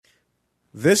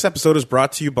This episode is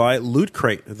brought to you by Loot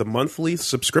Crate, the monthly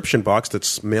subscription box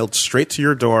that's mailed straight to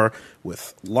your door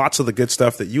with lots of the good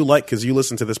stuff that you like because you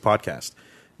listen to this podcast.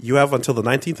 You have until the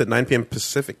 19th at 9 p.m.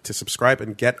 Pacific to subscribe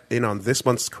and get in on this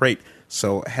month's crate.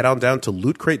 So head on down to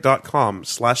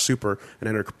lootcrate.com/super and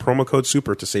enter promo code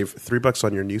SUPER to save $3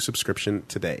 on your new subscription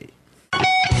today.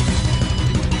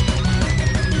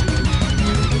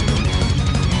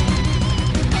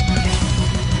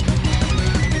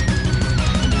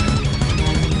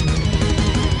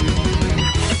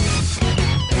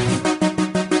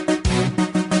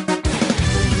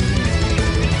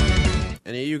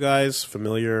 Any of you guys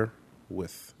familiar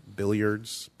with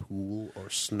billiards, pool, or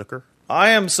snooker?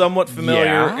 I am somewhat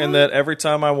familiar in that every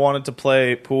time I wanted to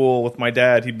play pool with my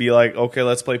dad, he'd be like, okay,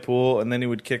 let's play pool. And then he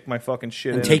would kick my fucking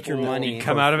shit and in take the your pool. money.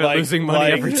 Come out of it losing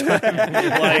money every time.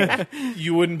 Like,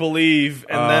 you wouldn't believe.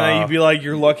 And then he'd be like,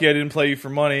 you're lucky I didn't play you for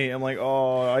money. I'm like,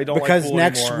 oh, I don't because like pool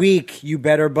next anymore. week you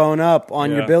better bone up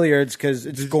on your billiards because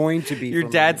it's going to be Your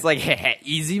dad's like, hey,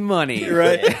 easy money.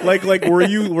 Right? like were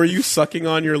you sucking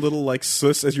on your little like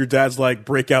sus as your dad's like,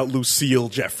 break out Lucille,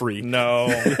 Jeffrey? No.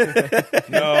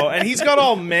 No. And he's got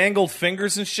all mangled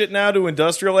fingers and shit now to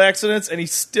industrial accidents, and he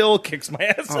still kicks my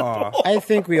ass at pool. I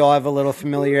think we all have a little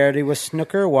familiarity with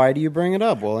snooker. Why do you bring it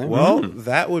up, William? Well,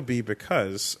 that would be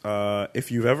because if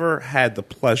you've ever had the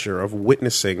pleasure of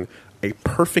witnessing a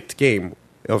perfect game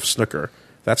of snooker,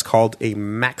 that's called a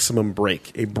maximum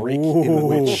break, a break in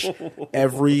which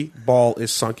every ball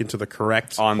is sunk into the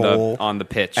correct hole on the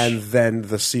pitch, and then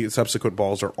the subsequent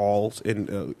balls are all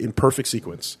in perfect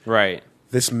sequence. right?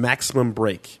 This maximum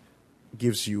break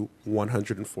gives you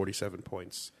 147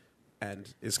 points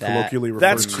and is colloquially referred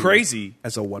That's to crazy.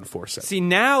 as a 147. See,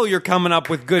 now you're coming up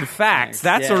with good facts.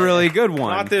 That's a really good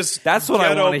one. Not this That's what I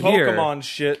ghetto want to hear. Pokemon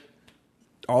shit.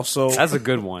 Also, That's a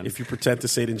good one. if you pretend to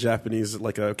say it in Japanese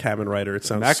like a Kamen Rider, it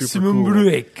sounds super Maximum cool.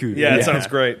 break. Yeah, it sounds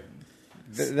great.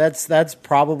 That's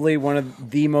probably one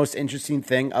of the most interesting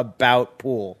thing about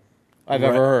pool I've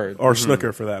ever heard. Or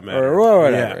snooker, for that matter. Or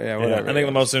whatever. Yeah, whatever. I think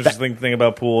the most interesting thing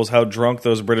about pool is how drunk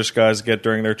those British guys get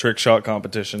during their trick shot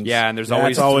competitions. Yeah, and there's That's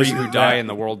always always three who die in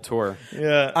the world tour.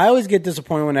 Yeah. I always get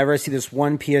disappointed whenever I see this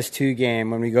one PS2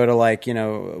 game when we go to like,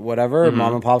 whatever,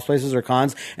 mom and pop's places or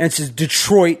cons, and it says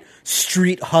Detroit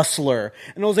Street Hustler.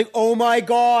 And I was like, oh my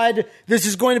God, this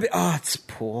is going to be, it's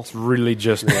pool. Really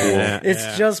just pool.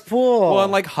 It's just pool. Well,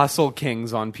 and like Hustle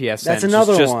Kings on PSN. That's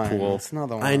another just one. Pool. That's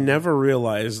another one. I never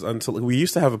realized until we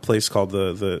used to have a place called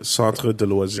the Centre de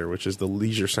Loisirs, which is the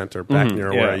leisure center back near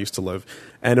where I used to live.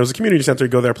 And it was a community center.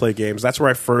 Go there, play games. That's where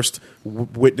I first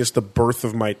witnessed the birth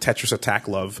of my Tetris Attack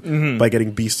love by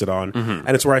getting beasted on.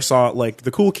 And it's where I saw like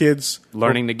the cool kids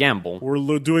Learning to gamble.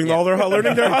 were doing all their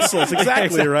learning their hustles.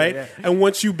 Exactly, right? Yeah. And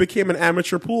once you became an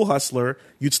amateur pool hustler,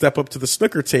 you'd step up to the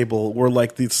snooker table where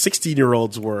like the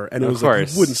 16-year-olds were, and it was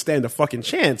like you wouldn't stand a fucking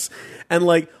chance. And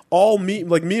like me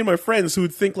and my friends who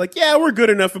would think like, yeah, we're good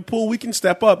enough at pool, we can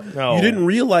step up. No. You didn't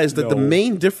realize that the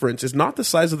main difference is not the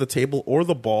size of the table or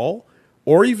the ball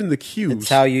or even the cues. It's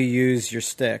how you use your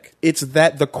stick. It's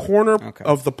that the corner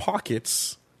of the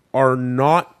pockets are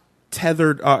not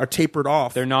tethered or tapered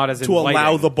off. They're not as to allow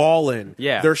inviting. the ball in.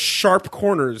 Yeah. They're sharp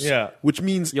corners. Yeah. Which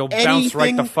means You'll bounce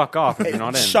right the fuck off if you're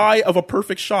not in. Shy of a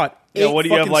perfect shot. Yeah, what do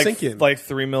you have, sink like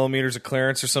 3 millimeters of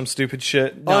clearance or some stupid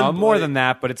shit? No, more than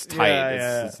that, but it's tight.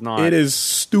 Yeah, It's not. It is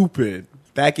stupid.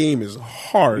 That game is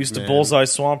hard. Used to man. bullseye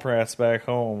swamp rats back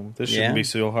home. This shouldn't Yeah. be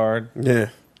so hard. Yeah.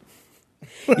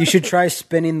 You should try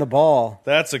spinning the ball.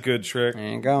 That's a good trick. There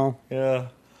you go. Yeah.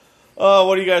 Oh,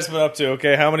 what have you guys been up to?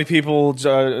 Okay, how many people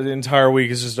the entire week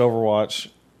is just Overwatch?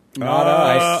 Not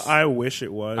us. I wish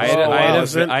it was. I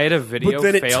had a video but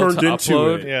then it fail turned to into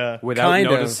upload it. Yeah. without Kind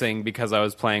of. noticing because I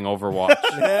was playing Overwatch.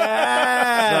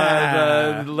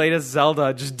 the latest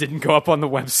Zelda just didn't go up on the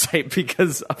website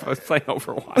because I was playing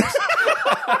Overwatch.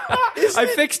 I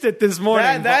fixed it this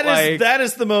morning. That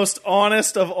is the most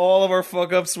honest of all of our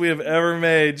fuck ups we have ever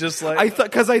made. Just like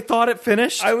because I thought it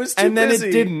finished. I was too and then busy.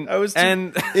 it didn't. I was too,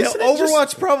 and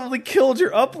Overwatch probably killed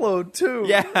your upload too.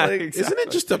 Yeah, Like, exactly. Isn't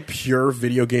it just a pure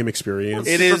video game experience?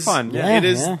 It Super is fun. Yeah. It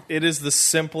is. Yeah. It is the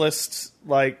simplest,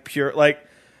 like pure. Like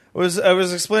I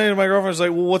was explaining to my girlfriend. I was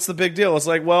like, "Well, what's the big deal?" It's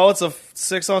like, "Well, it's a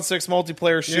 6-on-6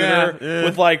 multiplayer shooter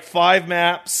with like 5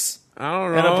 maps I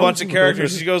don't know. and a bunch of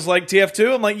characters." She goes, "Like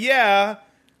TF2?" I'm like, "Yeah."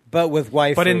 But with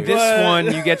waifu. But in this But- one,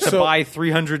 you get to buy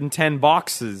 310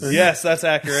 boxes. Yes, that's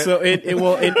accurate. So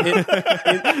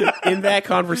in that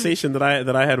conversation that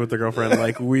I had with the girlfriend,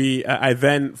 like I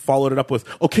then followed it up with,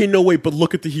 okay, no wait, but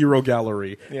look at the hero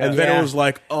gallery, and then it was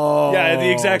like, oh, yeah,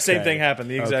 the exact same thing happened.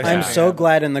 The exact. I'm same so thing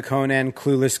glad in the Conan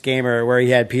Clueless Gamer where he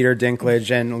had Peter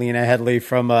Dinklage and Lena Headey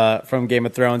from Game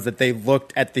of Thrones that they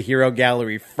looked at the hero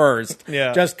gallery first,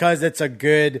 just because it's a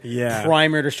good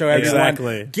primer to show everyone.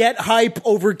 Exactly. Get hype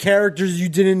over characters you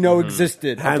didn't know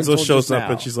existed. Hanzo shows up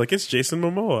and she's like, it's Jason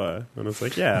Momoa, and it's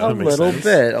like, yeah, a that makes little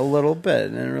sense. a little bit.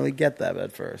 I didn't really get that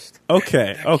at first.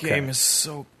 Okay, that game is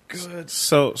so good.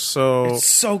 So it's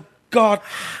so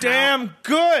goddamn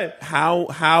good.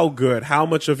 How good? How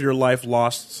much of your life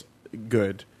lost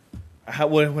good?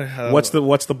 What's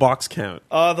the box count?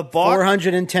 The box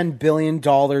 $410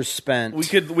 billion spent.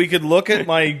 We could look at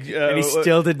my. And he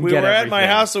still didn't we get were at everything. my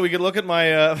house, so we could look at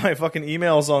my my fucking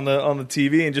emails on the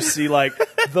TV and just see like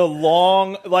the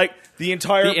long the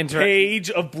entire page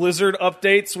of Blizzard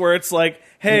updates where it's like,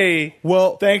 hey,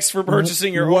 well, thanks for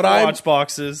purchasing your Overwatch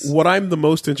boxes. What I'm the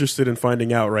most interested in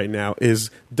finding out right now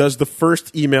is, does the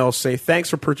first email say, thanks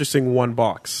for purchasing 1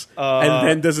 box? And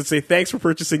then does it say, thanks for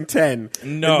purchasing 10?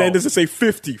 No. And then does it say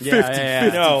 50, 50,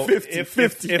 50, No. 50,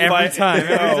 50? Every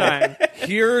time.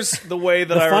 Here's the way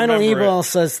that the I final remember email it.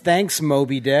 says, thanks,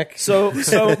 Moby Dick. So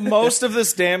most of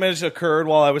this damage occurred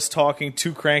while I was talking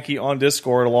to Cranky on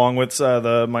Discord along with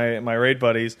my raid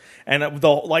buddies, and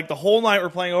the whole night we're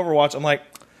playing Overwatch. I'm like,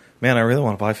 man, I really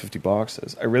want to buy 50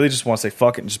 boxes. I really just want to say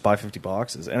fuck it and just buy 50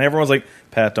 boxes. And everyone's like,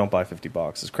 Pat, don't buy 50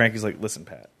 boxes. Cranky's like, listen,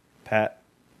 Pat.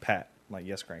 I'm like,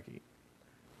 yes, Cranky.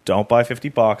 Don't buy 50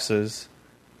 boxes.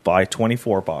 Buy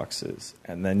 24 boxes,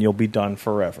 and then you'll be done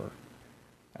forever.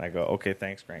 And I go, okay,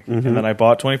 thanks, Cranky. And then I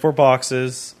bought 24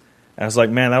 boxes, and I was like,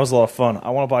 man, that was a lot of fun. I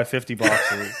want to buy 50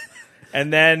 boxes.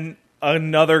 And then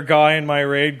another guy in my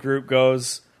raid group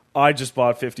goes, I just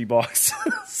bought 50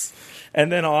 boxes. And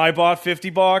then I bought 50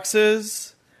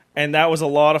 boxes, and that was a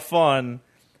lot of fun.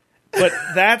 But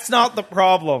that's not the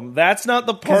problem. That's not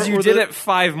the part Because you where did it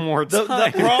 5 more times.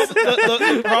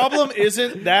 The problem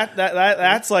isn't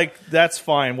that's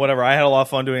fine, whatever. I had a lot of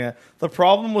fun doing that. The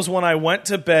problem was when I went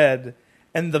to bed,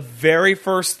 and the very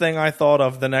first thing I thought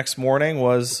of the next morning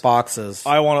was boxes.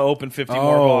 I want to open 50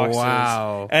 more boxes.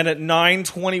 Wow. And at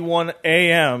 9:21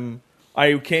 a.m.,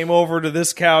 I came over to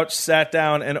this couch, sat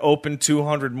down, and opened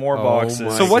 200 more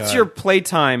boxes. So what's your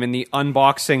playtime in the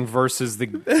unboxing versus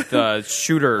the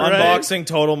shooter? Unboxing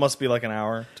total must be like an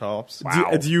hour tops.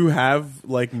 Wow. Do you have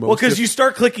like most? Well, because you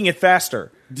start clicking it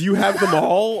faster. Do you have them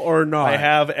all or not? I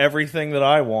have everything that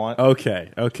I want.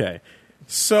 Okay.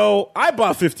 So I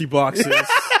bought 50 boxes.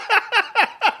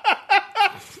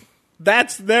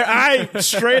 That's there.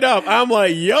 Straight up, I'm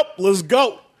like, yep, let's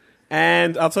go.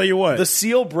 And I'll tell you what, the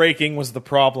seal breaking was the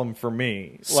problem for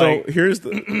me. So here's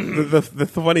the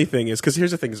funny thing is, because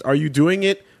here's the thing is, are you doing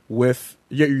it with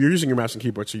you're using your mouse and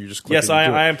keyboard, so you just click yes,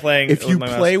 I am playing. If you my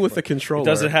play mouse with the controller,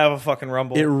 does it have a fucking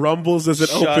rumble? It rumbles as it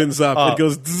Shut opens up. up. It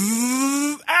goes.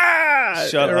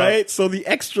 Shut right? up. So the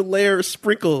extra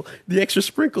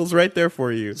sprinkles right there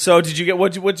for you. So did you get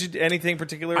what anything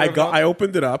particular? I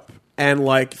opened it up, and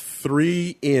like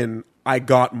 3 in, I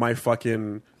got my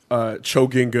fucking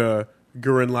Choginga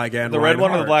Gurren Lagann. The red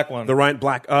one or the black one? The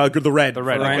black. The red. The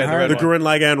red. Okay, Okay, the red the one. Gurren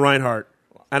Lagann Reinhardt.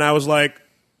 And I was like,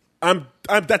 I'm.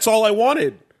 That's all I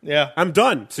wanted. Yeah, I'm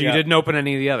done. So you didn't open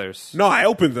any of the others? No, I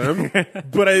opened them,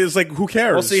 but I was like, who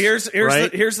cares? Well, see, here's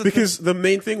right? the because the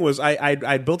main thing was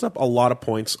I built up a lot of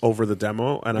points over the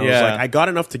demo, and I was like, I got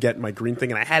enough to get my green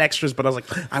thing, and I had extras, but I was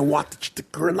like, I want the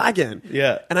Gurren Lagann.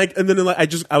 Yeah, and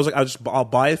then I'll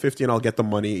buy it 50, and I'll get the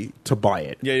money to buy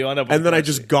it. Yeah, you end up with and then I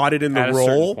just got it in the At a certain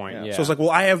roll. point, So I was like, well,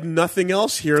 I have nothing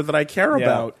else here that I care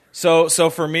about. So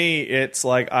for me, it's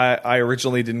like I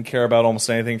originally didn't care about almost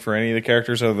anything for any of the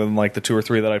characters other than like the 2 or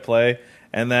 3 that I play.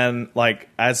 And then, like,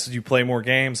 as you play more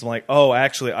games, I'm like, oh,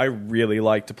 actually, I really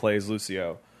like to play as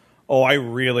Lucio. Oh, I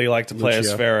really like to play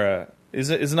as Pharah. Is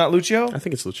it not Lucio? I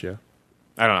think it's Lucio.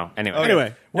 I don't know. Anyway.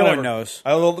 Anyway, no whatever. one knows.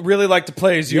 I really like to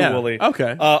play as you, Yeah. Wooly.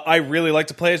 Okay. I really like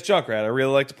to play as Junkrat. I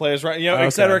really like to play as et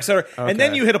cetera, et cetera. Okay. And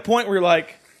then you hit a point where you're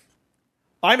like,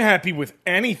 I'm happy with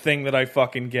anything that I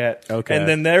fucking get. Okay. And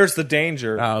then there's the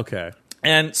danger. Oh, okay.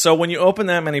 And so when you open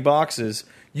that many boxes,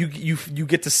 you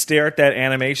get to stare at that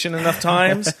animation enough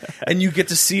times, and you get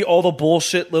to see all the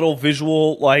bullshit little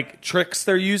visual like tricks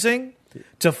they're using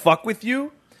to fuck with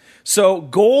you. So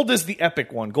gold is the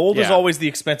epic one. Gold is always the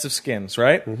expensive skins,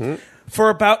 right? Mm-hmm. For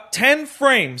about 10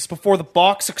 frames before the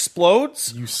box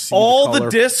explodes, You see all the the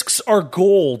color. discs are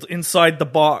gold inside the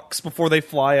box before they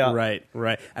fly up.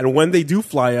 Right. And when they do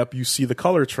fly up, you see the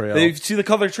color trail. They see the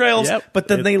color trails, Yep. but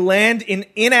then they land in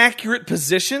inaccurate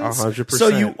positions. 100%. So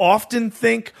you often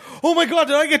think, "Oh my god,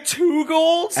 did I get 2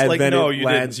 golds?" and like, then no, it you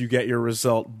lands, didn't. you get your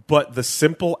result. But the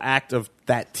simple act of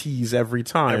that tease every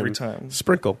time.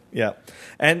 Sprinkle. Yeah,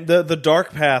 and the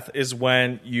dark path is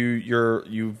when you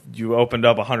opened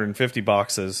up 150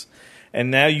 boxes, and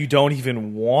now you don't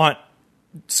even want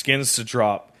skins to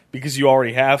drop because you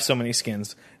already have so many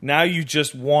skins. Now you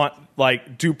just want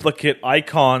like duplicate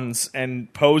icons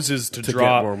and poses to get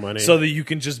drop more money. so that you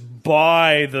can just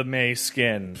buy the Mei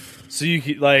skin. So you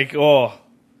can, like, oh.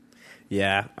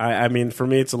 Yeah, I mean, for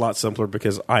me, it's a lot simpler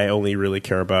because I only really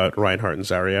care about Reinhardt and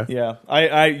Zarya.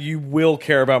 Yeah, you will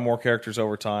care about more characters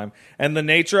over time, and the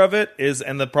nature of it is,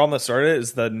 and the problem that started it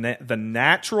is the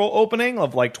natural opening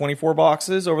of like 24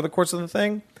 boxes over the course of the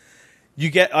thing.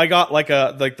 I got like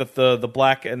the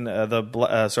black and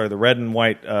the red and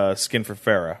white skin for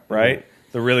Pharah, right?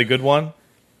 The really good one.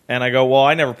 And I go, well,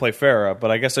 I never play Pharah,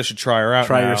 but I guess I should try her out.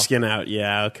 Try now. your skin out,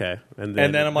 yeah, okay. And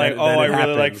then I'm like, then I it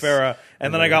really like happens. Pharah.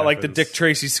 And then I got like the Dick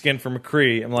Tracy skin for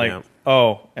McCree. I'm like,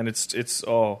 and it's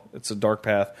a dark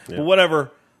path. Yeah. But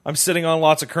whatever. I'm sitting on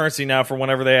lots of currency now for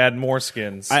whenever they add more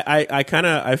skins. I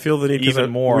feel the need Even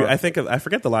more. I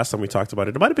forget the last time we talked about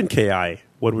it. It might have been KI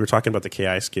when we were talking about the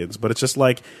KI skins, but it's just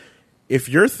like, if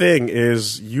your thing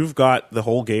is you've got the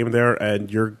whole game there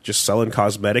and you're just selling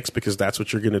cosmetics because that's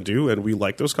what you're going to do, and we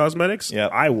like those cosmetics,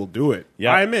 I will do it.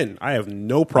 Yep. I'm in. I have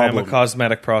no problem. I'm a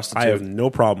cosmetic prostitute. I have no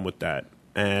problem with that,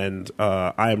 and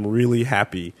I am really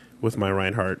happy with my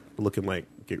Reinhardt looking like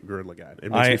Gorilla God.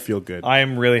 It makes me feel good. I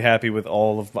am really happy with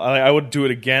all of. I would do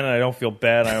it again, and I don't feel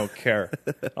bad. I don't care.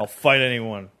 I'll fight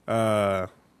anyone.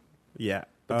 Yeah.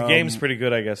 But the game's pretty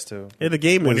good, I guess, too. Yeah, the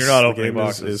game when is, you're not the opening game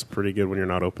boxes. is pretty good when you're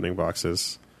not opening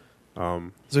boxes.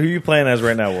 So who are you playing as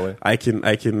right now, Wooly? I like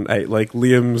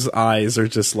Liam's eyes are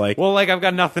just like, Well, like, I've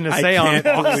got nothing to say on can't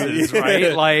boxes, believe-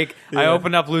 right? Like, I Yeah.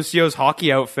 opened up Lucio's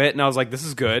hockey outfit, and I was like, this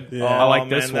is good. I like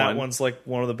this man, one. That one's like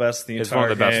one of the best in the It's entire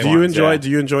one of the best game. do you ones, enjoy yeah. do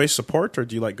you enjoy support, or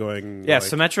do you like going? Yeah, like,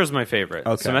 Symmetra's my favorite.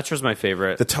 Okay. Symmetra's my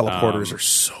favorite. the teleporters are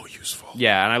so useful.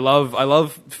 Yeah, and I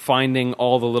love finding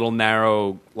all the little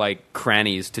narrow like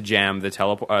crannies to jam the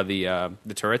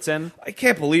the turrets in. I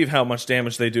can't believe how much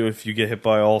damage they do if you get hit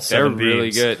by all They're 7 really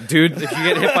beams. good, dude. If you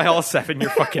get hit by all 7, you're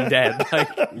fucking dead. Like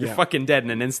you're fucking dead in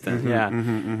an instant.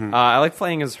 I like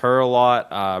playing as her a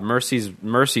lot.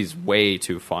 Mercy's way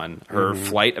too fun. Her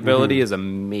flight ability is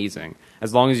amazing.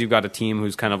 As long as you've got a team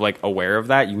who's kind of like aware of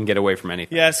that, you can get away from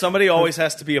anything. Yeah, somebody always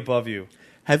has to be above you.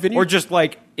 Have any, Or just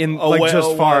like in like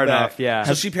just far enough. Yeah.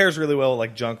 So she pairs really well with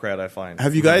like Junkrat, I find.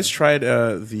 have you guys tried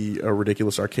the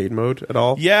ridiculous arcade mode at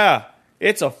all? Yeah.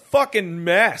 It's a fucking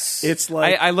mess. It's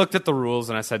like, I looked at the rules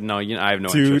and I said, no, I have no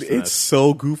dude, interest in it's this.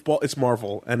 so goofball. It's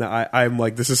Marvel, and I'm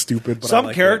like, this is stupid. But I Some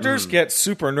like characters get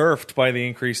super nerfed by the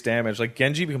increased damage. Like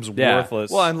Genji becomes worthless.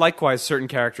 Well, and likewise, certain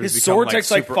characters his become sword takes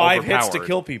like super 5 hits to overpowered.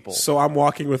 kill people. it. So I'm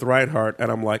walking with Reinhardt,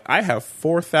 and I'm like, I have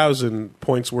 4,000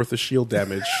 points worth of shield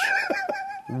damage.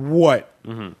 What?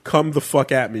 Come the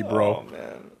fuck at me, bro. Oh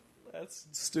man, that's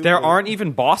stupid. There aren't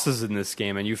even bosses in this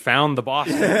game, and you found the boss.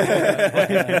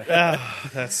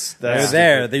 That's They're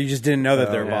there. You just didn't know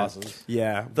that they were bosses.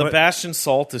 Yeah, The but Bastion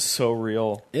Salt is so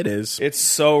real. it is. It's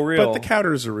so real. But the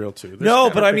counters are real too. There's no,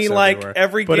 but I counterpicks mean, like everywhere.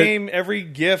 every But it- game, every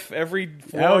GIF, every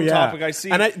forum Oh, yeah. topic I see,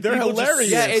 And they're people just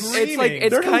hilarious. Yeah, it's like screaming. it's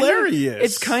They're kinda, hilarious.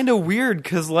 It's kind of weird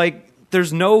because like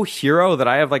there's no hero that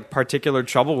I have like particular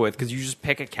trouble with because you just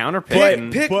pick a counterpick.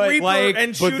 and, pick but- Reaper like-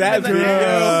 and shoot But that him in the video,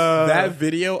 head. that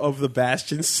video of the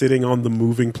Bastion sitting on the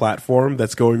moving platform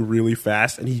that's going really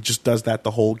fast, and he just does that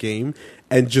the whole game,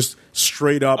 and just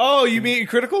straight up, Oh, you mean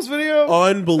Critical's video?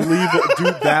 unbelievable,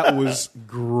 dude. That was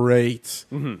great.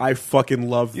 I fucking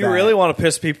love that. You really want to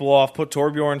piss people off? Put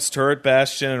Torbjorn's turret,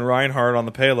 Bastion, and Reinhardt on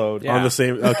the payload. Yeah. on the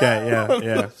same? Okay,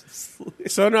 yeah.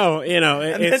 So no,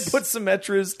 And it's then put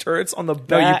Symmetra's turrets on the no,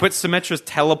 back. you put Symmetra's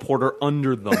teleporter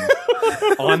under them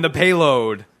on the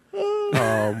payload.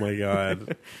 oh my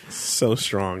god, so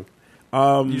strong.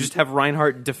 You just have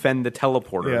Reinhardt defend the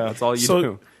teleporter. Yeah. That's all you so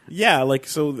do. yeah, like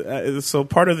so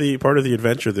part of the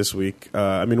adventure this week.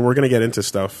 I mean, we're gonna get into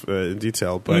stuff in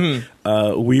detail,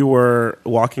 but we were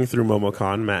walking through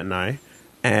Momocon, Matt and I,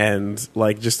 and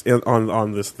like just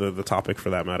on this the topic for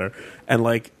that matter, and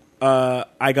like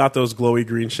I got those glowy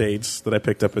green shades that I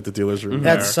picked up at the dealer's room.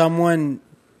 That there. someone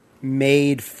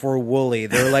made for Wooly.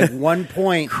 They're like, one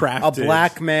point, a Crafted.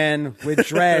 black man with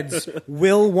dreads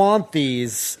will want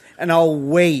these, and I'll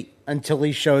wait until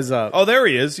he shows up. Oh, there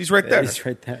he is. He's right there. He's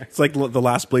right there. It's like the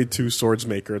Last Blade 2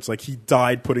 Swordsmaker. It's like he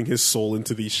died putting his soul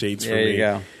into these shades for There me. you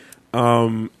go.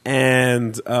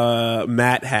 And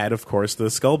Matt had, of course, the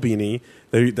skull beanie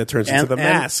that turns into the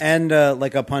mask. And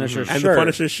like a Punisher shirt. And the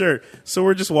Punisher shirt. So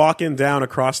we're just walking down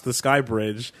across the sky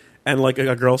bridge, and like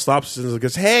a girl stops us and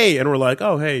goes, "Hey," and we're like,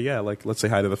 "Oh, hey, yeah, like let's say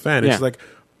hi to the fan." And Yeah. she's like,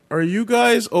 "Are you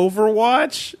guys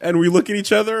Overwatch?" And we look at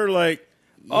each other like,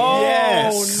 Oh,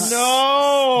 yes.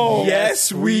 no.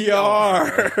 "Yes, we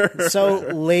are." So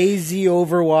lazy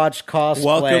Overwatch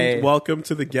cosplay. Welcome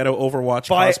to the ghetto Overwatch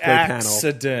By cosplay panel.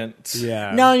 accident.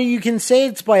 Yeah. No, you can say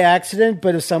it's by accident,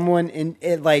 but if someone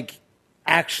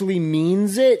actually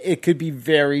means it, it could be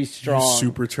very You strong.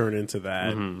 super turn into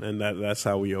that, and that's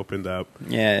how we opened up.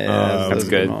 Yeah, That's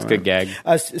good. It's a good gag.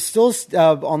 Still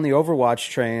on the Overwatch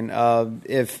train.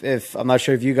 If I'm not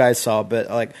sure if you guys saw, but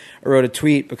like I wrote a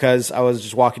tweet because I was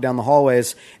just walking down the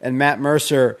hallways, and Matt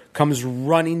Mercer comes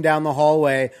running down the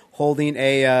hallway holding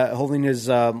his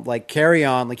like carry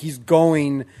on, like he's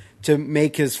going to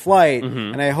make his flight,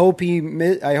 and I hope he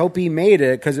made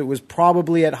it because it was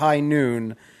probably at high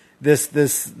noon. This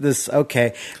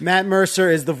okay. Matt Mercer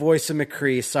is the voice of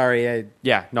McCree. Sorry,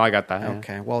 Yeah, no, I got that.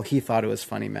 okay. Well, he thought it was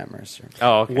funny, Matt Mercer.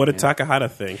 Oh, okay. What did Takahata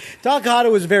think?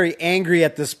 Takahata was very angry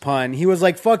at this pun. He was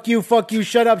like, fuck you,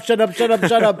 shut up.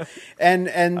 And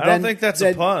I don't think that's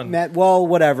a pun. Matt, well,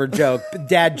 whatever, joke.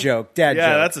 Dad joke. Yeah,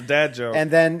 that's a dad joke.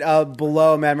 And then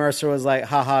below, Matt Mercer was like,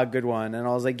 haha, good one. And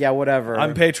I was like, yeah, whatever.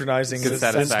 I'm patronizing Good this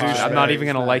satisfaction. douchebag. I'm not even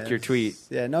going to like your tweet.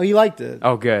 Yeah, no, he liked it.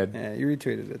 Oh, good. Yeah, you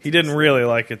retweeted it. He didn't really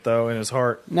like it, though, in his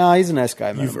heart. No, he's a nice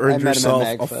guy, man. You've I earned met him at yourself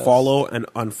a Magfest. follow and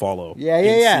unfollow. Yeah.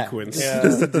 in sequence.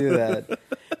 Just to do that.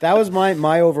 That was my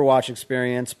Overwatch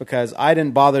experience because I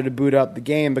didn't bother to boot up the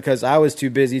game because I was too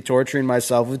busy torturing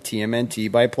myself with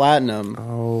TMNT by Platinum.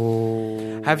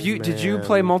 Oh, Did you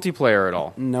play multiplayer at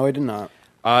all? No, I did not.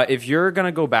 If you're going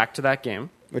to go back to that game,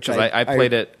 Which 'cause I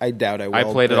played it. I doubt I will. I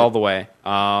played it but- all the way.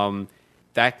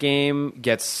 That game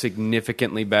gets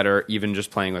significantly better even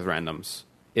just playing with randoms.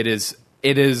 It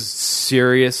is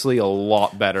seriously a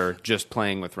lot better just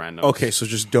playing with randoms. Okay, so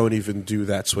just don't even do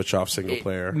that switch off single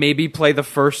player. Maybe play the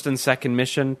first and second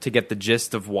mission to get the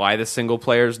gist of why the single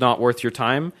player is not worth your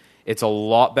time. It's a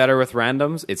lot better with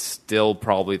randoms. It's still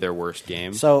probably their worst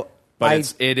game. So,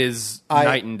 but it is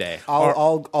night and day.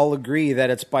 I'll agree that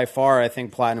it's by far, I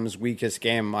think, Platinum's weakest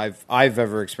game I've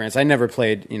ever experienced. I never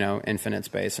played, Infinite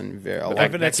Space and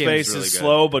Infinite that game Space is really is good.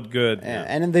 slow but good.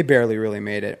 and they barely really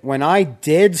made it. When I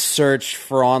did search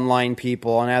for online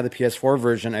people and I had the PS4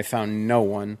 version, I found no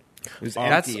one. It was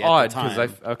That's empty odd at the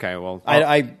time.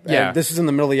 because this is in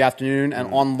the middle of the afternoon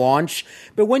and on launch.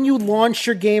 But when you launch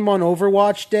your game on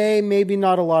Overwatch Day, maybe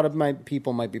not a lot of my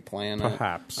people might be playing it.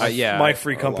 Perhaps. My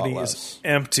free company less. is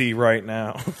empty right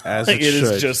now. As Like, it it is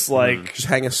should. just like Just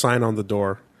hang a sign on the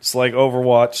door. it's like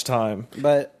Overwatch time.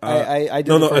 But I did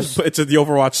No, the no, first, it's the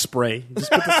Overwatch spray.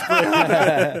 Just put the spray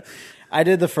on. I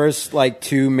did the first like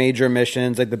two major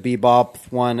missions, like the Bebop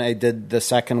one. I did the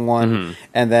second one,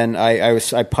 and then I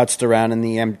putzed around in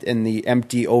the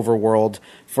empty overworld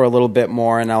for a little bit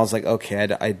more, and I was like, okay,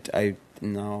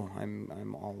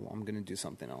 I'm gonna do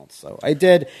something else. So I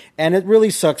did, and it really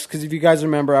sucks because if you guys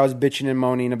remember, I was bitching and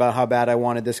moaning about how bad I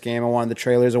wanted this game. I wanted the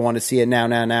trailers. I wanted to see it now,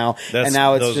 and now it's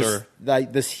those just are-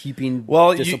 like this heaping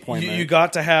Well, disappointment. you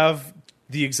got to have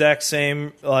the exact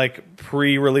same like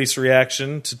pre-release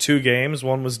reaction to two games.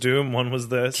 One was Doom, one was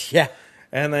this. yeah.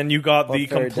 And then you got the very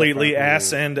completely different.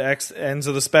 ass end ends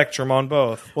of the spectrum on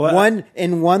both. One,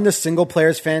 the single player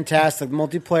is fantastic. The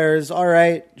multiplayer is all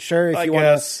right. Sure, if I you want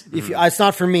guess. to. If you, it's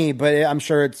not for me, but I'm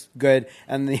sure it's good.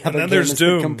 And the other then game there's is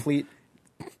Doom. the complete.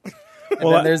 And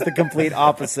then there's the complete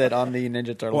opposite on the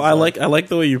Ninja Turtles. Well, I like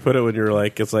the way you put it when you're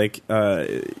like, it's like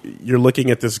you're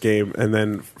looking at this game, and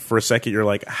then for a second you're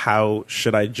like, how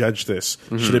should I judge this?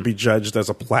 Should it be judged as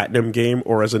a Platinum game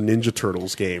or as a Ninja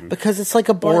Turtles game? because it's like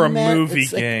a button Or a movie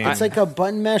it's like- game. It's like a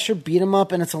button masher beat 'em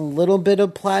up, and it's a little bit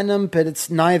of Platinum, but it's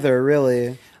neither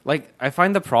really. Like, I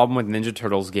find the problem with Ninja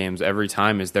Turtles games every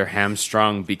time is they're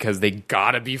hamstrung because they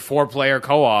gotta be 4-player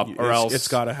co-op or else It's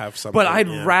got to have something. But I'd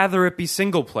yeah. rather it be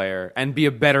single player and be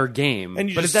a better game. And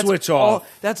you but just that's switch off.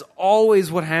 That's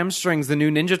always what hamstrings the new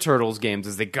Ninja Turtles games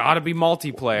is they gotta be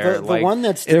multiplayer. The one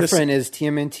that's different is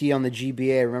TMNT on the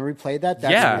GBA. Remember we played that?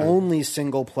 That's Yeah. only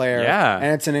single player. Yeah.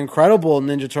 And it's an incredible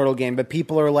Ninja Turtle game. But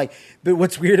people are like, but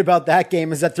what's weird about that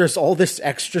game is that there's all this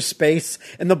extra space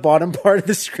in the bottom part of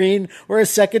the screen where a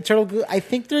second turtle, I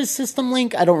think there's System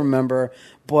Link, I don't remember.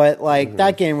 But like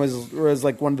that game was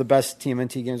like one of the best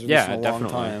TMNT games in a long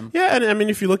time. Yeah, and I mean,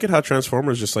 if you look at how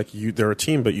Transformers, just like they're a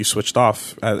team, but you switched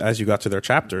off as you got to their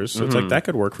chapters. So it's like that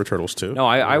could work for Turtles too. No,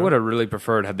 I would have really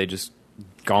preferred had they just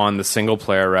gone the single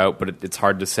player route, but it's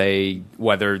hard to say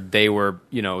whether they were,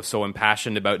 so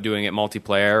impassioned about doing it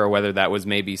multiplayer or whether that was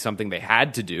maybe something they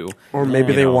had to do. Or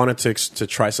maybe they wanted to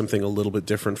try something a little bit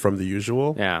different from the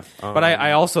usual. Yeah. But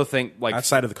I also think, like,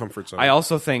 outside of the comfort zone. I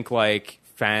also think, like,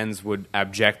 fans would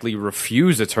abjectly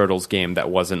refuse a Turtles game that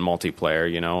wasn't multiplayer,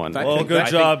 and well, good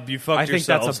job. You fucked I think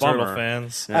yourselves, that's a bummer. Turtle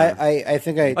fans. Yeah. I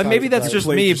think maybe that's just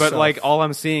me, but like all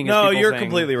I'm seeing is no, people you're saying,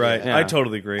 completely right. Yeah. I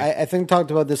totally agree. I think talked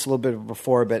about this a little bit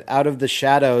before, but Out of the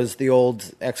Shadows, the old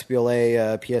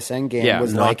XBLA PSN game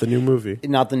was not like the new movie.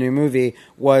 Not the new movie.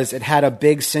 It had a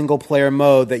big single player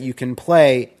mode that you can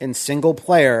play in single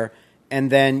player,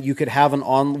 and then you could have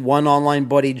one online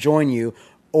buddy join you.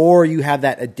 Or you have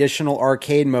that additional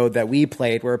arcade mode that we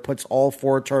played where it puts all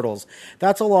 4 turtles.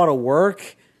 That's a lot of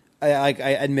work,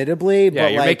 admittedly. Yeah,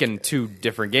 but you're like, making 2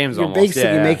 different games you're almost.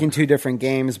 basically making 2 different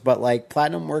games, but like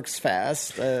Platinum works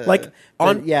fast.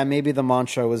 Maybe the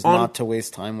mantra was not to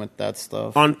waste time with that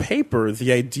stuff. On paper,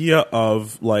 the idea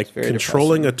of like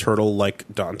controlling a turtle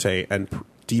like Dante and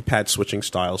D-pad switching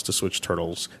styles to switch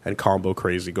turtles and go combo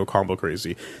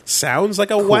crazy sounds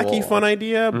like a wacky fun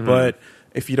idea, but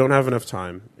if you don't have enough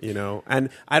time, and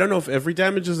I don't know if every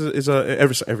damage is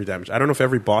every damage. I don't know if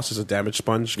every boss is a damage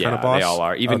sponge kind of boss. They all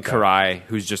are. Even Karai,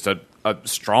 who's just a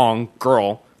strong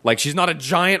girl. Like, she's not a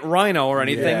giant rhino or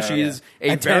anything. Yeah, she's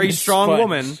a very strong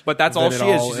woman, but that's all she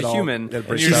is. She's a human.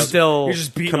 You're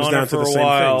just beating on her for a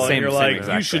while, and you're like,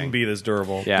 you shouldn't be this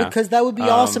durable. Yeah. Because that would be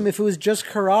awesome. If it was just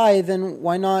Karai, then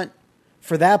why not,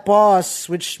 for that boss,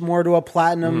 switch more to a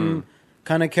Platinum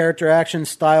kind of character action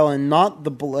style and not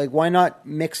why not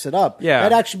mix it up? Yeah.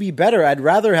 That'd actually be better. I'd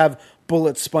rather have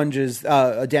bullet sponges,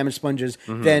 damage sponges,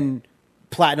 than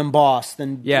Platinum boss,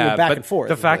 than back and forth.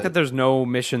 The fact that there's no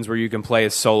missions where you can play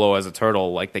as solo as a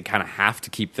turtle, like, they kind of have to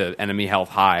keep the enemy health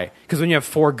high. Because when you have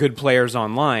 4 good players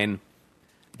online,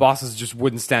 bosses just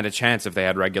wouldn't stand a chance if they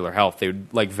had regular health. They would,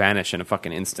 like, vanish in a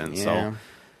fucking instant. Yeah. So,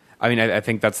 I mean, I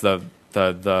think that's the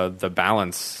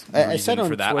balance I said on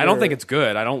for that. Twitter, I don't think it's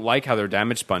good. I don't like how they're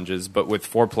damage sponges, but with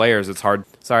 4 players, it's hard.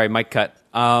 Sorry, mic cut.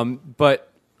 But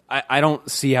I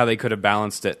don't see how they could have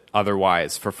balanced it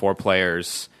otherwise for 4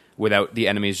 players without the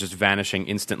enemies just vanishing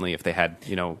instantly if they had,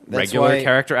 regular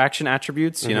character action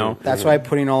attributes, That's why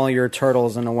putting all your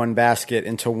turtles into one basket,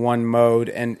 into one mode,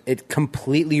 and it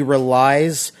completely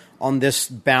relies on this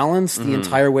balance the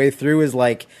entire way through is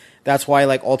like, that's why,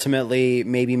 like, ultimately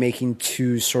maybe making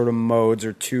 2 sort of modes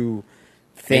or 2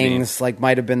 things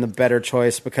might have been the better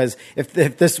choice, because if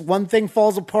this one thing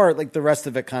falls apart, like, the rest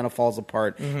of it kind of falls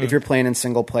apart. If you're playing in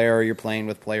single player or you're playing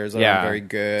with players that are very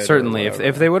good. Certainly, if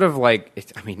they would have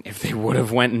if they would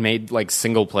have went and made like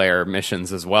single player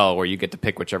missions as well, where you get to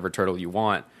pick whichever turtle you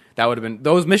want, that would have been,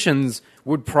 those missions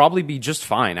would probably be just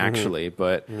fine, actually.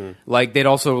 But like, they'd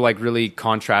also like really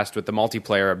contrast with the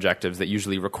multiplayer objectives that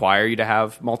usually require you to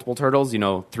have multiple turtles.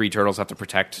 3 turtles have to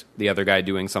protect the other guy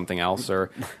doing something else,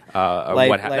 or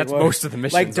that's most of the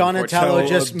missions. Like Donatello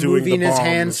just moving his bombs.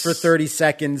 hands for 30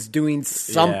 seconds, doing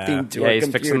something to a he's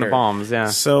computer. fixing the bombs. Yeah.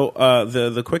 So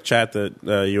the quick chat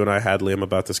that you and I had, Liam,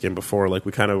 about this game before, like,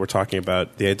 we kind of were talking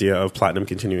about the idea of Platinum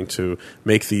continuing to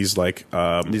make these like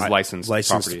these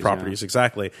licensed properties,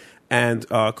 exactly. And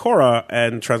Korra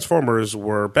and Transformers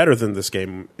were better than this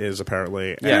game is,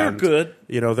 apparently. Yeah, and, they're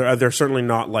good. They're certainly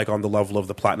not like on the level of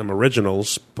the Platinum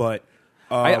originals, but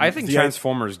I think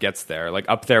Transformers gets there, like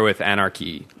up there with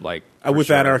Anarchy, like with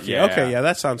sure. Anarchy. Yeah. Okay, yeah,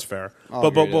 that sounds fair. I'll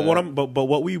But agree with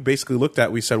what we basically looked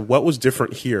at, we said what was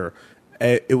different here.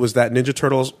 It was that Ninja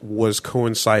Turtles was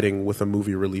coinciding with a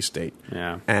movie release date.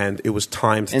 Yeah. And it was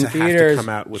timed In to theaters, have to come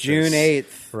out with June this,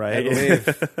 8th, right? I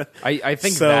believe. I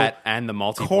think So, that and the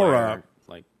multiplayer,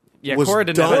 Korra was Korra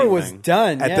didn't done. have Korra anything. was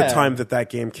done at yeah. the time that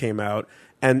game came out.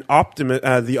 And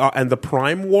the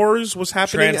Prime Wars was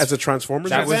happening as a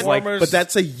Transformers That was event, like- but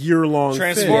that's a year-long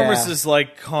Transformers Yeah. is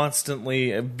like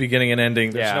constantly beginning and ending.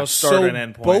 There's Yeah. no start so and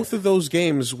end point. both of those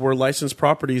games were licensed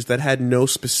properties that had no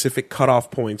specific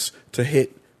cutoff points to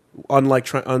hit, unlike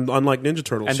Ninja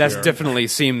Turtles. And that here. definitely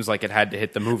seems like it had to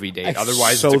hit the movie date.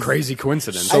 Otherwise, so- it's a crazy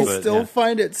coincidence. I but, still yeah.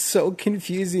 find it so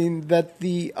confusing that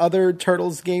the other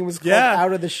Turtles game was called Yeah.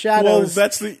 Out of the Shadows. Well,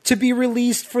 that's the- to be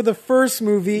released for the first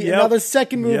movie, Yep. and now the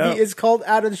second movie Yep. is called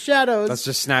Out of the Shadows. Let's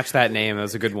just snatch that name. That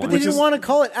was a good one. but they didn't want to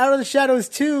call it Out of the Shadows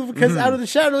 2 because Out of the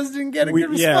Shadows didn't get a good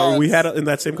response. we had in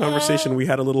that same conversation, we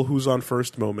had a little "who's on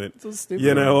first" moment. So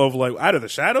stupid. Of like Out of the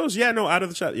Shadows. Yeah, no, Out of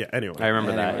the Shadows. Yeah, anyway. I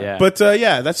remember that. Yeah. But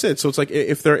that's it. So it's like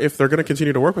if they're going to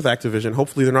continue to work with Activision,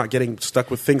 hopefully they're not getting stuck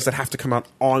with things that have to come out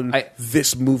on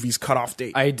this movie's cutoff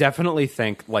date. I definitely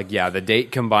think, the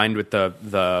date combined with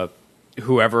the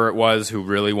whoever it was who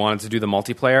really wanted to do the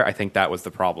multiplayer, I think that was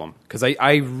the problem. Because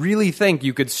I really think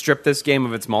you could strip this game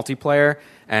of its multiplayer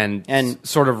and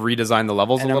sort of redesign the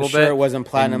levels a little bit. I'm sure it wasn't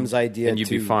Platinum's idea and you'd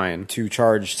be fine. To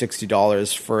charge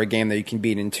 $60 for a game that you can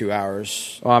beat in 2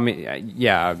 hours. Well, I mean,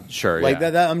 yeah, sure. Like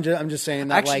yeah. that I'm just saying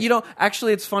that. Actually,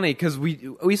 actually, it's funny because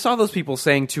we saw those people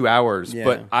saying 2 hours,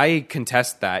 but I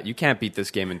contest that. You can't beat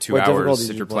this game in 2 hours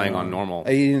if you're playing on normal.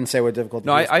 You didn't say what difficulty.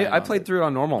 No, I played through it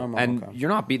on normal, and you're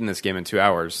not beating this game in 2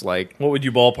 hours. Like, what would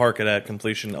you ballpark it at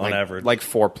completion on average? Like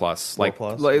 4+.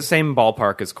 4+? Like same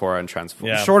ballpark as Korra and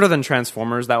Transformers. Yeah. Shorter than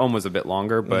Transformers. That one was a bit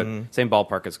longer, but same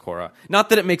ballpark as Korra. Not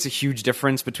that it makes a huge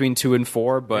difference between 2 and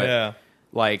 4, but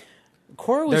like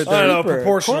Korra was I don't know,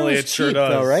 proportionally it sure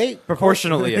does. Though, right?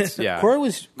 Proportionally, it's Korra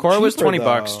was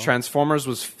 $20. Transformers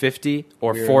was $50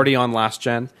 or $40 on last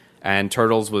gen. And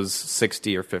Turtles was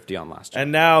 60 or 50 on last gen.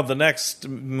 And now the next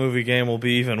movie game will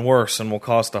be even worse and will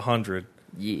cost $100.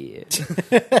 Yeah.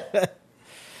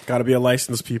 Got to be a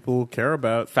license people care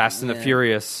about. Fast and the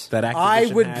Furious. That Activision I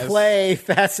would has. play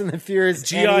Fast and the Furious.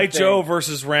 G.I. Joe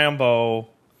versus Rambo.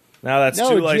 Now that's two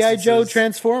G.I. licenses. Joe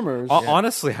Transformers.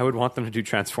 Honestly, I would want them to do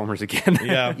Transformers again.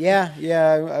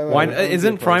 Yeah. Why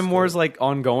isn't Prime Wars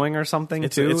ongoing or something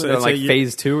too? It's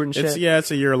phase 2 and shit.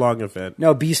 It's a year-long event.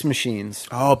 No, Beast Machines.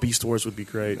 Oh, Beast Wars would be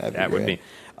great. That would be.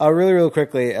 Really, really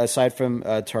quickly, aside from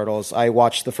Turtles, I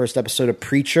watched the first episode of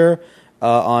Preacher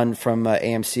from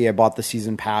AMC. I bought the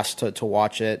season pass to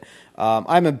watch it.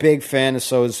 I'm a big fan,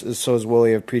 so is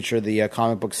Willie, of Preacher, the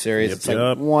comic book series. It's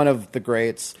like one of the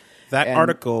greats. The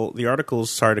article,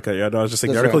 sorry to cut you out. I was just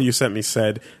saying, the article you sent me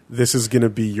said, this is going to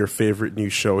be your favorite new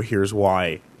show. Here's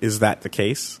why. Is that the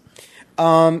case?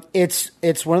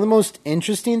 It's one of the most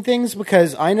interesting things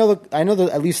because I know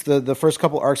at least the first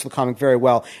couple arcs of the comic very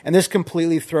well, and this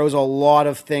completely throws a lot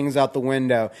of things out the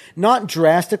window. Not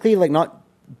drastically, like not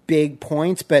big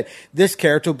points, but this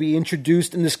character will be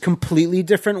introduced in this completely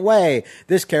different way.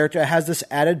 This character has this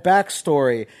added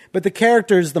backstory, but the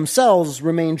characters themselves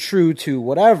remain true to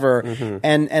whatever.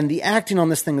 And the acting on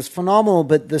this thing is phenomenal,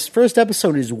 but this first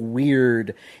episode is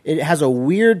weird. It has a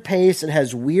weird pace, it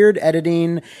has weird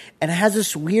editing, and it has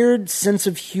this weird sense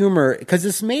of humor because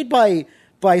it's made by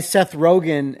Seth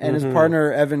Rogen and his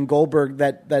partner Evan Goldberg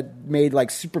that made like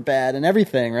Superbad and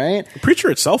everything, right?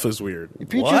 Preacher itself is weird.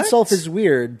 Preacher itself is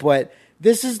weird, but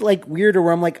this is like weirder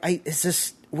where I'm like, is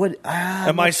this what?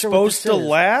 Am I supposed to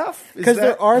laugh? Because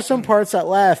there are some parts that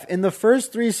laugh. In the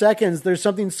first 3 seconds, there's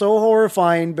something so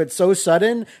horrifying but so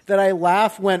sudden that I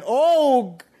laugh when,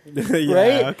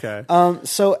 right? Okay.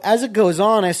 So as it goes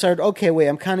on, I started,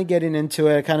 I'm kind of getting into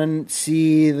it. I kind of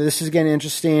see this is getting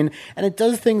interesting. And it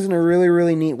does things in a really,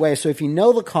 really neat way. So if you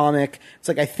know the comic, it's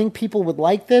like, I think people would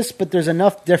like this, but there's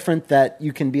enough different that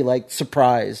you can be like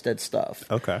surprised at stuff.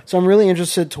 Okay. So I'm really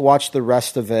interested to watch the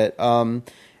rest of it.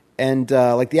 And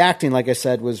like the acting, like I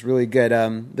said, was really good.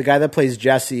 The guy that plays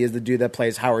Jesse is the dude that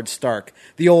plays Howard Stark,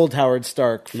 the old Howard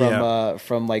Stark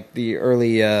from like the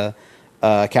early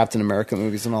Captain America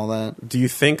movies and all that. Do you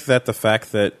think that the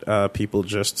fact that people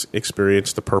just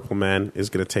experienced the Purple Man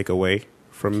is going to take away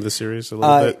from the series a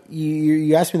little bit?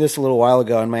 You asked me this a little while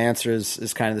ago, and my answer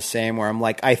is kind of the same, where I'm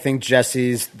like, I think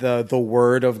Jesse's the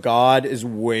word of God is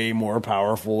way more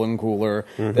powerful and cooler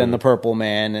than the Purple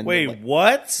Man. And wait,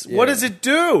 what? Yeah. What does it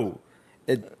do?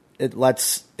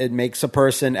 It makes a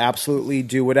person absolutely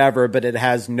do whatever, but it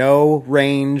has no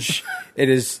range.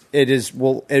 It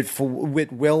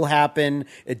will happen.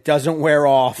 It doesn't wear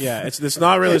off. Yeah, it's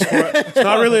not really it's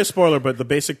not really a spoiler, but the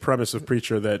basic premise of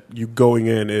Preacher that you going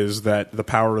in is that the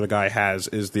power the guy has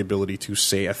is the ability to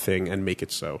say a thing and make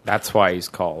it so. That's why he's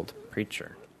called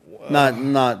Preacher.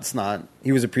 It's not.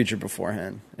 He was a preacher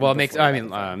beforehand. Well, it makes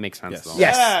sense though.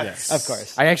 Yes, of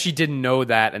course. I actually didn't know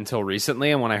that until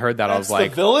recently, and when I heard that, I was like,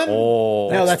 the villain?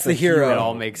 "Oh, no, that's the hero." It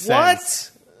all makes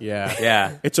sense. What?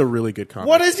 Yeah. It's a really good comic.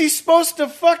 What is he supposed to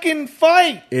fucking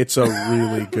fight? It's a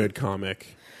really good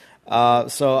comic.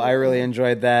 So I really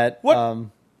enjoyed that. What?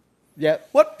 Yep.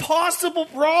 What possible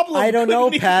problem? I don't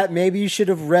know, Pat. Maybe you should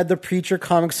have read the Preacher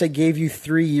comics I gave you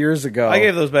 3 years ago. I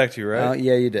gave those back to you, right?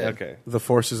 Yeah, you did. Okay. The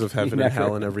forces of heaven and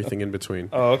hell and everything in between.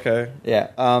 Oh, okay.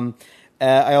 Yeah.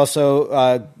 I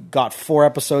also got 4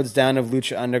 episodes down of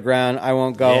Lucha Underground. I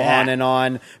won't go on and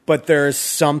on, but there's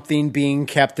something being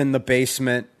kept in the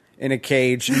basement in a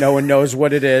cage. No one knows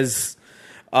what it is.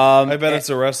 I bet it's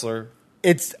a wrestler.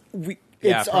 It's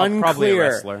unclear. Probably a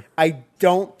wrestler. I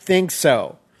don't think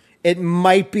so. It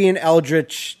might be an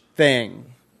Eldritch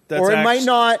thing. Or it might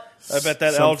not. I bet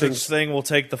that Eldritch thing will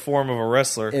take the form of a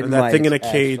wrestler. And that thing in a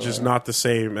cage is not the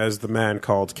same as the man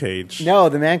called Cage. No,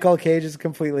 the man called Cage is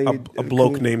completely a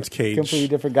bloke named Cage. Completely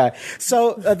different guy.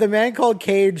 So the man called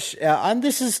Cage,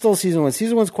 this is still season 1.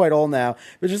 Season 1's quite old now,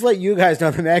 but just let you guys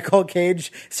know, the man called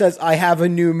Cage says, I have a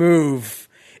new move.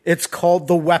 It's called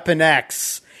the Weapon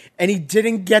X. And he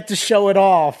didn't get to show it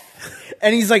off.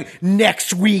 And he's like,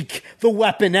 next week, the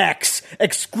Weapon X,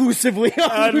 exclusively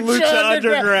on Lucha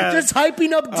Underground. Just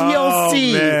hyping up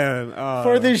DLC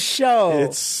for this show.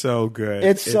 It's so good.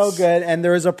 It's so good. And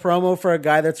there is a promo for a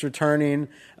guy that's returning.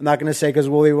 I'm not going to say because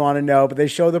Wooly want to know, but they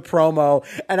show the promo.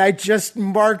 And I just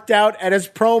marked out at his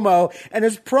promo. And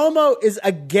his promo is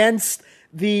against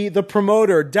the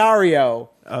promoter, Dario.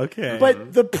 Okay.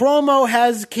 But the promo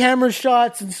has camera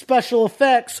shots and special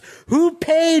effects. Who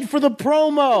paid for the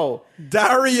promo?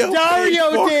 Dario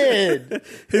did.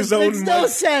 His it own makes no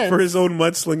sense. For his own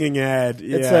mudslinging ad.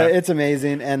 Yeah. It's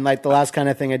amazing. And like the last kind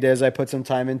of thing I did is I put some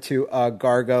time into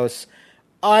Gargos.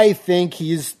 I think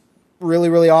he's really,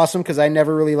 really awesome because I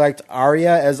never really liked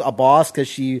Arya as a boss because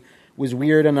she was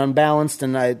weird and unbalanced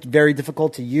and very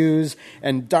difficult to use.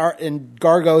 And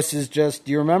Gargos is just,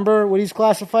 do you remember what he's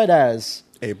classified as?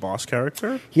 A boss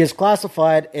character? He is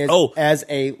classified as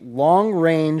a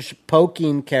long-range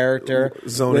poking character.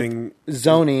 Zoning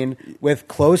with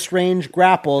close-range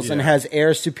grapples and has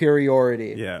air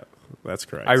superiority. Yeah, that's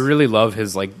correct. I really love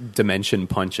his like dimension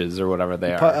punches or whatever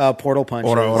they are. Portal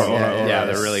punches. Yeah,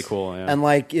 they're really cool. Yeah. And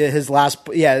like his last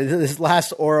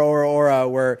aura,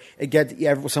 where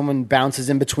someone bounces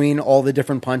in between all the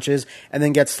different punches and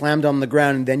then gets slammed on the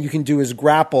ground, and then you can do his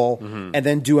grapple and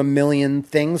then do a million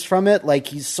things from it. Like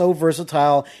he's so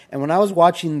versatile. And when I was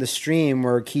watching the stream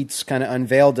where Keats kind of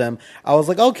unveiled him, I was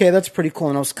like, okay, that's pretty cool.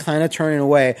 And I was kind of turning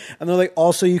away. And they're like,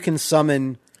 also you can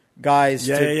summon guys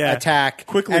to attack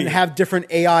quickly and have different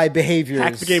AI behaviors.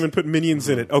 Hack the game and put minions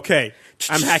in it. Okay,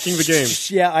 I'm hacking the game.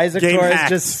 Yeah, Isaac Game Torres hacked.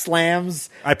 just slams.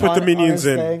 I put the minions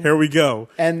in. Thing. Here we go.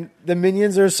 And the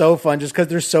minions are so fun just because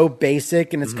they're so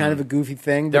basic and it's kind of a goofy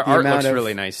thing. Their art looks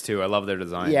really nice too. I love their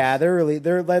design. Yeah, they're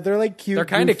like cute. They're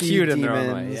kind of cute demons. in their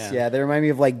own way. Yeah. They remind me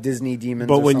of like Disney demons.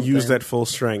 But when something. used at full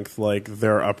strength, like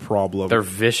they're a problem. They're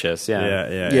vicious.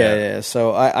 Yeah.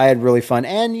 So I had really fun,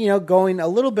 and going a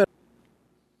little bit.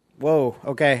 Whoa.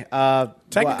 Okay.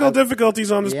 Technical difficulties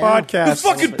on this podcast. The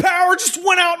fucking power just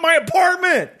went out in my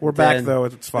apartment. We're back though.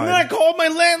 It's fine. And then I called my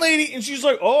landlady, and she's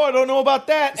like, "Oh, I don't know about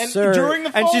that." And during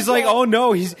the phone and she's like, call, "Oh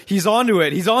no, he's onto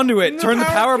it. He's onto it. Turn the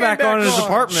power back on in his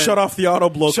apartment. Shut off the auto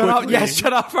blow. Shut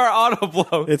off our auto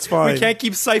blow. It's fine. We can't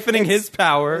keep siphoning his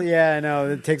power. Yeah,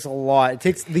 no, it takes a lot. It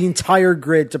takes the entire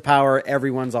grid to power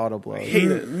everyone's auto blow. Hey,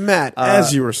 Matt,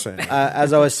 as you were saying,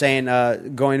 as I was saying,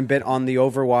 going a bit on the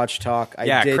Overwatch talk,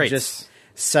 I did just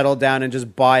settle down and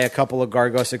just buy a couple of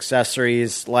Gargos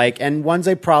accessories, and ones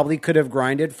I probably could have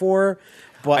grinded for.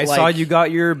 But I saw you got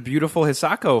your beautiful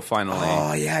Hisako finally.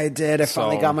 Oh yeah, I did. I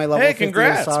finally got my level 50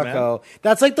 congrats, Hisako. man.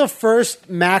 That's like the first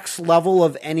max level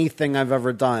of anything I've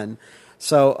ever done.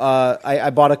 So I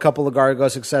bought a couple of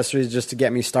Gargos accessories just to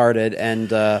get me started, and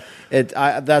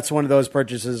that's one of those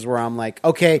purchases where I'm like,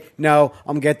 okay, no,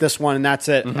 I'm gonna get this one, and that's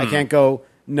it. I can't go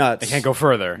nuts. I can't go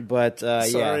further. But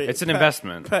it's an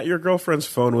investment. Pat, your girlfriend's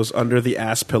phone was under the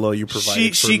ass pillow you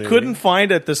provided. She couldn't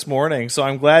find it this morning, so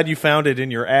I'm glad you found it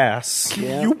in your ass.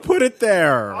 Yeah. You put it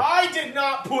there. I did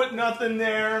not put nothing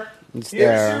there. It's Here's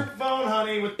there. your phone,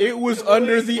 honey. It was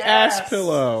under the ass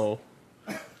pillow.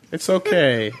 It's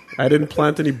okay. I didn't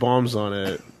plant any bombs on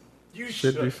it. You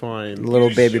Should be fine. Little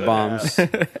baby should bombs.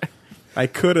 I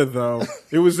could have though.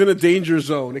 It was in a danger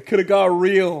zone. It could have got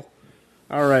real.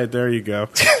 All right, there you go.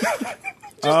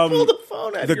 pull the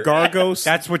phone out. The Gargos.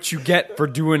 That's what you get for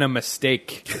doing a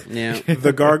mistake. Yeah.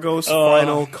 The Gargos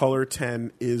Final Color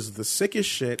 10 is the sickest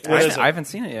shit. I haven't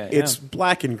seen it yet. It's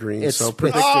black and green, It's so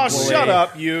predictable. predictably. Oh, shut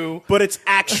up, you. But it's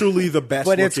actually the best.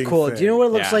 But it's looking cool. thing. Do you know what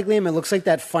it looks Yeah. like, Liam? It looks like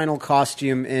that final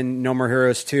costume in No More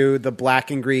Heroes 2, the black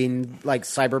and green, like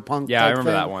cyberpunk. Yeah, I type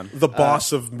remember thing. that one. The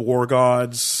boss of War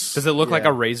Gods. Does it look like a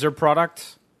Razer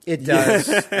product? It does.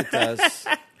 It does.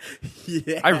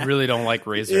 Yeah. I really don't like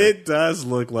Razer. It does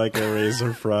look like a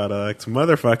Razer product.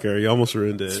 Motherfucker, you almost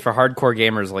ruined It's it. for hardcore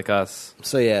gamers like us.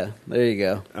 So yeah, there you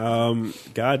go.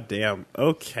 God damn.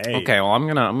 Okay. Okay, well I'm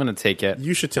gonna take it.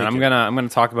 You should take and it. I'm gonna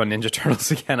talk about Ninja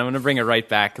Turtles again. I'm gonna bring it right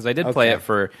back because I did play it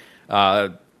for I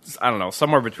don't know,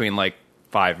 somewhere between like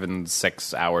 5 and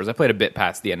 6 hours. I played a bit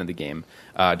past the end of the game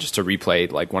just to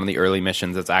replay like one of the early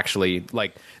missions. It's actually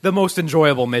like the most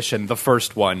enjoyable mission, the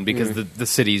first one, because the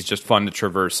city's just fun to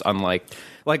traverse. Unlike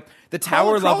like the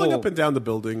tower crawling level up and down the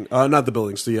building, not the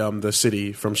buildings, the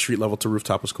city from street level to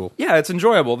rooftop was cool. Yeah, it's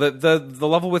enjoyable. The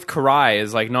level with Karai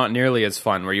is like not nearly as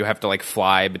fun, where you have to like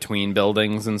fly between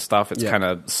buildings and stuff. It's kind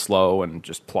of slow and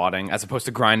just plodding, as opposed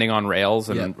to grinding on rails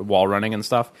and wall running and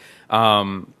stuff.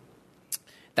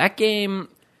 That game,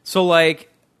 so like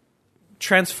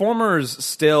Transformers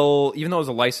still, even though it was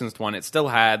a licensed one, it still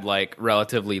had like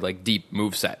relatively like deep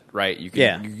moveset, right? You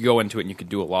could go into it and you could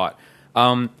do a lot.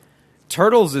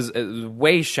 Turtles is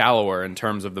way shallower in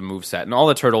terms of the moveset, and all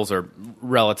the Turtles are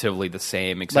relatively the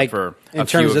same, except for a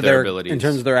few of their abilities. In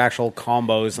terms of their actual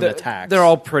combos and attacks. They're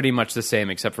all pretty much the same,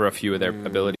 except for a few of their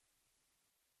abilities.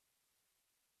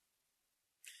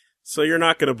 So you're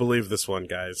not going to believe this one,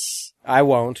 guys. I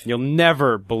won't. You'll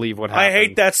never believe what happened. I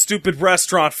hate that stupid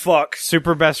restaurant. Fuck.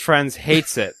 Super Best Friends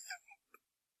hates it.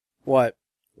 What?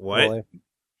 What?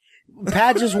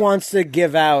 Pat just wants to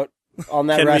give out on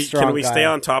that restaurant. Can we stay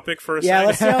on topic for a second? Yeah,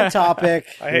 let's stay on topic.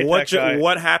 I hate that guy.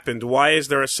 What happened? Why is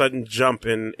there a sudden jump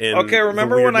in Okay,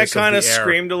 remember the when I weirdness kind of the air?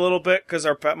 screamed a little bit because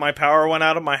my power went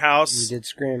out of my house? You did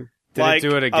scream. Did it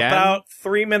do it again? About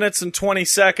 3 minutes and 20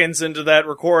 seconds into that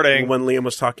recording, When Liam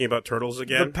was talking about turtles the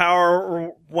again?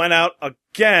 power went out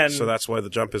again. So that's why the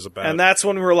jump is about. And that's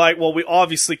when we were like, well, we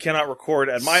obviously cannot record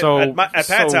at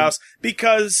Pat's house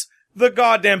because the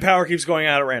goddamn power keeps going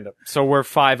out at random. So we're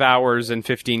 5 hours and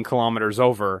 15 kilometers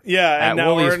over. Yeah, at and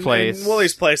now Woolies we're in Place.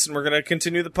 Woolies Place, and we're going to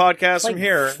continue the podcast Like from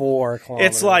here. 4 kilometers.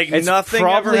 It's like It's nothing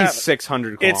probably ever happened.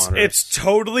 600 kilometers. It's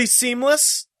totally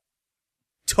seamless.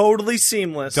 Totally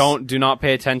seamless. Do not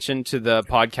pay attention to the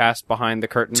podcast behind the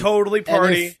curtain. Totally And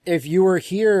party. if you were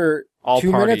here All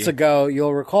 2 party. minutes ago,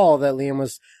 you'll recall that Liam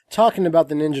was talking about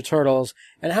the Ninja Turtles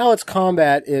and how its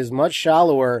combat is much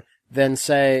shallower than,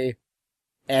 say,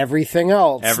 everything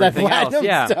else Everything that else, Platinum's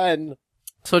yeah. done.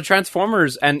 So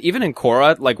Transformers, and even in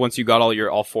Korra, like once you got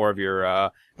all 4 of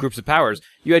your groups of powers,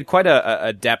 you had quite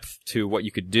a depth to what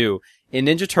you could do. In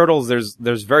Ninja Turtles,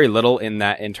 there's very little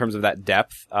in terms of that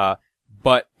depth.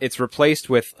 But it's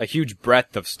replaced with a huge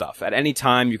breadth of stuff. At any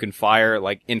time, you can fire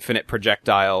like infinite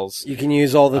projectiles. You can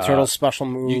use all the Turtles' special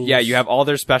moves. You have all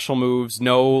their special moves.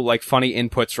 No like funny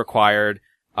inputs required.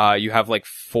 You have like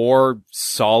 4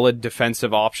 solid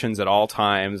defensive options at all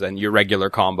times, and your regular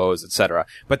combos, etc.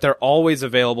 But they're always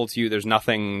available to you. There's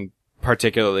nothing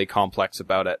particularly complex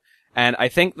about it, and I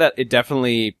think that it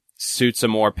definitely suits a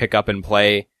more pick up and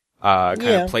play kind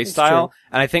of play style. True.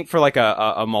 And I think for like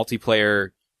a multiplayer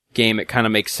game, it kind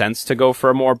of makes sense to go for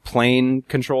a more plain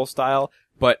control style,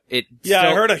 but I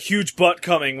still, heard a huge butt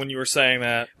coming when you were saying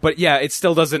that. but yeah, it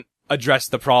still doesn't address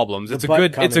the problems. It's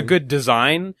a good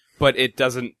design, but it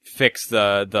doesn't fix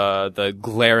the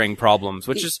glaring problems,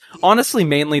 which is honestly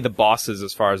mainly the bosses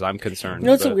as far as I'm concerned. You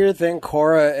know, it's a weird thing.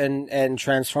 Korra and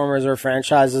Transformers are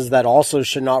franchises that also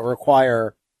should not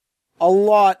require a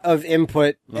lot of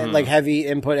input and like heavy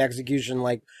input execution,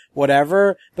 like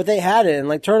whatever, but they had it. And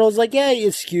like Turtles, like, yeah,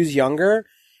 it skews younger.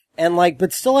 And like,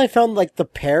 but still I found like the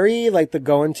parry, like the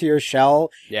go into your shell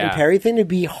and parry thing to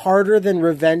be harder than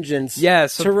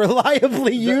Revengeance to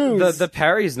reliably use. The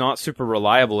parry is not super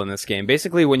reliable in this game.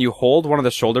 Basically, when you hold one of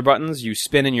the shoulder buttons, you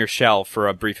spin in your shell for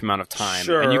a brief amount of time.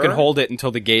 Sure. And you can hold it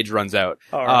until the gauge runs out.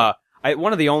 All right.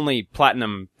 One of the only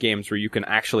Platinum games where you can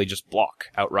actually just block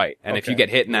outright. And if you get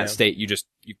hit in that state, you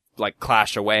like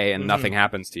clash away and nothing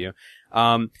happens to you.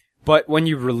 But when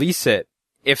you release it,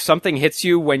 if something hits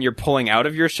you when you're pulling out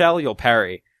of your shell, you'll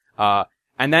parry.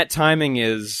 And that timing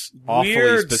is awfully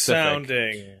Weird specific.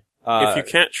 sounding. if you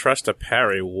can't trust a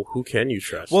parry, well, who can you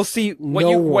trust? Well, see,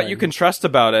 what you can trust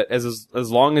about it is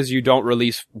as long as you don't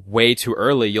release way too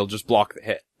early, you'll just block the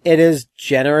hit. It is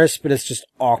generous, but it's just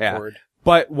awkward. Yeah.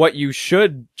 But what you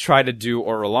should try to do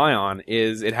or rely on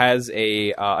is it has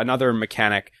another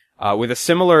mechanic with a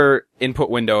similar input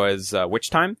window as Witch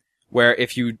Time, where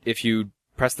if you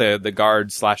press the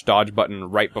guard/dodge button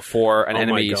right before an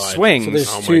enemy swings. So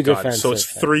there's two defensive. So it's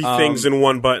 3 things in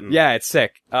one button. Yeah, it's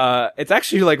sick. It's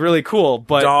actually like really cool,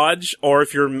 but dodge, or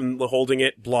if you're holding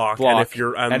it, block. And if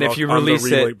you're release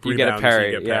it, you get a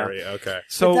parry. Okay.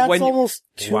 So but that's almost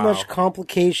too much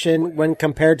complication when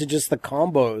compared to just the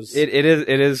combos. It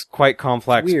is quite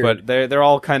complex, but they're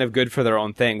all kind of good for their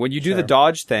own thing. When you do the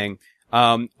dodge thing,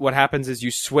 what happens is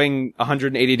you swing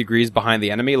 180 degrees behind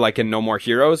the enemy, like in No More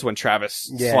Heroes when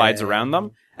Travis slides around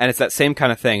them. And it's that same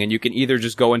kind of thing. And you can either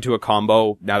just go into a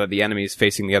combo now that the enemy is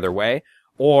facing the other way,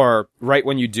 or right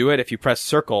when you do it, if you press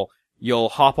circle, you'll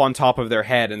hop on top of their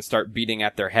head and start beating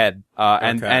at their head,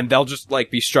 and they'll just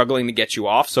like be struggling to get you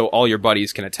off, so all your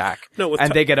buddies can attack. No,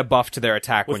 and they get a buff to their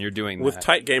attack when you're doing that. With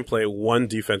tight gameplay, one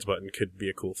defense button could be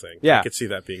a cool thing. Yeah. I could see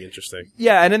that being interesting.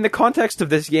 Yeah, and in the context of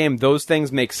this game, those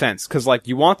things make sense, because like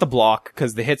you want the block,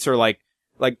 because the hits are like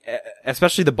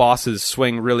especially the bosses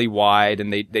swing really wide,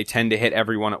 and they tend to hit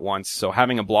everyone at once. So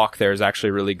having a block there is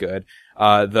actually really good.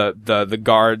 The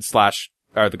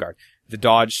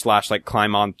dodge slash like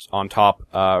climb on top,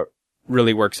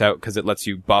 really works out because it lets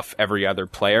you buff every other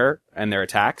player and their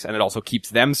attacks, and it also keeps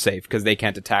them safe because they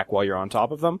can't attack while you're on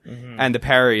top of them. Mm-hmm. And the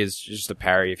parry is just a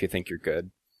parry if you think you're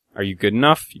good. Are you good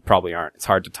enough? You probably aren't. It's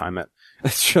hard to time it.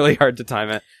 It's really hard to time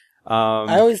it.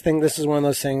 I always think this is one of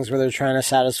those things where they're trying to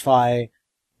satisfy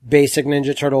basic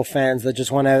Ninja Turtle fans that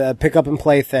just want a pick up and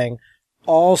play thing.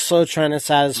 Also trying to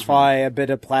satisfy a bit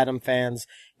of Platinum fans.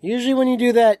 Usually when you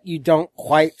do that, you don't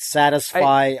quite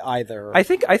satisfy either. I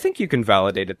think you can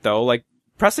validate it though. Like,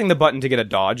 pressing the button to get a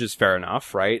dodge is fair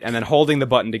enough, right? And then holding the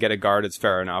button to get a guard is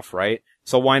fair enough, right?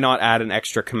 So why not add an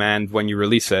extra command when you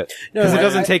release it? Because it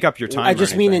doesn't take up your time. I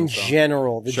just mean in so.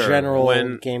 general, the general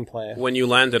gameplay. When you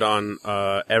landed on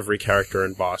every character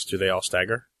and boss, do they all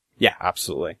stagger? Yeah,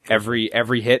 absolutely.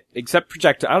 Every hit, except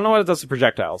projectile. I don't know what it does to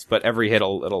projectiles, but every hit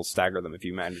it'll stagger them if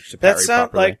you manage to parry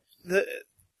properly. Like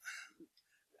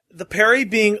the parry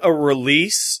being a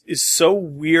release is so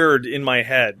weird in my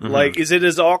head. Mm-hmm. Like, is it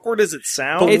as awkward as it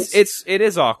sounds? It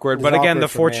is awkward, but again, the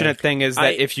fortunate thing is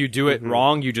that if you do it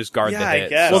wrong, you just guard the hit. I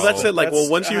guess. Well, that's it. Like,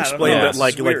 once you explain that,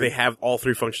 like they have all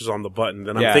three functions on the button,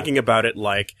 then I'm thinking about it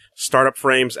like startup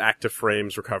frames, active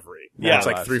frames, recovery. Yeah, it's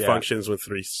like three functions with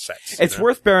three sets. It's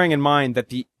worth bearing in mind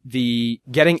that the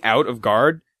getting out of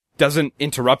guard doesn't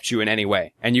interrupt you in any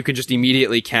way, and you can just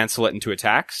immediately cancel it into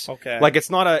attacks. Okay. Like, it's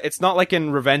not like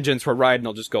in Revengeance where Raiden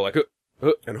will just go like,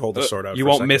 and hold the sword out. You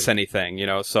won't miss anything,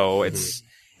 so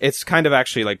it's kind of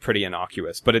actually like pretty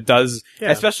innocuous, but it does,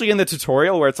 especially in the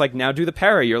tutorial where it's like, now do the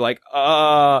parry. You're like,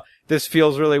 this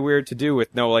feels really weird to do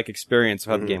with no like experience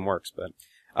of how the game works, but,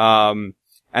 and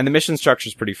the mission structure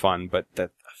is pretty fun, but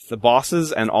the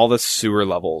bosses and all the sewer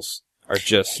levels are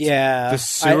just the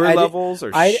sewer levels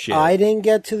are shit. I didn't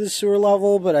get to the sewer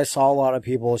level, but I saw a lot of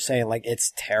people saying like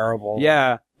it's terrible.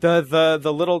 Yeah.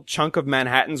 The little chunk of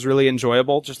Manhattan's really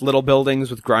enjoyable. Just little buildings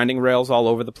with grinding rails all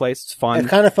over the place. It's fun. It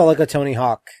kind of felt like a Tony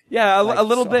Hawk. Yeah, a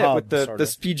little bit with the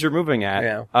speed you're moving at.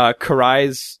 Yeah.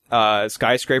 Karai's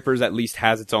skyscrapers at least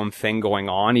has its own thing going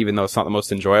on, even though it's not the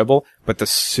most enjoyable. But the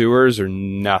sewers are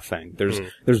nothing.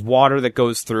 There's water that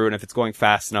goes through, and if it's going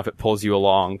fast enough, it pulls you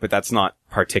along. But that's not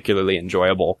particularly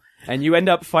enjoyable. And you end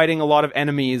up fighting a lot of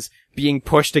enemies being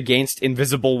pushed against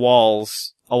invisible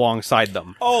walls alongside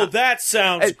them. Oh, that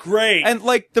sounds great. And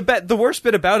like the worst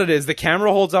bit about it is the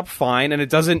camera holds up fine and it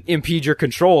doesn't impede your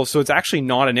controls, so it's actually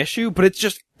not an issue, but it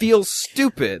just feels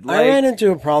stupid. I ran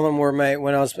into a problem where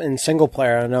when I was in single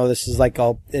player, I know this is like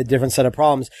a different set of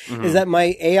problems, is that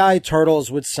my AI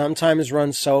turtles would sometimes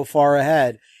run so far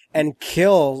ahead and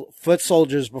kill foot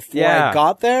soldiers before I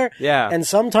got there, and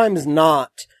sometimes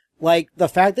not. Like, the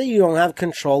fact that you don't have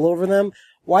control over them,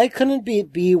 why couldn't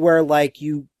it be where, like,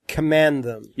 you command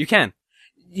them? You can.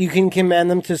 You can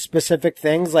command them to specific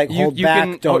things, like hold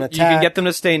back, don't attack. You can get them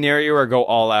to stay near you or go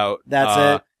all out.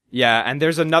 That's it. Yeah, and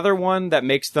there's another one that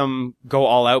makes them go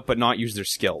all out but not use their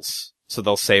skills. So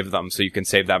they'll save them, so you can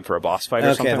save them for a boss fight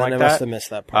or something like that. Okay, then I must have missed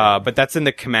that part. But that's in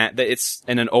the command, it's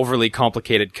in an overly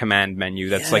complicated command menu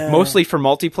that's like mostly for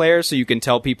multiplayer, so you can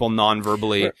tell people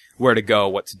non-verbally where to go,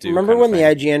 what to do. Remember when the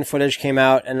IGN footage came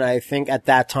out, and I think at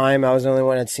that time I was the only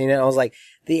one that had seen it, I was like,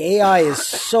 the AI is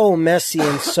so messy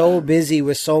and so busy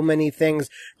with so many things,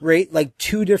 like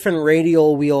 2 different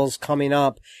radial wheels coming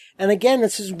up. And again,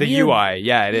 this is weird. The UI,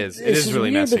 yeah, it is. It is really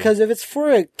messy. Because if it's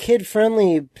for a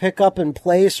kid-friendly pick up and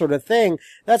play sort of thing,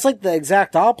 that's like the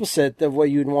exact opposite of what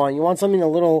you'd want. You want something a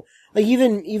little, like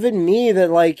even me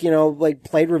that like, like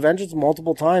played Revengeance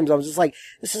multiple times, I was just like,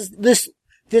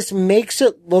 this makes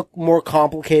it look more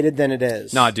complicated than it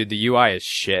is. Nah, dude, the UI is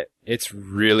shit. It's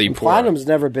really poor. Platinum's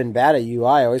never been bad at UI.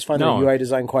 I always find the UI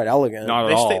design quite elegant. Not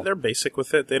at all. They're basic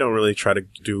with it. They don't really try to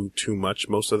do too much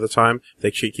most of the time. They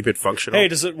keep it functional. Hey,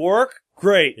 does it work?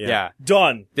 Great. Yeah.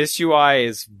 Done. This UI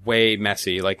is way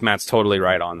messy. Like, Matt's totally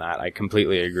right on that. I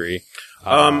completely agree.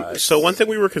 So one thing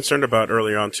we were concerned about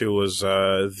early on too was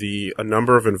a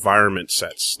number of environment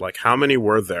sets. Like, how many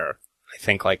were there? I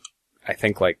think like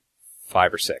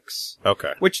 5 or 6.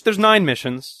 Okay. Which there's 9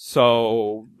 missions,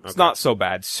 so it's not so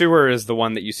bad. Sewer is the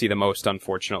one that you see the most,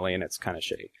 unfortunately, and it's kind of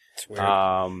shitty.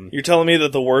 You're telling me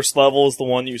that the worst level is the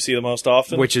one you see the most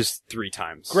often? Which is 3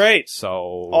 times. Great.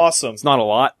 So awesome. It's not a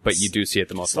lot, but you do see it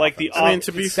the most often. Like the I mean,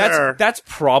 to be fair, that's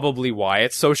probably why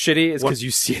it's so shitty, is because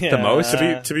you see it the most.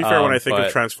 To be fair, when I think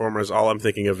of Transformers, all I'm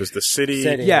thinking of is the city,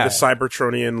 the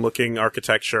Cybertronian-looking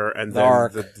architecture, and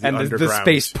then the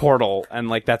space portal, and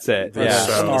like that's it.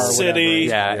 The city.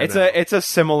 Yeah, it's a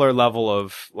similar level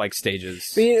of like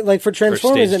stages. Like for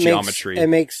Transformers, it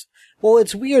makes. Well,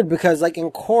 it's weird because, like, in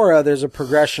Korra, there's a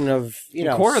progression of, you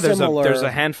know, Korra, similar... there's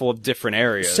a handful of different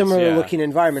areas. Similar-looking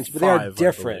environments, but they are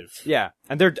different. Yeah,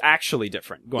 and they're actually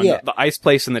different. The ice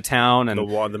place in the town and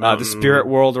the spirit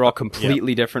world are all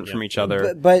completely different from each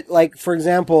other. But, like, for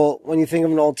example, when you think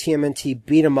of an old TMNT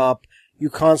beat-em-up, you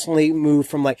constantly move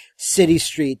from like city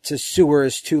street to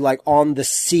sewers to like on the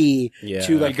sea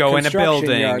to like you go in a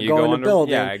building, yard, go in a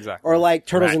building, exactly. Or like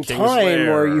Turtles in Time,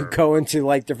 where you go into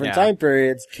like different time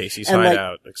periods. Casey's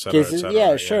Hideout, etc.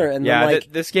 Yeah, sure. And then,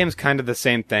 like, this game's kind of the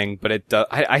same thing, but it does.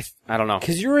 I don't know,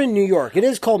 because you're in New York. It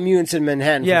is called Mutants in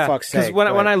Manhattan. For fuck's sake.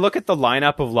 Because when I look at the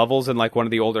lineup of levels in like one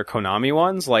of the older Konami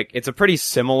ones, like it's a pretty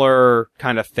similar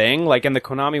kind of thing. Like in the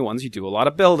Konami ones, you do a lot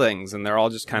of buildings, and they're all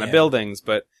just kind of buildings,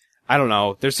 but. I don't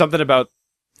know. There's something about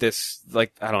this,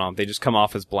 like, I don't know. They just come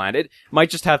off as bland. It might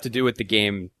just have to do with the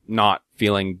game not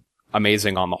feeling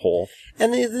amazing on the whole.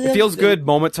 And it feels good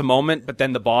moment to moment, but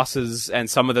then the bosses and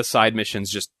some of the side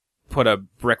missions just put a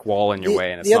brick wall in your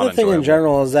way, and it's not enjoyable. The other thing in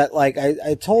general is that, like,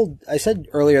 I said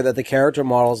earlier that the character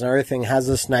models and everything has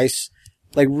this nice,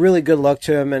 like, really good look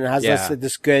to them and has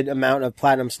this good amount of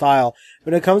platinum style.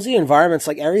 When it comes to the environments,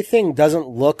 like, everything doesn't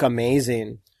look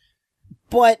amazing.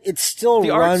 But it still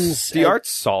runs. The art's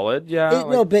solid, yeah.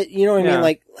 But you know what I mean?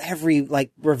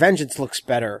 Like, Revengeance looks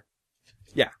better.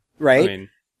 Yeah. Right? I mean,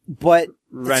 but,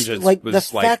 Revengeance like, the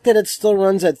fact that it still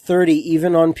runs at 30,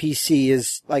 even on PC,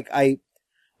 is, like,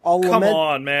 I'll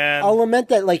lament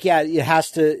that, like, it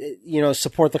has to, you know,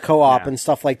 support the co-op and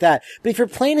stuff like that. But if you're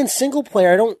playing in single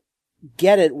player, I don't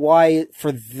get it why,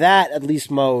 for that, at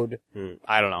least, mode.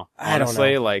 I don't know.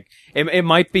 Honestly, like, it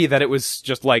might be that it was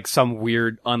just like some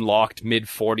weird unlocked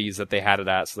mid-40s that they had it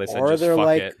at, so they said just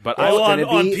fuck it. But on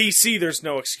PC, there's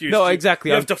no excuse. No, exactly.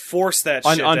 You have to force that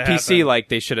shit on to PC, happen. like,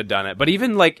 they should have done it. But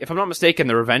even, like, if I'm not mistaken,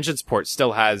 the Revengeance port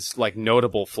still has, like,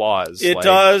 notable flaws. It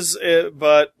does,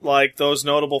 but, like, those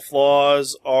notable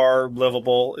flaws are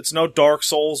livable. It's no Dark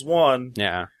Souls 1.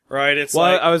 Yeah. Right? It's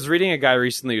I was reading a guy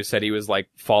recently who said he was like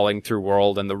falling through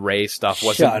world and the Ray stuff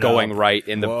wasn't going right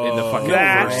in the fucking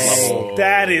first level.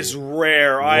 That is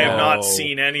rare. I have not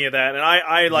seen any of that. And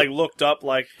I like looked up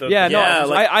like the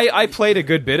I played a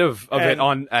good bit of it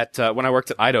on when I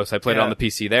worked at Eidos. I played it on the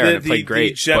PC there and it played great.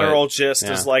 The general gist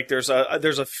is like there's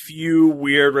a few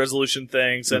weird resolution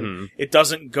things and it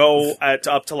doesn't go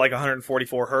up to like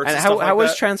 144 hertz. And how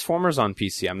was Transformers on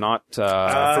PC? I'm not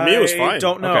for me it was fine. I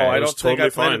don't know. Okay, I don't think I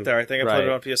played fine. it there. I think I played it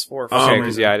on PS4. Okay,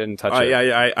 because I didn't touch it.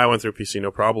 I went through PC,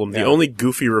 no problem. The only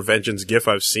goofy Revengeance gif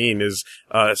I've seen is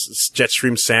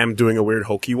Jetstream Sam doing a weird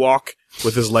hokey walk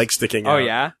with his leg sticking out. Oh,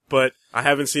 yeah? But I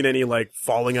haven't seen any, like,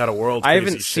 falling out of world. I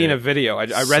haven't seen a video.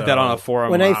 I read that on a forum.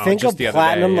 When I think of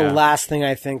Platinum, the last thing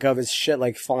I think of is shit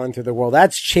like falling through the world.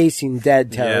 That's chasing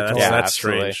dead territory. Yeah, that's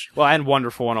strange. Well, and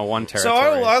Wonderful 101 territory.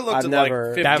 So I looked at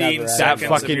like 15 seconds that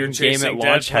fucking of you game at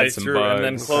launch had some bugs. And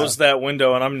then closed that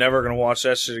window, and I'm never going to watch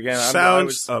that shit again.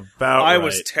 I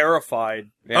was terrified.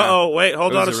 Yeah. Wait,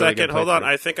 hold on a second. Hold on.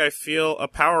 I think I feel a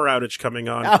power outage coming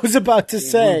on. I was about to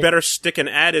say. We better stick an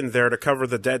ad in there to cover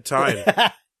the dead time.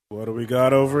 What do we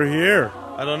got over here?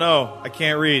 I don't know. I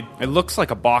can't read. It looks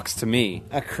like a box to me.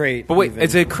 A crate. But wait,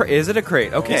 is it a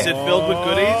crate? Okay. Is it filled with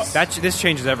goodies? This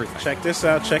changes everything. Check this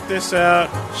out.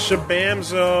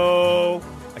 Shabamzo.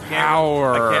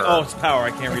 Power. It's power.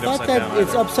 I can't read upside down.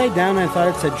 It's upside down. I thought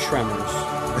it said Tremors.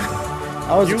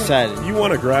 I was excited. You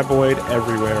want a graboid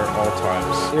everywhere, all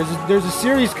times. There's a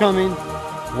series coming.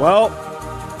 Well,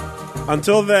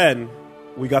 until then,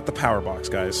 we got the power box,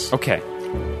 guys. Okay.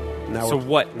 Now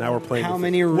we're playing. How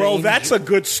many? Well, that's a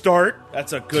good start.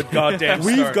 That's a good goddamn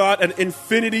start. We've got an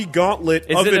Infinity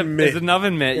Gauntlet oven mitt. Is it an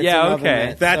oven mitt? Yeah,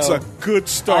 okay. That's a good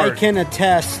start. I can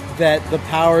attest that the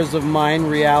powers of mind,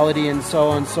 reality, and so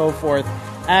on and so forth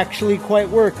actually quite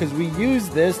work because we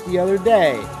used this the other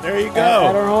day. There you go.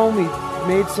 At our home, we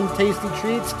made some tasty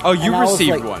treats. Oh, you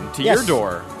received one to your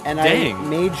door. And Dang. I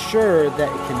made sure that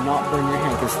it cannot burn your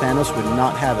hand because Thanos would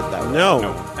not have it that way.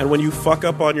 No. And when you fuck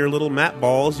up on your little mat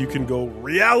balls, you can go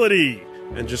reality.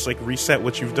 and just like reset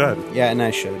what you've done. Yeah, and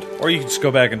I should. Or you can just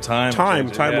go back in time. Time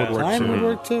and change it. would work. Time too. would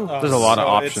work too. There's a lot of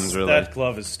options, really. That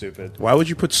glove is stupid. Why would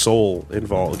you put soul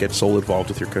involved? Get soul involved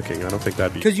with your cooking? I don't think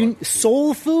that'd be Because you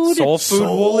soul food. Soul food,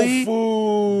 Wooly?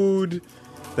 food.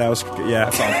 That was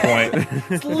That's on point.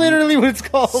 It's literally what it's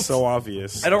called. so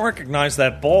obvious. I don't recognize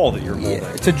that ball that you're holding.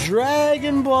 It's a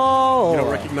Dragon Ball. You don't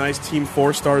recognize Team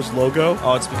 4 Star's logo?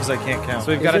 Oh, it's because I can't count.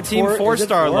 So we've got a it Team four- is it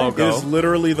 4-star four? It logo. is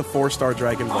literally the 4-star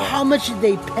Dragon Ball. How much did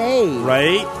they pay?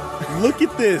 Right? Look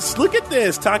at this. Look at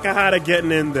this. Takahata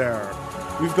getting in there.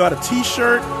 We've got a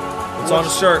t-shirt. It's on a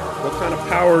shirt. What kind of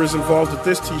power is involved with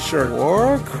this t-shirt?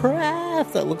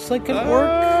 Warcraft. That looks like an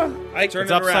orc. I turn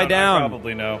It's it upside around, down. I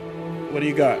probably know. What do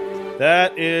you got?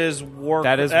 That is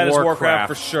Warcraft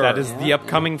for sure. That is the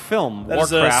upcoming film. That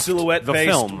is Warcraft, a silhouette-based the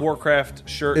film. Warcraft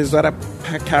shirt. Is that a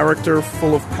character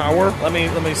full of power? Let me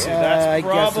see. I That's guess it's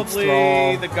probably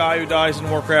Thrall. the guy who dies in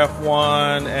Warcraft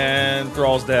 1 and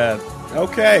Thrall's dad.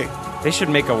 Okay. They should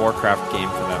make a Warcraft game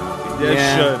for that movie. They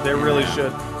Yeah. should. They really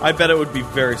should. I bet it would be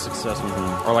very successful.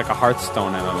 Or like a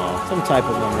Hearthstone MMO. Some type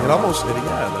of one. It almost,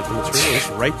 yeah, like the material is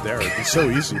right there. It'd be so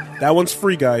easy. That one's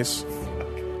free, guys.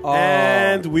 Oh.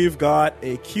 And we've got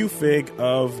a Q-Fig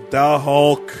of the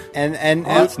Hulk. and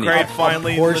that's a, neat. Great, a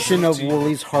finally portion of listened to you.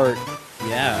 Wooly's heart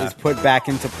is put back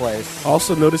into place.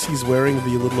 Also, notice he's wearing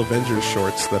the little Avengers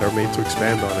shorts that are made to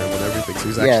expand on him and everything. So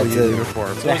he's actually in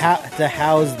uniform. To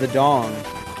house the dong.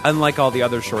 Unlike all the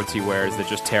other shorts he wears that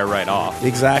just tear right off.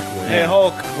 Exactly. Hey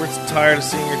Hulk, we're tired of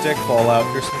seeing your dick fall out.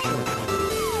 Here's some shorts.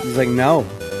 He's like, no.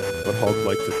 But Hulk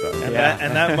liked it though. And Yeah.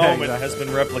 that moment has been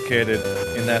replicated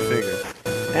in that figure.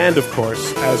 And of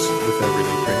course, as with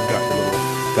everything, you got your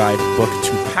little guidebook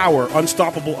to power,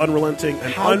 unstoppable, unrelenting,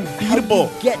 and unbeatable.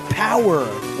 How do you get power?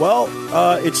 Well,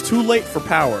 it's too late for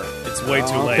power. It's way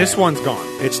too late. This one's gone.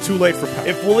 It's too late for power.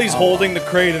 If Wooly's holding the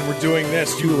crate and we're doing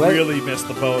this, you Too late. really missed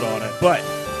the boat on it. But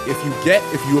if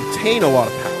you obtain a lot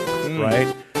of power, right,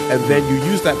 and then you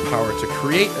use that power to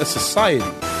create a society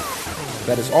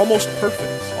that is almost perfect,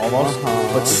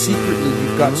 but secretly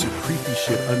you've got some creepy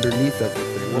shit underneath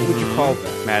everything. What would you call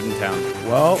that? Madden Town.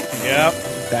 Well, Yep.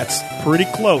 that's pretty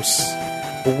close.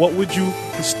 But what would you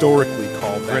historically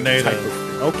call that Grenada. type of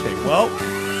thing? Okay, well,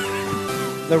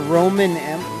 The Roman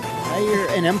Empire?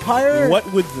 An empire? what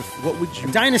would you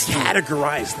Dynasty.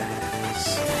 categorize that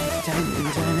as?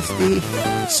 Dynasty.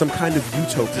 Some kind of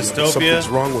utopia. Dystopia? Something's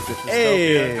wrong with it.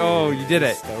 Hey, Oh, you did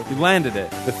it. You landed it.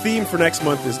 the theme for next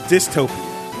month is dystopia.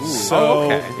 So, Oh,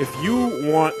 okay. if you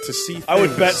want to see things, I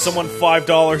would bet someone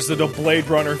 $5 that a Blade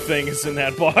Runner thing is in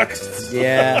that box.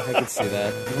 Yeah, I could see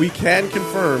that. we can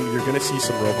confirm you're going to see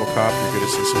some RoboCop, you're going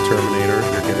to see some Terminator,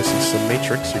 you're going to see some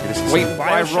Matrix, you're going to see Wait, some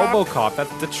why Bioshock. RoboCop?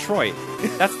 That's Detroit.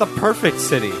 That's the perfect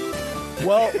city.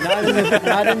 Well, Not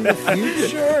in the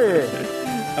future.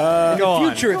 Go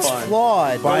on. Future, it's Fine.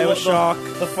 flawed.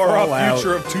 Bioshock, The far-off Fallout,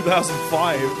 future of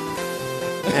 2005.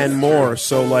 and more.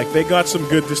 So, like, they got some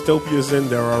good dystopias in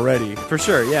there already, For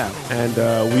sure, yeah. and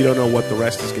we don't know what the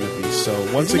rest is going to be. So,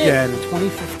 once Isn't again, it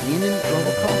 2015 in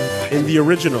RoboCop? in the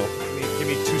original, Give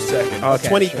me 2 seconds.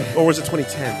 20 sure. or was it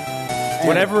 2010?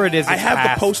 Whatever it is, I it's have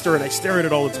past. the poster and I stare at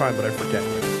it all the time, but I forget.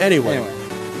 Anyway,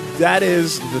 that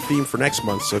is the theme for next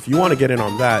month. So if you want to get in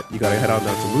on that, you got to head on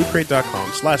down to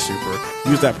lootcrate.com/super.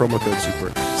 Use that promo code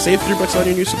super. Save $3 on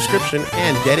your new subscription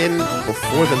and get in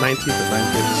before the 19th at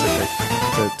 9 p.m. Pacific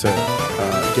to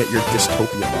get your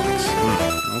dystopia box.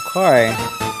 Okay.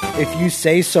 If you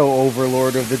say so,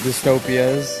 Overlord of the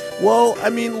dystopias. Well, I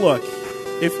mean, look,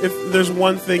 if there's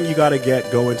one thing you got to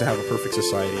get going to have a perfect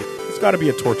society, it's got to be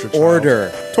a tortured child.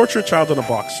 Order. Torture a child in a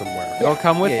box somewhere. It'll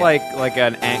come with Yeah. like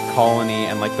an ant colony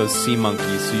and like those sea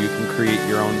monkeys, so you can create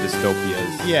your own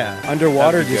dystopias. Yeah.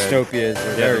 Underwater That'd be good. dystopias are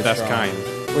Yeah, very the best strong. kind.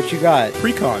 What you got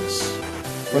Precons.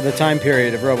 for the time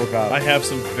period of RoboCop? I have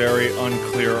some very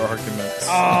unclear arguments.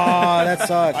 Ah, that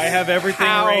sucks. I have everything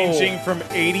How? ranging from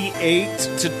 88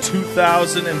 to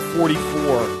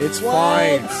 2044. It's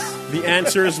fine. The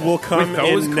answers will come With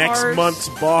those in next cars? month's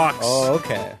box. Oh,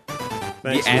 okay.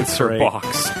 Thanks, The answer Luke Ray.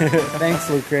 box. Thanks,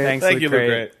 Luke. Thanks, Thank you, Luke Luke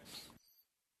Ray. Ray.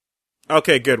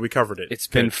 Okay, good. We covered it. It's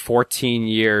been 14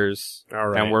 years, All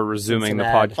right. and we're resuming the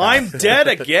Cincinnati. podcast. I'm dead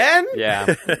again?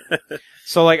 Yeah.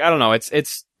 So, like, I don't know.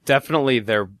 It's definitely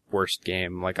their worst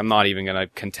game. Like, I'm not even gonna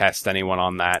contest anyone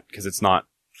on that because it's not.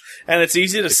 And it's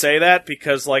easy to say that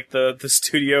because, like, the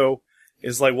studio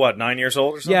is, like, what, 9 years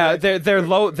old or something? Yeah, their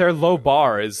low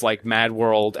bar is like Mad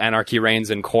World, Anarchy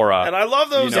Reigns, and Korra. And I love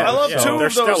those. You know, I love yeah. two They're of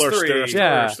those stellar, three. they're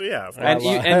Yeah. stellar, yeah. Of course.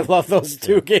 And I love those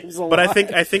two games a lot. But I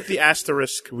think the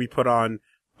asterisk we put on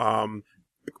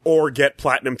or get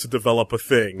Platinum to develop a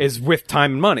thing is with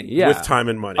time and money. Yeah, with time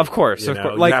and money. Of course, you of know?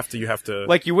 course. Like, you have to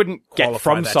like you wouldn't get qualify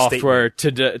From that Software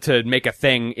to make a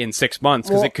thing in 6 months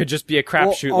because it could just be a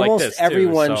crapshoot like this. Almost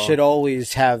everyone too, so. should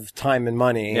always have time and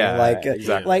money. Yeah, like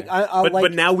exactly. Like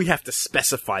but now we have to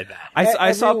specify that.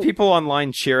 I saw people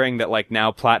online cheering that like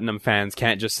now Platinum fans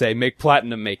can't just say make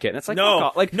Platinum make it. And it's like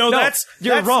No, like no,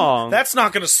 you're wrong. That's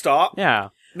not going to stop. Yeah.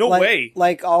 No way.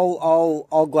 Like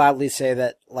I'll gladly say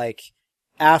that like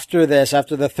after the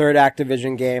third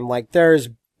Activision game, like there's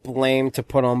blame to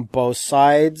put on both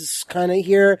sides kind of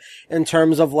here in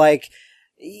terms of like,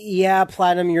 yeah,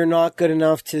 Platinum, you're not good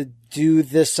enough to do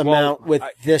this amount with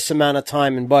this amount of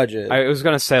time and budget. I was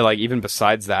gonna say, like, even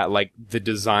besides that, like, the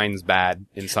design's bad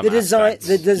in some aspects.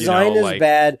 The design is like,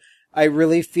 bad. I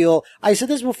really feel, I said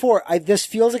this before, this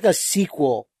feels like a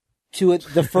sequel to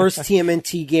the first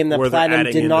TMNT game that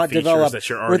Platinum did not develop,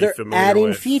 where they're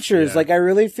adding features. Yeah. Like, I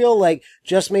really feel like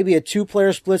just maybe a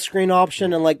 2-player split screen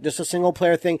option and like just a single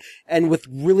player thing, and with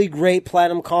really great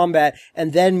Platinum combat,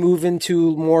 and then move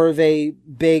into more of a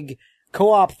big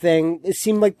co-op thing. It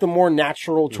seemed like the more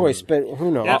natural choice, but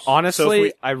who knows? Yeah,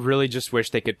 honestly, I really just wish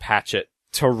they could patch it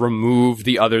to remove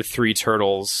the other 3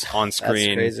 turtles on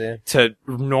screen, to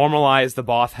normalize the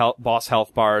boss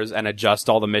health bars and adjust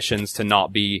all the missions to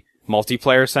not be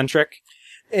multiplayer centric.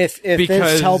 If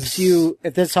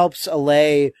this helps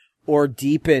allay or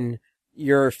deepen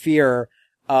your fear,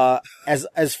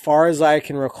 as far as I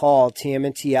can recall,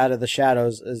 TMNT Out of the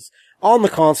Shadows is on the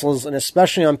consoles and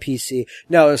especially on PC.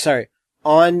 No, sorry,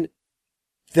 on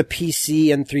the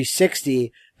PC and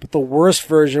 360. But the worst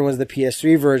version was the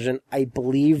PS3 version. I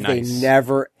believe they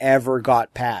never ever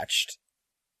got patched.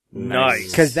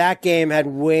 Nice. Because that game had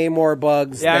way more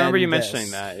bugs. Yeah, I remember you mentioning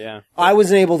that, yeah. I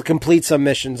wasn't able to complete some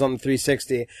missions on the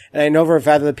 360, and I know for a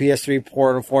fact that the PS3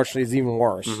 port, unfortunately, is even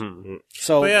worse. Mm-hmm.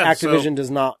 So Activision does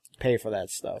not pay for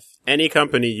that stuff. Any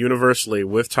company, universally,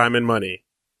 with time and money,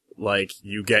 like,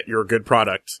 you get your good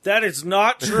product. That is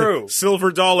not true.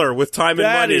 Silver dollar with time and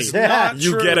money. That is not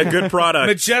true. You get a good product.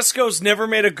 Majesco's never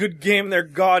made a good game in their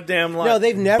goddamn life. No,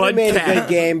 they've never made a good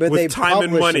game, but they time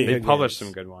and money. They published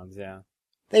some good ones, yeah.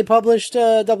 They published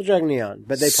Double Dragon Neon,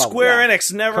 but they published Square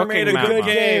Enix never made a good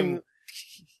game.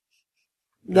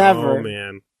 Never. Oh,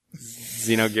 man.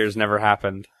 Xenogears never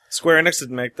happened. Square Enix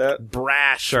didn't make that.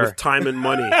 Brash with time and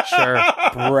money. Sure.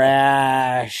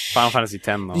 Brash. Final Fantasy X,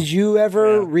 though. Did you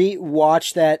ever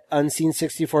watch that Unseen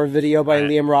 64 video by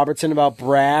Liam Robertson about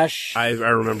Brash? I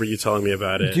remember you telling me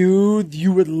about it. Dude,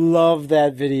 you would love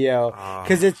that video.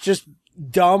 Because it's just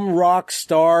dumb rock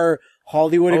star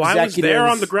Hollywood executives. I was there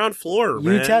on the ground floor,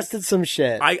 man. You tested some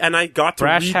shit. I got to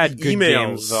Brash read had the good emails.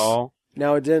 games, though.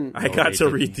 No, it didn't. I got to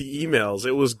read the emails.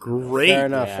 It was great. Fair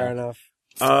enough.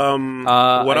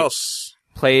 What else?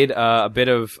 Played a bit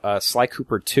of Sly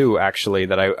Cooper 2, actually,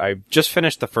 that I just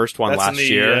finished the first one last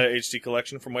year. That's in the HD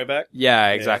collection from way back? Yeah,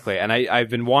 exactly. And I've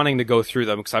been wanting to go through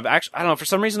them, because I don't know, for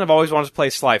some reason I've always wanted to play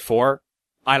Sly 4.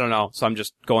 I don't know, so I'm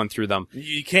just going through them.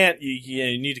 You can't,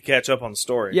 you need to catch up on the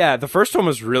story. Yeah, the first one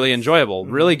was really enjoyable.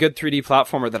 Really good 3D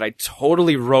platformer that I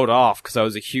totally wrote off because I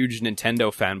was a huge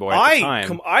Nintendo fanboy at the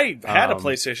time. I had a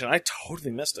PlayStation. I totally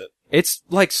missed it. It's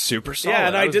like super solid. Yeah,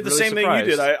 and I did the same thing you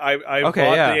did. I bought the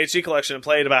HD collection and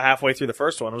played about halfway through the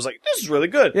first one. I was like, this is really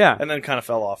good. Yeah. And then kind of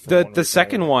fell off. The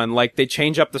second one, like, they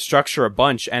change up the structure a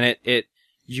bunch, and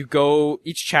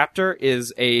each chapter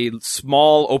is a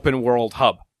small open world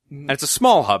hub. And it's a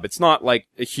small hub. It's not like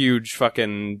a huge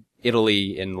fucking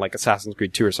Italy in like Assassin's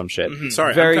Creed 2 or some shit. Mm-hmm.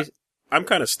 Sorry, I'm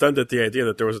kind of stunned at the idea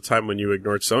that there was a time when you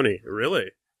ignored Sony.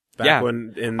 Really?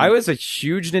 I was a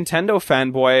huge Nintendo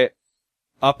fanboy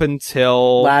up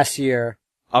until last year.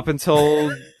 Up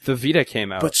until the Vita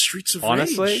came out. But Streets of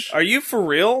Honestly, Rage. Are you for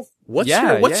real? What's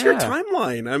your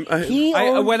timeline? He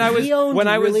owned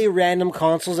really random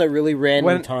consoles at really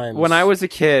random times. When I was a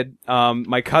kid,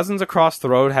 my cousins across the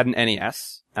road had an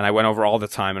NES. And I went over all the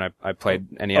time, and I played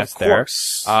NES there. Of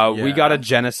course. We got a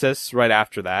Genesis right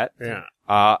after that. Yeah.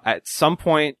 At some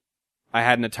point, I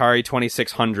had an Atari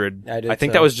 2600. I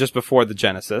think that was just before the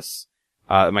Genesis.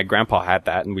 My grandpa had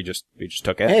that, and we just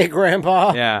took it. Hey,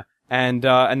 Grandpa. Yeah. And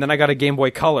then I got a Game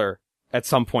Boy Color at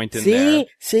some point in there.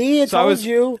 See, told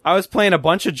you. I was playing a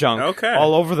bunch of junk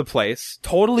all over the place.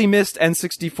 Totally missed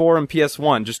N64 and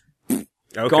PS1. Just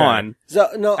gone.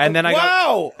 And then I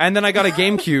got a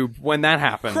GameCube when that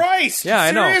happened. Christ! Yeah,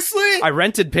 I know. Seriously? I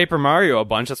rented Paper Mario a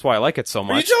bunch. That's why I like it so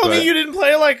much. Are you telling me you didn't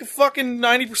play like fucking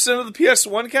 90% of the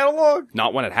PS1 catalog?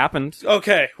 Not when it happened.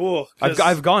 Okay, cool.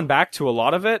 I've gone back to a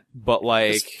lot of it, but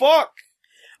like fuck.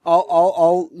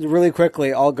 I'll really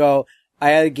quickly. I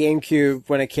had a GameCube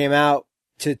when it came out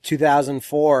to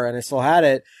 2004, and I still had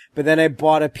it. But then I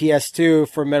bought a PS2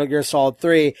 for Metal Gear Solid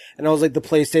 3, and I was like, the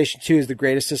PlayStation 2 is the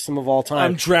greatest system of all time.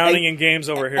 I'm drowning in games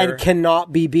over here. And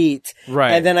cannot be beat.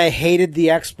 Right. And then I hated the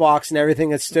Xbox and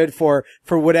everything it stood for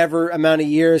whatever amount of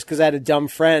years, because I had a dumb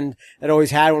friend that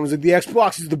always had one. Was like, the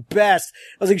Xbox is the best.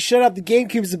 I was like, shut up, the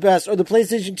GameCube's the best, or the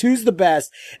PlayStation 2's the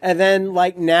best. And then,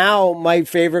 like, now, my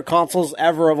favorite consoles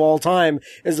ever of all time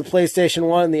is the PlayStation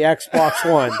 1 and the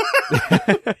Xbox One.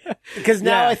 Because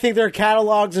now I think their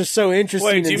catalogs are so interesting.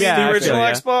 Wait, do you mean the original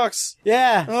Xbox?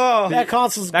 Yeah. Oh. That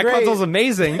console's great. That console's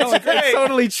amazing. No, it's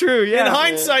totally true. Yeah. In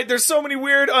hindsight, there's so many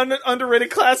weird, underrated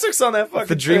classics on that fucking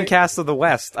The Dreamcast of the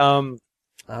West.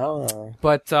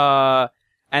 But,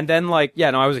 and then like,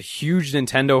 I was a huge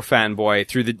Nintendo fanboy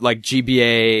through the, like,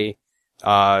 GBA,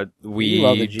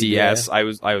 Wii, DS. I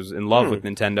was in love with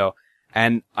Nintendo.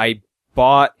 And I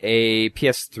bought a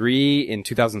PS3 in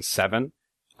 2007.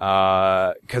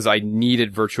 Cause I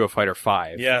needed Virtua Fighter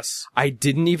 5. Yes.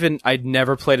 I'd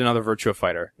never played another Virtua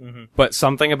Fighter. Mm-hmm. But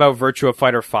something about Virtua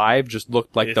Fighter 5 just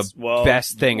looked like the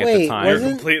best thing at the time. You're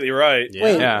completely right.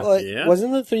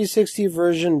 Wasn't the 360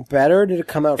 version better? Did it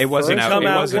come out It wasn't first? out. It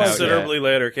wasn't considerably out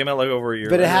later. It came out like over a year.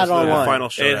 But it had online. Final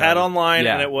show It had online,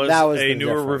 and it was the a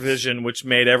newer difference. revision, which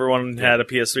made everyone had a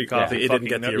PS3 copy. It didn't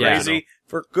get the crazy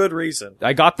for good reason.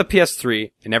 I got the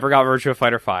PS3. I never got Virtua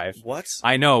Fighter 5. What?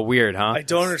 I know, weird, huh? I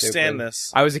don't understand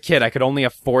this. I was a kid. I could only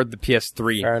afford the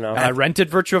PS3. Fair enough. And I rented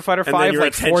Virtua Fighter 5 your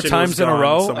like 4 attention times was in a gone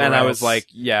row, somewhere and I else. was like,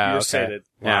 yeah, You're okay. sated.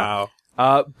 Wow.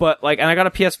 But like, and I got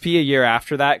a PSP a year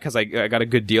after that because I got a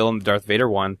good deal on the Darth Vader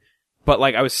one. But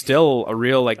like, I was still a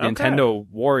real like Nintendo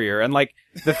warrior, and like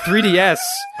the 3DS.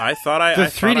 I thought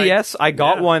I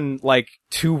got one like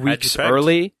 2 weeks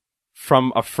early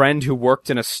from a friend who worked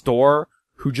in a store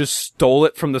who just stole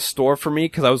it from the store for me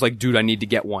because I was like, dude, I need to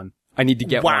get one. I need to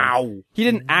get one. He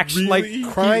didn't actually Really?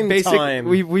 like Crime time.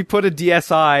 We put a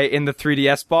DSi in the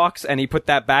 3DS box and he put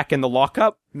that back in the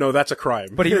lockup. No, that's a crime.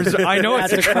 But I know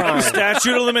it's a crime.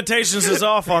 Statute of limitations is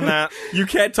off on that. You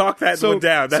can't talk that one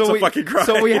down. That's a fucking crime.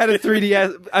 So we had a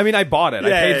 3DS. I mean, I bought it. I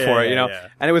paid for it, you know. Yeah.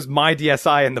 And it was my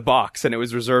DSi in the box, and it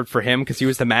was reserved for him because he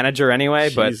was the manager anyway.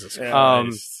 Jesus but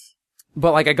Christ.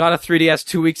 but like I got a 3DS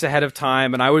 2 weeks ahead of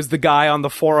time, and I was the guy on the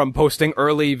forum posting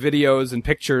early videos and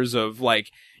pictures of like,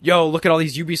 yo, look at all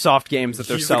these Ubisoft games that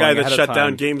they're He's the selling. guy that ahead shut of down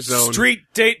time. Game Zone. Street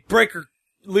date breaker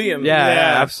Liam. Yeah,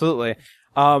 absolutely.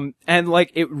 And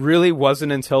like, it really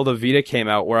wasn't until the Vita came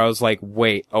out where I was like,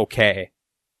 wait,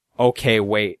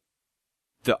 wait.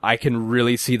 I can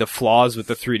really see the flaws with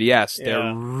the 3DS. Yeah.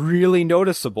 They're really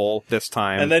noticeable this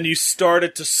time. And then you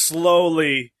started to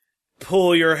slowly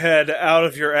pull your head out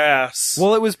of your ass.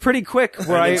 well, it was pretty quick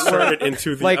where And I insert it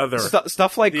into the like other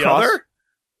stuff like the cross other?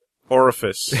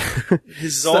 orifice.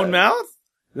 His own mouth?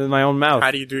 in my own mouth.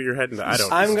 How do you do your head in that? I don't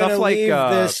know. I'm going to Stuff like, leave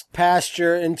this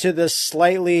pasture into the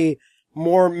slightly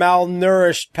more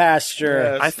malnourished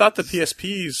pasture. Yes. I thought the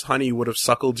PSP's honey would have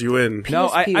suckled you in. No,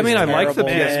 I PSP mean, is I like the terrible,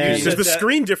 man. PSP. Because the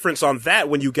screen difference on that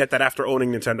when you get that after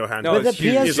owning Nintendo handhelds No, But the it's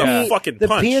huge. is a PSP, fucking the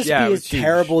punch. PSP Yeah, it is was huge.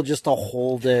 terrible just to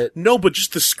hold it. No, but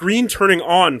just the screen turning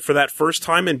on for that first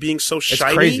time and being so It's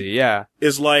shiny crazy, yeah.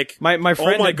 is like, My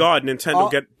friend oh my had- god,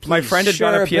 Nintendo, My friend had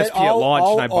got a Sure, PSP but at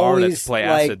launch, and I I'll borrowed it always, to play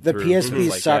like, Acid the through. PSP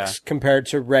Like, sucks compared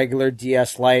to regular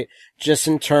DS Lite, just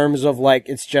in terms of like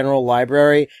its general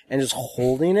library and just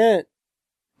holding it.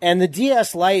 And the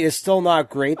DS Lite is still not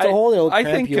great to hold. It'll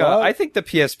cramp you up. I think the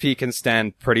PSP can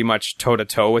stand pretty much toe to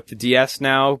toe with the DS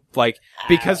now, like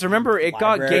because remember it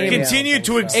got Library, games. yeah. Continued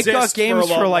to It exist. It got games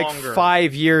for, a for lot like longer.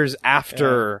 5 years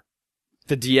after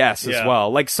the DS as Yeah.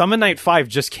 well. Like Summon Night 5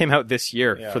 just came out this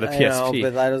year Yeah. for the I PSP. know,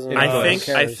 but that doesn't. I who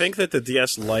think cares? that the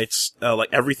DS Lites, like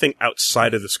everything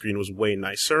outside of the screen was way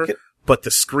nicer, but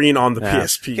the screen on the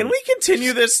PSP. Can we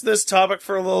continue this topic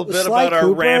for a little bit Sly about our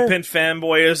Cooper? rampant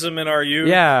fanboyism in our youth?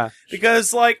 Yeah.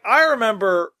 Because, like, I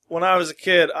remember when I was a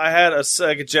kid, I had a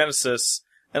Sega Genesis,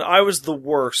 and I was the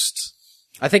worst.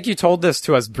 I think you told this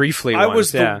to us briefly I once,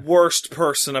 was yeah. the worst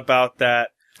person about that.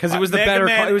 Because it was the Mega better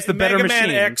Man, it was the better Mega machine.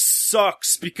 Man X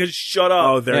sucks because shut up.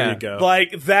 Oh, there Yeah. you go.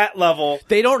 Like, that level.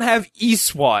 They don't have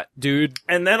eSWAT, dude.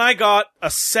 And then I got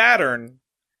a Saturn.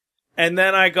 And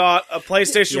then I got a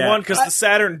PlayStation Yeah. 1 because the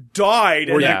Saturn died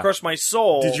and Yeah. that crushed my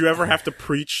soul. Did you ever have to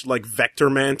preach like Vector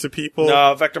Man to people?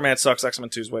 No, Vector Man sucks. X-Men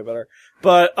 2 is way better.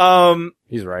 But,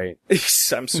 He's right.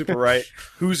 I'm super right.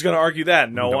 Who's gonna argue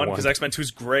that? No one, one. because X-Men 2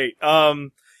 is great.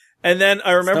 And then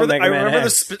I remember Still Mega Man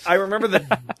X. I remember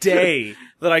the day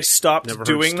that I stopped Never heard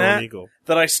doing Storm that. Eagle.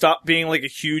 That I stopped being like a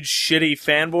huge shitty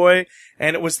fanboy,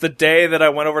 and it was the day that I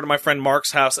went over to my friend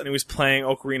Mark's house and he was playing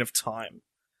Ocarina of Time.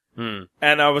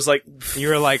 And I was like, You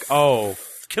were like, oh,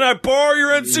 can I borrow your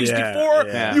N64?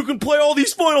 Yeah. You can play all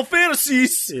these Final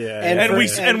Fantasies. Yeah.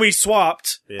 And we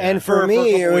swapped. Yeah. And for For a me,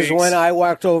 couple it was weeks. when I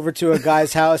walked over to a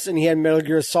guy's house and he had Metal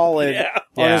Gear Solid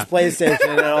on his PlayStation,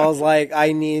 and I was like,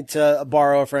 I need to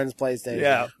borrow a friend's PlayStation.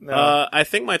 Yeah. No. I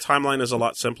think my timeline is a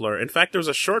lot simpler. In fact, there was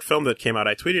a short film that came out.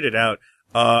 I tweeted it out.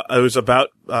 It was about,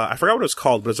 I forgot what it was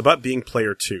called, but it was about being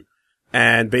player 2.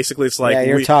 And basically it's like, yeah,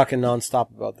 you're talking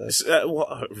nonstop about this.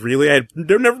 well, really?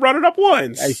 They've never brought it up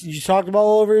once. You talked about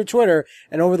all over your Twitter,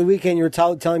 and over the weekend you were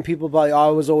telling people about, I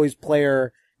was always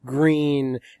player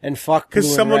green and fuck blue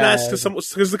Because someone and red. asked,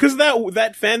 because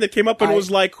that fan that came up and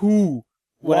was like, who?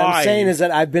 What Why? I'm saying is that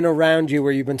I've been around you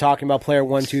where you've been talking about player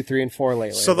 1, 2, 3, and 4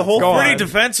 lately. So the whole Pretty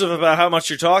defensive about how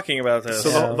much you're talking about this.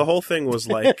 So the whole thing was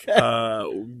like,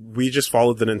 we just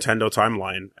followed the Nintendo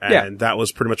timeline, and that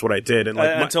was pretty much what I did. And like,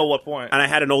 until what point? and I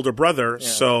had an older brother,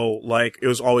 so like it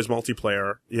was always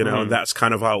multiplayer, you know, and that's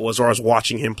kind of how it was. Or I was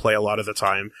watching him play a lot of the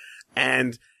time,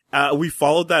 and we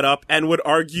followed that up and would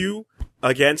argue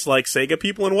against like Sega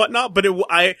people and whatnot, but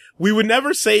we would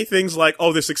never say things like,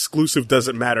 "Oh, this exclusive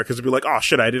doesn't matter," because it'd be like, "Oh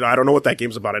shit, I don't know what that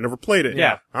game's about. I never played it.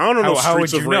 Yeah. I don't know How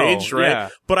Streets would of you know? Rage, right?" Yeah.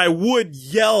 But I would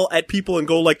yell at people and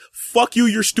go like, "Fuck you,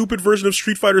 your stupid version of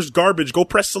Street Fighter's garbage. Go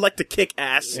press select to kick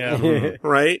ass." Yeah.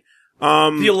 Right?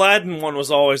 The Aladdin one was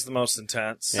always the most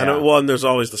intense. And there's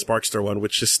always the Sparkster one,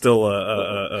 which is still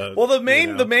Well, the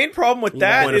main problem with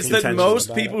that point of is that contention most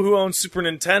about people who own Super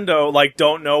Nintendo like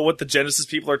don't know what the Genesis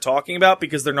people are talking about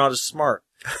because they're not as smart.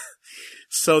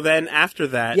 So then after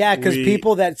that, Yeah, because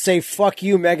people that say "fuck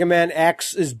you, Mega Man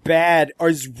X is bad"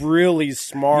 is really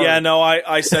smart. Yeah, no,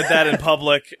 I said that in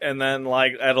public, and then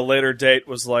like at a later date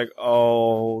was like,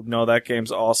 oh no, that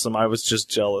game's awesome. I was just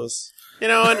jealous. you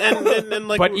know, and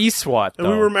like, But eSWAT, and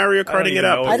we though. were Mario I don't Karting even it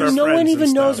up. know. with I our don't. No one friends even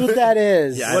and knows stuff. what that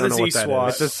is. Yeah, I What don't is know what that eSWAT?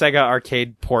 is. It's a Sega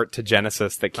arcade port to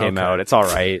Genesis that came Okay. out. It's all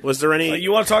right. Was there any?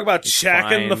 You want to talk about Shaq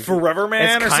fine. and the Forever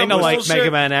Man? It's or kind something of like bullshit?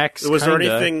 Mega Man X. was there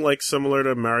kinda. anything like similar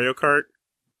to Mario Kart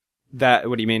That?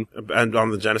 What do you mean? and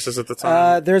on the Genesis at the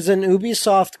time? There's an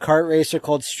Ubisoft kart racer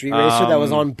called Street Racer that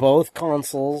was on both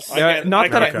consoles. I Not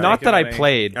can't that think I of any.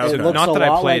 played. Okay. It looks Not a that I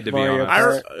lot played, like to be Mario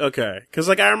honest. Kart. Okay, because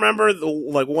like I remember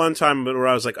like one time where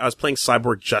I was playing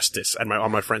Cyborg Justice on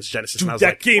my friend's Genesis, and I was that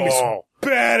like, game is oh,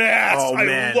 badass. oh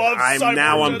man, I love I'm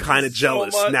Cyber kind of Justice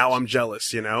jealous. so much. Now I'm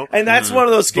jealous, you know. And that's one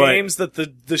of those But- games that the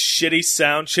shitty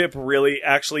sound chip really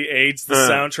actually aids the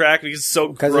soundtrack because it's so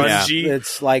Because grungy.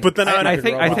 it's like. But then I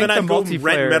think but then the I'd go multiplayer-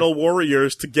 rent Metal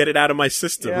Warriors to get it out of my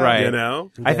system, Right. you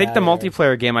know. I think the Yeah.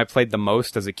 multiplayer game I played the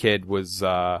most as a kid was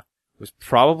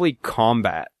probably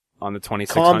Combat on the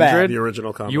 2600. Combat. The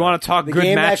original Combat. You want to talk the good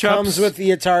game matchups? that comes with the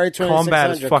Atari 2600. Combat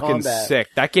is fucking Combat. sick.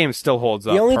 That game still holds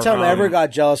up. The only time I ever Um,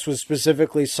 got jealous was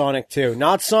specifically Sonic 2.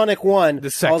 Not Sonic 1. The I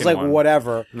was second like, one.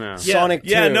 whatever. Yeah. Sonic 2.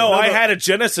 Yeah, no, I had a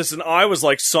Genesis and I was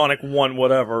like Sonic 1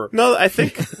 whatever. No, I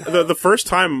think the first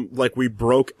time like we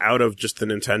broke out of just the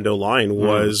Nintendo line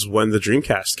was when the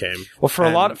Dreamcast came. Well, for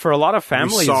And a lot of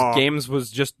families, saw- games was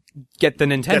just get the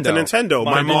Nintendo. Get the Nintendo.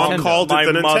 My mom Nintendo. called it My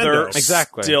the mother Nintendo.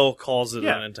 Exactly. still calls it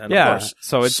Yeah. a Nintendo. Yeah, course.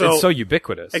 so it's So- so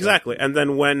ubiquitous. Exactly. And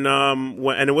then when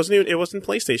and it wasn't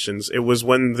PlayStations. It was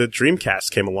when the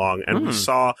Dreamcast came along and we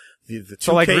saw the 2K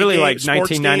So like really games, like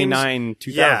sports 1999, games.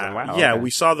 2000. Yeah, Wow. yeah, okay. we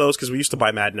saw those because we used to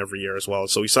buy Madden every year as well.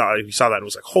 So we saw that and it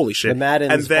was like, holy shit. The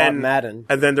Maddens and then, bought Madden.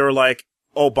 And then they were like,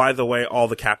 oh, by the way, all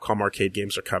the Capcom arcade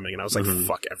games are coming. And I was like,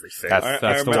 fuck everything.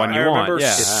 That's the one you I want. remember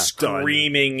Yeah.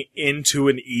 screaming into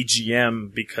an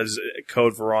EGM because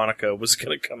Code Veronica was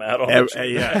going to come out on the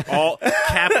Yeah, all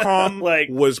Capcom Like-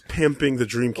 was pimping the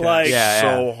Dreamcast Like- Yeah,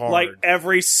 so hard. Like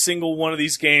every single one of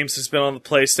these games has been on the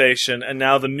PlayStation, and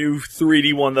now the new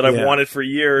 3D one that I've Yeah. wanted for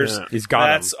years. Yeah. He's got 'em.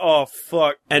 That's oh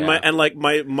fuck. And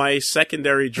Yeah. my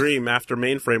secondary dream after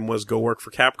mainframe was go work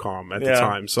for Capcom at the Yeah.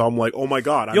 time. So I'm like, oh my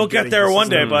god, I'm You'll get getting there this one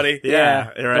day, system. buddy. Yeah,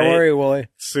 right. Don't worry, Wooly.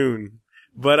 Soon.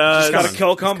 But Just gotta it's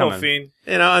kill Combo coming. Fiend.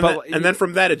 you know, and, But- and then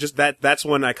from that, that's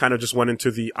when I kind of just went into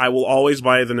the I will always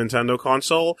buy the Nintendo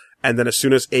console, and then as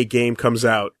soon as a game comes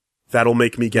out, that'll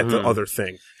make me get the other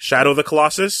thing. Shadow of the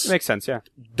Colossus, Makes sense. Yeah.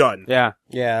 done. Yeah.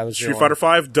 Yeah, that was Street Fighter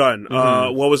 5, done.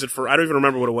 What was it for? I don't even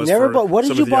remember what it was. Never. for But what did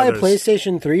some you of the buy a others.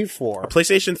 PlayStation 3 for?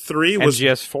 PlayStation 3 was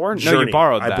MGS4? No, Journey. you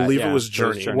borrowed I that. believe yeah. it was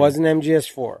Journey. It wasn't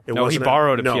MGS4. It No, he wasn't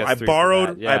borrowed a No, PS3 I for borrowed.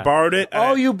 that, yeah. I borrowed it.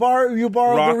 Oh, you borrowed the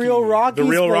Rocky. real Rocky's The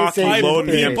real Rocky PlayStation loaned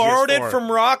me He MGS4. borrowed it from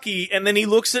Rocky, and then he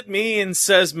looks at me and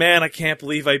says, "Man, I can't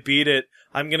believe I beat it.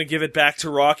 I'm gonna give it back to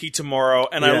Rocky tomorrow."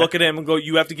 And I Yeah. look at him and go,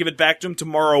 "You have to give it back to him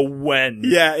tomorrow when?"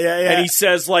 Yeah. And he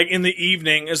says, like, in the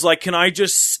evening, is like, "Can I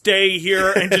just stay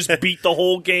here and just beat the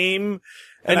whole game?"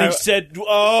 And I- he said,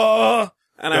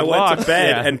 And I went to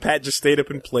bed, and Pat just stayed up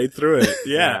and played through it.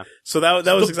 Yeah. So that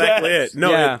was exactly it.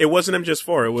 No, it wasn't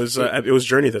MGS4. It was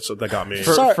Journey that got me.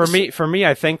 For me,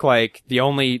 I think like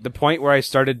the point where I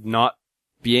started not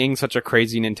being such a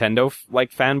crazy Nintendo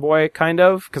like fanboy, kind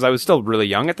of, because I was still really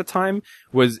young at the time,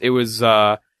 was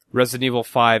Resident Evil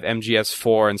 5,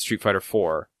 MGS4, and Street Fighter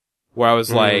 4, where I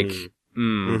was like,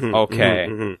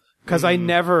 okay, because I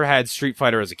never had Street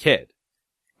Fighter as a kid.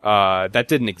 That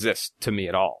didn't exist to me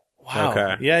at all. Wow.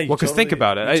 Okay. Yeah. Well, because think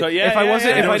about it. If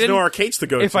there was no arcades to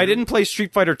go to. If I didn't play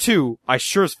Street Fighter 2, I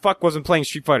sure as fuck wasn't playing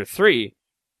Street Fighter 3.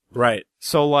 Right.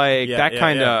 So like that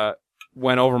kind of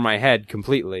went over my head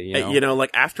completely. You know, like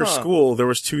after school, there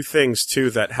was two things too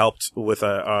that helped with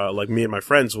like me and my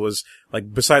friends was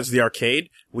like besides the arcade,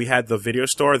 we had the video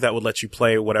store that would let you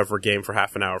play whatever game for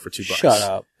half an hour for $2. Shut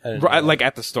up. Right, like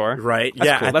at the store. Right.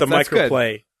 That's cool. At the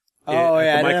Microplay. Oh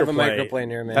yeah, I didn't have a Microplay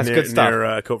near me. That's good stuff.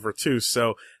 Near Covert 2.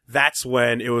 So that's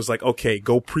when it was like, okay,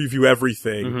 go preview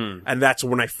everything. And that's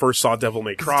when I first saw Devil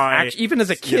May Cry. Even as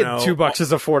a kid, $2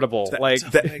 is affordable.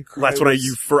 That's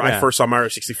when I first saw Mario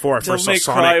 64. I first saw Sonic.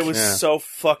 Devil May Cry was so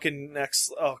fucking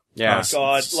next. Oh, my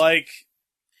God. Like,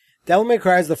 Devil May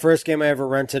Cry is the first game I ever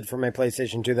rented for my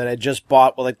PlayStation 2 that I just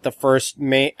bought with like the first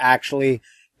actually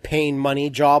paying money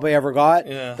job I ever got.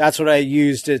 Yeah. That's what I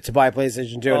used to buy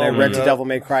PlayStation 2, and I rented Devil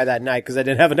May Cry that night because I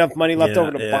didn't have enough money left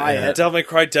over to buy it. Devil May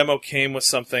Cry demo came with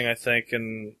something, I think,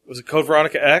 and was it Code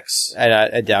Veronica X?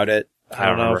 I doubt it. I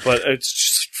don't know, but it's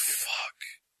just fuck.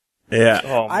 Yeah.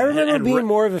 Oh, I remember being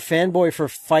more of a fanboy for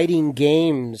fighting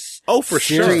games. Oh, for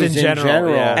sure. In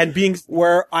general. Yeah. And being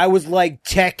where I was like,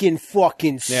 Tekken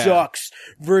fucking sucks.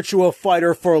 Virtua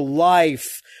Fighter for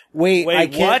life. Wait, I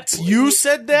can't. What? You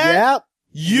said that? Yep.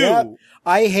 You. Yep.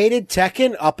 I hated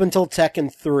Tekken up until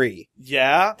Tekken 3.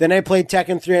 Yeah? Then I played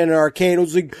Tekken 3 in an arcade. It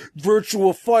was like,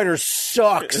 Virtua Fighter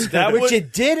sucks. Which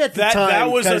it did at the time.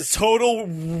 That was a total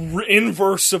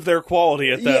inverse of their quality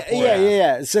at that point.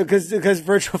 Yeah. So, because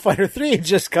Virtua Fighter 3 had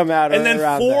just come out. And then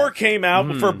 4 came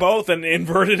out for both and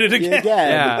inverted it again.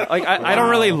 Yeah. Like, I don't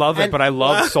really love it, but I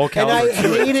love Soul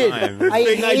Calibur 2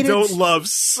 I don't love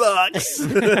sucks.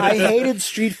 I hated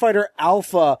Street Fighter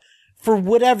Alpha. For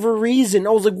whatever reason, I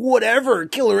was like, whatever,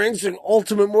 Killer Instinct,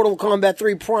 Ultimate Mortal Kombat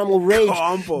 3, Primal Rage.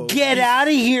 Combo. Get out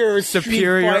of here,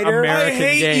 Superior Street Fighter. American I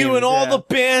hate games, you and all the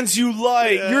bands you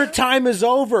like. Your time is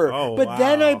over. But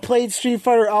then I played Street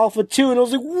Fighter Alpha 2, and I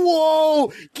was like,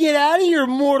 whoa, get out of here,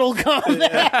 Mortal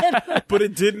Kombat. But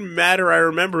it didn't matter, I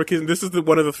remember, because this is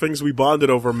one of the things we bonded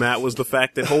over, Matt, was the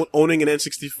fact that owning an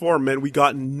N64 meant we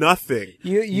got nothing.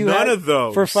 None of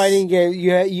those. For fighting games,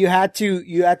 you had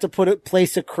to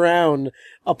place a crown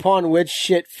upon which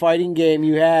shit fighting game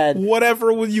you had.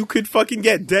 Whatever you could fucking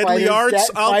get. Deadly Arts,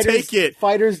 I'll take it.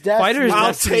 Fighter's Destiny.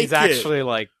 I'll take it. Actually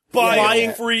like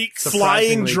Flying Freaks.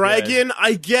 Flying Dragon, good.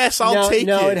 I guess I'll take it.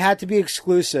 No, it had to be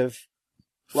exclusive.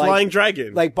 Flying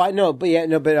Dragon. But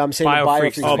I'm saying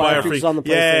BioFreaks. BioFreaks is on the PlayStation.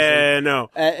 Yeah, no.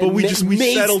 But we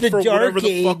settled for whatever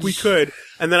the fuck we could.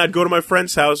 And then I'd go to my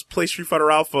friend's house, play Street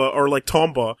Fighter Alpha or like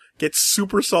Tomba, get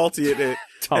super salty at it,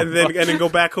 and then go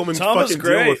back home and Tomba's fucking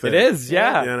great. deal with it. It is,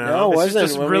 yeah. You know? No, it wasn't.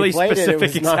 Just When really we played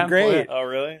specific it was not example. great. Oh,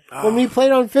 really? When we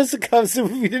played on Fisticuffs,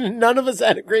 none of us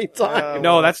had a great time.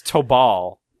 No, that's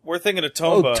Tobal. We're thinking of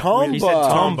Tomba. Oh, Tomba. He said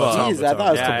Tomba. Jeez, I thought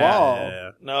it was Tobal.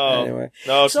 Yeah. No. Anyway.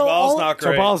 No, So Tobal's not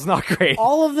great. Tobal's not great.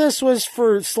 All of this was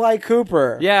for Sly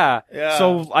Cooper. Yeah. Yeah.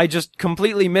 So I just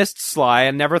completely missed Sly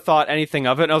and never thought anything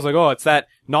of it. And I was like, oh, it's that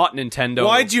not Nintendo.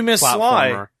 Why'd you miss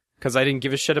Sly? Because I didn't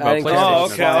give a shit I about didn't PlayStation. Oh,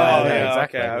 okay. Yeah,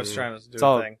 exactly. Okay. I was trying to do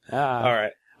So, a thing. yeah. All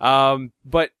right.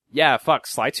 But yeah, fuck,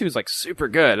 Sly 2 is like super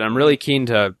good. And I'm really keen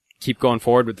to keep going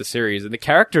forward with the series. And the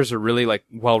characters are really like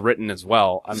well written as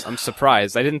well. I'm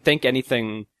surprised. I didn't think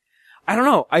anything. I don't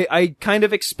know. I kind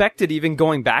of expected, even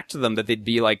going back to them, that they'd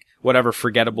be like whatever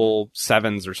forgettable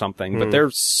sevens or something, but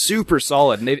they're super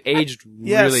solid and they've aged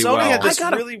really Sony well. had this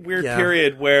really weird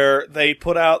period where they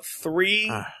put out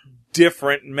 3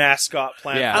 different mascot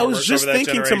platformers. I was just over that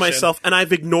thinking to generation. myself, and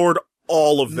I've ignored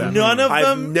all of them. None of I've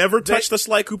them- never touched the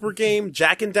Sly Cooper game,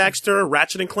 Jack and Daxter,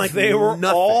 Ratchet and Clank. They were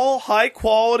nothing. all high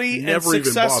quality Never and even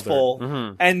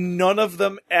successful, and none of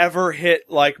them ever hit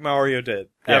like Mario did.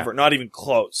 Yeah. Ever. Not even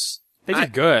close. They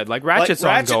did good. Like Ratchet's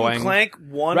like Ratchet ongoing. and Clank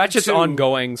 1 Ratchet's and 2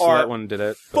 ongoing, so are that one did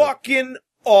it. but- fucking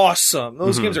awesome.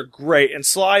 Those games are great, and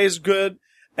Sly is good,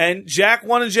 and Jak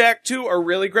 1 and Jak 2 are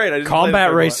really great. I didn't play the Combat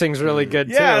third one. racing's really good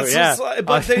Yeah, too. so Yeah. Sly,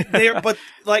 but they're but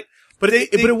like But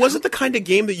it wasn't the kind of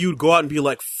game that you'd go out and be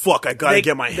like, "Fuck, I gotta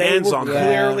get my hands on that."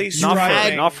 Clearly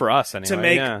striving not for us anyway. to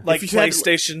make like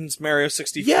PlayStation's Mario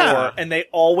 64, and they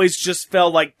always just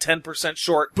fell like 10%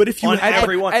 short. But if you had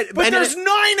everyone, but there's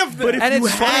 9 of them. And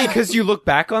it's funny because you look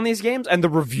back on these games, and the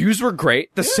reviews were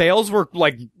great. The sales were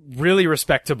like really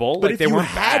respectable. But like, if they you weren't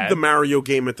had bad. the Mario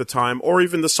game at the time, or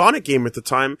even the Sonic game at the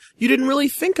time, you didn't really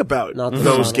think about those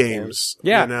Sonic games.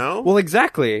 Yeah. You know? Well,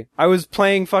 exactly. I was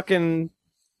playing fucking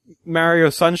Mario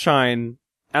Sunshine,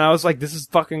 and I was like, "This is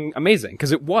fucking amazing,"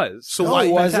 because it was. So why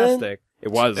wasn't? Fantastic. It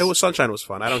was. Sunshine was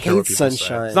fun. I don't I care what hate people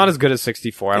Sunshine. It's not as good as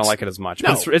 64. I don't like it as much.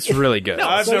 But it's really good. No,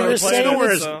 I've So never you're played saying it.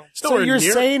 it's- So. So you're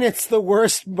near, saying it's the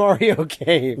worst Mario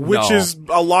game? which No. is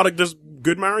a lot of just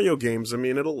good Mario games. I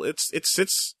mean, it's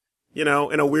in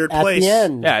a weird At place. the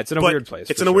end. Yeah, it's in a But weird place.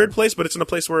 It's for in a sure. weird place, but it's in a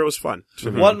place where it was fun.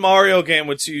 to me. What Mario game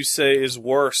would you say is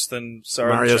worse than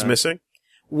Mario's missing?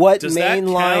 What Does that count?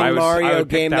 mainline I Mario would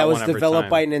pick game that that was one every developed time.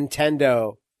 by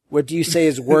Nintendo? What do you say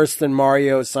is worse than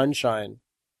Mario Sunshine?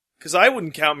 Because I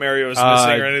wouldn't count Mario as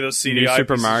missing or any of those CDI. New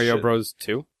Super pieces of Mario shit. Bros.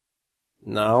 2?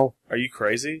 No. Are you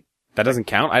crazy? That doesn't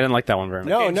count? I didn't like that one very much.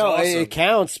 No, game's no, awesome. it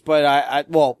counts, but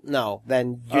well, no,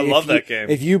 then I love that game.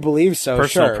 If you believe so,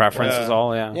 Personal sure. preference is Yeah.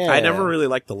 all, yeah. Yeah. I never really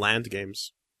liked the land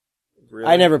games. Really?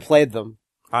 I never played them.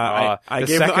 I The gave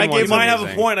them, second I one's gave You might them, have a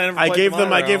amazing. point. I never I played gave them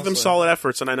them, I either, gave them honestly. solid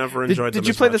efforts, and I never enjoyed them. Did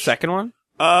you as play the much. second one?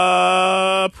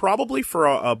 Probably for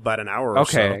about an hour or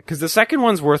so. Okay, because the second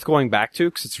one's worth going back to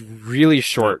because it's really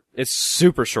short. It's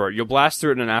super short. You'll blast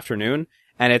through it in an afternoon,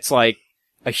 and it's like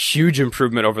a huge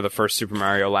improvement over the first Super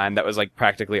Mario Land that was like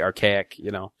practically archaic,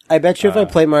 you know? I bet you if I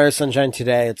played Mario Sunshine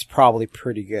today, it's probably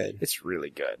pretty good. It's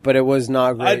really good. But it was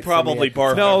not great. I'd probably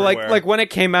barf No, everywhere. like when it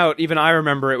came out, even I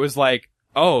remember it was like,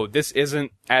 oh, this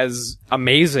isn't as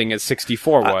amazing as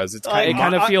 64 was. It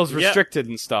kind of feels yeah. restricted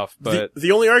and stuff, but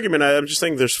The only argument, I'm just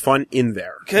saying there's fun in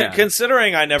there. Yeah.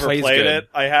 Considering I never Plays played good. it,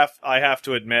 I have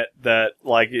to admit that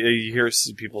like you hear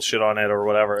people shit on it or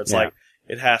whatever. It's Yeah. like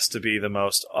it has to be the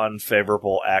most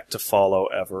unfavorable act to follow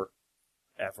ever.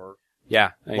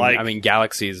 yeah. Like- I mean,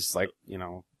 Galaxy's like, you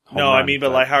know. home No, I run, mean,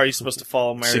 but like, how are you supposed to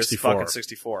follow Mario's 64. fucking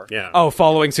 64? Yeah. Oh,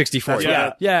 following 64. That's Yeah.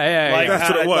 what- Yeah. Like, That's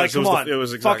what it was. like, come on. It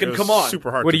was Fucking it was come on.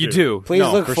 super hard What to do you do? Please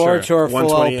No, look for forward sure. to our full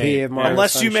 128. LP of Mario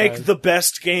Unless you Sunshine. make the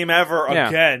best game ever Yeah.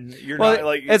 again, you're Well, not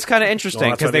like it's kind of Well, interesting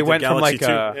that's because why they they went did from like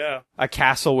Galaxy 2. Yeah. a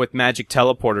castle with magic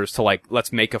teleporters to like,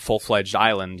 let's make a full-fledged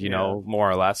island, you know, more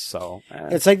or less. So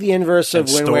It's like the inverse of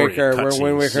And Wind story Waker, where cutscenes.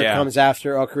 Wind Waker Yeah. comes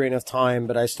after Ocarina of Time,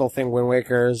 but I still think Wind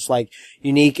Waker is like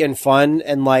unique and fun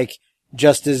and like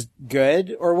just as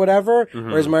good or whatever.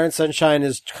 Whereas Mario Sunshine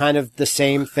is kind of the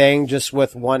same thing, just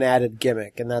with one added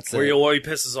gimmick, and that's where it. he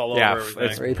pisses all yeah, over it's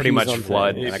everything. He pretty pees much on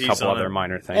flood things. and a He pees couple on other it.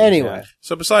 minor things. Anyway,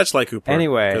 So besides Sly Cooper,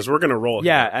 Anyway. because we're gonna roll.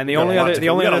 Yeah, here. and the We got only a lot other to- the we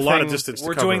only got other a lot thing of distance to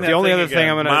we're cover. doing that the only thing other thing I'm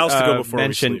again. going Miles to go to before we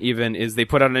mention sleep. even is they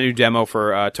put out a new demo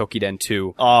for Tokiden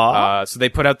 2. Aw. So they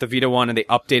put out the Vita one and they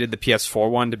updated the PS4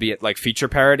 one to be like feature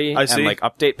parity I see. and like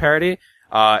update parity.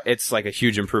 It's like a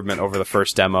huge improvement over the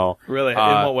first demo. Really? In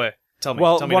what way? Tell me.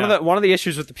 Well, Tell me one now. of the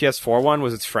issues with the PS4 one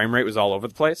was its frame rate was all over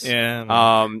the place.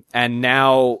 Yeah. And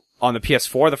now on the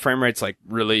PS4 the frame rate's like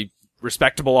really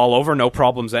respectable all over, no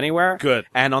problems anywhere. Good.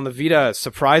 And on the Vita,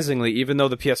 surprisingly, even though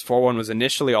the PS4 one was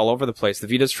initially all over the place, the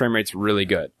Vita's frame rate's really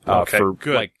good. Okay, for,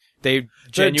 good. Like, they The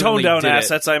genuinely toned down did it.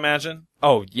 assets, I imagine.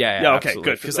 Oh, yeah, Yeah, okay, absolutely.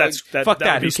 good, 'cause that's- that- fuck that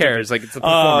that, would be who cares? stupid. Like, it's the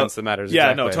performance that matters. Yeah,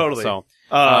 exactly. no, totally. So,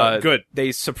 Good.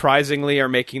 They surprisingly are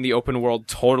making the open world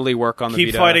totally work on the Keep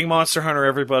Vita. fighting Monster Hunter,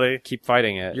 everybody. Keep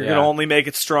fighting it. You're yeah. gonna only make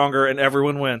it stronger, and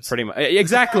everyone wins. Pretty much.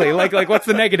 Exactly. like, what's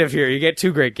the negative here? You get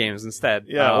 2 great games instead.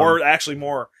 Yeah, or actually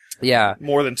more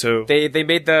than 2. They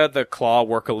made the claw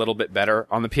work a little bit better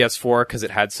on the PS4 because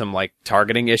it had some like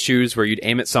targeting issues where you'd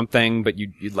aim at something, but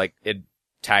you'd like it'd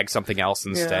tag something else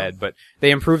instead. But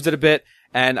they improved it a bit,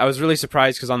 and I was really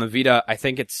surprised because on the Vita, I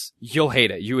think you'll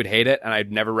hate it. You would hate it, and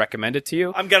I'd never recommend it to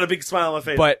you. I've got a big smile on my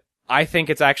face. But I think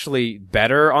it's actually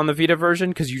better on the Vita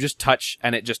version because you just touch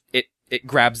and it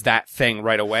grabs that thing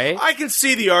right away. I can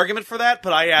see the argument for that,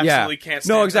 but I absolutely can't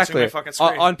stand no, touching exactly. my fucking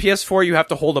screen. On PS4, you have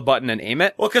to hold a button and aim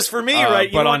it. Well, because for me, right,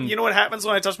 but you know what happens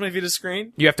when I touch my Vita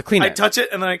screen? You have to clean it. I touch it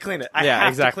and then I clean it. I Yeah, have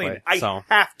exactly. to clean it. I So-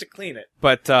 have to clean it.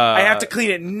 But I have to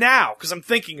clean it now because I'm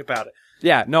thinking about it.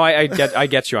 Yeah, no, I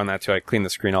get you on that too. I clean the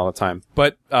screen all the time.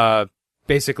 But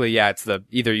basically, yeah, it's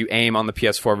either you aim on the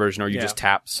PS4 version or you just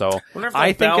tap. So Wonder if I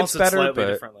they'll think balance it's it better, slightly but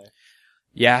differently.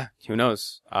 yeah, who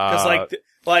knows? Because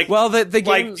well, the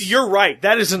games, you're right.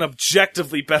 That is an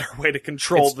objectively better way to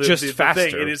control It's just the faster.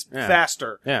 thing. It is Yeah.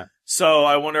 faster. yeah. So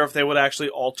I wonder if they would actually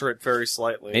alter it very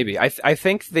slightly. Maybe. I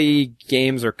think the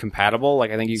games are compatible.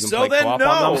 Like, I think you can So play then co-op no.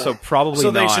 on them, so probably So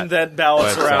not. they should then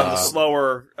balance But, around the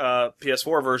slower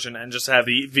PS4 version and just have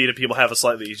the Vita people have a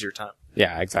slightly easier time.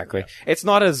 Yeah, exactly. It's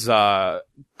not as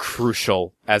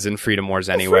crucial as in Freedom Wars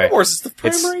anyway. Freedom Wars is the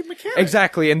primary mechanic.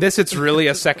 Exactly. In this, it's really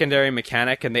a secondary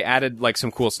mechanic, and they added like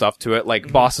some cool stuff to it.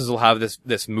 Like bosses will have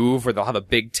this move where they'll have a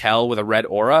big tail with a red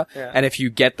aura, and if you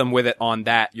get them with it on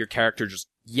that, your character just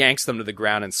yanks them to the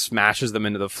ground and smashes them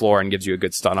into the floor and gives you a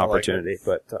good stun opportunity.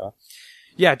 But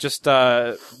yeah, just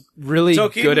really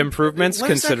good improvements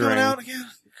When's that considering. coming out again?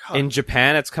 God. In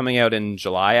Japan, it's coming out in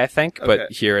July, I think,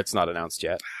 but here it's not announced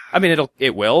yet. I mean,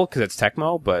 it will because it's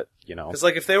Tecmo, but you know, because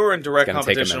like if they were in direct It's gonna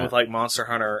take a competition minute. with like Monster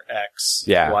Hunter X,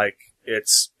 Yeah. like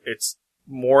it's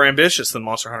more ambitious than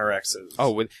Monster Hunter X is.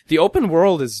 oh, the open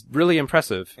world is really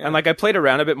impressive. And like I played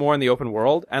around a bit more in the open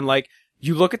world, and like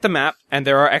you look at the map and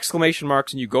there are exclamation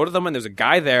marks, and you go to them and there's a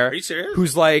guy there Are you serious?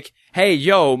 who's like, "Hey,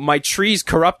 yo, my tree's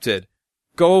corrupted."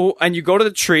 Go and you go to the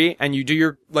tree and you do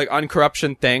your like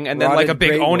uncorruption thing, and then like a Rotted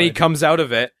big Oni Greatwood. comes out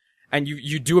of it, and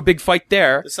you do a big fight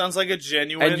there, This sounds like a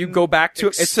genuine and you go back to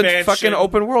it's a fucking expansion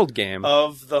open world game.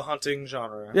 of the hunting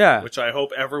genre. Yeah. Which I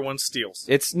hope everyone steals.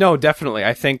 It's no, definitely.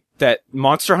 I think that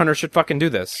Monster Hunter should fucking do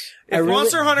this. If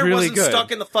Monster Hunter really wasn't good.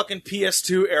 stuck in the fucking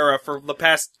PS2 era for the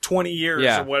past 20 years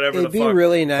Yeah. or whatever It'd the be fuck.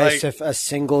 really nice like, if a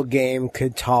single game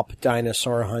could top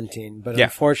dinosaur hunting, but Yeah.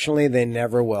 unfortunately they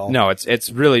never will. No, it's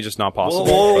really just not possible.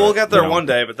 we'll but, get there you know, one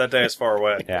day, but that day is far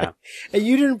away. Yeah. And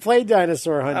you didn't play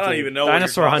dinosaur hunting. I don't even know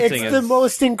Dinosaur what you're hunting It's is the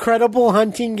most incredible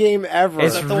hunting game ever.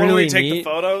 It's Is that the one where really you take neat. the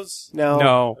photos? no.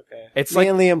 No. Okay. It's Me like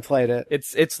and Liam played it.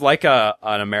 it's like an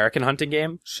American hunting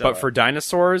game, Shut but up. for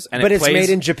dinosaurs, and But it it's plays, made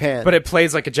in Japan. But it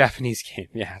plays like a Japanese game.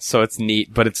 Yeah, so it's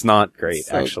neat, but it's not great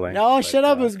actually. No, But, shut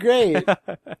up, it was great.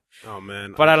 Oh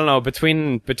man, But I don't know,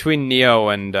 between Neo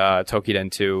and Tokiden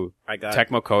 2, I got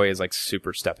Tecmo Koei is like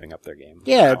super stepping up their game.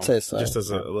 Yeah, I'd say so. just as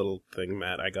a little thing,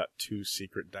 Matt. I got 2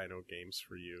 secret Dino games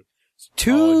for you.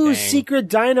 Two Oh, dang. secret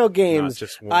dino games. Not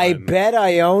just one. I bet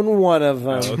I own one of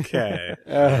them. Okay.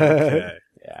 Okay.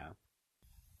 Yeah.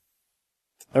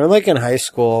 I remember, like, in high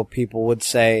school, people would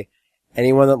say,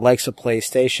 anyone that likes a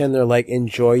PlayStation, they're like,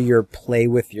 enjoy your play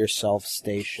with yourself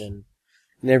station.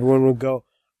 And everyone would go,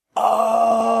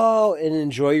 oh, and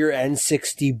enjoy your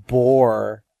N60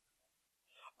 bore.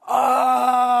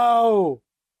 Oh!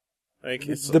 Like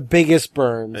it's The biggest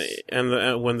burns.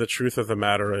 and when the truth of the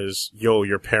matter is, yo,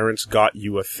 your parents got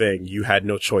you a thing. You had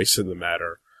no choice in the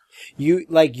matter. You,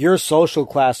 like, your social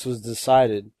class was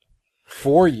decided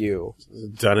for you.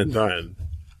 Done and done.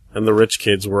 And the rich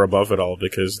kids were above it all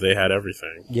because they had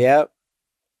everything. Yep.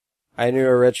 I knew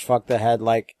a rich fuck that had,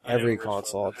 like, I knew a every rich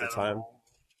console at fuck the that had time. them all.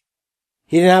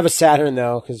 He didn't have a Saturn,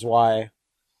 though, because why?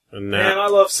 And Man, now, I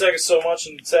love Sega so much,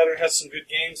 and Saturn has some good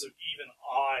games that even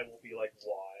I will be like,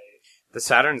 why? The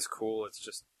Saturn's cool. It's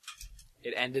just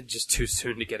it ended just too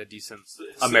soon to get a decent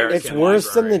American. It's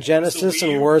worse than the library. Genesis So Wii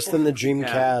and U worse than the before-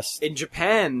 Dreamcast. In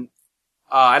Japan,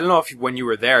 I don't know if when you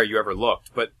were there you ever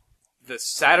looked, but the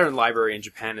Saturn library in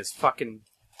Japan is fucking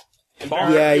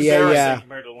Yeah, yeah.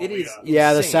 Compared to the one It we is- got.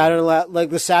 Yeah, the Insane. Saturn, like,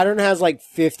 the Saturn has, like,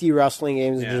 50 wrestling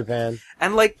games Yeah. in Japan.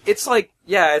 and like it's like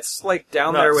yeah, it's like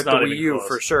down No, there it's with the not Wii even U close.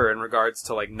 for sure in regards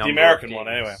to like number American of one,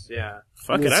 games. anyway. Yeah.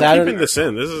 fuck The it, I'm Saturn- keeping this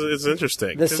in. This is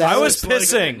interesting. The 'Cause Saturn- I was like-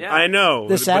 pissing. Yeah. I know.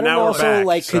 The but Saturn now we're also, back,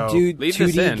 like, so- could do Leave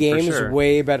this 2D in, for games sure.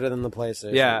 way better than the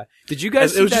PlayStation. Yeah. Did you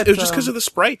guys It was, see just, that, it was just because of the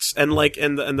sprites and like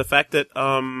and the fact that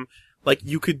like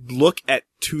you could look at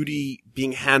 2D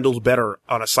being handled better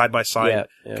on a side by side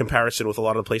Yeah. comparison with a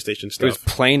lot of the PlayStation it was stuff.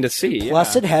 plain to see.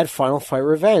 Plus, yeah. it had Final Fight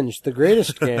Revenge, the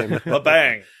greatest game.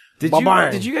 Ba-bang. Bye-bye.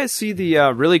 Did you guys see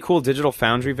the really cool Digital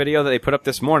Foundry video that they put up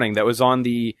this morning that was on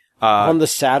the On the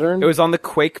Saturn? it was on the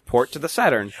Quake port to the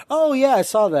Saturn. Oh, yeah, I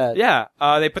saw that. Yeah,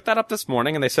 they put that up this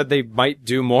morning and they said they might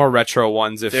do more retro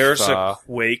ones if There's a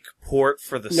Quake port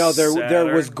for the No, there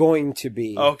Saturn. was going to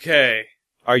be. Okay.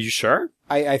 Are you sure?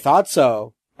 I thought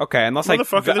so. Okay, unless I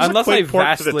Motherfucker, there's unless a I Quake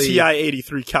port to the vastly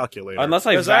TI-83 calculator. unless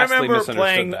I Because I vastly remember misunderstood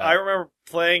playing. that. I remember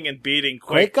playing and beating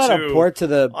Quake Quake got 2 a port to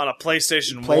the on a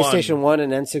PlayStation PlayStation 1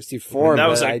 and N64. That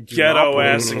was but a I do not ghetto believe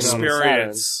ass it was on the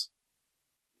experience.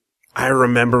 I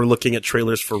remember looking at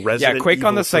trailers for yeah, Resident Quake Evil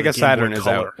on the for Sega Game Boy Saturn is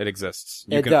Color. out. It exists.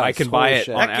 It does. I can buy Holy it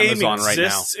shit. on That game Amazon right now.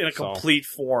 exists in a so. complete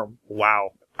form. Wow.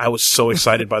 I was so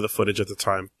excited by the footage at the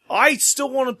time. I still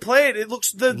want to play it. It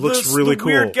looks really the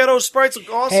weird cool. ghetto sprites look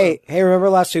awesome. Hey, remember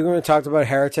last week when we talked about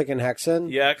Heretic and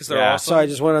Hexen? Yeah, because they're Yeah. awesome. So I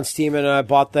just went on Steam and I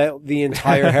bought the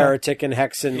entire Heretic and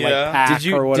Hexen Yeah. like pack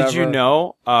or whatever. Did you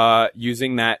know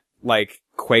using that like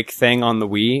Quake thing on the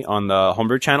Wii on the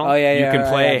Homebrew channel? Oh, yeah, you yeah, can I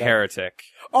play had that. Heretic.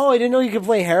 Oh, I didn't know you could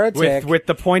play Heretic. with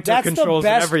the pointer That's controls the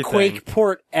best and everything. Quake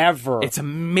port ever. It's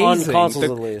amazing. On consoles,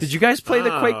 at least. Did you guys play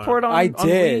the Quake port on? I on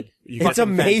did. Wii? It's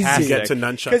amazing. You get to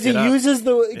nunchuck Because it uses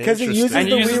the And it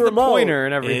uses Wii the remote. pointer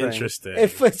and everything. Interesting.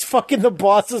 It's fucking the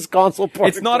boss's console port.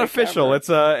 It's not official. It's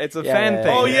a fan yeah,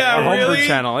 thing. Oh yeah, a homebrew really?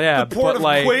 channel. Yeah, the port but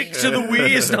like of Quake to the Wii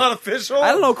is not official.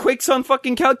 I don't know. Quake's on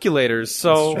fucking calculators,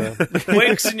 so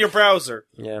Quake's in your browser.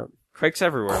 Yeah. Quake's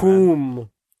everywhere. Man. Coom.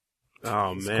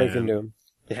 Oh Quake and man. Doom.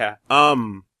 Yeah,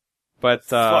 Um. but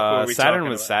Fuck, what were we Saturn talking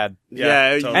was about? sad,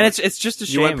 Yeah, totally. and it's just a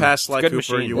shame. You went past It's Sly good Cooper.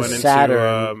 machines. You went The into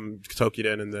Saturn.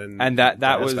 Tokiden, and then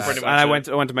that was, That's pretty and I much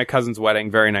went to my cousin's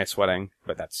wedding. Very nice wedding,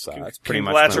 but that's pretty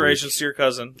much my Congratulations to your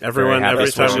cousin. everyone. Very happy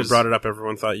Every time we wishes. brought it up,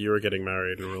 everyone thought you were getting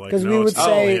married, and we're like, Because no, we would it's not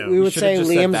say Liam. we would should've say just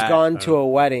said Liam's that. gone to a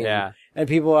wedding, Yeah. and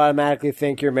people automatically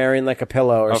think you're marrying like a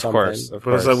pillow or Of something. course, of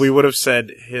But it's course. like we would have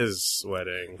said his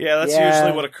wedding. Yeah, that's Yeah.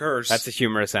 usually what occurs. That's a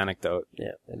humorous anecdote.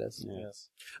 Yeah, it is. Yes.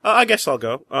 I guess I'll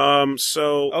go.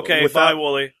 So Okay, without bye,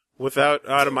 Wooly. without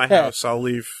out of my house, I'll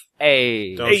leave.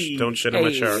 Hey, Don't shit in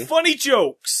my chair. Funny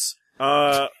jokes.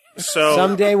 So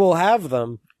Someday we'll have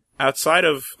them. outside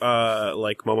of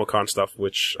like Momocon stuff,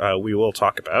 which we will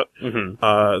talk about,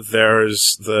 Mhm.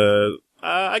 there's the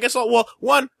I guess I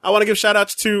want to give shout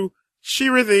outs to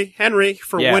Shirithi Henry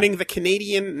for Yeah. winning the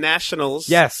Canadian Nationals.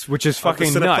 yes, which is of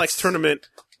fucking the Cineplex nuts. tournament.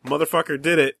 Motherfucker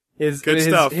did it. Good his,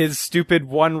 stuff. His stupid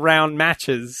 1-round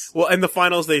matches. Well, in the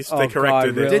finals they Oh, corrected God,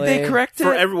 it. really? Did they correct it?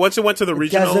 For once it went to the doesn't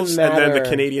regionals and then the matter.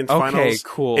 Canadian Okay, finals.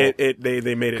 cool. They made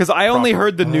it Because I only proper.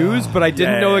 heard the news, but I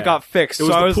didn't know it got fixed. It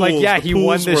was So I the was like, pools. yeah, The he won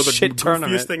pools were this the shit goofiest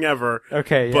tournament. thing ever.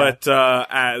 Okay, yeah. But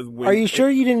Are you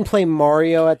sure you didn't play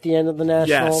Mario at the end of the Yeah,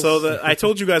 Nationals? so I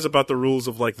told you guys about the rules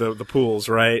of like the pools,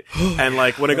 right? And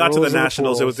like when it got to the rules of the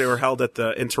Nationals, pools. they were held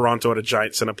in Toronto at a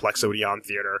giant Cineplex Odeon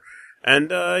theater.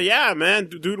 And yeah, man,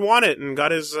 dude won it and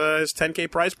got his 10K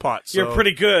prize pot. So. You're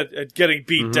pretty good at getting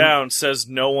beat down, says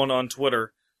no one on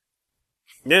Twitter.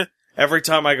 Yeah. Every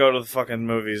time I go to the fucking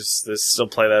movies, they still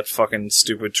play that fucking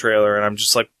stupid trailer, and I'm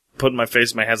just like putting my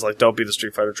face in my hands like, don't be the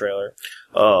Street Fighter trailer.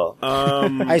 Oh.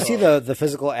 I see the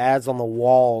physical ads on the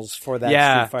walls for that.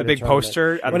 Yeah, Street Fighter the big tournament.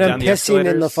 poster at- When down I'm the pissing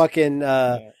in the escalators. fucking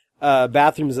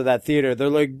bathrooms of that theater, they're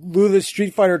like, "Lula's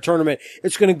Street Fighter tournament.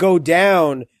 It's going to go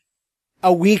down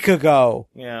a week ago."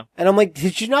 Yeah. And I'm like,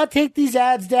 "Did you not take these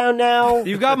ads down now?"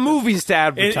 You've got movies to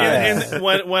advertise.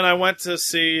 When I went to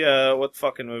see what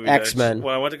fucking movie? X-Men.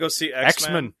 When I went to go see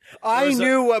X-Men. I was a-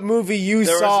 knew what movie you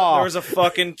there saw. was a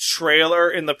fucking trailer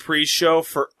in the pre-show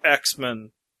for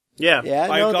X-Men. Yeah. Yeah,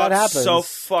 I no, got that happens. so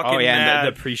fucking Oh yeah, mad.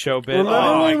 and the pre-show bit. Remember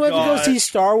Oh, when we my went to God. go see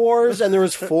Star Wars and there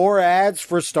was 4 ads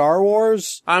for Star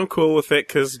Wars? I'm cool with it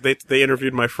because they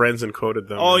interviewed my friends and quoted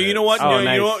them. Oh, in you it. know what? Oh, You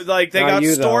nice. know what? Like they Not got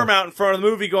you, Storm though. out in front of the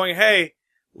movie, going, "Hey,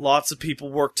 lots of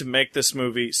people work to make this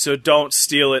movie, so don't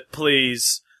steal it,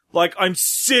 please." Like I'm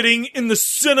sitting in the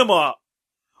cinema.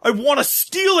 I want to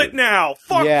steal it now.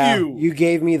 Fuck yeah, you. you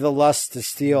gave me the lust to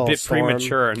steal. bit Storm.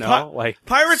 premature, no? Pi- Like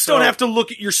Pirates So- don't have to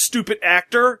look at your stupid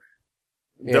actor.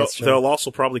 Yeah, They'll, it's true. they'll also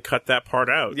probably cut that part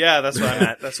out. Yeah, that's what I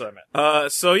meant. That's what I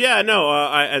meant. So yeah, no,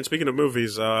 and speaking of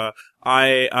movies, I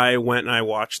went and I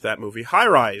watched that movie High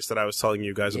Rise that I was telling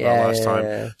you guys about last time.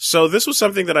 Yeah. So this was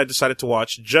something that I decided to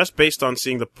watch just based on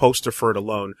seeing the poster for it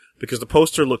alone, because the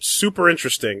poster looked super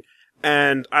interesting.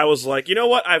 And I was like, you know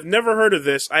what? I've never heard of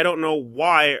this. I don't know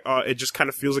why. It just kind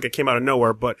of feels like it came out of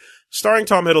nowhere, but starring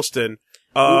Tom Hiddleston.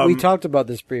 We talked about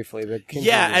this briefly, but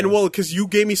Yeah, and well, because you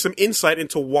gave me some insight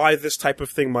into why this type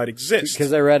of thing might exist.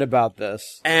 because I read about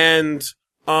this. And,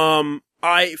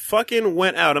 I fucking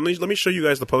went out. Let me show you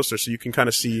guys the poster so you can kind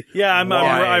of see. Yeah, why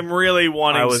I'm really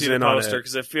wanting I to was see the in on poster it.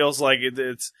 because it feels like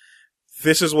it's.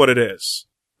 This is what it is.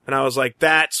 And I was like,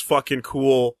 that's fucking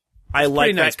cool. I like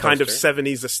pretty that nice kind poster. of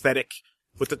 70s aesthetic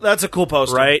with the, That's a cool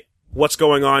poster, right? What's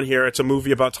going on here? It's a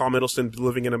movie about Tom Hiddleston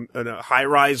living in a high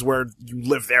rise where you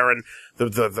live there, and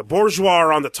the bourgeois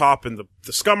are on the top and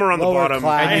the scum are on Lower the bottom.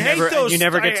 class. I you hate never- those. you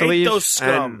never get I to hate leave? those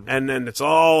scum. And then it's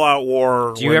all out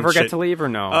war. do you when ever get shit- to leave or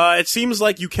no? It seems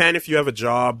like you can if you have a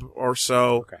job or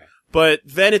so. Okay. But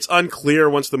then it's unclear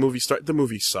once the movie starts. The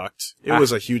movie sucked. It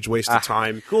was a huge waste of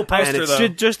time. Cool poster, And it's though.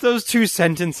 Just those 2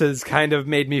 sentences kind of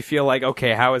made me feel like,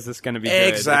 okay, how is this going to be good? If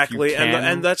you Exactly, can-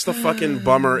 and that's the fucking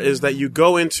bummer is that you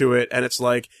go into it and it's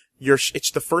like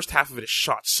it's the first half of it is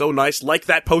shot so nice, like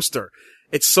that poster.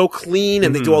 It's so clean,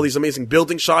 and they do all these amazing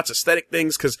building shots, aesthetic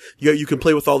things, because you can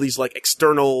play with all these like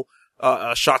external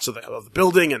shots of the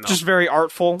building and Just very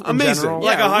artful. amazing. In general.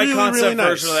 Like a high really, concept really nice.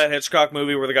 version of that Hitchcock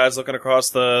movie where the guy's looking across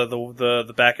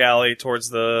the back alley towards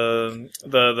the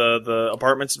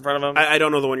apartments in front of him. I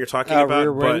don't know the one you're talking about.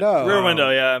 Rear but, Window. Rear Window,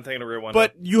 yeah, I'm thinking of Rear Window.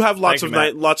 But you have lots Thank of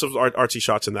you, Matt. lots of artsy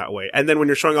shots in that way, and then when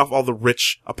you're showing off all the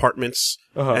rich apartments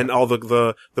and all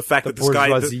the fact that this guy,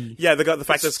 bourgeoisie. the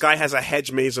fact that this guy has a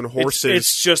hedge maze and horses.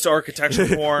 it's just architecture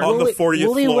porn. On the 40th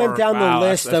Willie floor. went down Wow, the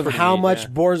list that's of pretty how neat, much yeah.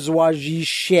 bourgeoisie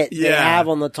shit they Yeah. have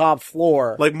on the top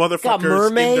floor. Like Got motherfuckers in their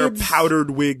mermaids.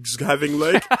 powdered wigs having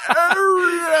like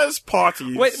as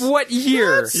potties. Wait, what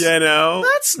year? You know,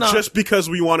 That's not- just because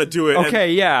we want to do it.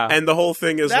 Okay, yeah. and the whole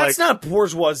thing is That's like, not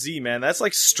bourgeoisie, man. That's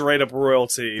like straight up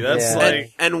royalty. That's Yeah.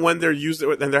 like and when they're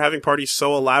and they're having parties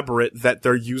so elaborate that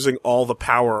they're using all the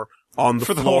power on the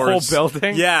For the floors. whole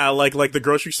building? Yeah, like the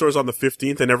grocery store's on the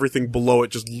 15th, and everything below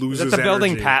it just Is loses. that the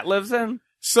building energy. Pat lives in?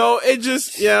 So it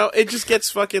just, it just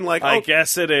gets fucking like, I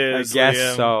guess it I is. guess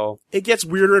Liam. so. it gets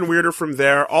weirder and weirder from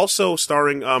there. Also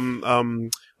starring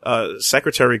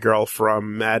secretary girl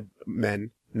from Mad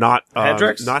Men, not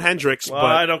Hendricks? not Hendricks, Well,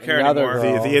 I but don't care Another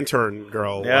anymore. girl. the intern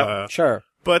girl. Yep. Sure.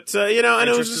 But and it was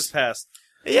Interest just is past.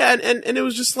 yeah, and it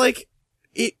was just like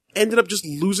it ended up just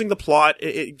losing the plot.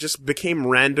 It just became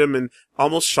random and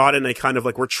almost shot in a kind of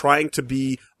like we're trying to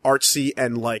be artsy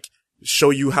and like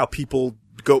show you how people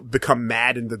become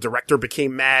mad, and the director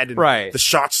became mad, and Right. the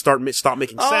shots stop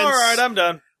making sense. All right, I'm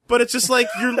done. But it's just like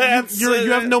you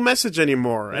have no message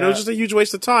anymore, and it was just a huge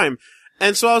waste of time.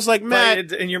 And so I was like,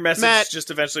 Matt, And your message Matt, just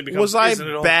eventually becomes. was I isn't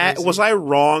it all bad? crazy? Was I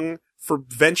wrong for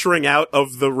venturing out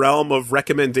of the realm of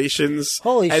recommendations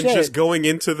Holy and shit. just going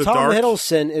into the Tom dark?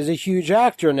 Hiddleston is a huge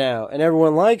actor now, and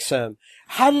everyone likes him.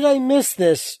 How did I miss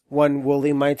this? One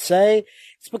Wooly might say.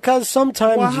 It's because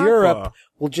sometimes Wahapa. Europe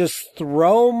will just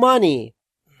throw money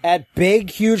at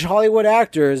big, huge Hollywood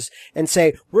actors and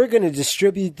say, we're going to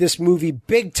distribute this movie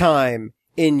big time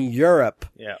in Europe.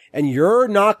 Yeah. And you're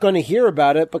not going to hear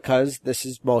about it because this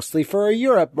is mostly for a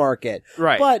Europe market.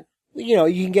 Right. But, you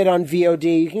can get it on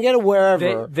VOD, you can get it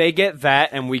wherever. They get that,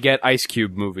 and we get Ice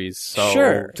Cube movies. So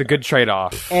Sure. it's a good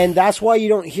trade-off. And that's why you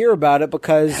don't hear about it,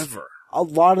 because a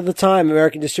lot of the time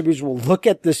American distributors will look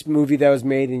at this movie that was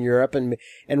made in Europe and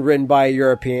written by a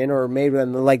European, or made with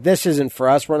them, like, this isn't for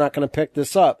us, we're not going to pick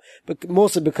this up. But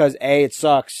mostly because A, it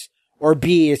sucks, or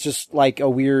B, it's just like a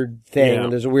weird thing, Yeah.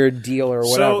 and there's a weird deal or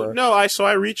whatever. So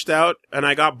I reached out and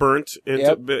I got burnt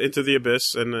into the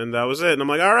abyss, and that was it. And I'm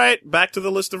like, all right, back to the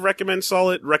list of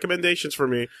solid recommendations for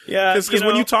me. Yeah, because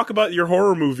when you talk about your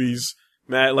horror movies,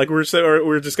 Matt, like we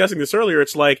were discussing this earlier,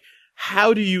 it's like,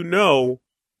 how do you know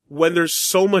when there's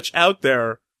so much out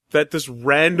there that this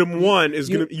random one is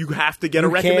you have to get a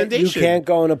recommendation? You can't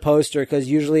go on a poster, because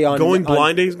usually Going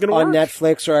blind isn't gonna on work.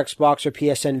 Netflix or Xbox or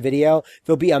PSN Video,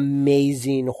 there'll be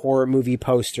amazing horror movie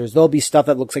posters. There'll be stuff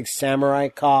that looks like Samurai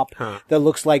Cop, that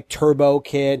looks like Turbo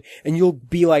Kid, and you'll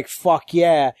be like, fuck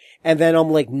yeah. And then I'm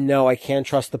like, no, I can't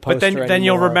trust the poster But then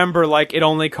you'll anymore. remember, like, it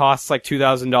only costs like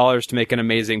 $2,000 to make an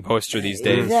amazing poster these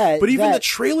days. But even the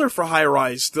trailer for High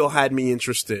Rise still had me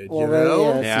interested. Well, you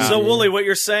know? yeah, Yeah. So, Wooly, what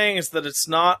you're saying is that it's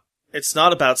not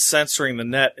about censoring the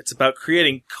net. It's about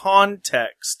creating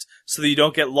context so that you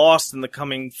don't get lost in the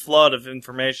coming flood of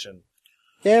information.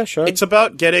 Yeah, sure. It's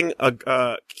about getting a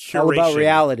all curation about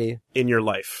reality. in your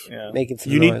life. Yeah. Making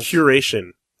some You need noise.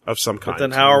 curation of some kind. But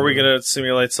then how are we going to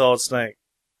simulate Solid Snake?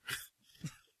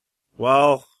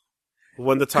 Well,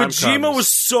 when the time Kojima comes. was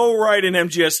so right in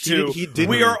MGS2. He didn't.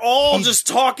 We are all just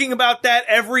talking about that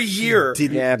every year.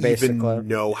 Didn't Yeah, even basically.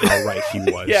 know how right he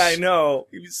was. Yeah, I know.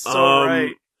 He was so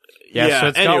right. Yeah, so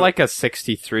it's anyway. got like a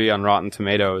 63 on Rotten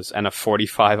Tomatoes and a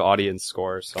 45 audience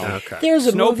score. So Okay. There's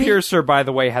a movie. Snowpiercer, by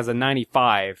the way, has a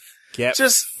 95. Get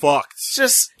Just- fucked.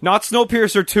 Just Not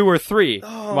Snowpiercer 2 or 3,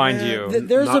 mind man. you.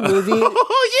 There's a movie.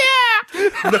 Oh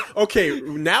yeah. No, okay,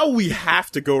 now we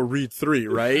have to go read 3,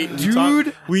 right?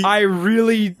 Dude, I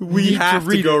really we need have to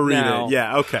read go it read now. it.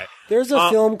 Yeah. Okay. There's a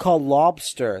film called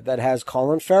Lobster that has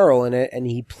Colin Farrell in it, and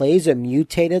he plays a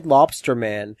mutated lobster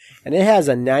man, and it has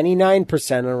a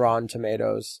 99% on Rotten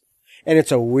Tomatoes. And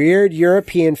it's a weird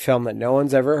European film that no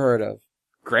one's ever heard of.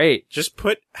 Great. Just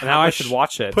put Now I should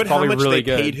watch it. Put It's how probably much really they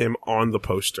good. paid him on the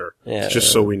poster, Yeah.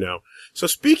 just so we know. So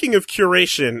speaking of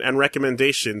curation and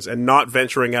recommendations and not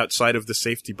venturing outside of the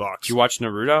safety box, Did you watch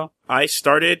Naruto? I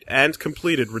started and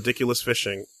completed Ridiculous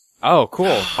Fishing Oh,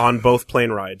 cool. on both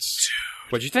plane rides.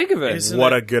 What'd you think of it? Isn't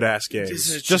What it- a good ass game! This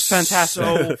is Just fantastic.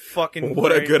 So fucking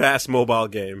What a great. good ass mobile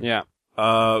game. Yeah.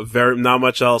 Very not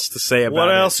much else to say about What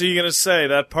it. else are you gonna say?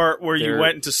 That part where you There-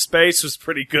 went into space was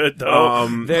pretty good, though.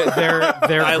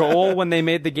 Their goal when they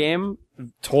made the game,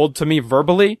 told to me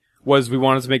verbally, was we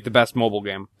wanted to make the best mobile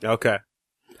game. Okay.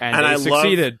 And And they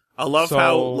succeeded. I love So-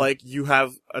 how, like, you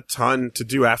have a ton to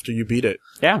do after you beat it.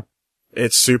 Yeah.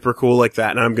 It's super cool like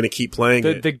that, and I'm going to keep playing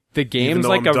it. The Even game's though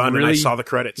like I'm a done and I really saw the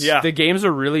credits. Yeah. the game's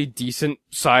a really decent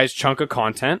sized chunk of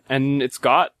content, and it's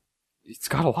got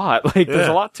a lot. Like there's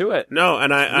Yeah. a lot to it. No,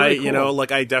 and I really you cool. know,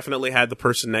 like I definitely had the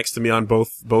person next to me on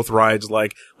both rides,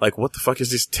 like what the fuck is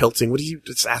this tilting? What are you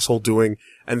this asshole doing?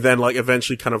 And then like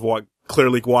eventually kind of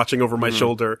clearly watching over my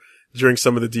shoulder during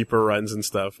some of the deeper runs and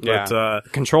stuff. Yeah. But The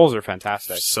controls are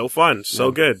fantastic. so fun,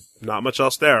 so good. Not much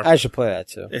else there. I should play that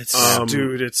too. It's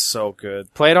dude, it's so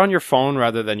good. Play it on your phone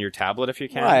rather than your tablet if you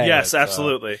can. Right. Yes,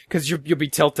 absolutely. Because you'll be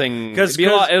tilting. 'Cause-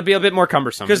 It'll be a bit more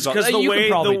cumbersome. Because You the can way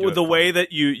probably do it the fine. way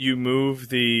that you move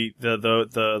the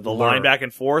line back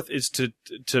and forth is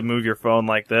to move your phone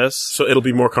like this. So it'll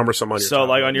be more cumbersome on your So tablet.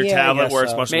 like on your Yeah, I tablet guess where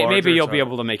it's so. much larger. Maybe you'll so- be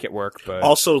able to make it work, but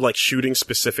Also, like shooting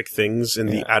specific things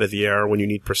out of the air when you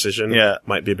need precision, Yeah.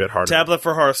 might be a bit harder. Tablet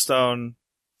for Hearthstone,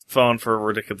 phone for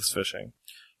ridiculous fishing.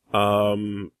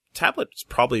 Tablet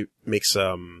probably makes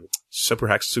Super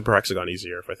Hexagon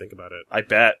easier if I think about it. I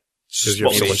bet. 'Cause you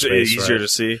have so much space, easier right? to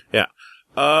see. Yeah,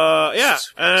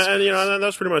 and you know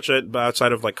that's pretty much it. But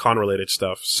outside of like con related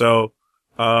stuff, so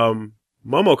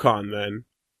Momocon then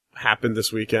happened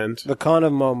this weekend, The Con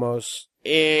of Momos.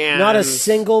 and Not a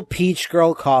single Peach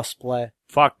Girl cosplay.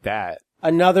 fuck that.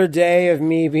 Another day of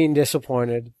me being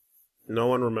disappointed. no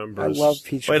one I remembers. love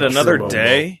Peach Wait, Girl. another Momo.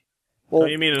 day? Well, Oh,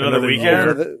 you mean another Another weekend?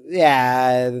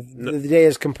 year. the day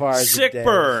is comprised Sick of days.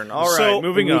 burn. All right, So,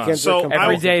 moving the on. weekends So, are comprised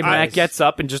Every of day, days. Matt gets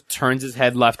up and just turns his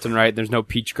head left and right. There's no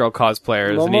Peach Girl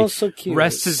cosplayers. And Momo's he so cute.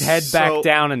 rests his head So- back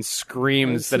down and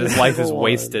screams that his life is Number one.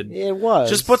 wasted. It was.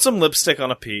 Just put some lipstick on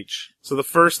a peach. So the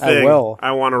first I thing will.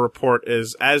 I want to report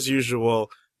is, as usual,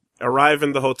 arrive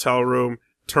in the hotel room,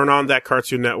 turn on that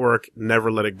Cartoon Network, never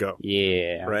let it go.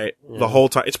 Yeah. Right, the whole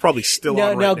time. It's probably still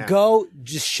No, on right now. go.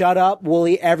 Just shut up,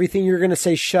 Wooly. Everything you're gonna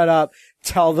say, shut up.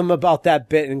 Tell them about that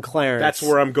bit in Clarence. That's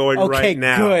where I'm going Okay, right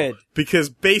now. good. Because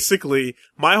basically,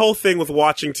 my whole thing with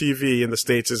watching TV in the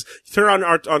States is you turn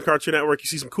on Cartoon Network, you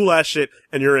see some cool ass shit,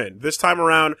 and you're in. This time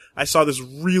around, I saw this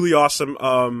really awesome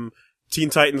Teen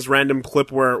Titans random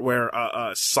clip where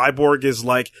Cyborg is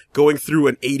like going through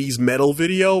an 80s metal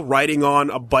video, riding on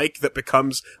a bike that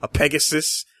becomes a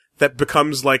Pegasus, that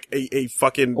becomes like a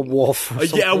fucking a wolf. or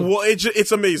yeah, something. well,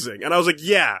 it's amazing. And I was like,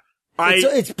 yeah,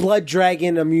 It's Blood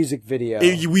Dragon, a music video.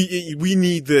 we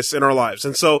need this in our lives.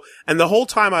 And so, and the whole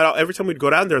time, every time we'd go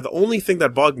down there, the only thing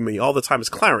that bugged me all the time is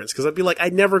Clarence. Cause I'd be like, I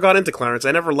never got into Clarence.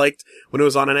 I never liked when it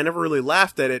was on, and I never really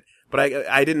laughed at it, but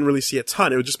I didn't really see a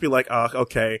ton. It would just be like,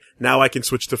 okay, now I can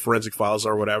switch to Forensic Files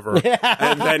or whatever,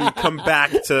 and then come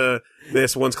back to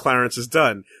this once Clarence is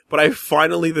done. But I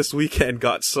finally this weekend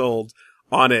got sold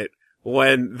on it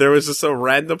when there was just a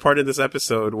random part in this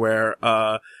episode where,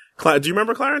 do you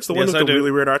remember Clarence? The one Yes, with I the do.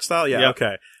 really weird art style? Yeah, Yep.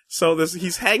 okay. So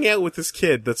he's hanging out with this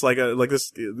kid that's like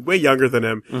this way younger than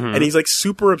him, Mm-hmm. and he's like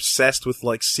super obsessed with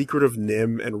like Secret of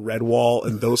Nim and Redwall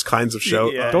and those kinds of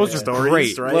shows. Yeah. Those are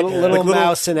stories, great. right? Little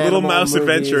mouse and little animal mouse movies.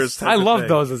 adventures. type I of loved thing.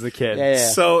 those as a kid. Yeah, yeah.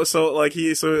 So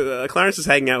Clarence is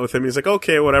hanging out with him. He's like,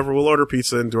 okay, whatever. We'll order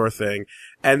pizza and do our thing.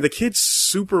 And the kid's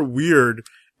super weird,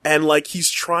 and like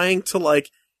he's trying to like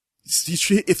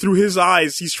through his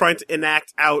eyes, he's trying to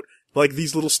enact out like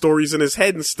these little stories in his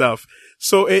head and stuff.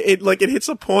 So it hits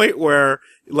a point where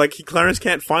like Clarence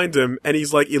can't find him, and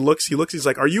he's like, he looks, he's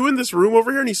like, are you in this room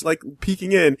over here? And he's like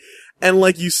peeking in, and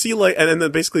like you see like, and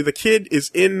then basically the kid is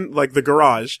in like the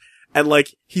garage, and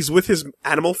like he's with his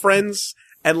animal friends,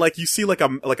 and like you see like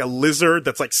a lizard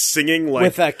that's like singing like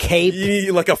with a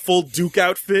cape. like a full Duke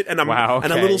outfit, and Wow,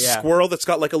 and a okay, little yeah. squirrel that's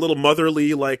got like a little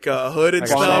motherly like hood and Like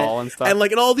a stuff, shawl and stuff.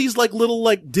 and all these like little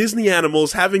like Disney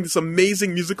animals having this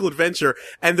amazing musical adventure,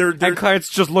 and they're And Clarence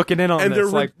just looking in on and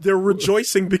this, they're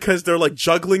rejoicing because they're like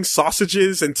juggling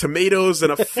sausages and tomatoes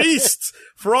and a feast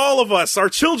for all of us. Our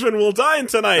children will dine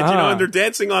tonight, you know, Ah. and they're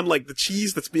dancing on like the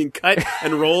cheese that's being cut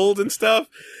and rolled and stuff,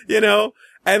 you know.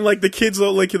 And like the kids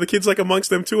like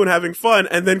amongst them too and having fun.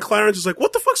 And then Clarence is like,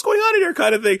 "What the fuck's going on in here?"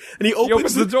 kind of thing. And he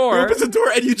opens the door. He opens the door,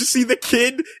 and you just see the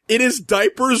kid in his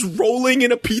diapers rolling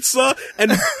in a pizza,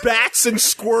 and bats and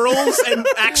squirrels and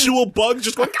actual bugs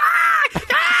just going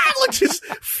like just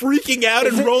freaking out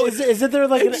and rolling. Is it there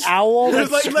like an owl There's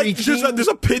that's screeching? there's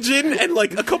a pigeon and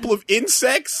like a couple of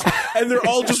insects, and they're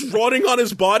all just running on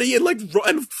his body and like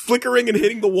and flickering and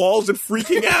hitting the walls and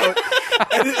freaking out.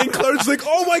 and Claire's like,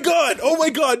 oh my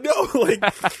god, no! Like,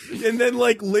 and then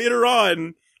like later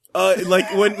on.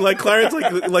 Like when like Clarence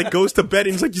like goes to bed,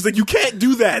 and he's like you can't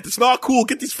do that, it's not cool,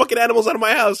 get these fucking animals out of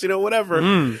my house, you know, whatever.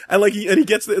 And like he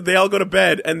gets they all go to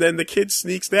bed, and then the kid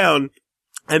sneaks down.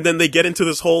 And then they get into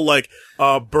this whole, like,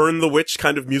 burn the witch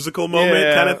kind of musical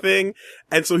moment kind of thing.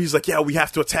 And so he's like, yeah, we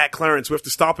have to attack Clarence. We have to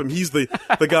stop him. He's the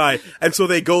guy. And so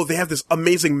they have this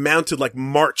amazing mounted, like,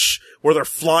 march where they're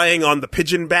flying on the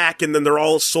pigeon back, and then they're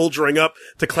all soldiering up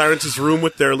to Clarence's room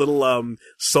with their little,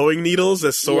 sewing needles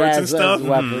as swords and stuff.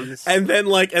 Weapons. And then,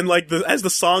 as the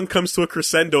song comes to a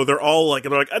crescendo, they're like,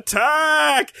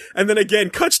 attack! And then again,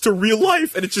 cuts to real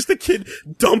life, and it's just a kid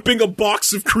dumping a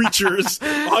box of creatures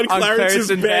on Clarence's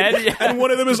bed. Yeah. And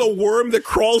one of them is a worm that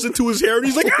crawls into his hair, and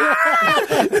he's like,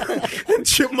 ah! And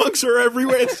chipmunks are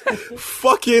everywhere. It's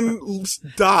fucking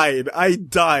died. I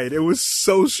died. It was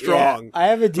so strong. Yeah, I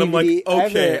have a DVD. I'm like,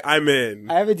 okay, I'm in.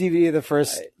 I have a DVD of the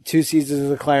first 2 seasons of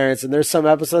the Clarence, and there's some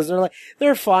episodes that are like,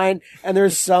 they're fine, and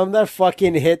there's some that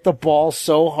fucking hit the ball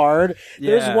so hard.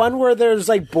 Yeah. There's one where there's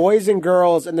like boys and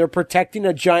girls, and they're protecting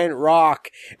a giant rock,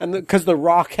 and because the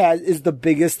rock is the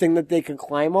biggest thing that they can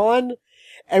climb on.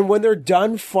 And when they're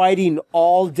done fighting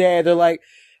all day, they're like,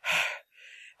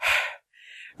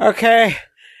 okay,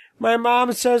 my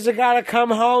mom says I gotta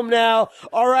come home now.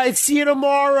 All right, see you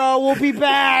tomorrow. We'll be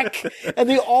back. And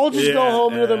they all just go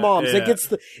home to their moms. Like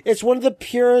it's one of the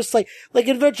purest, like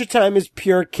Adventure Time is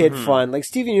pure kid fun. Like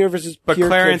Steven Universe is pure But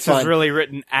Clarence kid fun. is really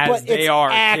written as But they it's are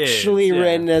actually kids.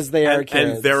 written as they are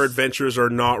kids. And their adventures are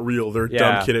not real. They're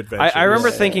dumb kid adventures. I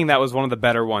remember thinking that was one of the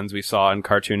better ones we saw in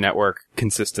Cartoon Network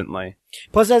consistently.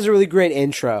 Plus, it has a really great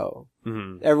intro.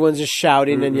 Mm-hmm. Everyone's just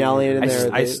shouting and yelling in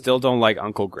there. I still don't like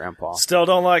Uncle Grandpa. Still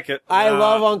don't like it. I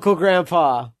love Uncle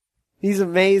Grandpa. He's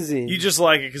amazing. You just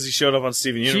like it because he showed up on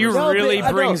Steven He Universe. really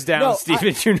brings down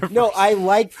Steven Universe. No, I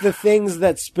like the things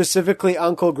that specifically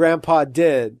Uncle Grandpa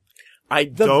did.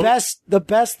 The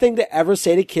best thing to ever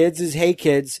say to kids is, hey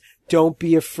kids, don't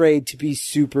be afraid to be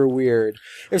super weird.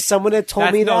 If someone had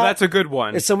told me that. No, that's a good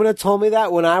one. If someone had told me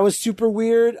that when I was super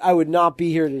weird, I would not be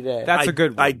here today. That's a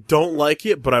good one. I don't like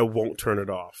it, but I won't turn it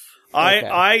off.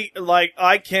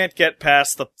 I can't get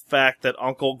past the fact that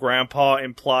Uncle Grandpa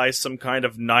implies some kind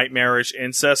of nightmarish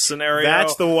incest scenario.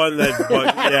 That's the one that,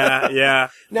 yeah.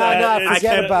 No,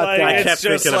 forget about that. I kept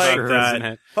thinking about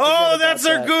that. Oh, that's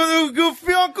our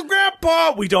goofy Uncle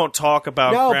Grandpa. We don't talk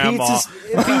about Grandma.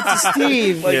 Pizza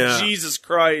Steve. Jesus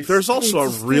Christ. There's also a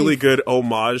really good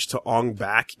homage to Ong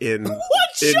Bak in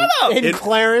What? Shut up. In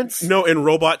Clarence? No, in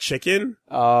Robot Chicken.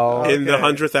 Oh. In the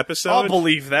 100th episode. I'll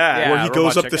believe that. Yeah. Where he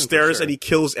goes Robot up the Chicken, stairs for sure. and he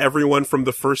kills everyone from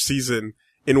the first season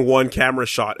in one camera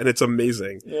shot, and it's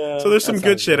amazing. Yeah, so there's some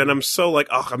good shit, and I'm so like,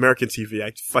 oh, American TV,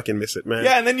 I fucking miss it, man.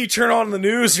 Yeah, and then you turn on the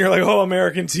news, and you're like, oh,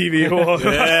 American TV.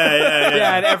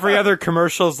 Yeah, and every other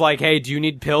commercial's like, hey, do you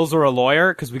need pills or a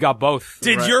lawyer? Because we got both.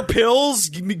 Did your pills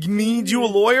need you a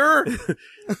lawyer?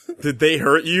 Did they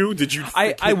hurt you? Did you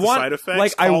I the want side effects?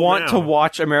 like I Call want now. to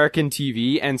watch American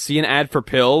TV and see an ad for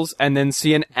pills, and then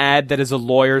see an ad that is a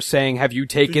lawyer saying, "Have you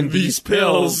taken these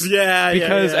pills?" Yeah,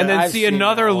 because and then I've see seen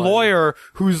another that one. lawyer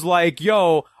who's like,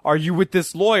 "Yo, are you with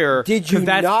this lawyer?" Did you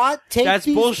 'Cause not take That's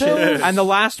these bullshit. pills? And the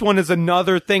last one is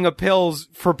another thing of pills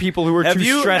for people who are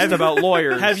too stressed about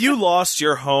lawyers. Have you lost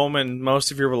your home and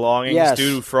most of your belongings Yes.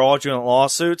 due to fraudulent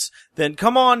lawsuits? Then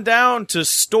come on down to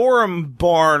Storm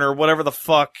Barn or whatever the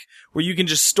fuck, where you can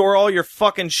just store all your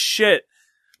fucking shit.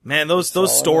 Man, those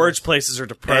storage places are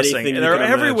depressing. Anything you They're can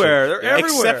everywhere. imagine. They're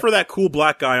everywhere. Except for that cool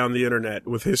black guy on the internet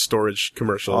with his storage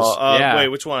commercials. Yeah. Wait,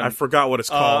 which one? I forgot what it's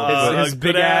called. His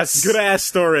big ass, Good ass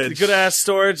storage. Good ass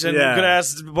storage and Yeah. good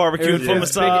ass barbecue and foot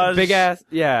massage. big ass,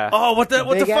 yeah. Oh, what the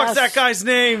Big fuck's ass- that guy's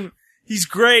name? He's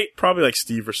great. Probably like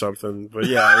Steve or something. But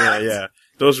yeah.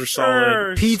 Those are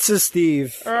solid. Pizza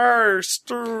Steve.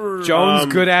 Jones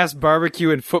Good Ass Barbecue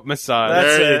and Foot Massage.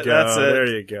 That's There you it, go. that's it. There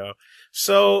you go.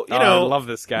 So, you Oh, know, I love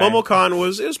this guy. Momocon it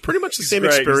was pretty much the same great.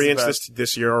 He's the experience best.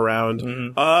 this year around.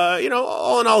 You know,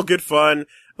 all in all, good fun.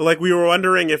 Like, we were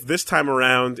wondering if this time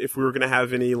around, if we were going to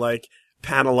have any, like,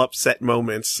 panel upset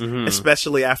moments,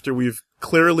 especially after we've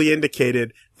clearly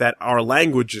indicated that our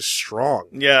language is strong.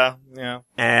 Yeah.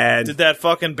 And Did that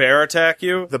fucking bear attack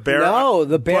you? the bear, No,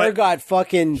 the bear but got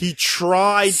fucking he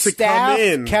tried to staff come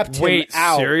in. kept him Wait,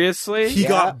 out. seriously? He Yeah.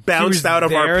 got bounced out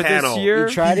of our there panel. this year?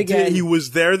 He tried He again. did. He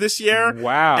was there this year.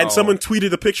 Wow. And someone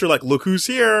tweeted a picture like, look who's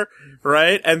here,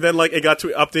 right? And then like it got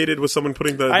updated with someone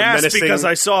putting the asked menacing, because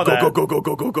I saw that.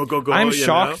 Go. I'm you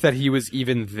shocked know? that he was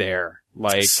even there.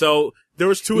 Like, So there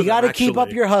was two You of them, got to keep up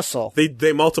actually. your hustle.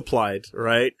 They multiplied,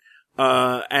 right?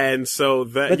 And so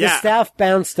But the staff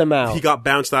bounced him out. he got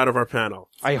bounced out of our panel.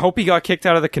 I hope he got kicked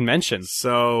out of the convention.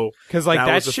 So Because like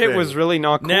that was a shit thing. was really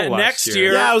not cool Next last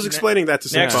year- Yeah, I was explaining that to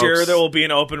some Next folks. year, there will be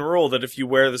an open rule that if you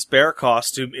wear this bear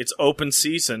costume, it's open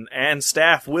season, and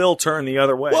staff will turn the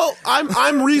other way. Well,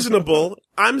 I'm reasonable.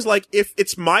 I'm like, if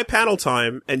it's my panel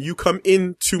time and you come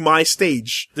into my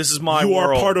stage, this is my you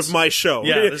world. are part of my show.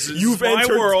 Yeah, this is my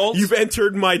world. You've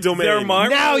entered my domain. They're my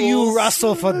Now rules. you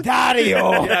wrestle for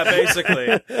Dario. Yeah,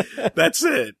 basically. That's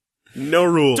it. No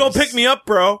rules. Don't pick me up,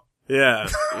 bro. Yeah.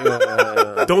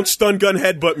 Don't stun gun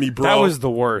headbutt me, bro. That was the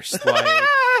worst. Like,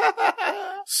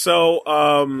 so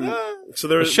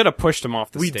there I was. should have pushed him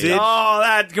off the We stage. did.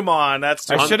 Come on, that's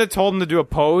I should have told him to do a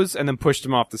pose and then pushed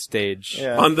him off the stage.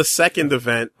 Yeah. On the second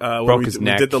event, where Broke we his we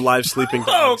neck. did the live sleeping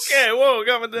dogs. Okay, whoa,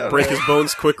 coming down. Break his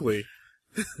bones quickly.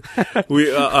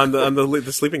 We on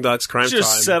the sleeping dogs crime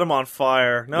Just time. set him on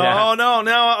fire. No, Yeah.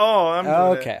 I'm doing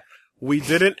Okay. We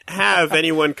didn't have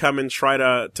anyone come and try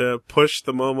to push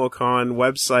the Momocon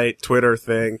website Twitter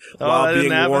thing that while didn't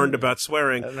being happen? warned about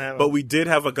swearing. Didn't happen. But we did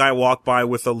have a guy walk by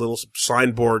with a little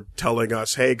signboard telling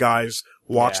us, "Hey guys,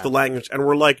 watch Yeah. the language." And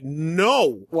we're like,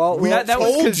 "No." Well, we That was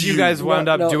told because you guys wound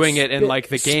up No, doing it in like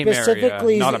the game area,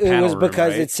 specifically, not a panel it was room,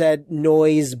 because right? it said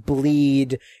noise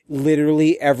bleed.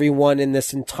 Literally everyone in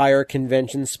this entire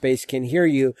convention space can hear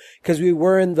you because we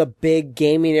were in the big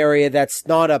gaming area that's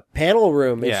not a panel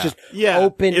room. It's Yeah. just Yeah,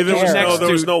 open there was air.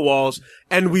 there was no walls,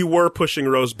 and we were pushing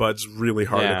Rosebuds really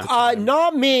hard Yeah. at the time.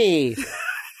 Not me.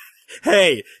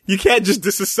 Hey, you can't just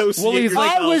disassociate. Willie's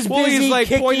like, I was busy Willie's like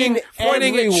kicking pointing at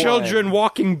everyone. children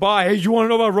walking by. Hey, you want to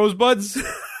know about rosebuds?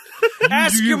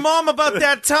 Ask your mom about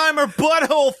that time her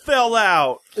butthole fell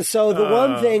out. So the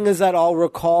one thing is that I'll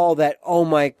recall that, oh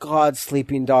my God,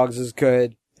 Sleeping Dogs is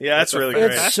good. Yeah, that's really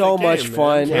great. It's so game, much man.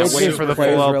 fun. Can't It wait just for the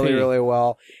plays full really, LP. really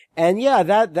well. And yeah,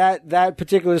 that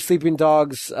particular Sleeping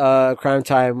Dogs crime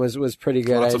time was pretty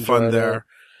good. Lots I of fun enjoyed it. there.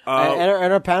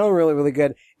 And our panel really, really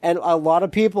good. And a lot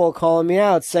of people calling me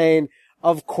out saying,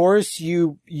 of course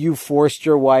you forced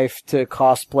your wife to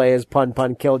cosplay as Pun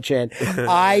Pun Kill Chan.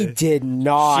 I did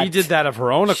not. She did that of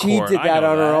her own accord. She did I that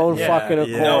know on her that. own Yeah. fucking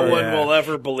accord. No one Yeah. will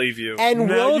ever believe you. And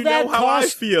now will you that know how I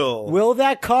cost feel. Will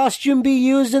that costume be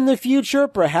used in the future?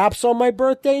 Perhaps on my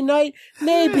birthday night?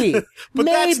 Maybe. But Maybe.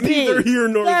 that's neither here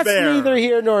nor That's there. neither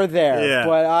here nor there. Yeah.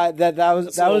 But that was a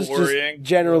just little worrying.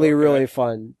 generally really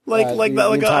fun. Like the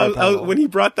I entire panel. when he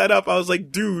brought that up, I was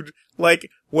like, dude, like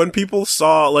when people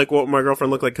saw like what my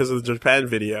girlfriend looked like because of the Japan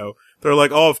video, they're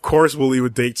like, oh, of course Willie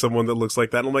would date someone that looks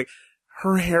like that. And I'm like,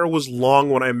 her hair was long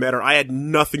when I met her. I had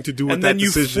nothing to do with And that then you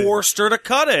decision. forced her to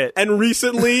cut it. And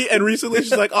recently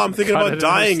she's like, oh, I'm thinking Cut about it in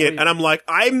dyeing her it. sleep. And I'm like,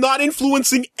 I'm not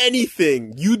influencing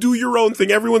anything. You do your own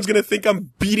thing. Everyone's going to think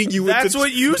I'm beating you That's into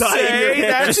what you dyeing your say.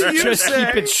 hair. That's what you Just say.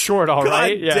 keep it short, all God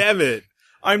right? Yeah. damn it.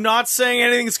 I'm not saying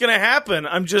anything's going to happen.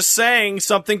 I'm just saying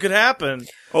something could happen.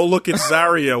 Oh, look, it's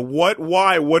Zarya. What?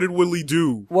 Why? What did Willie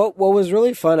do? What was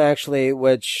really fun actually,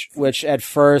 which at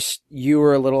first you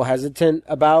were a little hesitant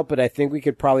about, but I think we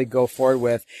could probably go forward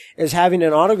with, is having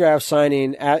an autograph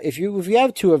signing if you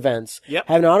have two events, Yep.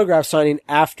 have an autograph signing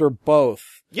after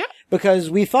both. Yeah. Because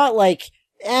we thought like,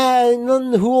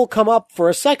 who will come up for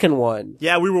a second one?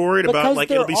 Yeah, we were worried about Because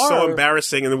like it'll be so there are-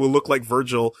 embarrassing, and then we'll look like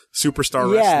Virgil,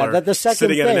 superstar Yeah, wrestler, that the second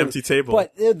sitting thing. at an empty table.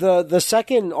 But the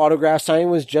second autograph signing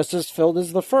was just as filled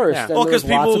as the first. Yeah. And Well, there was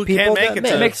because people lots who of people can't make that it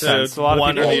missed. to, Makes to sense. A lot of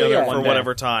one or people the other yeah. for one day.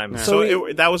 whatever time.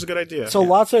 so that was a good idea. So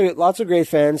lots of great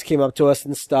fans came up to us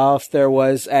and stuff. There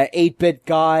was a 8-bit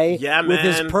guy Yeah, with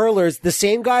his man. perlers, the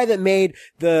same guy that made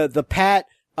the Pat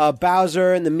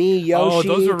Bowser and the me Yoshi.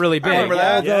 Oh, those were really big. I remember All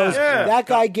that. those. Yeah. That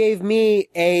guy gave me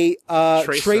a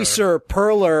Tracer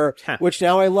perler, which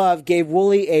now I love. Gave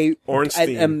Wooly an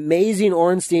Ornstein. amazing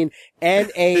Ornstein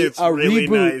and It's really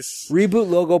reboot nice. reboot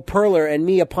logo perler, and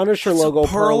me a Punisher logo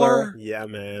perler. Yeah,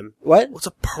 man. What? What's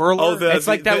a perler? Oh, It's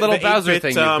like that little Bowser 8-bit, thing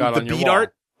you've got the on your bead wall.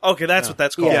 art. Okay, that's what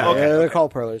that's called. Yeah, Okay. they're called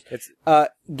perlers.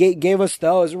 Gave us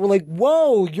those. We're like,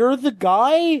 whoa, you're the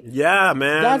guy? Yeah,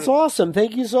 man. That's awesome.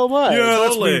 Thank you so much. Yeah,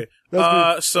 that's Totally. me.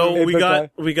 That's So me.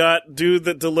 we got dude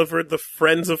that delivered the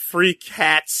Friends of Freak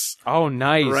hats, Oh,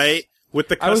 nice. right? With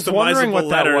the customizable I was wondering what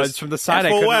that letters. was from the side. I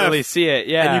couldn't FOF. really see it.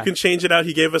 Yeah. And you can change it out.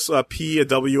 He gave us a P, a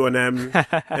W, an M,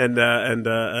 and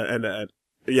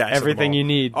yeah, I said Everything them all. you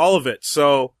need. All of it.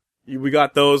 So we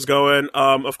got those going.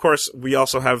 Of course, we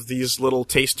also have these little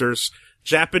tasters,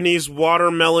 Japanese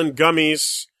watermelon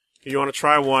gummies. You want to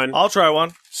try one? I'll try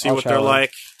one. See I'll what try they're one.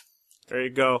 like. There you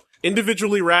go.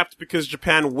 Individually wrapped because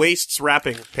Japan wastes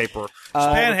wrapping paper.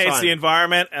 Japan hates time. the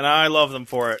environment, and I love them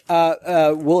for it.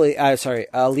 Wooly,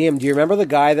 Liam, do you remember the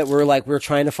guy that we were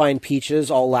trying to find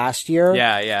peaches all last year?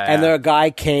 Yeah. And the guy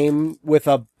came with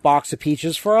a box of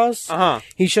peaches for us. Uh-huh.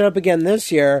 He showed up again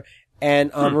this year,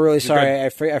 And I'm really sorry, I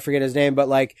forget his name, but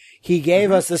like, he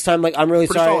gave us this time, like, I'm really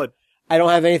Pretty sorry. solid. I don't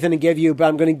have anything to give you, but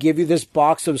I'm going to give you this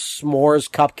box of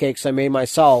s'mores cupcakes I made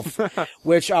myself,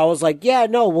 which I was like, yeah,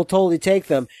 no, we'll totally take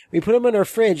them. We put them in our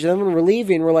fridge, and then when we're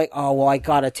leaving, we're like, oh, well, I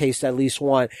gotta taste at least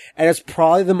one. And it's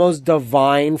probably the most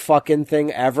divine fucking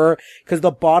thing ever, because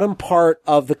the bottom part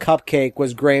of the cupcake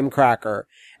was graham cracker,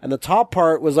 and the top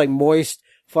part was like moist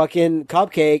fucking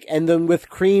cupcake, and then with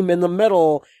cream in the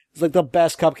middle. It's like the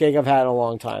best cupcake I've had in a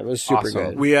long time. It was super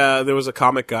good. We there was a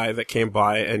comic guy that came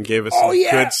by and gave us some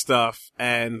good stuff,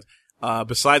 and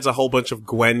besides a whole bunch of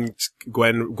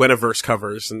Gweniverse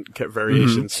covers and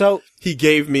variations, So he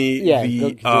gave me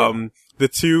the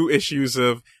 2 issues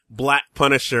of Black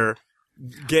Punisher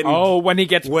getting when he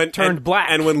gets turned black,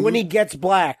 and when he gets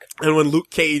black, and when Luke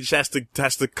Cage has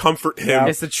to comfort him,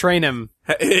 it's to train him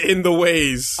in the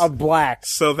ways of black.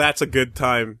 So that's a good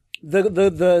time.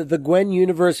 The Gwen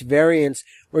Universe variants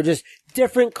were just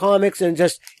different comics, and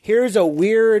just here's a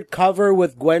weird cover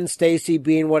with Gwen Stacy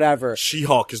being whatever.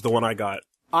 She-Hulk is the one I got.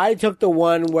 I took the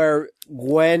one where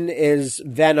Gwen is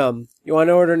Venom. You want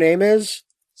to know what her name is?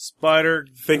 Spider.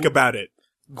 Think about it.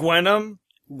 Gwenum.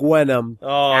 Gwenum.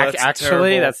 Oh, that's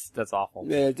actually, terrible. that's awful.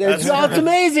 It's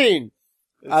amazing.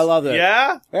 I love it.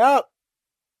 Yeah? Yep.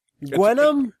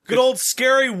 Gwenum? Good old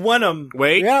scary Wenum.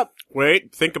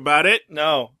 Wait, think about it.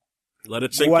 No. Let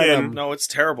it sink Gwenum. in. No, it's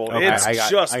terrible. Okay, It's I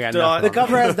got just nothing. done. The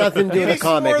cover has nothing to do with the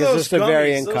comic. It's just a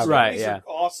variant cover. Right, Those yeah. are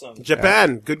awesome.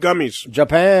 Japan, good gummies.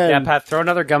 Japan. Yeah, Pat, throw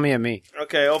another gummy at me.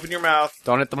 Okay, open your mouth.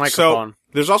 Don't hit the microphone. So,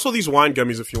 there's also these wine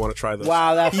gummies if you want to try those.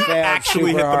 Wow, that's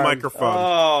Actually hit the hard. microphone.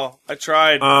 Oh, I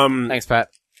tried. Thanks, Pat.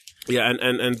 Yeah,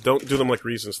 and don't do them like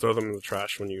Reasons. Throw them in the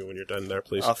trash when you're done there,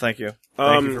 please. Oh, thank you.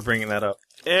 Thank you for bringing that up.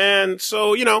 And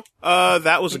so,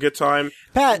 that was a good time.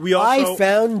 Pat, We also- I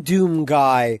found Doom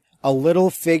Guy, a little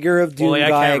figure of Doom Well, I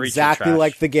Guy can't reach the exactly trash.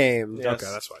 like the game. Yes.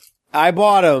 Okay, that's fine. I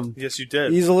bought him. Yes, you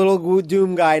did. He's a little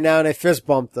Doom Guy now, and I fist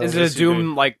bumped him. Is it a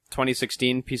Doom,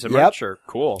 2016 piece of Yep. merch? Or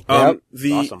cool. Yep.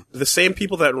 The same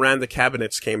people that ran the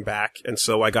cabinets came back, and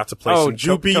so I got to play some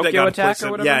Tokyo Joopy. That got to play Attack or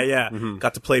some, whatever? yeah.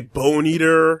 Got to play Bone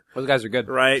Eater, Those guys are good.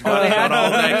 right? Got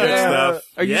all that good stuff.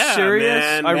 Are you Yeah, serious?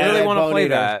 man, I really man. want to Bone play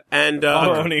Eater. that. And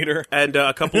Bone Eater. and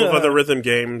a couple of other rhythm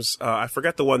games. I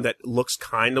forget the one that looks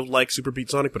kind of like Super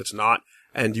Beat Sonic, but it's not.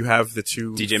 And you have the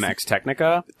 2 DJ Max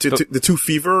Technica? the 2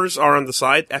 fevers are on the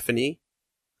side, F and E,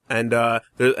 and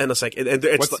it's like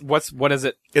it's What is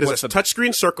it? it is What's a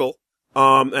touchscreen circle,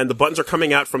 and the buttons are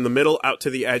coming out from the middle out to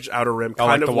the edge, outer rim,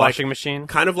 like the washing machine?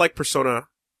 kind of like Persona,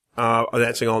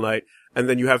 Dancing All Night, and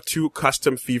then you have 2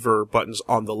 custom fever buttons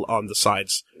on the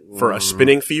sides for a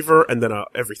spinning fever and then a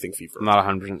everything fever. I'm not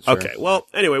 100% sure. Okay, well,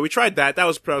 anyway, we tried that. That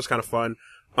was kind of fun.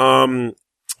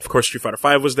 Of course, Street Fighter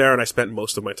V was there, and I spent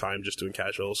most of my time just doing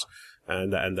casuals,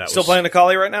 and that Still was playing the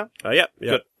Collie right now? yeah.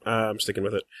 Good. I'm sticking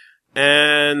with it.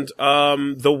 And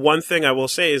the one thing I will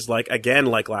say is, like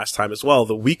last time as well,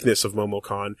 the weakness of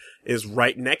Momocon is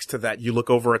right next to that. You look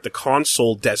over at the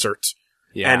console desert,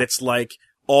 and it's like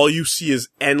all you see is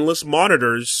endless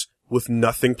monitors with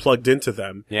nothing plugged into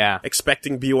them. Yeah.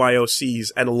 Expecting BYOCs,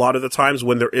 and a lot of the times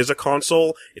when there is a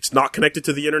console, it's not connected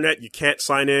to the internet, you can't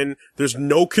sign in, there's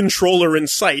no controller in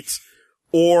sight,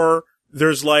 or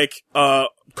there's like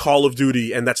Call of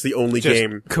Duty, and that's the only Just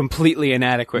game. completely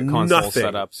inadequate console Nothing.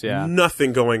 setups, yeah.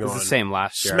 Nothing going It on. was the same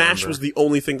last year. I Smash remember. was the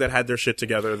only thing that had their shit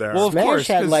together there. Well, of Smash course,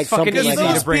 had, 'cause like, it's fucking something easy like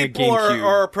to that. bring a People GameCube.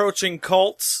 are approaching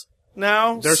cults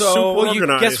now. They're so, super Well,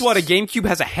 organized. guess what? A GameCube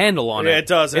has a handle on it. Yeah, it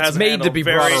does. It It's has a made handle. to be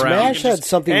Very brought small. around. Smash had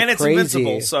something and it's crazy,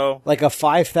 invincible, so like a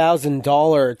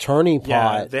 $5,000 tourney pot.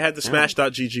 Yeah, they had the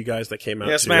Smash.gg guys that came out.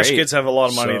 yeah, too. Smash kids have a lot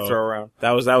of money So, to throw around.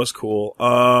 That was cool.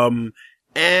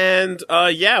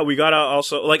 Yeah, we gotta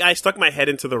also, like, I stuck my head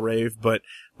into the rave, but,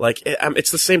 like,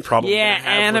 it's the same problem. Yeah, I'm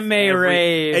gonna have with anime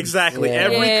rave. Exactly. Yeah.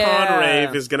 Every Yeah. con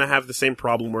rave is gonna have the same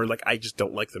problem where, like, I just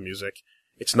don't like the music.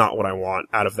 It's not what I want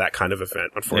out of that kind of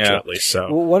event, unfortunately,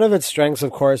 so. Well, one of its strengths,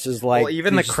 of course, is like Well,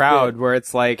 even the just crowd, where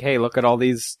it's like, hey, look at all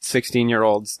these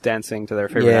 16-year-olds dancing to their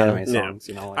favorite Yeah. anime songs.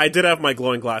 You know, like, I did have my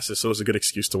glowing glasses, so it was a good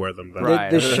excuse to wear them. Then. The,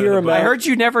 the sheer amount. I heard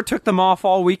you never took them off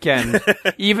all weekend,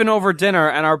 even over dinner,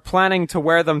 and are planning to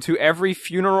wear them to every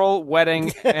funeral,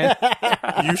 wedding, and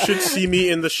You should see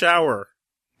me in the shower.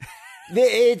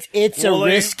 It's a Wooly.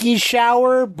 risky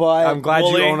shower, but I'm glad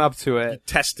Wooly. you own up to it.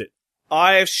 Test it.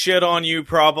 I have shit on you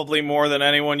probably more than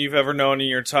anyone you've ever known in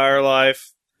your entire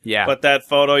life. Yeah. But that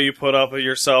photo you put up of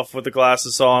yourself with the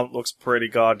glasses on looks pretty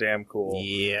goddamn cool.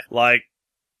 Yeah. Like,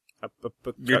 fuck.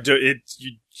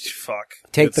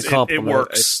 Take the It compliment.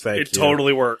 works. Thank It you.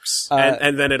 totally works.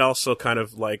 And then it also kind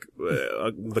of like,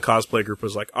 the cosplay group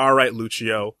was like, alright,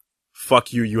 Lucio,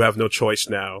 fuck you, you have no choice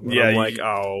now. And Yeah, I'm like,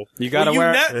 oh. You gotta you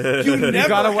wear. you You never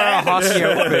gotta wear a had hockey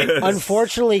outfit.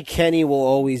 Unfortunately, Kenny will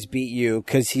always beat you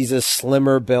because he's a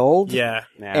slimmer build. Yeah.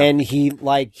 And he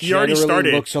already generally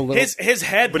started. looks a little. his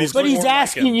head, But he's but he's more like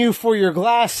asking him. you for your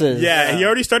glasses. Yeah, he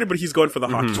already started, but he's going for the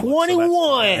hockey. look, so that's-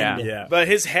 21. Yeah. But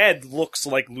his head looks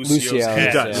like Lucio's Lucio. head.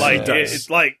 He does. Like He does. it's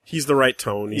like He's the right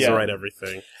tone. He's Yeah. the right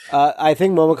everything. I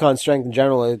think Momocon's strength in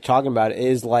general, talking about it,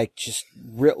 is like just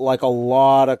like a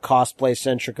lot of cosplay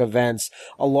centric events,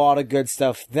 a lot of good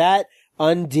stuff. That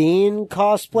Undine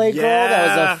cosplay girl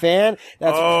that was a fan,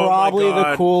 that's Oh, my probably the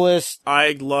God. coolest.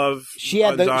 I love. She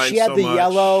had the Undyne she had so the much.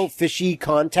 yellow fishy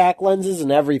contact lenses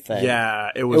and everything. Yeah,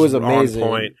 it was was amazing. on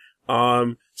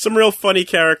point. Some real funny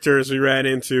characters we ran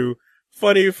into.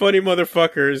 Funny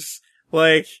motherfuckers.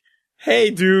 Like, hey,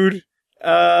 dude.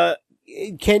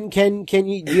 Can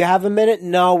you do you have a minute?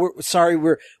 No,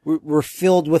 we're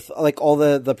filled with like all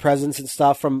the presents and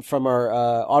stuff from our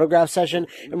autograph session,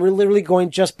 and we're literally going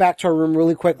just back to our room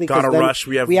really quickly. Gotta then rush.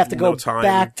 We have to no go time.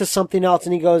 back to something else.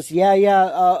 And he goes,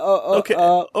 Okay,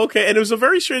 okay. And it was a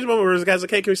very strange moment where the guy's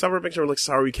like, hey, can we stop for a picture? We're like,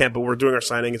 sorry, we can't, but we're doing our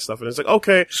signing and stuff. And it's like,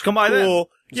 okay, just come by then. cool.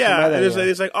 come Yeah, by then, and yeah.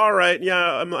 he's like, all right,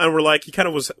 yeah, and we're like, he kind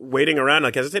of was waiting around,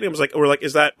 like hesitating. We're like,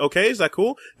 is that okay? Is that cool?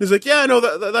 And he's like, yeah, no,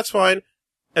 that's fine.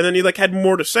 And then he like had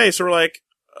more to say, so we're like,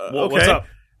 okay. What's up?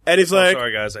 And he's Oh, like,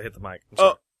 sorry guys, I hit the mic. I'm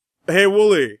sorry. hey,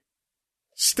 Wooly,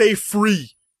 stay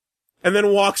free. And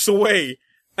then walks away.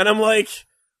 And I'm like,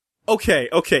 okay,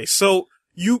 so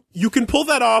you can pull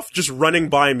that off just running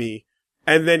by me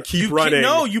and then keep running.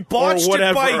 No, you botched or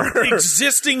it by whatever.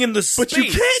 existing in the space. But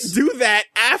you can't do that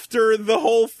after the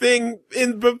whole thing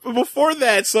before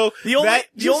that. So The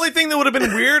only thing that would have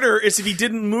been weirder is if he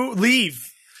didn't leave.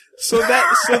 So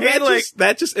that Like-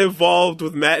 that just evolved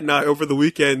with Matt and I over the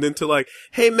weekend into like,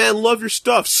 hey man, love your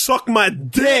stuff, suck my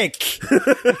dick,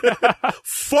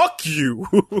 fuck you,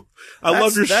 I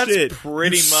love your that's shit.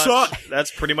 Pretty You much. suck.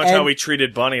 That's pretty much And- how we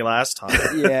treated Bunny last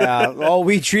time. Yeah. Oh,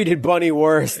 we treated Bunny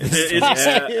worse.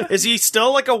 Is he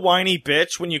still like a whiny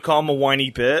bitch when you call him a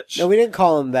whiny bitch? No, we didn't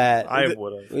call him that. I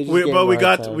would have. We just gave him a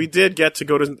hard time. We did get to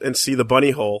go to and see the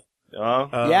bunny hole.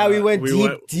 Yeah, we went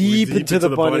deep into the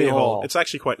bunny hole. It's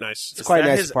actually quite nice. It's quite a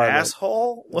nice his apartment.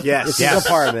 asshole? What- Yes. It's his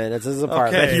apartment. It's his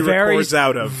apartment. Okay. He records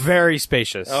out of. Very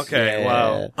spacious. Okay, Yeah.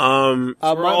 wow.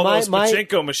 Where all my, those my,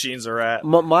 pachinko machines are at.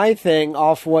 my thing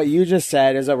off what you just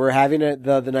said is that we're having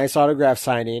the nice autograph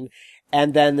signing,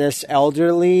 and then this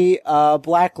elderly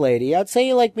black lady, I'd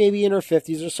say like maybe in her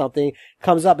 50s or something,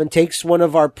 comes up and takes one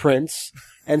of our prints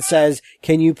and says,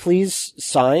 "Can you please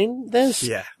sign this?"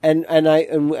 Yeah. And I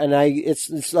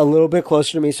it's a little bit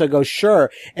closer to me, so I go, "Sure."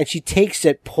 And she takes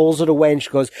it, pulls it away, and she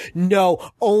goes,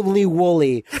 "No, only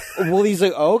Wooly." Wooly's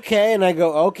like, "Okay," and I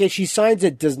go, "Okay." She signs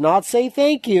it, does not say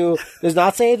thank you, does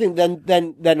not say anything,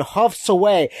 then huffs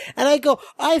away. And I go,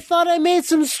 "I thought I made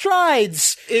some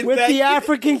strides with the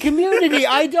African community.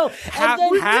 I don't."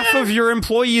 Half of your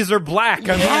employees are black.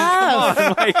 I mean, Half. come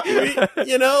on. Like,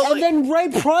 You know, And then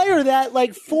right prior to that,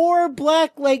 like 4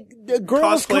 black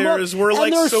girls come up, Cosplayers were,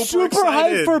 like, and they're super super hyped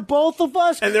excited. for both of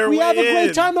us. And they're we have a way great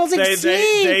in. time. I was like,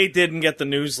 They didn't get the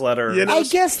newsletter. You know, I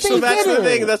guess they so that's the didn't.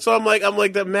 thing. That's why I'm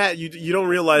like that, Matt. You don't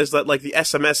realize that like the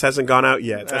SMS hasn't gone out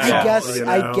yet. That's all,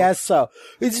 I guess so.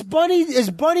 Is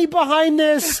Bunny behind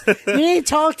this? You need to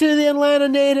talk to the Atlanta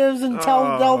natives and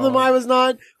tell them I was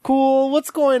not cool.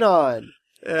 What's going on?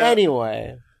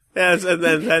 Anyway. Yes, and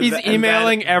then he's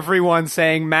emailing everyone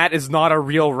saying Matt is not a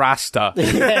real Rasta.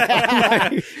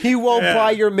 He won't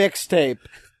buy your mixtape.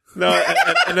 No,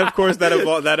 and of course that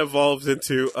evolves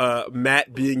into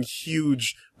Matt being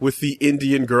huge with the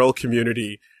Indian girl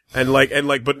community, and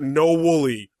but no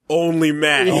Wooly, only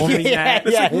Matt. Only Yeah, Matt.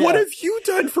 It's like, yeah. what have you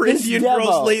done for This Indian demo.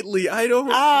 girls lately? I don't.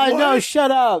 No, what?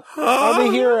 shut up. I'm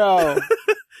a hero.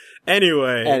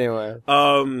 Anyway,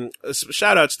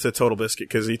 shout outs to Total Biscuit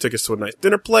because he took us to a nice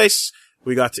dinner place.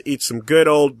 We got to eat some good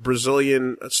old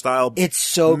Brazilian style. It's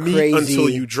so meat crazy. until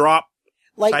you drop.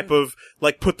 Like, Type of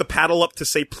put the paddle up to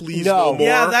say please No. no more.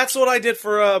 Yeah, that's what I did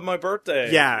for my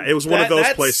birthday. Yeah, it was one of those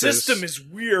that places. System is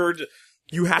weird.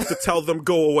 You have to tell them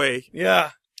go away.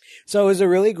 Yeah. So it was a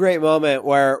really great moment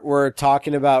where we're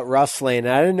talking about wrestling. And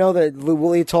I didn't know that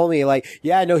Willie told me, like,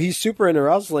 yeah, no, he's super into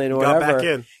wrestling or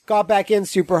whatever. Got back in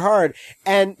super hard.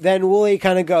 And then Willie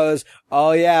kind of goes,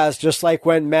 oh yeah, it's just like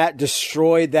when Matt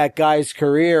destroyed that guy's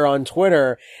career on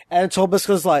Twitter. And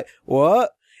Tobisco's like,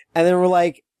 what? And then we're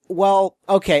like, well,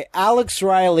 okay, Alex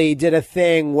Riley did a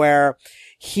thing where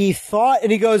he thought,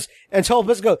 and he goes, and told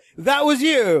Pisco, that was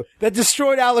you that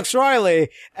destroyed Alex Riley.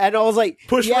 And I was like,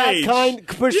 Push rage.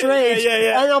 Push rage.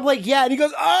 Yeah. And I'm like, yeah. And he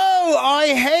goes, oh,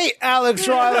 I hate Alex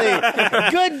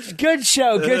Riley. Good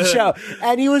show.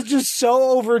 And he was just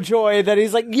so overjoyed that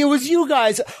he's like, it was you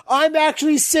guys. I'm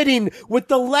actually sitting with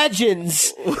the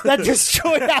legends that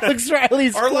destroyed Alex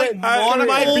Riley's Are like I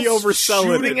might be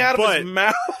overselling shooting it, out of but his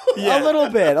mouth. A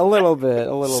little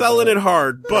bit. selling it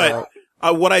hard. But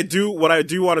what I do want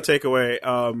to take away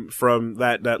from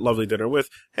that lovely dinner with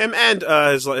him and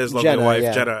his lovely Jenna, wife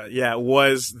yeah. Jenna,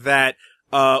 was that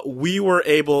we were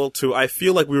able to. I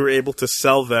feel like we were able to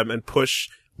sell them and push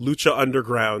Lucha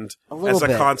Underground as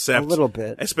a concept, a little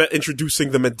bit,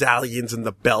 introducing the medallions and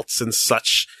the belts and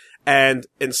such. And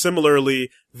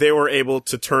similarly, they were able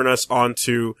to turn us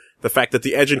onto the fact that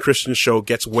the Edge and Christian show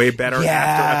gets way better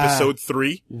after episode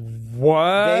 3.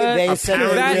 What? They said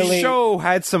that really, show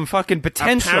had some fucking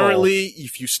potential. Apparently,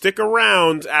 if you stick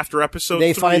around after episode 3,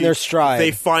 they find their stride.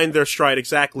 They find their stride,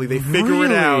 exactly. They figure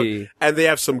it out, and they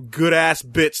have some good-ass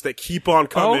bits that keep on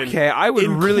coming. Okay, I would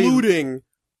including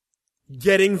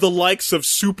getting the likes of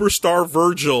Superstar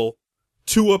Virgil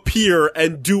to appear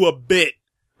and do a bit.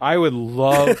 I would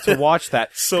love to watch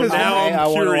that. So now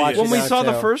I'm curious. When we saw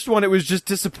the first one, it was just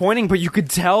disappointing, but you could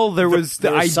tell the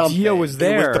idea was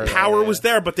there. The power was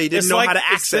there, but they didn't know how to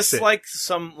access is this it. like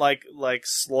some like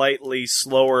slightly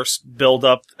slower build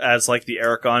up as like the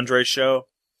Eric Andre show?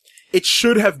 It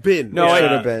should have been. No, it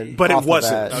should have been, but it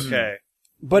wasn't. Okay.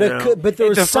 But it could. But there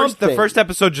was something. The first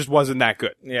episode just wasn't that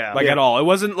good. Yeah. At all. It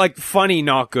wasn't like funny,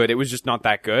 not good. It was just not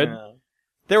that good. Yeah.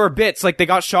 There were bits, like they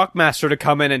got Shockmaster to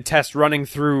come in and test running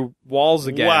through walls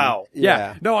again. Wow.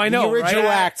 Yeah. No, I know, the original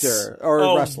right? actor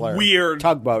or wrestler. Weird.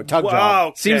 Tug job.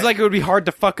 Okay. Seems like it would be hard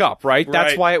to fuck up, right?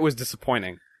 That's Right. why it was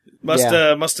disappointing. Must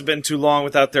have been too long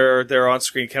without their on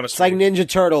screen chemistry. It's like Ninja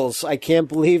Turtles. I can't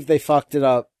believe they fucked it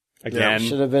up. Again.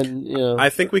 Should have been, I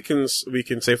think we can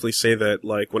safely say that,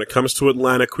 like, when it comes to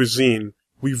Atlanta cuisine,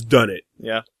 we've done it.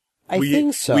 Yeah. I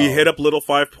think so. We hit up Little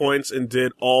 5 Points and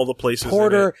did all the places.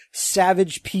 Porter, in it.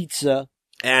 Savage Pizza.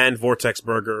 And Vortex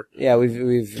Burger. Yeah,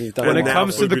 we've done When it. it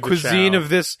comes to the cuisine of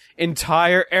this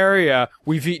entire area,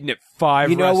 we've eaten at 5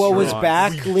 You know what was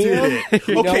restaurants. back, Liam?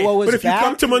 You know what was but if back? you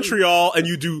come to Montreal and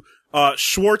you do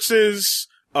Schwartz's,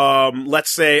 let's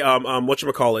say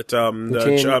whatchamacallit,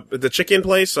 the chicken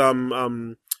place,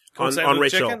 on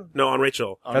Rachel. Chicken? No, on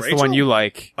Rachel. That's the one you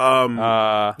like.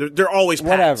 They're always packed.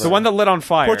 Whatever. It's the one that lit on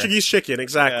fire. Portuguese chicken,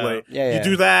 exactly. Yeah. You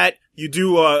do that. You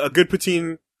do a good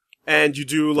poutine, and you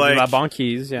do like La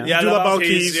Banquise, yeah. You do La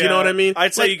Banquise, you know what I mean?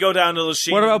 I'd say Like, you go down to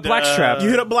Lachine. What about Blackstrap? you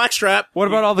hit up Blackstrap. What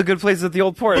about all the good places at the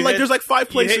old port? But like, there's like 5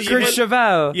 places. you hit-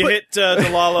 Courchevel. You hit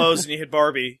DeLalo's and you hit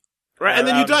Barbie. Right, and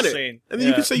then you've done it. Lachine. And then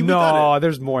you can say you've done No, it.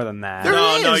 there's more than that. There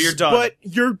No, is, you're done. But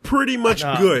you're pretty much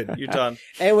good. You're done.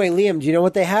 Anyway, Liam, do you know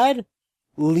what they had?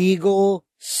 Legal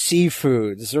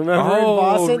seafoods. Remember in Oh,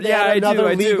 Boston? They yeah, had I do, another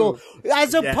I do. legal,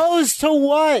 as opposed to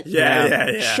what?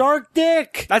 Yeah. Shark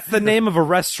Dick. That's the name of a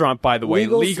restaurant, by the way.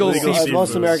 Legal seafood.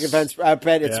 Most American fans, I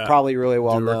bet it's Yeah. probably really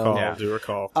well known. Do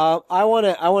recall. I want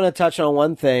to touch on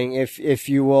one thing, if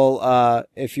you will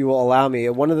allow me.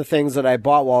 One of the things that I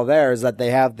bought while there is that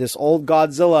they have this old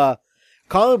Godzilla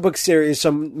comic book series,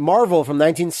 some Marvel from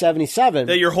 1977.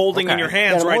 That you're holding in your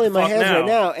hands that I'm right holding in my hands now. right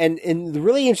now. And the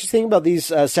really interesting thing about these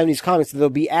 70s comics, there'll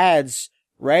be ads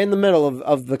right in the middle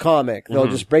of the comic. They'll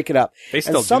just break it up. They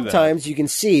still and do sometimes you can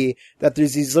see that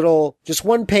there's these little, just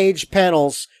one-page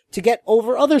panels to get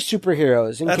over other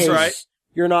superheroes in That's case right.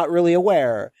 you're not really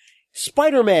aware.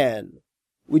 Spider-Man.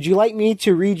 Would you like me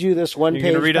to read you this one-page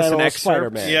You're gonna read us panel an of excerpt?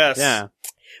 Spider-Man? Yes. Yeah.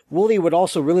 Wooly would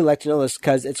also really like to know this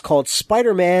because it's called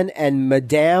Spider-Man and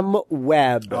Madame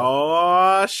Web.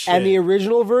 Oh shit! And the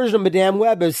original version of Madame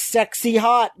Web is sexy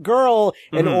hot girl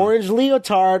in orange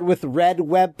leotard with red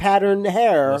web pattern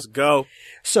hair. Let's go.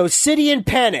 So city in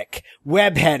panic.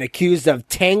 Webhead accused of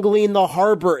tangling the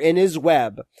harbor in his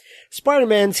web.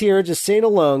 Spider-Man's here just sitting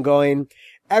alone going,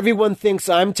 everyone thinks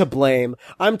I'm to blame.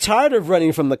 I'm tired of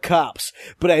running from the cops,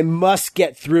 but I must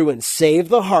get through and save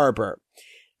the harbor.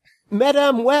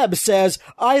 Madame Web says,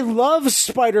 I love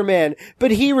Spider-Man,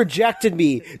 but he rejected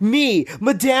me. Me,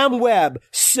 Madame Web.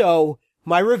 So,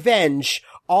 my revenge.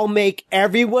 I'll make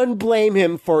everyone blame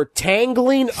him for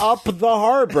tangling up the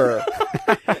harbor.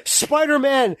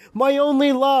 Spider-Man, my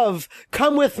only love,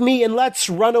 come with me and let's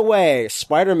run away.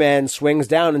 Spider-Man swings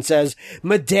down and says,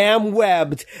 Madame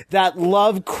Webbed, that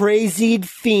love-crazied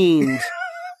fiend.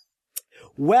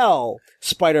 Well,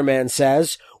 Spider-Man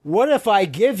says, what if I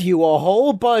give you a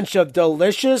whole bunch of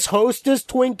delicious Hostess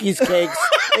Twinkies cakes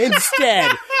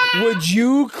instead? Would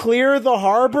you clear the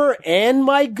harbor and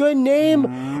my good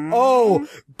name? Oh,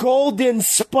 golden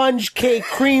sponge cake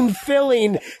cream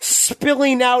filling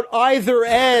spilling out either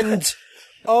end.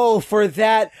 Oh, for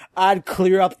that, I'd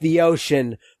clear up the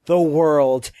ocean, the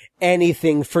world,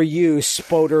 anything for you,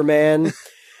 Spoderman.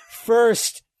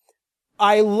 First,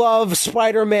 I love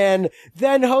Spider-Man,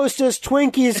 then Hostess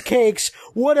Twinkies cakes.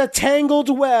 What a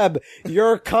tangled web.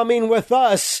 You're coming with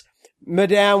us.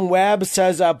 Madame Webb,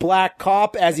 says a black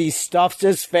cop as he stuffs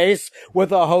his face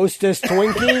with a Hostess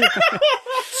Twinkie.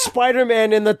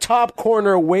 Spider-Man in the top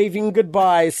corner waving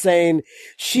goodbye, saying,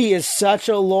 she is such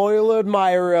a loyal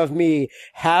admirer of me.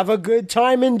 Have a good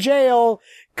time in jail.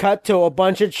 Cut to a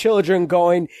bunch of children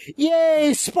going,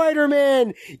 yay,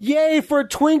 Spider-Man! Yay for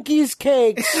Twinkies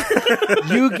cakes!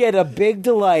 You get a big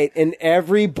delight in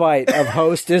every bite of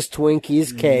Hostess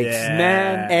Twinkies cakes. Yeah.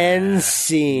 Man. End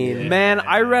scene. Man,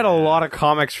 I read a lot of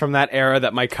comics from that era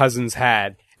that my cousins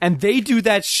had, and they do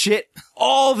that shit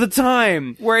all the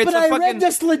time. Where it's But I read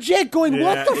this legit going,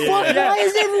 what the fuck? Why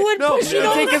is everyone pushing they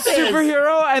on take a this?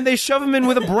 superhero and they shove him in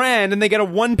with a brand, and they get a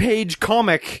one-page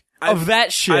comic of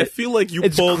that shit. I feel like you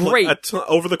It's pulled great.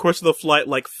 over the course of the flight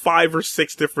like 5 or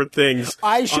 6 different things.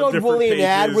 I showed Willie an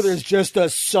ad pages. where there's just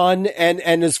a son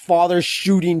and his father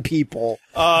shooting people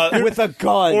with a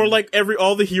gun. Or like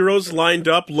all the heroes lined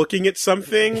up looking at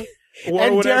something. Or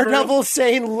and whatever. Daredevil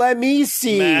saying, let me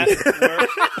see. Matt,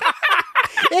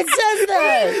 It says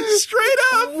that. Straight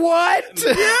up. What?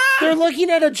 Yeah. They're looking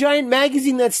at a giant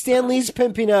magazine that Stan Lee's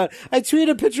pimping out. I tweeted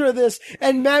a picture of this,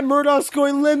 and Matt Murdock's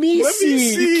going, let me see.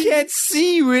 see. You can't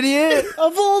see, you idiot.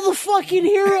 Of all the fucking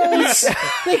heroes,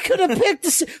 they could have picked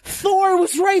Thor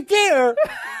was right there.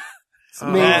 It's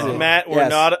amazing. Matt,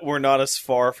 Yes. we're not as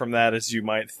far from that as you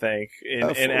might think. In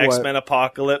For X-Men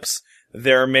Apocalypse,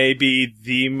 there may be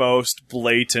the most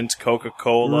blatant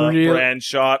Coca-Cola Really? brand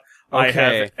shot I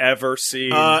Okay. have ever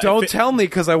seen. Don't tell me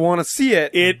because I want to see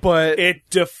it. If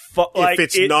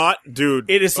it's not, dude.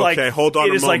 it is like hold on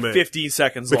it a is like moment. 15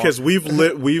 seconds long. Because we've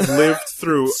lived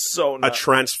through So a nuts.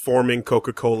 transforming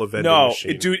Coca-Cola vending No,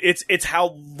 machine. dude, it's how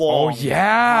Oh long.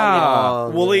 yeah.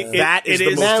 Willie, That is it the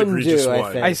most Mountain egregious Dew, I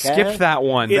one. think. I skipped that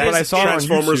one, It but is I saw it on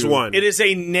Transformers YouTube. 1. It is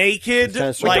a naked,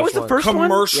 Transformers like That was the first one?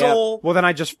 commercial, Well, then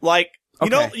I just like you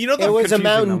Okay. know the It was a confusing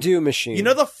Mountain them. Dew machine. You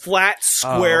know the flat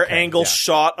square okay, angle yeah.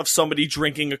 shot of somebody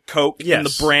drinking a Coke in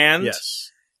Yes. the brand?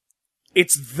 Yes.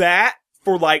 It's that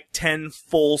for like 10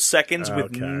 full seconds with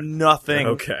Okay. nothing.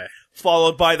 Okay.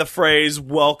 Followed by the phrase,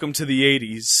 welcome to the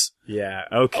 80s. Yeah.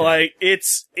 Okay. Like,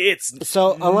 it's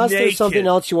So, unless there's naked. something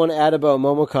else you want to add about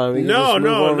Momocon, we can just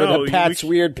move over to Pat's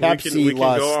weird Pepsi we can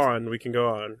lust. go on. We can go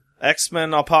on.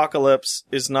 X-Men Apocalypse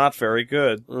is not very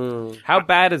good. How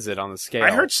bad is it on the scale? I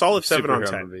heard solid of 7 on superhero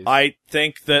 10. movies? I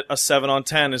think that a 7 on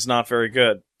 10 is not very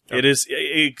good. It is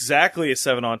exactly a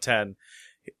 7 on 10.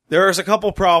 There's a couple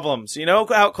problems. You know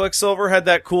how Quicksilver had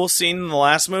that cool scene in the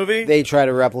last movie? They try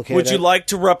to replicate Would it. you like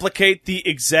to replicate the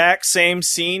exact same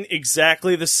scene,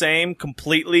 exactly the same,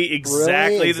 completely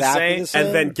exactly, Exactly the the same? same?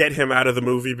 And then get him out of the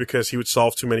movie because he would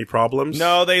solve too many problems?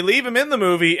 No, they leave him in the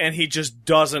movie and he just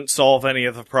doesn't solve any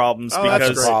of the problems Oh, that's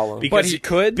because, a problem. because But he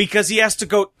could? because he has to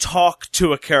go talk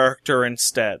to a character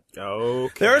instead.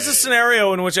 Okay. There is a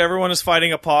scenario in which everyone is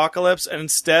fighting Apocalypse, and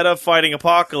instead of fighting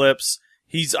Apocalypse,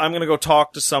 I'm gonna go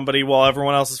talk to somebody while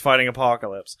everyone else is fighting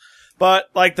Apocalypse. But,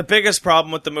 like, the biggest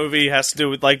problem with the movie has to do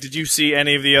with, like, did you see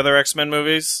any of the other X-Men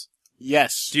movies?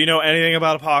 Yes. Do you know anything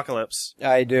about Apocalypse?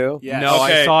 I do. Yes. No,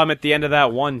 Okay. I saw him at the end of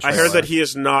that one. I Trailer. heard that he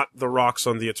is not the rocks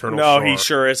on the Eternal No, Shore. he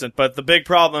sure isn't. But the big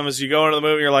problem is you go into the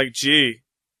movie and you're like, gee,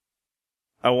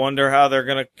 I wonder how they're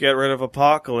gonna get rid of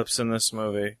Apocalypse in this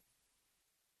movie.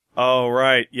 Oh,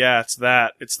 right. Yeah, it's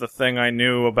that. It's the thing I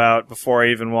knew about before I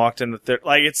even walked in the theater.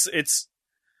 Like, it's,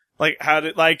 like, how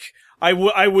did, like, I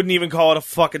wouldn't even call it a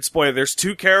fucking spoiler. There's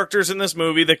 2 characters in this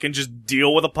movie that can just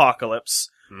deal with Apocalypse.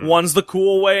 One's the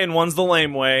cool way and one's the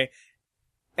lame way.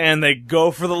 And they go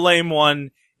for the lame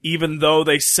one, even though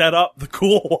they set up the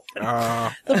cool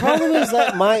one. The problem is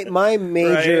that my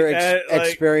major Right, like-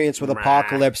 experience with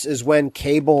Apocalypse is when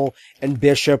Cable and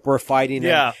Bishop were fighting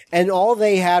Yeah. him, and all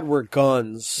they had were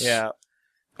guns. Yeah.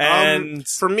 And,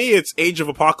 for me, it's Age of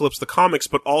Apocalypse, the comics,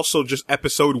 but also just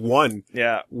episode 1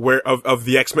 yeah. of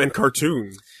the X-Men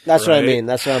cartoon. That's what I Right. mean.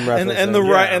 That's what I'm referencing.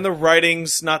 And the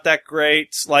writing's not that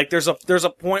great. Like, there's a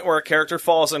point where a character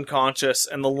falls unconscious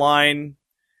and the line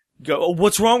oh,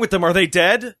 what's wrong with them? Are they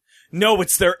dead? No,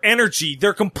 it's their energy.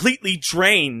 They're completely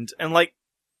drained. And like,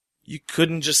 you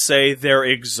couldn't just say they're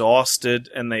exhausted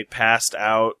and they passed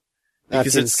out.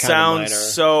 because it sounds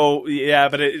so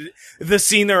but the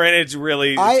scene they're in, it's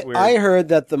really it's weird. I heard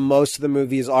that the most of the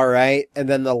movie is all right, and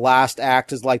then the last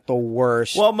act is like the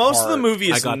worst. Well, most of the part.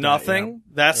 movie is nothing.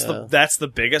 That's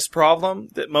the biggest problem.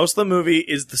 That most of the movie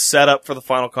is the setup for the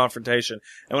final confrontation.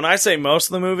 And when I say most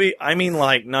of the movie, I mean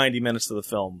like 90 minutes of the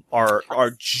film are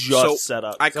just set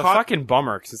up. It's a fucking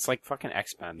bummer because it's like fucking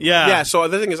X-Men. Yeah. So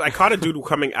the thing is, I caught a dude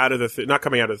coming out of not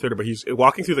coming out of the theater, but he's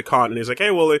walking through the con, and he's like,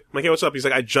 "Hey, Willie." I'm like, "Hey, what's up?" He's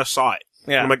like, "I just saw it."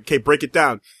 Yeah. And I'm like, "Okay, break it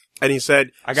down." And he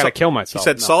said, I gotta kill myself. He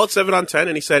said, solid 7 on 10,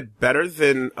 and he said, better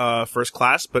than First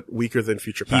Class, but weaker than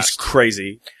Future Past. He's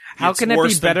crazy. How It's can it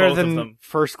worse be better both of than them.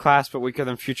 First Class but weaker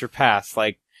than Future Past?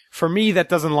 Like, for me, that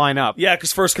doesn't line up. Yeah,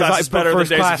 because First Class is better than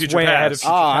First Days of Class Future way ahead of Past.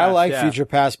 Future I Past, like yeah. Future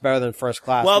Past better than First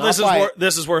Class. Well, Not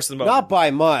this is worse than both. not by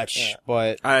much,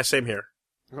 but Same here.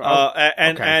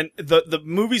 And the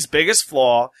movie's biggest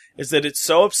flaw is that it's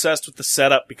so obsessed with the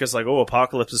setup because like, oh,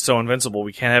 Apocalypse is so invincible,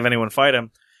 we can't have anyone fight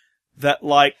him, that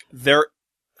like there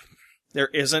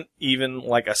isn't even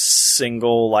like a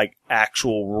single like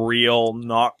actual real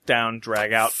knockdown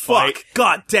drag out fight. Fuck.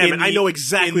 God damn it. I know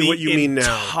exactly what you mean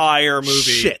now. Entire movie.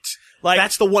 Shit. Like,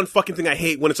 that's the one fucking thing I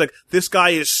hate when it's like, this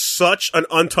guy is such an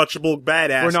untouchable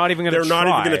badass. We're not even gonna They're not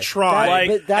even going to try.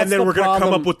 But that's and then the we're going to come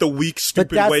problem- up with the weak, but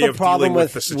stupid that's way the of problem dealing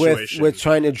with the situation. with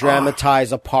trying to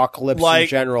dramatize Apocalypse Like- in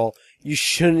general. You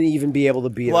shouldn't even be able to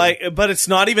beat him. but it's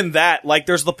not even that. Like,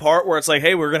 there's the part where it's like,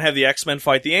 hey, we're going to have the X-Men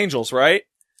fight the Angels, right?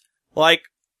 Like,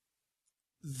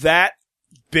 that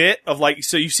bit of like,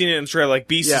 so you've seen it in the trailer, like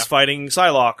Beast is fighting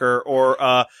Psylocke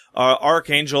or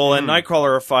Archangel and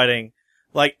Nightcrawler are fighting.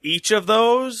 Like, each of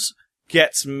those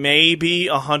gets maybe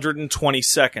 120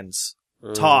 seconds.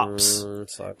 Tops.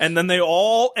 And then they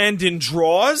all end in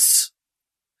draws.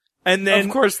 And then,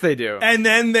 Of course they do. and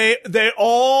then they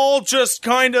all just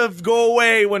kind of go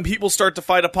away when people start to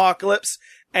fight Apocalypse.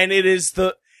 And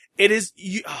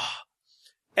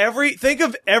think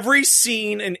of every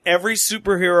scene in every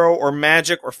superhero or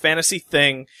magic or fantasy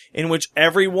thing in which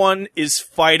everyone is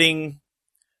fighting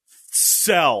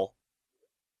Cell.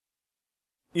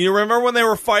 You remember when they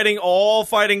were all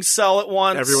fighting Cell at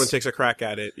once? Everyone takes a crack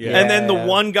at it. Yeah. And then the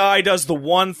one guy does the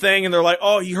one thing and they're like,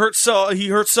 oh, he hurt Cell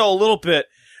a little bit.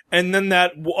 And then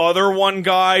that other one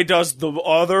guy does the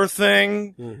other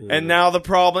thing. Mm-hmm. And now the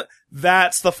problem,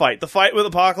 that's the fight. The fight with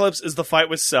Apocalypse is the fight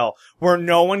with Cell, where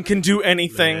no one can do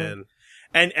anything. Man.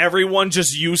 And everyone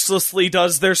just uselessly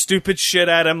does their stupid shit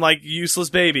at him like useless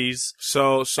babies.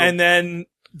 So And then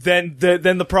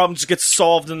the problem just gets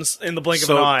solved in the blink of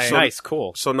an eye. Nice,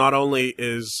 cool. So not only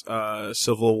is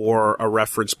Civil War a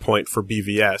reference point for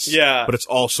BVS, but it's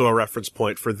also a reference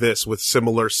point for this with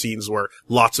similar scenes where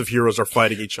lots of heroes are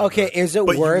fighting each other. Okay, is it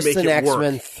But you worse make than it work.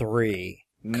 X-Men 3?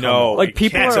 No. Like,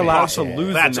 people That's are allowed impossible. to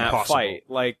lose That's in that impossible. fight.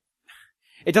 Like,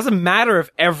 it doesn't matter if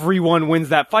everyone wins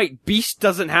that fight. Beast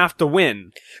doesn't have to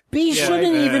win. Beast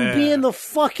shouldn't even be in the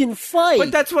fucking fight.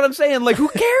 But that's what I'm saying. Like, who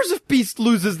cares if Beast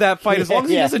loses that fight as long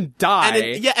as he doesn't die?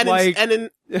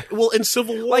 In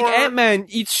Civil War, like Ant-Man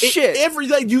eats shit.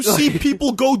 You see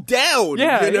people go down.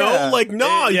 Yeah, you know, yeah. like you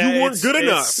weren't good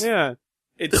enough. Yeah.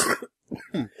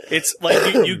 It's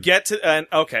like you get to, and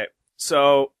okay,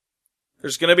 so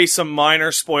there's gonna be some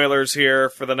minor spoilers here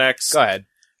for the next Go ahead.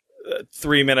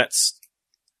 3 minutes.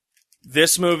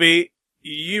 This movie,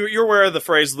 you're aware of the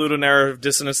phrase ludonarrative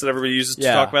dissonance that everybody uses to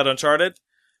talk about Uncharted?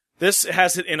 This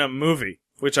has it in a movie,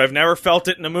 which I've never felt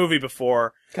it in a movie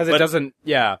before. Because it doesn't,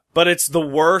 But it's the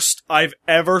worst I've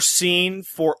ever seen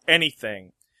for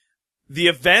anything. The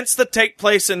events that take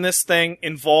place in this thing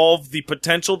involve the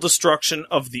potential destruction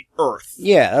of the Earth.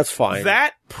 Yeah, that's fine.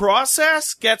 That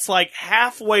process gets like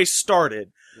halfway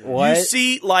started. What? You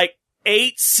see like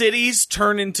 8 cities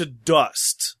turn into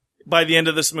dust by the end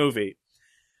of this movie.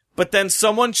 But then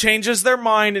someone changes their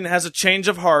mind and has a change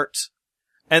of heart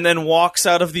and then walks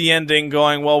out of the ending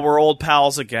going, well, we're old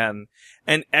pals again.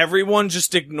 And everyone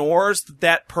just ignores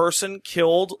that person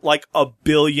killed like 1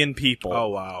 billion people. Oh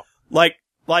wow!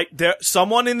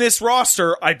 Someone in this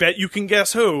roster, I bet you can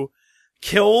guess who,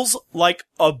 kills like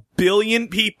 1 billion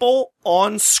people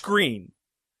on screen.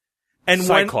 And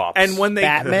Cyclops. when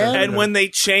Batman? when they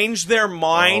change their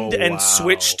mind and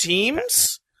switch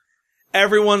teams,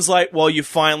 everyone's like, well, you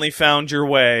finally found your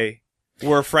way.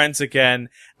 We're friends again.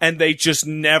 And they just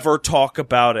never talk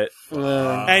about it.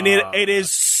 And it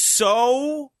is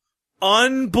so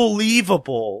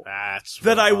unbelievable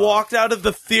that I walked out of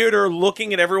the theater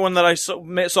looking at everyone that I saw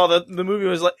the movie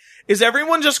was like, is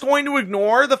everyone just going to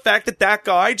ignore the fact that that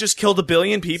guy just killed 1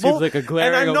 billion people? Seems like a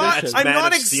glaring and omission. I'm Man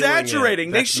not of stealing exaggerating.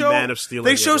 it. They That's show Man of stealing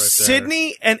they it show right there.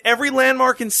 Sydney and every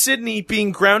landmark in Sydney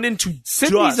being ground into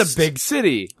Sydney's dust. a big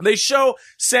city. They show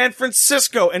San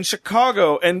Francisco and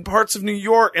Chicago and parts of New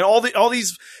York and all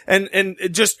these and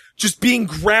just being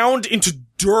ground into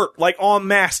dirt like en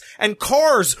masse, and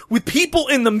cars with people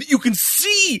in them that you can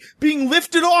see being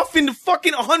lifted off into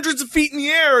fucking hundreds of feet in the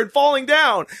air and falling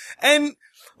down. And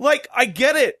like, I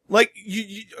get it, like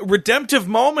you redemptive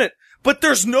moment. But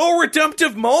there's no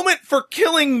redemptive moment for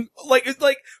killing,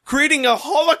 like creating a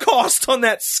Holocaust on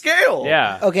that scale.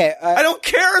 Yeah. Okay. I don't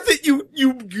care that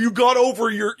you got over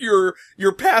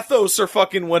your pathos or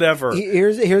fucking whatever.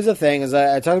 Here's the thing, is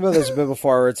I talked about this a bit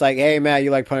before, where it's like, hey, Matt, you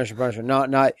like Punisher.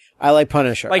 Not, I like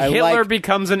Punisher. Like I Hitler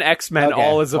becomes an X-Men, Okay,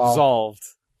 all is well- absolved.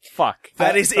 Fuck.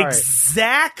 That is Sorry.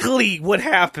 exactly what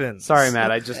happens. Sorry,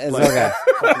 Matt. I just It's like, okay.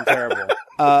 fucking terrible.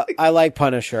 I like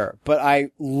Punisher, but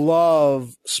I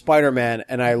love Spider-Man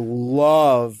and I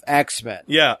love X-Men.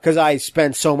 Yeah. Because I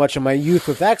spent so much of my youth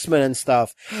with X-Men and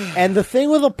stuff. And the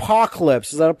thing with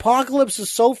Apocalypse is that Apocalypse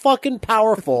is so fucking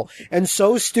powerful and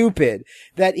so stupid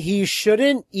that he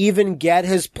shouldn't even get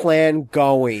his plan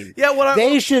going. Yeah,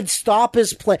 they should stop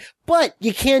his plan. But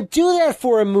you can't do that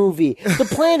for a movie. The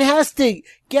plan has to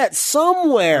get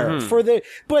somewhere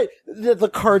but the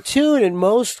cartoon in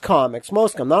most comics,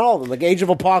 not all of them, like Age of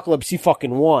Apocalypse, he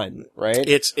fucking won, right?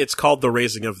 It's called the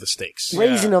raising of the stakes.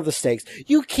 Raising of the stakes.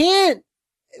 You can't,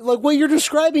 like what you're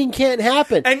describing can't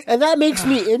happen. And that makes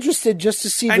me interested just to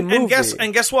see the movie.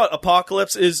 And guess what?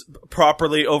 Apocalypse is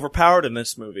properly overpowered in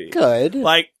this movie. Good.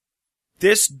 Like,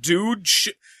 this dude,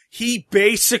 he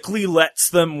basically lets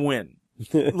them win.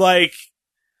 Like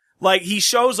he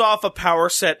shows off a power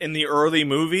set in the early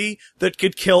movie that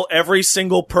could kill every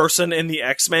single person in the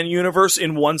X-Men universe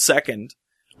in 1 second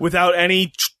without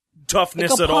any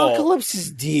toughness like at all.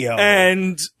 Apocalypse's Dio.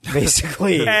 And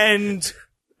basically. and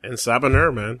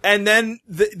Saboteur, man. And then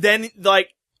like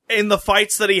in the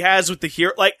fights that he has with the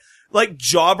hero, like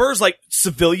jobbers, like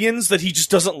civilians that he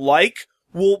just doesn't like,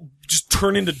 will just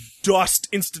turn into dust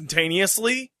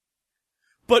instantaneously.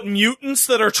 But mutants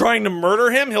that are trying to murder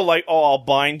him, he'll like, I'll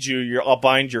bind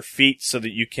your feet so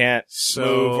that you can't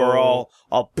move, or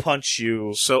I'll punch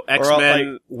you. So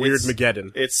X-Men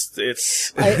Weirdmageddon.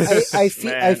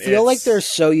 I feel like they're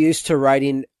so used to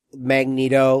writing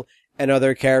Magneto and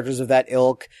other characters of that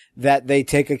ilk that they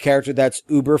take a character that's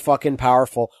uber fucking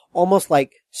powerful, almost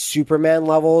like Superman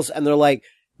levels, and they're like,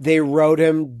 they wrote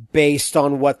him based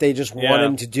on what they just want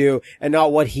him to do and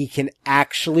not what he can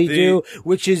actually do,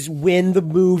 which is win the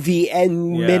movie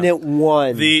and minute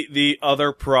one. The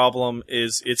other problem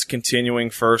is its continuing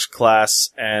First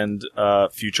Class and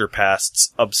Future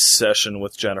Past's obsession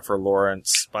with Jennifer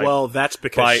Lawrence. That's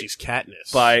because she's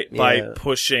Katniss. By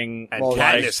pushing... And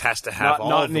Katniss has to have all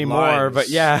not the anymore, lines. but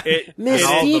yeah.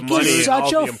 Mystique is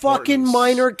such a fucking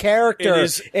minor character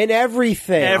in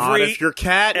everything. If you're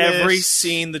Katniss. Every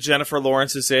scene that Jennifer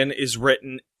Lawrence is in is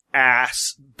written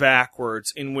ass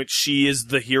backwards, in which she is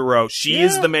the hero. She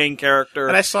is the main character.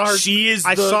 And I saw her.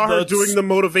 I saw her doing the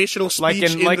motivational speech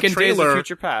in the Days trailer. of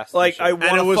Future Past. Like, I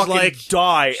want to fucking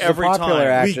die every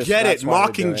time. We get it,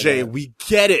 Mockingjay. We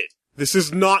get it. This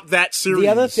is not that serious. The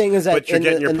other thing is that in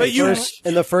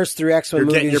the first 3 X-Men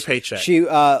movies, getting your paycheck. She,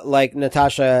 like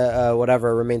Natasha,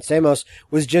 Romaine Stamos,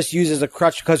 was just used as a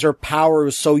crutch because her power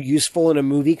was so useful in a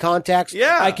movie context.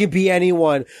 Yeah. I could be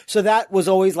anyone. So that was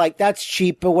always like, that's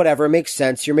cheap, but whatever. It makes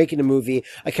sense. You're making a movie.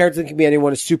 A character that can be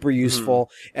anyone is super useful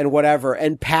and whatever.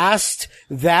 And past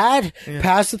that,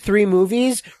 past the 3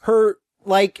 movies, her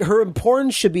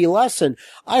importance should be lessened.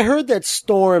 I heard that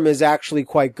Storm is actually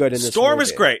quite good in this movie. Storm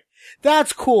is great.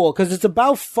 That's cool, because it's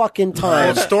about fucking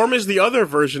time. Well, Storm is the other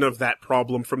version of that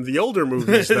problem from the older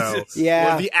movies, though. Yeah.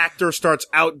 Where the actor starts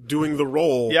outdoing the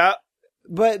role. Yeah.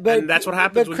 But and that's what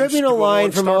happens. But cribbing a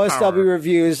line from OSW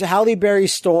Reviews, Halle Berry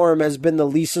Storm has been the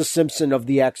Lisa Simpson of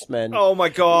the X-Men. Oh my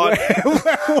god.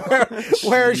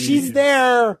 where she's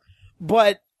there,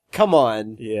 but come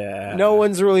on. Yeah. No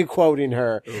one's really quoting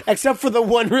her. Except for the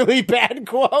one really bad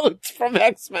quote from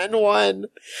X-Men 1.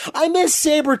 I miss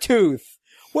Sabretooth.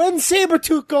 When's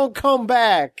Sabretooth gonna come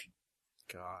back?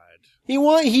 God.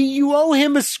 You owe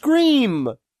him a scream.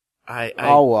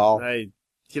 Oh well.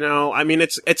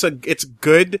 It's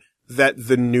good that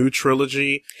the new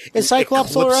trilogy is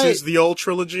Cyclops all right? The old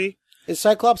trilogy. Is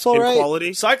Cyclops all right? In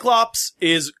quality? Cyclops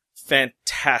is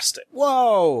fantastic.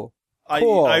 Whoa.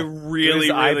 Cool. I really,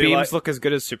 His eye really beams look as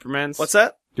good as Superman's. What's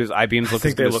that? Does I-beams I look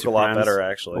think as good they as look a lot Superman's? better,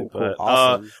 actually. But,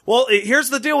 awesome. here's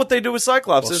the deal: what they do with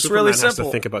Cyclops Well, is Superman really has simple.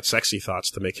 to think about sexy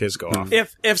thoughts to make his go off.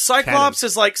 If Cyclops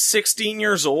is like 16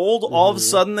 years old, all of a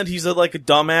sudden that he's like a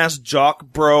dumbass jock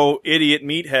bro idiot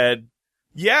meathead.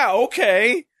 Yeah,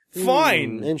 okay,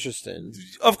 fine, Interesting.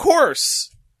 of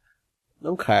course.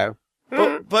 Okay.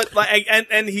 But like,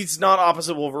 and he's not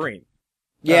opposite Wolverine.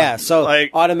 Yeah, so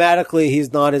like- automatically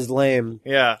he's not as lame.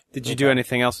 Yeah. Did you do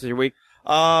anything else with your week?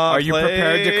 Are you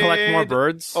prepared to collect more played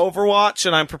birds? Overwatch,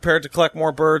 and I'm prepared to collect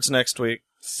more birds next week.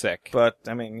 Sick. But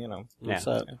I mean, you know, Yeah. What's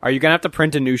up? Are you gonna have to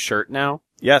print a new shirt now?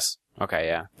 yes, Okay,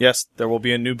 yeah. yes, there will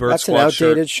be a new Bird That's an Squad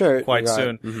outdated shirt. quite you got.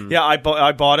 soon. Yeah, I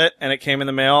bought it, and it came in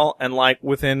the mail, and like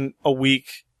within a week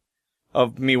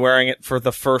of me wearing it for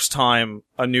the first time,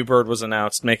 a new bird was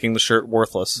announced, making the shirt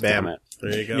worthless. Damn it.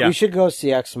 There you go. Yeah. We should go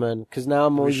see X-Men, because now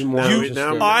I'm even more now- interested.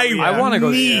 now- I wanna go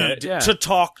need see it, yeah. to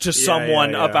talk to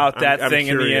someone Yeah. about that I'm thing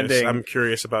in the curious. ending. I'm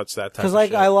curious about that type Because, of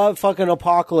like, shit. I love fucking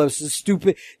Apocalypse. It's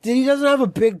stupid. He doesn't have a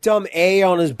big dumb A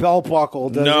on his belt buckle,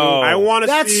 does No. he? I want to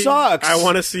That see. sucks. I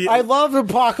want to see. I love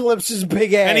Apocalypse's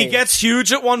big A. And he gets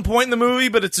huge at one point in the movie,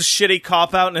 but it's a shitty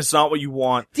cop-out, and it's not what you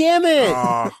want. Damn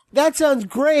it! That sounds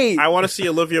great. I want to see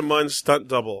Olivia Munn's stunt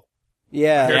double.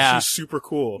 yeah. Yeah. She's super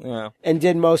cool. Yeah. And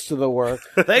did most of the work.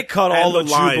 They cut all And the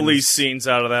the lines. Jubilee scenes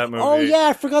out of that movie. Oh, yeah.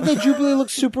 I forgot that Jubilee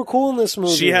looks super cool in this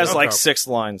movie. She has like Okay. 6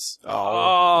 lines.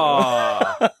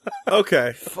 Oh,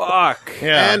 Okay. fuck.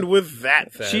 Yeah. And with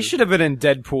that, then, She should have been in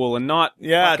Deadpool and not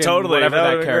Yeah, fucking totally. whatever That that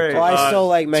would've been character. great. Oh, I still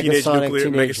like Teenage Megasonic, Nuclear-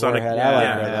 Teenage Megasonic- Warhead. I like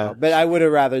yeah, her, yeah. though. But I would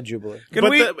have rather Jubilee.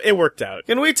 it worked out.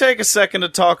 Can we take a second to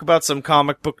talk about some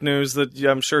comic book news that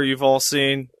I'm sure you've all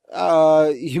seen?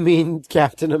 You mean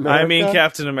Captain America? I mean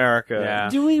Captain America. Yeah.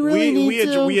 Do we really need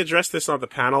to? We addressed this on the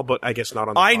panel, but I guess not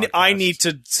on the I podcast. need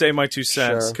to say my 2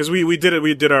 cents. Sure. because we did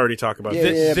already talk about Yeah,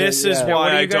 this. yeah. This but is yeah. What why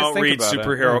do I you guys don't think read about it?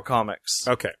 superhero comics.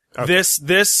 Okay.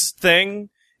 This thing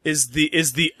is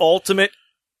the ultimate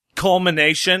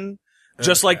culmination,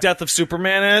 just like Death of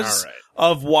Superman is, All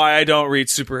right. of why I don't read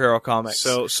superhero comics.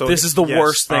 So this is the yes,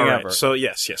 worst thing all right. ever. So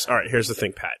yes. All right. Here's the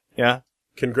thing, Pat. Yeah,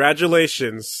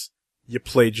 Congratulations, you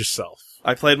played yourself.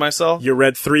 I played myself. You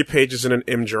read 3 pages in an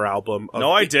Imgur album.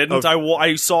 No, I didn't.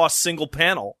 I saw a single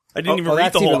panel. I didn't even read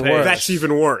that's the whole even page. worse. That's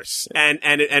even worse. And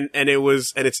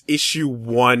it's issue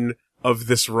 1 of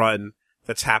this run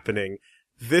that's happening.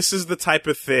 This is the type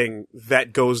of thing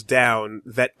that goes down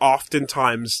that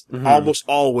oftentimes, almost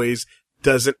always,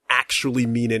 doesn't actually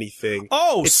mean anything.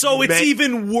 Oh, so it's meant-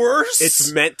 even worse?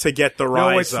 It's meant to get the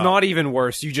rise No, it's up. not even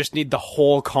worse. You just need the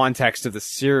whole context of the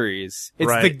series. It's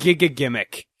Right. the Giga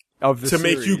gimmick of the to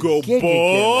series. make you go, Giga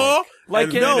 "Bah!" Like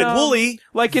And in, then- Wooly.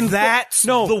 like in That's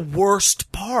no, the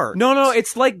worst part. no,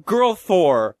 it's like Girl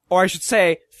Thor, or I should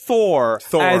say Thor,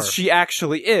 Thor. as she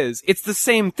actually is. It's the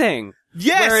same thing.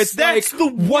 Yes, Where it's that's like, the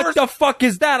what worst. the fuck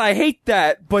is that? I hate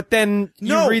that. But then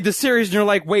No. you read the series and you're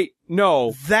like, wait,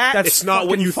 no, That- that's It's not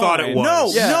what fucking you thought it fine.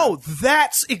 was. No, Yeah. no,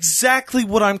 that's exactly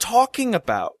what I'm talking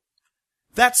about.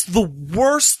 That's the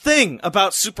worst thing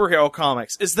about superhero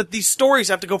comics, is that these stories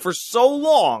have to go for so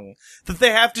long that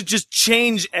they have to just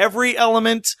change every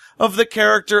element of the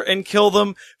character and kill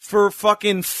them for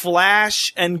fucking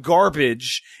flash and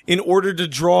garbage in order to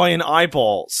draw in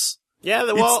eyeballs. Yeah,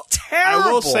 well, It's terrible.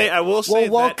 I will say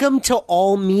Well, that welcome to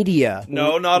all media.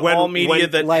 No, not When- all media when-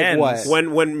 that like ends. what?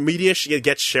 when media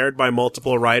gets shared by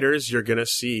multiple writers, you're gonna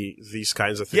see these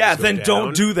kinds of things. Yeah, go then down.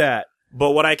 don't do that.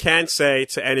 But what I can say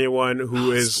to anyone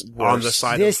who is on the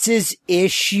side This is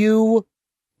issue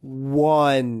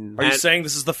 1. Are you And- saying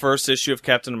this is the first issue of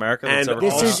Captain America that's and ever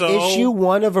This come is out? also- issue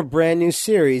 1 of a brand new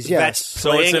series. Yes. that's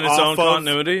So it's playing in its own off of-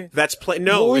 continuity? That's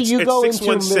no, Well, it's you go into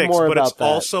a bit 616, more but it's about that.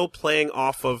 also playing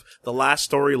off of the last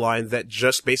storyline that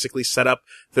just basically set up.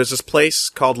 There's this place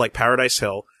called like Paradise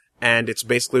Hill, and it's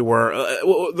basically where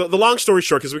the long story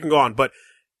short, because we can go on, but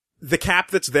the Cap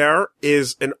that's there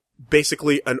is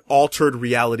basically an altered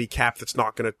reality Cap that's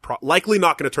not going to likely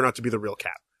not going to turn out to be the real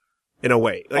Cap in a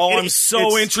way. Like, Oh, I'm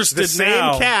so it's interested the same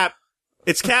now. Cap.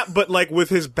 It's Cap, but like with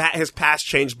his past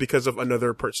changed because of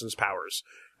another person's powers,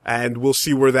 and we'll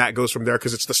see where that goes from there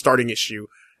because it's the starting issue,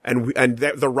 and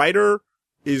the writer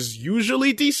is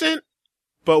usually decent,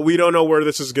 but we don't know where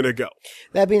this is gonna go.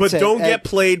 That being But said, don't get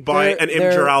played by they're- an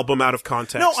Imgur album out of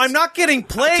context. No, I'm not getting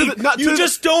played. To the- not- to you the-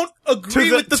 just don't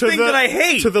agree with the thing that I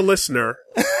hate. To the listener,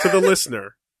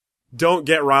 don't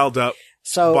get riled up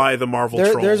so by the Marvel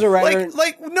troll. there's a writer.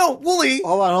 no, Wooly.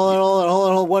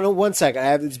 Hold on. One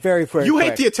second. It's very quick. You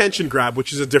hate the attention grab,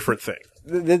 which is a different thing.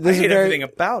 I hate everything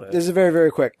about it. This is very, very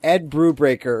quick. Ed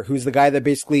Brubaker, who's the guy that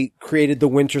basically created the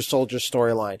Winter Soldier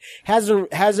storyline,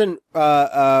 hasn't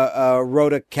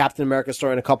wrote a Captain America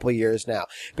story in a couple of years now,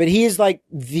 but he is like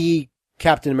the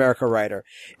Captain America writer.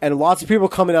 And lots of people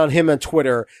coming on him on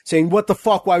Twitter saying, what the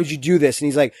fuck? Why would you do this? And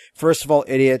he's like, first of all,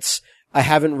 idiots. I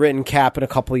haven't written Cap in a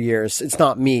couple of years. It's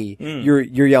not me. You're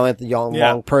yelling at the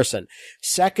wrong person.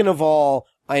 Second of all,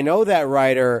 I know that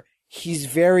writer. He's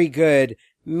very good.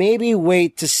 Maybe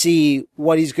wait to see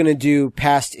what he's going to do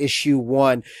past issue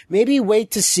 1. Maybe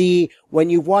wait to see when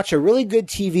you watch a really good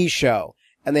TV show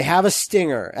and they have a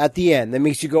stinger at the end that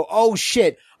makes you go, oh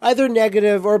shit, either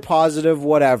negative or positive,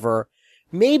 whatever.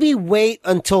 Maybe wait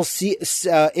until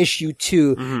issue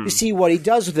 2 to see what he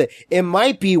does with it. It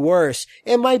might be worse.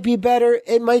 It might be better.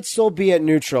 It might still be at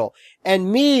neutral.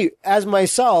 And me, as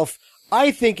myself,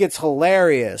 I think it's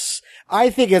hilarious. I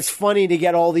think it's funny to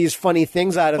get all these funny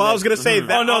things out of it. Well, I was going to say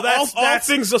that. Oh, no, all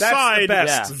things aside,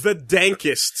 that's the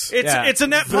dankest. It's a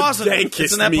net The positive. dankest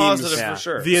It's a net memes. positive for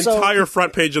sure. The entire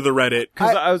front page of the Reddit.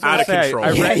 I was out gonna of say,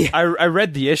 control. I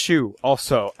read the issue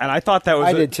also, and I thought that was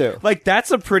I did too. Like,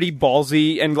 that's a pretty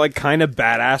ballsy and like kind of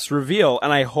badass reveal,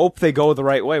 and I hope they go the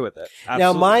right way with it. Now,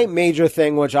 Absolutely. my major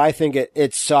thing, which I think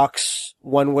it sucks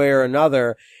one way or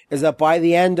another, is that by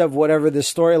the end of whatever the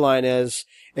storyline is,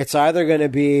 it's either going to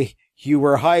be you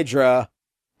were Hydra,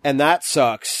 and that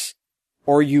sucks,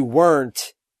 or you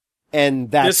weren't, and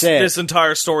that's it. This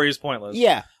entire story is pointless.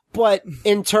 Yeah, but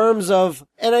in terms of,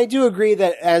 and I do agree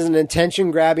that as an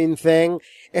attention-grabbing thing,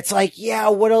 it's like, yeah,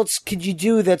 what else could you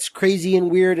do that's crazy and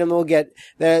weird and they'll get,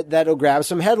 that'll grab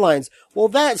some headlines? Well,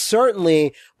 that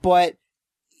certainly, but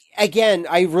again,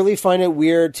 I really find it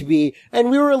weird to be, and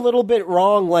we were a little bit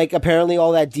wrong, like apparently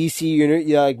all that DC unit,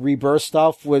 like Rebirth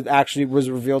stuff was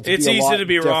revealed to be a lot It's easy to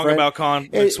be wrong different. about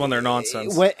comics when they're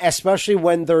nonsense. Especially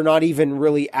when they're not even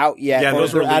really out yet, Yeah, or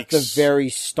those they're were at the leaks, very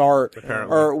start,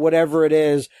 apparently. or whatever it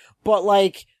is. But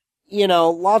like, you know,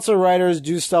 lots of writers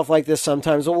do stuff like this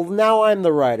sometimes. Well, now I'm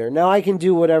the writer. Now I can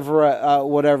do whatever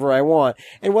I want.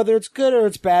 And whether it's good or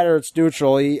it's bad or it's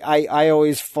neutral, I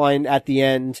always find at the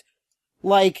end,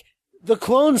 like, the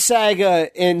Clone Saga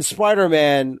in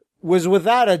Spider-Man was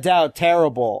without a doubt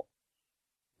terrible.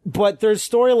 But there's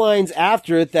storylines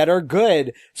after it that are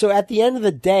good. So at the end of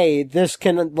the day, this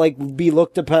can like be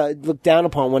looked down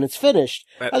upon when it's finished.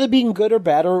 Either being good or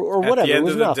bad or whatever. At the end it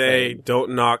was of the nothing. day,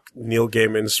 don't knock Neil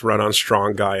Gaiman's run on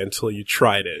Strong Guy until you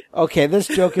tried it. Okay, this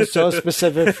joke is so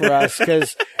specific for us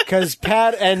because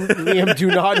Pat and Liam do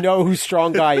not know who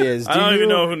Strong Guy is. I don't even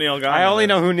know who Neil Gaiman is. I only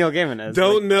know who Neil Gaiman is.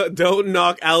 Don't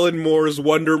knock Alan Moore's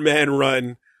Wonder Man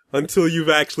run until you've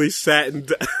actually sat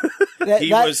and.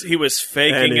 He was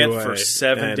faking it for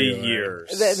 70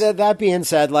 years. That being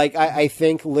said, like, I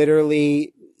think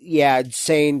literally,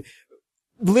 saying,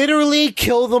 literally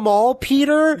kill them all,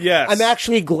 Peter? Yes. I'm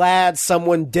actually glad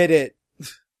someone did it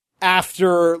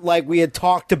after, like, we had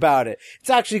talked about it. It's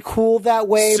actually cool that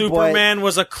way, Superman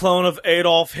was a clone of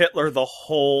Adolf Hitler the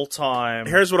whole time.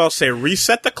 Here's what I'll say.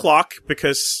 Reset the clock,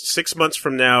 because 6 months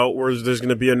from now, there's going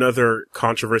to be another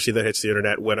controversy that hits the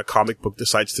internet when a comic book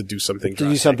decides to do something to do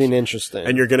drastic. something interesting.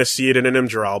 And you're going to see it in an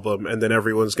Imgur album, and then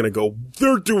everyone's going to go,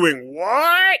 they're doing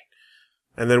what?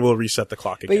 And then we'll reset the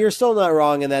clock again. But you're still not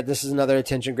wrong in that this is another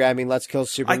attention-grabbing, let's kill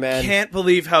Superman. I can't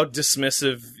believe how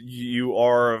dismissive you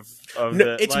are of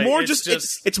No, it. it's Like, more it's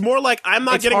just it's more like I'm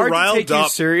not It's getting hard riled to take up. you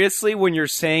seriously when you're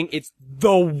saying it's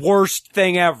the worst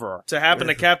thing ever. to happen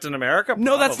to Captain America.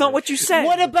 No, that's not what you said.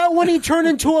 What about when he turned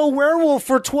into a werewolf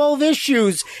for 12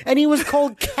 issues and he was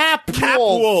called Cap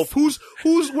Wolf. Who's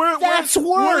where? That's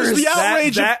Where's worse. the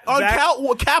outrage That- on that-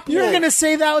 Cap Wolf? You're gonna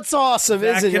say that's awesome,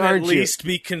 That isn't can aren't at least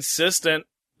be consistent.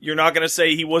 You're not going to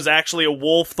say he was actually a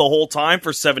wolf the whole time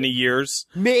for 70 years.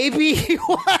 you? Maybe he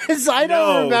was. I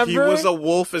don't remember. He was a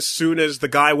wolf as soon as the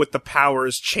guy with the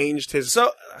powers changed his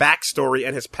backstory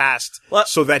and his past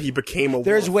so that he became a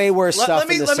There's wolf. way worse stuff Let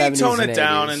me in the 70s tone and it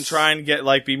down 80s. and try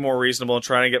and be more reasonable and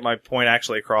try and get my point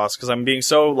actually across, because I'm being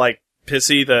so like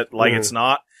pissy that it's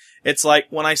not. It's like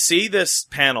when I see this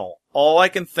panel, all I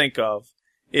can think of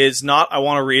is not I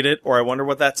want to read it or I wonder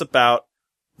what that's about.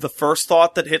 The first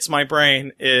thought that hits my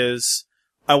brain is,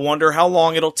 I wonder how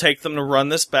long it'll take them to run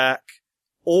this back,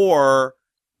 or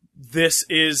this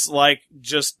is like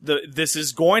this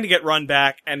is going to get run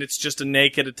back and it's just a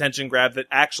naked attention grab that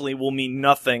actually will mean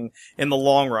nothing in the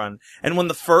long run. And when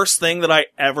the first thing that I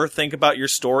ever think about your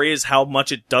story is how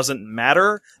much it doesn't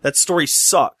matter, that story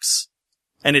sucks.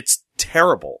 And it's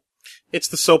terrible. It's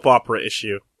the soap opera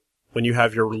issue when you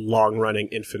have your long-running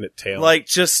infinite tale. Like,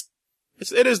 just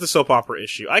It is the soap opera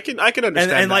issue. I can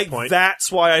understand and that like point.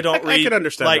 that's why I don't I read. can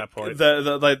understand like, that point.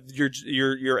 The like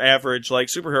your average like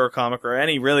superhero comic or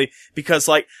any really, because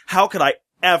like how could I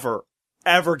ever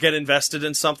get invested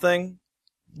in something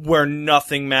where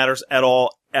nothing matters at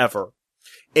all ever?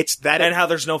 It's that, and how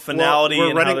there's no finality.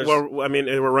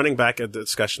 We're running back a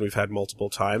discussion we've had multiple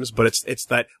times, but it's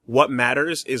that what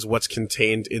matters is what's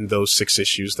contained in those 6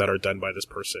 issues that are done by this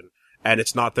person, and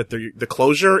it's not that the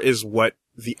closure is what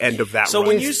the end of that. So run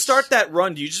when is. you start that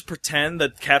run, do you just pretend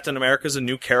that Captain America's a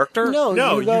new character? No,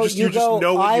 you just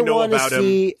know what you know about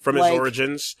him from his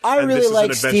origins. I and this really is like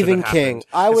an adventure Stephen that King. happened.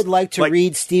 I would like to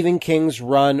read Stephen King's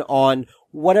run on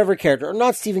whatever character, or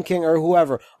not Stephen King or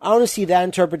whoever. I want to see that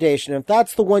interpretation. If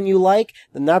that's the one you like,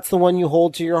 then that's the one you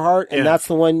hold to your heart, and that's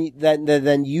the one that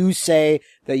then you say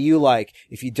that you like.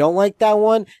 If you don't like that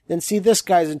one, then see this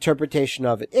guy's interpretation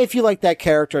of it. If you like that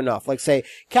character enough, like say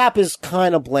Cap is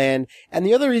kind of bland, and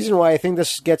the other reason why I think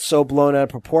this gets so blown out of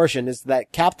proportion is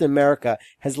that Captain America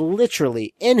has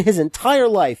literally, in his entire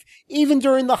life, even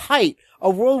during the height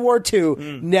of World War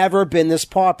II, never been this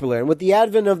popular. And with the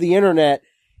advent of the internet,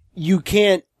 you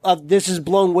can't, this is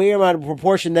blown way out of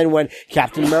proportion than when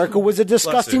Captain America was a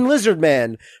disgusting lizard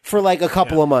man for like a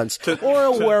couple of months. Or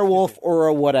a werewolf or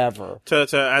a whatever. To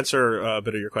answer a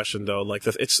bit of your question though, like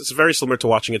it's very similar to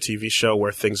watching a TV show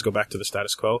where things go back to the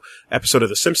status quo. Episode of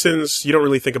The Simpsons, you don't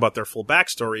really think about their full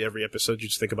backstory every episode, you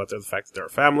just think about the fact that they're a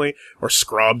family, or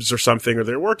Scrubs or something, or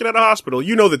they're working at a hospital.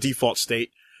 You know the default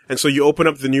state. And so you open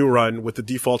up the new run with the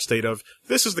default state of,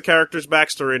 this is the character's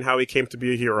backstory and how he came to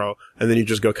be a hero, and then you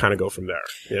just go from there,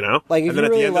 you know? Like, and then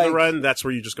at the end of the run, that's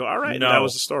where you just go, alright, that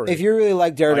was the story. If you really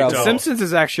like Daredevil. Simpsons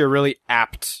is actually a really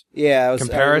apt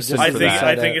comparison. I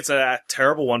think it's a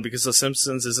terrible one because The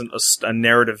Simpsons isn't a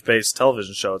narrative-based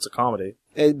television show, it's a comedy.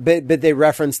 But they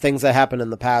reference things that happened in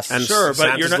the past. And sure,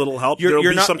 but you're not, little help.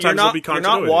 You're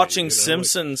not watching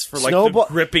Simpsons for like the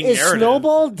gripping narrative. Is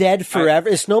Snowball dead forever?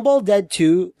 Is Snowball dead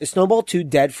too? Is Snowball 2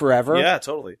 dead forever? Yeah,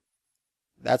 totally.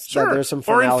 There's some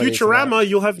or in finality Futurama,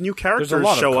 you'll have new characters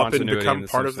show up and become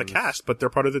part of the Simpsons. cast, but they're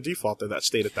part of the default of that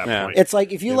state at that point. It's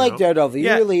like if you like Daredevil, you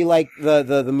really like the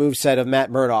moveset of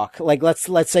Matt Murdock. Like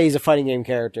let's say he's a fighting game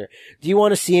character. Do you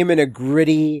want to see him in a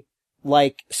gritty,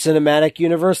 like cinematic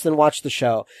universe, then watch the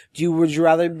show? Would you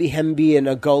rather him be in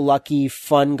a go-lucky,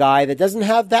 fun guy that doesn't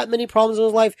have that many problems in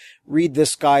his life? Read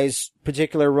this guy's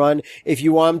particular run. If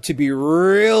you want him to be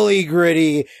really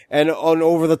gritty and on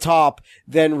over the top,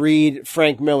 then read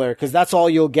Frank Miller, because that's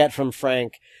all you'll get from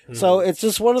Frank. So it's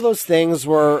just one of those things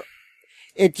where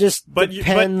it just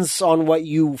depends on what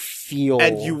you feel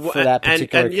for that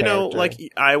particular and you know, character.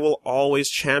 like, I will always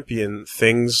champion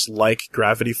things like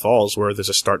Gravity Falls, where there's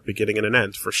a start, beginning, and an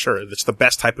end, for sure. It's the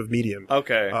best type of medium.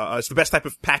 Okay. It's the best type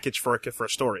of package for a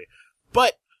story.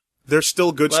 But there's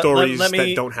still good stories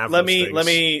that don't have those things.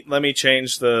 Let me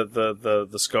change the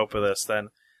scope of this then.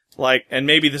 Like, and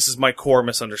maybe this is my core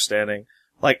misunderstanding.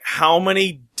 Like, how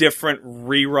many different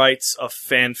rewrites of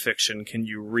fan fiction can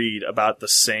you read about the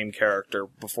same character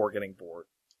before getting bored?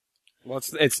 Well,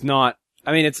 it's not.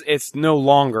 I mean, it's no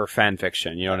longer fan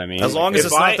fiction. You know what I mean? As long as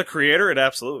it's not the creator, it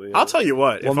absolutely is. I'll tell you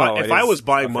what. Well, if I was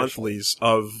buying monthlies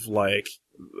of like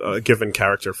a given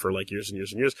character for like years and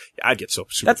years and years, I'd get so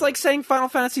super. That's like saying Final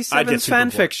Fantasy VII's fan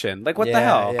bored. fiction. Like, what the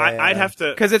hell? I'd have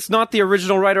to, because it's not the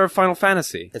original writer of Final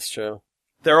Fantasy. It's true.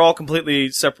 They're all completely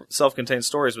separate, self-contained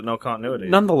stories with no continuity.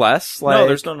 Nonetheless, like, no,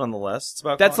 there's no nonetheless. It's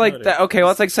about that's continuity. like that. Okay, well,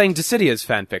 that's like saying Dissidia's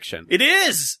fan fiction. It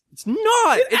is. It's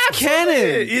not. It's canon.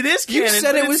 It is canon. You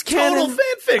said it was canon. Total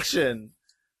fan fiction.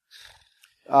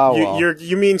 Oh, well.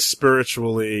 You mean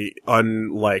spiritually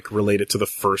unlike related to the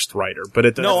first writer, but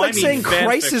it No, It's like saying fan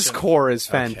Crisis fiction. Core is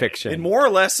fan fiction. It more or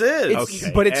less is.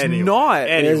 Okay. But it's Anyway. not.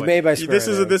 It is made by Square This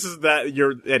Enix. is that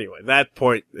you're anyway. That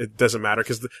point, it doesn't matter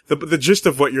because the gist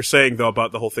of what you're saying though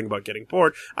about the whole thing about getting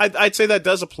bored, I'd say that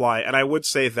does apply, and I would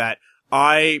say that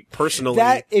I personally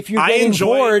That if you're getting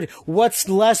bored, what's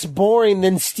less boring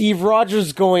than Steve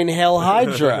Rogers going Hell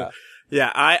Hydra? Yeah,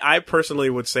 I personally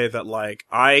would say that, like,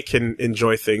 I can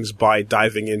enjoy things by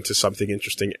diving into something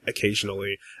interesting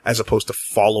occasionally, as opposed to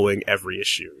following every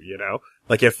issue, you know?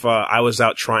 Like, if, I was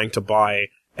out trying to buy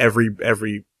every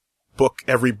book,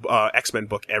 every, X-Men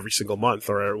book every single month,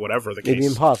 or whatever the case. It'd be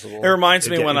impossible. It reminds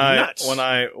me It'd when get I nuts.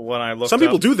 looked Some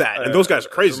people up, do that, and those guys are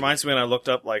crazy. It reminds me when I looked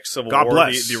up, like, Civil God War,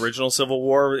 bless. the original Civil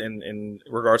War in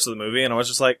regards to the movie, and I was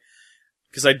just like,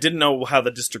 because I didn't know how the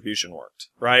distribution worked,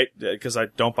 right? Because I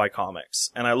don't buy comics.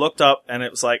 And I looked up, and it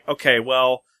was like, okay,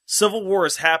 well, Civil War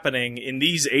is happening in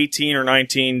these 18 or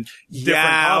 19 different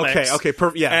comics. Okay.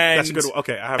 And, that's a good one.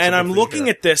 Okay, I have and something I'm for you looking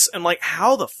here. at this and like,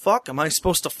 how the fuck am I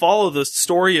supposed to follow the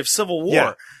story of Civil War?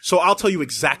 Yeah. So I'll tell you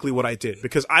exactly what I did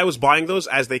because I was buying those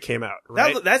as they came out.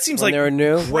 Right? That seems When like they were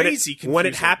new? crazy confusing. When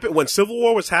it happened, when Civil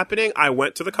War was happening, I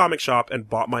went to the comic shop and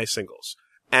bought my singles.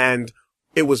 And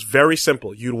it was very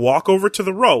simple. You'd walk over to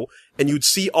the row and you'd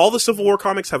see all the Civil War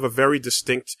comics have a very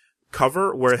distinct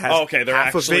cover where it has they're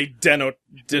half actually of it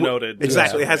denoted.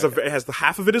 exactly. Yeah. It has the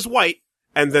half of it is white,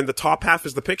 and then the top half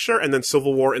is the picture, and then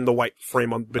Civil War in the white frame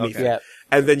beneath Okay. it. Yeah.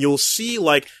 And then you'll see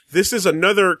like this is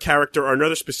another character or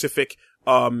another specific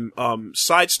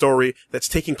side story that's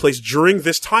taking place during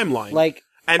this timeline. Like,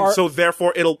 So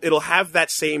therefore it'll have that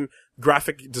same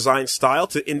graphic design style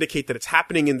to indicate that it's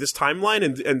happening in this timeline,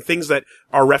 and things that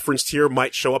are referenced here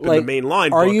might show up in the main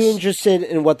line Are books. you interested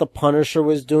in what the Punisher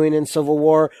was doing in Civil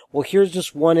War? Well, here's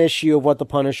just one issue of what the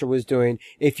Punisher was doing.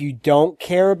 If you don't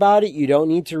care about it, you don't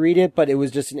need to read it, but it was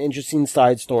just an interesting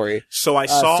side story. So I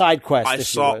saw side quest, I if you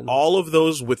saw would. all of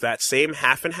those with that same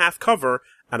half and half cover,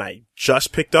 and I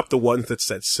just picked up the ones that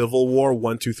said Civil War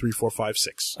 1, 2, 3, 4, 5,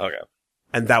 6. Okay.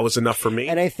 And that was enough for me.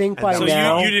 And I think And by that So was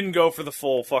now, you didn't go for the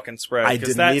full fucking spread I because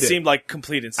didn't that need it. seemed like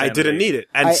complete I insanity. didn't need it.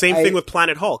 And same thing with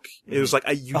Planet Hulk. It was like,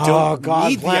 you Oh, don't God,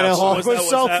 need Planet the outside. Hulk was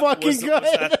so fucking good.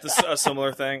 Was that a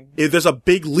similar thing? There's a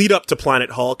big lead up to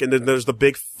Planet Hulk, and then there's the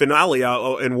big finale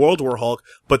out in World War Hulk,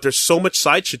 but there's so much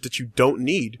side shit that you don't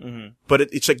need. Mm-hmm. But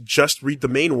it's like, just read the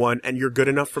main one, and you're good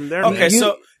enough from there. Okay, man.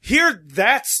 so here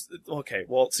that's okay.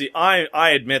 Well, see, I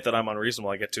admit that I'm unreasonable.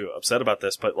 I get too upset about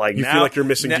this, but like You now, feel like you're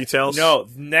missing details? No,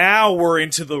 now we're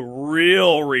into the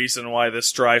real reason why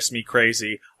this drives me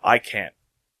crazy. I can't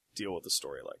deal with a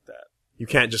story like that. You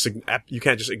can't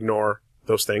just ignore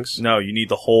those things. No, you need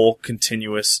the whole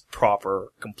continuous, proper,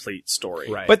 complete story.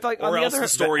 Right. But like Or else the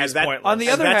story is pointless. on the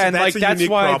And other that's- hand, that's like a that's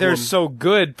unique why problem. they're so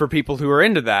good for people who are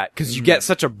into that because you get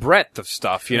such a breadth of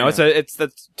stuff. You know, it's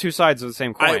that's two sides of the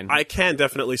same coin. I can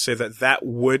definitely say that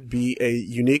would be a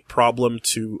unique problem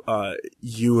to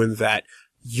you, in that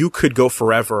you could go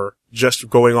forever just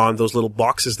going on those little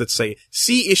boxes that say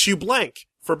 "see issue blank"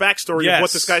 for backstory of what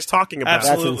Yes. this guy's talking about.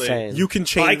 Absolutely. that's insane. You can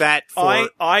chain that for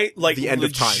I like the end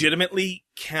of time. legitimately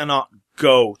cannot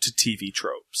go to TV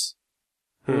tropes.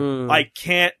 I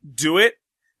can't do it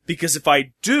because if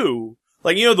I do,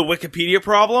 like, you know, the Wikipedia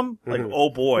problem, like, oh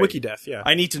boy, Wiki death. Yeah.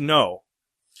 I need to know.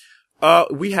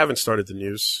 We haven't started the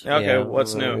news. Okay, Yeah,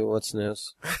 what's new? What's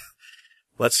news?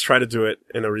 Let's try to do it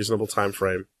in a reasonable time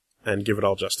frame and give it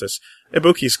all justice.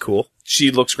 Ibuki's cool. She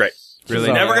looks great. Really?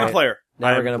 She's Never alright. gonna play her.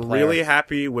 Never I'm gonna play really her.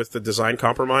 happy with the design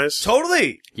compromise.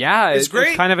 Totally. yeah, It's great.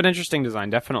 It's kind of an interesting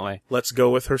design, definitely. Let's go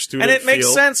with her student And it makes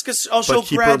feel, sense because but she'll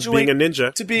keep her graduate being a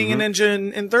ninja. to being a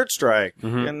ninja in Third Strike.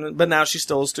 But now she's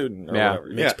still a student or Yeah. whatever.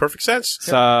 Makes perfect sense. It's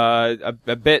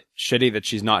a bit shitty that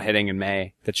she's not hitting in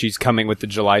May. That she's coming with the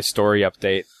July story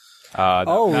update.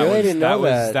 Oh, really? I didn't know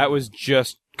that. That was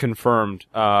just confirmed.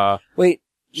 Wait,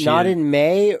 She not is- in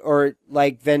May, or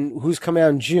like then who's coming out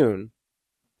in June?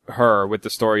 Her with the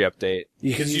story update.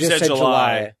 Because you just said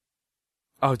July.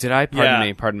 Oh, did I?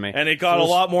 Pardon me. And it got a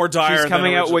lot more dire. She's than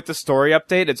coming out original- with the story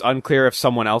update. It's unclear if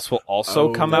someone else will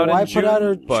also come Then out why in put June. out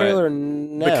a but- trailer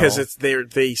now? Because they're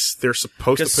supposed to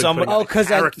 'Cause put somebody- putting out because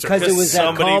character. it was that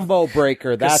somebody- combo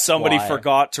breaker. Because That's somebody why.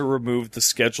 forgot to remove the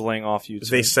scheduling off YouTube.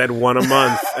 They said one a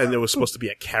month, and it was supposed to be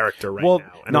a character right well,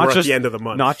 now. And not we're just at the end of the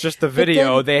month. Not just the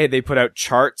video. they put out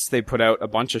charts. They put out a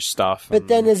bunch of stuff. But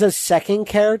then is a second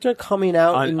character coming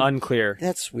out? Unclear.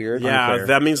 That's weird. yeah, unclear.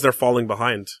 that means they're falling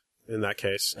behind in that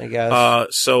case. I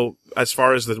guess. So as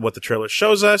far as what the trailer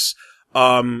shows us,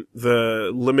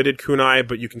 the limited kunai,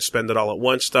 but you can spend it all at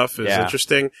once stuff is Yeah.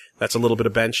 interesting. That's a little bit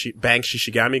of Banshee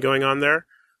Shishigami going on there.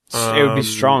 It would be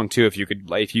strong too if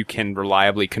you can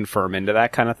reliably confirm into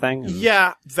that kind of thing.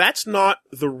 Yeah, that's not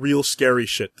the real scary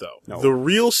shit though. No. The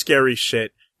real scary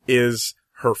shit is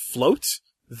her float,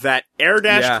 that air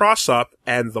dash Yeah. cross up,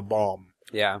 and the bomb.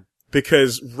 Yeah.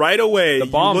 Because right away, The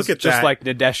you bomb's look at just that, like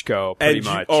Nadeshko, pretty and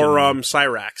much. or and-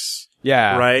 Cyrax,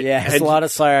 yeah. right? Yeah, it's and, a lot of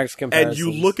Cyrax and comparisons. you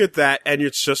look at that, and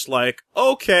it's just like,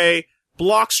 okay,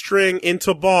 block string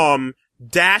into bomb,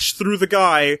 dash through the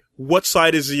guy. What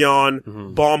side is he on?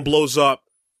 Mm-hmm. Bomb blows up.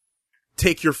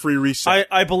 Take your free reset.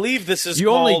 I believe this is You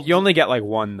called... only get like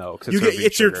one though. 'Cause you her get V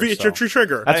it's your trigger, it's your so. tree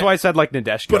trigger, That's why I said like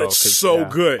Nadeshko. but it's 'cause, so yeah.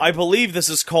 good. I believe this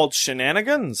is called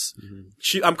shenanigans.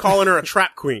 I'm calling her a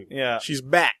trap queen. Yeah. She's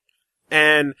back.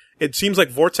 And it seems like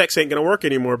Vortex ain't gonna work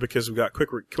anymore because we've got quick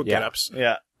Yeah. get-ups.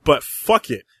 Yeah. But fuck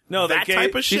it. No, that they type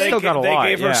gave, of She's shit. still got a they lot,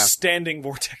 gave her yeah. standing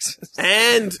vortexes.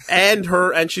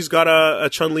 And she's got a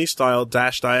Chun-Li style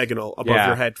dash diagonal above Yeah.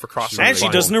 your head for cross. And she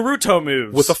does Naruto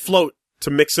moves. with a float. to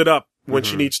mix it up when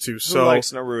she needs to. Who So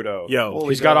likes Naruto? Yo, Holy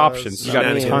He's got does. options. He's got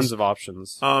Shenanigans. tons of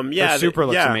options. yeah, Her super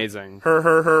looks yeah. amazing.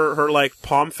 Her like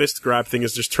palm fist grab thing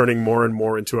is just turning more and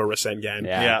more into a Rasengan.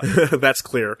 Yeah. Yeah, That's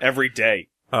clear. every day.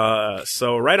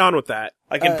 So right on with that.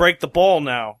 I can break the ball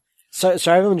now. So,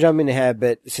 sorry if I'm jumping ahead,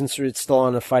 but since it's still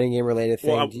on a fighting game related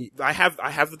thing. Well, I have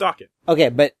the docket. Okay,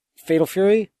 but Fatal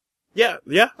Fury? Yeah.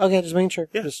 Okay, just making sure.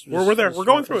 Yeah, Just, we're there. We're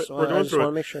going through it. I We're going just through want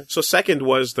it. to make sure. So second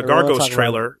was the I really wanna Gargos talk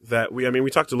trailer that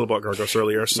we talked a little about Gargos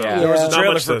earlier. So Yeah. There was a not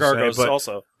trailer much for to say, Gargos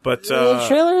also. But The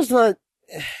trailer is not.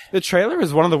 The trailer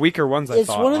is one of the weaker ones, I It's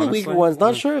thought. one of the honestly. weaker ones.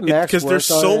 Not sure if Max because there's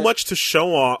worked on so it. much to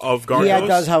show of Gargos. Yeah, it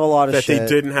does have a lot of that shit. they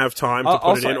didn't have time to put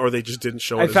Also, it in, or they just didn't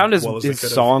show it. I found as his, well as they his could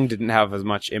have. song didn't have as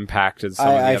much impact as some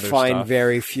of the I other find stuff.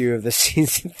 very few of the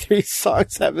season 3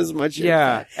 songs have as much.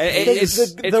 Yeah. impact.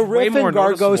 It's the way riff more in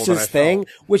noticeable than I Gargos' thing,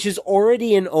 felt. which is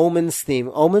already in Omen's theme.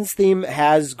 Omen's theme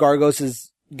has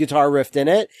Gargos' guitar riff in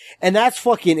it, and that's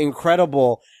fucking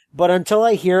incredible. But until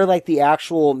I hear like the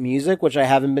actual music, which I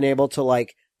haven't been able to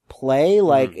like play,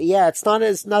 like yeah, it's not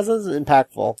as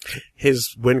impactful.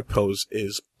 His wind pose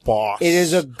is boss. It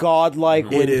is a godlike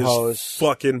It wind is pose.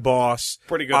 fucking boss.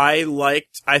 Pretty good.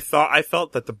 I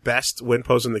felt that the best wind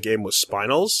pose in the game was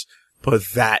Spinals, but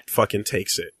that fucking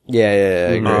takes it. Yeah,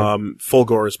 I agree.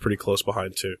 Fulgore is pretty close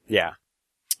behind too. Yeah.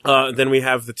 Then we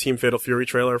have the Team Fatal Fury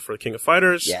trailer for King of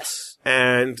Fighters. Yes.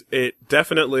 And it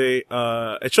definitely,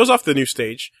 it shows off the new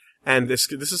stage. And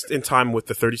this is in time with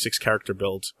the 36 character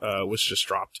build, which just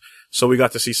dropped. So we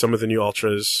got to see some of the new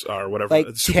ultras or whatever, Like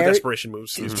super desperation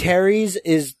moves. Excuse me. Terry's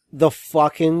is the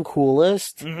fucking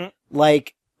coolest.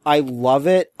 Like, I love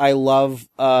it. I love,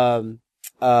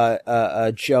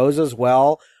 Joe's as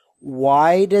well.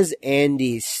 Why does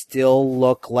Andy still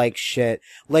look like shit?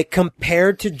 Like,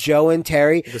 compared to Joe and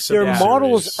Terry, their Simple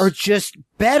models Series. are just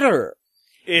better.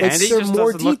 It's- Andy they're just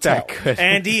more doesn't look that detailed. good.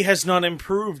 Andy has not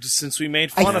improved since we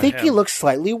made fun I of think him. he looks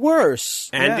slightly worse.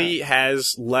 Andy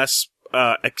has less,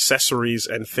 accessories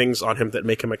and things on him that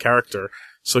make him a character.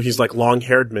 So he's like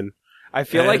long-haired man. I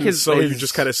feel like you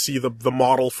just kind of see the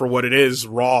model for what it is,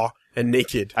 raw and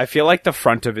naked. I feel like the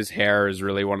front of his hair is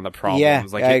really one of the problems. Yeah,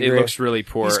 like I it agree. looks really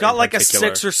poor. He's got in like particular.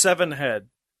 a 6 or 7 head.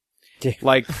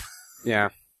 Like, yeah.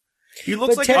 He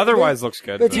looks But like Otherwise looks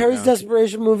good. But Terry's yeah.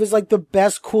 desperation move is like the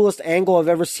best, coolest angle I've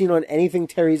ever seen on anything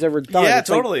Terry's ever done. yeah, It's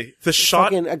like totally. The shot,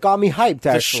 fucking, it got me hyped,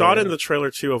 actually. the shot in the trailer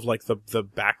too of like the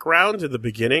background in the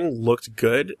beginning looked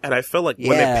good, and I felt like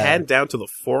when they Yeah. panned down to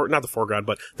not the foreground,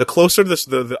 but the closer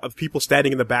the people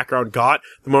standing in the background got,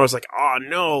 the more I was like, oh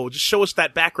no, just show us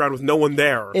that background with no one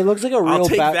there. It looks like a I'll real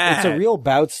take bout. that. It's a real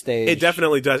bout stage. It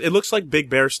definitely does. It looks like Big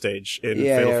Bear stage in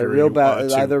yeah, Fatal yeah, Fury. real bout,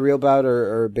 2, either real bout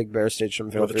or Big Bear stage from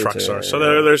where Fatal the Fury trucks 2. are. So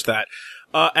there's that.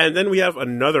 And then we have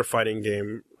another fighting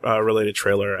game related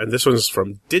trailer, and this one's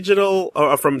from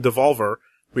from Devolver.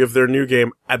 We have their new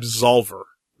game Absolver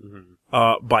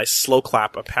by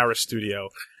Slowclap, a Paris studio,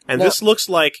 and Now- this looks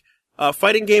like a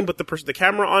fighting game, but the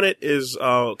camera on it is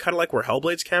kind of like where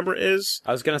Hellblade's camera is.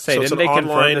 I was gonna say, So it's didn't they an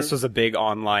confirm online- this was a big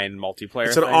online multiplayer?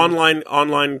 It's an thing?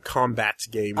 online combat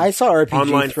game. I saw RPG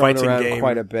Online thrown fighting around game.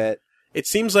 quite a bit. It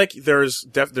seems like there's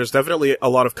definitely a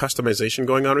lot of customization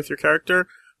going on with your character,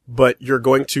 but you're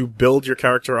going to build your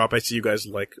character up. I see you guys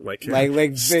like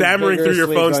stammering through your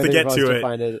vigorously phones to going get through to your phones it.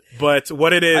 find it. But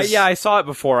what it is, yeah, I saw it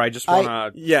before. I just want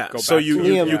to yeah. go So back you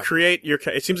to it. create your.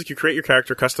 It seems like you create your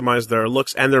character, customize their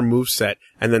looks and their moveset,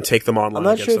 and then take them online. I'm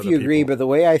not against sure if other you agree, people. but the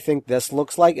way I think this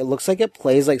looks like it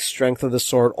plays like Strength of the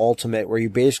Sword Ultimate, where you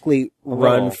basically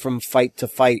run Well. from fight to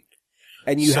fight,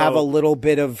 and you So- have a little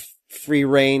bit of free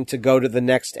reign to go to the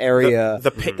next area.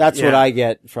 That's what yeah. I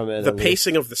get from it. The at least.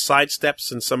 pacing of the side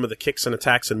steps and some of the kicks and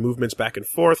attacks and movements back and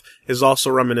forth is also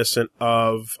reminiscent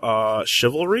of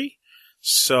Chivalry.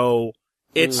 So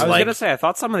it's I was like gonna say, I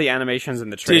thought some of the animations in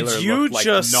the trailer. Did you looked like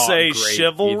just not say great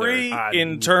chivalry either.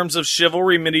 in terms of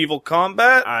chivalry medieval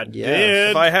combat? I Yeah. did.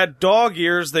 If I had dog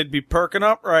ears, they'd be perking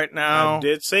up right now. I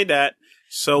did say that.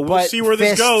 So we'll But see where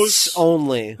this fists goes.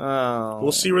 Only. Oh.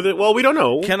 We'll see where well, we don't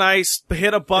know. Can I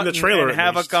hit a button trailer, and at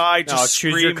have a least. guy No, just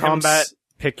choose scream your combat,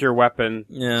 pick your weapon.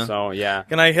 Yeah. So yeah.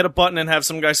 Can I hit a button and have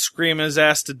some guy scream his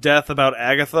ass to death about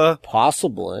Agatha?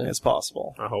 Possibly. It's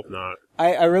possible. I hope not.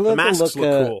 I really The like the masks look.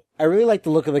 look cool. I really like the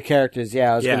look of the characters.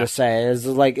 Yeah, I was Yeah. gonna say it's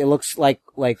like it looks like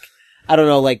I don't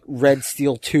know, like Red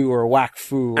Steel 2 or Whack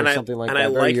Fu or something like and that. I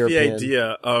Very like European. the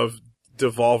idea of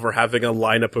Devolver having a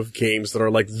lineup of games that are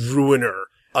like Ruiner,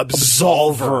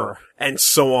 Absolver, and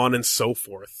so on and so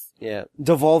forth. Yeah,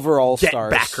 Devolver All Get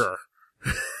Stars. Backer.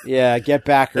 Yeah, Get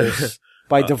Backers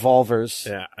by Devolvers.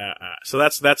 Yeah. So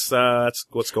that's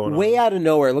what's going on. Way out of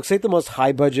nowhere. It looks like the most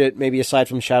high budget, maybe aside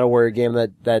from Shadow Warrior game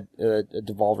that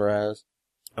Devolver has.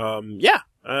 And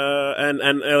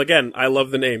again, I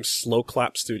love the name Slow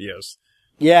Clap Studios.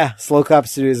 Yeah, Slow Clap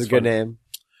Studio is a good name.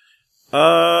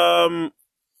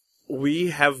 We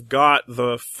have got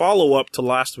the follow-up to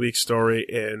last week's story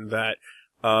in that,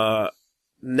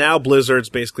 now Blizzard's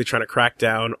basically trying to crack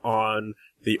down on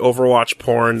the Overwatch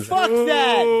porn. Fuck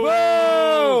that!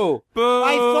 Boo! Boo!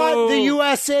 I thought the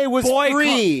USA was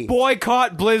free.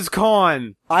 Boycott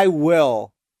BlizzCon. I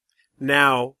will.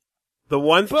 Now, the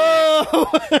one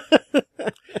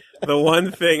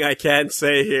thing I can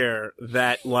say here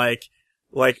that like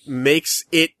makes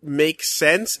it make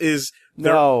sense is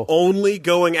they're only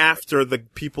going after the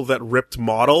people that ripped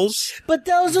models. But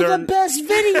those are the best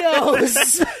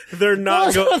videos. They're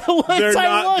not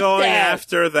going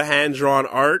after the hand-drawn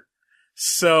art.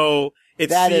 So it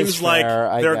that seems like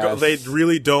fair, they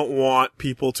really don't want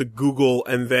people to Google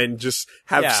and then just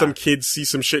have some kids see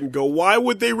some shit and go, "Why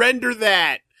would they render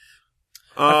that?"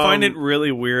 I find it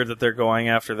really weird that they're going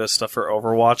after this stuff for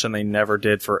Overwatch and they never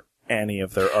did for any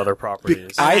of their other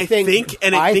properties. I think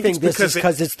it's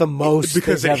because it's the most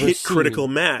because it hit seen. critical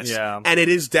mass. Yeah. And it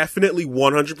is definitely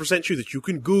 100% true that you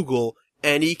can Google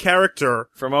any character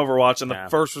from Overwatch and the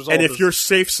first result. And if your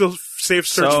safe search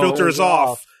filter is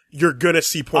off, you're gonna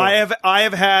see porn. I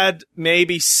have had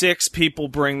maybe 6 people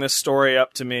bring this story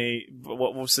up to me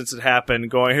since it happened,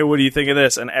 going, "Hey, what do you think of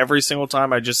this?" And every single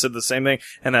time I just said the same thing,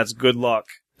 and that's good luck.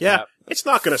 Yeah, it's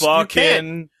not gonna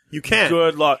fucking. You can't.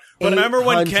 Good luck. But remember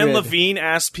when 800. Ken Levine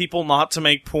asked people not to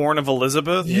make porn of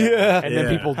Elizabeth? Yeah. And then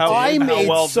people How made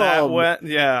well some. that went?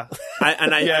 Yeah.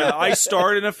 I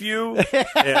starred in a few.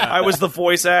 I was the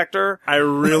voice actor. I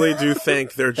really do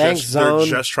think they're Thanks, Zone.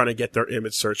 just trying to get their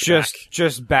image search back.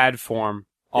 Just bad form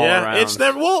all around. It's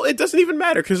never. Well, it doesn't even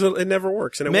matter because it never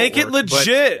works. And it Make won't it work, but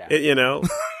legit.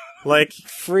 Like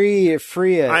Free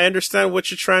it. I understand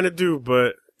what you're trying to do,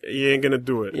 but you ain't gonna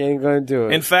do it. You ain't gonna do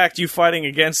it. In fact, you fighting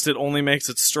against it only makes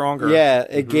it stronger. Yeah,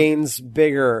 it gains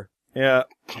bigger. Yeah.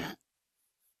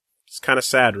 It's kind of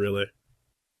sad, really.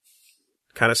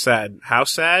 Kind of sad. How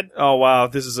sad? Oh wow,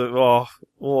 this is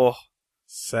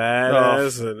Sad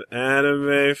as an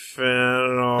anime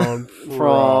fan on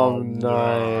Prom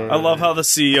night. I love how the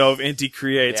CEO of Inti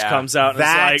Creates comes out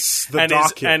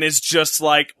and is just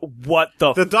like, what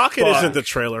the The docket fuck? isn't the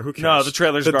trailer. Who cares? No, the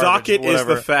trailer's The garbage, docket is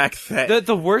the fact that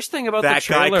The worst thing about the that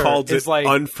guy trailer called is it like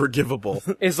unforgivable.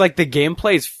 is like the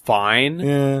gameplay's fine.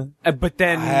 Yeah. But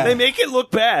then They make it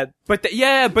look bad. but the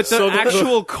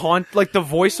actual like the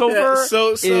voiceover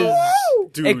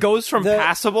Dude, it goes from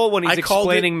passable when he's I called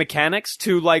explaining mechanics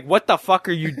to like, what the fuck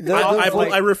are you?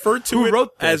 I referred to who it wrote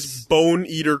as this? bone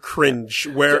eater cringe,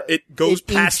 where it goes It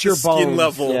past eats your the skin bones,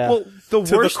 level yeah. Well, the to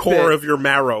the worst core bit, of your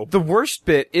marrow. the worst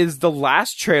bit is the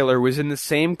last trailer was in the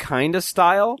same kind of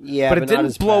style, Yeah, but but it not didn't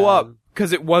as blow bad. up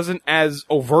because it wasn't as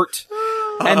overt,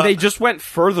 and they just went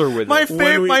further with My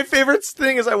it. favorite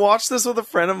thing is I watched this with a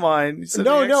friend of mine.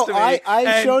 No,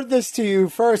 I showed this to you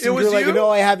first, and was you're like, you? "No,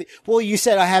 I haven't." Well, you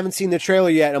said I haven't seen the trailer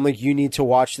yet. And I'm like, "You need to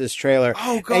watch this trailer."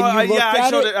 Oh god, And you looked I at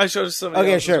showed it. I showed it to somebody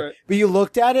Okay, else, sure. that's right. But you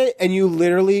looked at it and you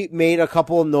literally made a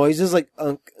couple of noises like,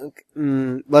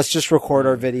 let's just record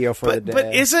our video for the day.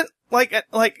 But isn't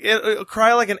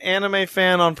cry like an anime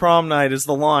fan on prom night is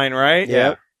the line, right?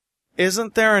 Yeah.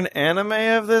 Isn't there an anime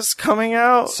of this coming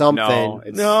out? Something.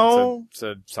 No, No. it's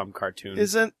some cartoon.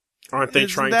 Aren't they Isn't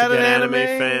trying to that get an anime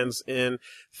anime? fans in?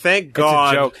 Thank It's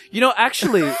God. a joke. You know,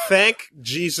 actually, Thank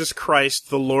Jesus Christ,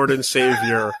 the Lord and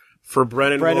Savior, for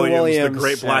Brennan Williams, Williams, the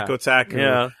great black otaku,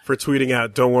 Yeah. for tweeting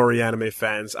out, "Don't worry, anime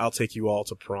fans, I'll take you all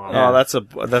to prom." Oh, that's a.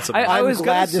 I I'm was gonna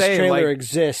glad this say, trailer like,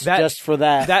 exists that- just for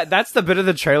that. that's the bit of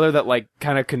the trailer that like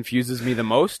kind of confuses me the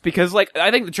most because like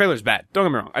I think the trailer's bad. Don't get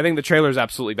me wrong. I think the trailer's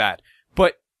absolutely bad.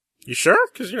 But You sure?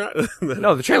 Because you're not.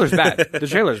 no, the trailer's bad. The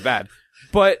trailer's bad.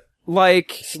 But like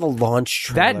This is the launch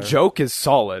trailer. that joke is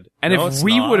solid. And No, if it's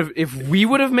we not.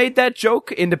 would have made that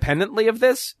joke independently of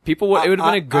this, it would have been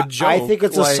a good joke. I think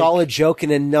it's a Like- solid joke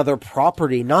in another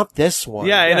property, not this one.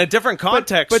 Yeah, in a different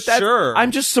context. But sure.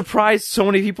 I'm just surprised so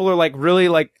many people are like really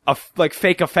like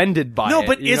fake offended by it. no,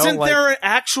 but you know? isn't Like, there an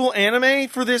actual anime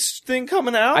for this thing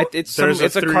coming out? it's There's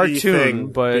it's a 3D cartoon, thing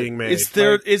but being made.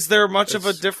 Is there much of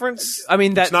a difference? I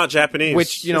mean that It's not Japanese.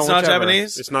 which you know It's not whichever.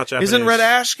 Japanese. It's not Japanese. Isn't Red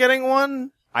Ash getting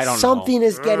one? I don't know. Something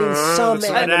is getting some it's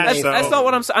anime. not That's, So- that's not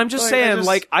what I'm saying. I'm just Like, saying,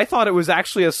 like, I thought it was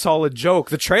actually a solid joke.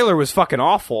 The trailer was fucking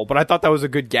awful, but I thought that was a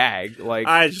good gag. Like,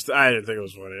 I didn't think it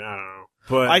was funny. I don't know.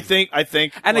 But I think,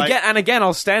 And like, again,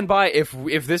 I'll stand by if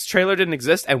this trailer didn't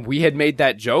exist and we had made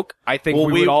that joke, I think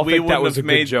we would all think that was a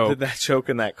good joke. That joke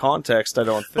in that context, I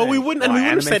don't think. But we wouldn't, and we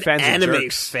wouldn't have said fans are anime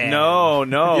jerks. fan. No. You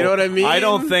know what I mean? I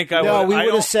don't think I would. No, we I would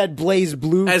don't- have said Blaze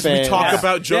Blue As fans. we talk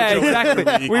about JoJo. Yeah,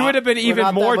 exactly. We would have been even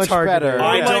not that more much targeted. better.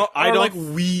 I don't like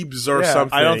weebs or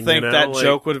something. I don't think you know? that Like,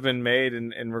 joke would have been made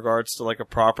in regards to like a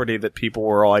property that people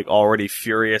were like already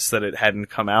furious that it hadn't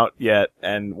come out yet,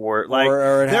 and were like,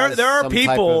 Or it has there are some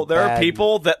people, type of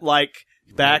bad that like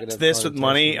backed negative this with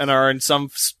money connotations. and are in some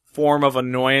form of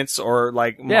annoyance or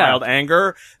like mild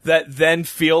anger that then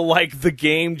feel like the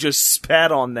game just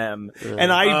spat on them,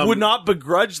 and I would not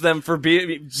begrudge them for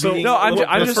being. No,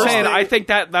 I'm just saying. I think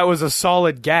that was a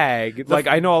solid gag. Like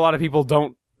I know a lot of people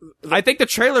don't. I think the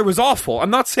trailer was awful. I'm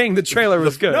not saying the trailer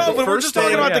was good. No, but we're first just talking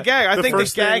thing- about the gag. I the think the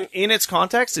first gag thing- in its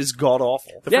context is god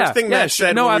awful. The first thing Matt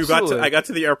said no, when absolutely. I got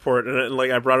to the airport and like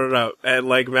I brought it up and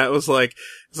like Matt was like,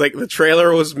 it's like the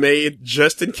trailer was made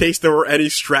just in case there were any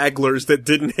stragglers that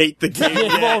didn't hate the game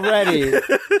yet. already.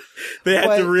 They had to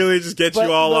But- really just get you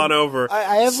all look, on over.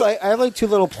 I have like two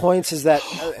little points. Is that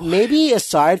maybe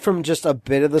aside from just a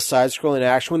bit of the side scrolling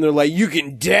action, when they're like, you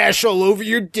can dash all over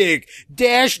your dick,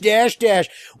 dash, dash, dash.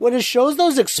 When it shows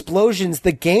those explosions,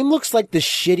 the game looks like the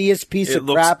shittiest piece It of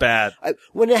looks crap. bad.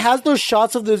 When it has those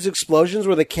shots of those explosions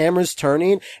where the camera's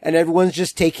turning and everyone's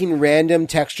just taking random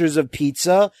textures of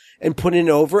pizza and putting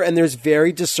it over, and there's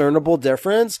very discernible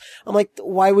difference. I'm like,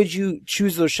 why would you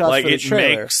choose those shots Like for the it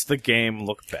trailer? makes the game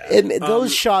look bad.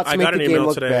 Those shots I make got the an game email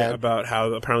look today bad. about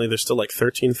how apparently there's still like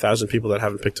 13,000 people that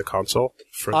haven't picked a console.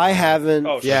 For I haven't.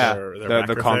 Oh, sure. Yeah, their the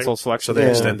macro console thing. selection. So they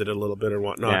Yeah. extended it a little bit and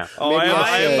whatnot. Yeah. Oh, Maybe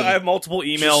I should. I have multiple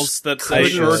emails that say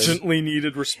couldn't- urgently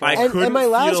needed response. I And couldn't my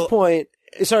last feel- point,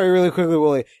 sorry, really quickly,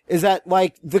 Willie, is that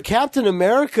like the Captain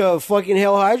America fucking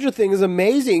Hail Hydra thing is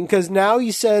amazing because now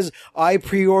he says, I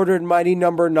pre-ordered Mighty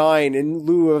Number 9 in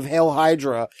lieu of Hail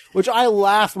Hydra, which I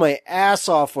laughed my ass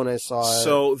off when I saw it.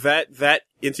 So that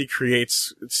Inti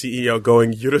Creates CEO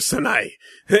going Yurusanai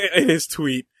in his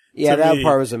tweet. yeah, to that me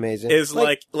part was amazing. is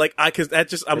cause that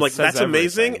just, I'm It like, says that's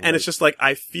amazing. everything, And it's just like,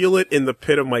 I feel it in the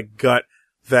pit of my gut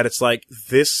that it's like,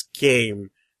 this game,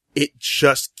 it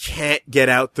just can't get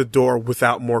out the door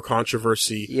without more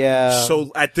controversy. Yeah.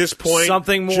 So at this point,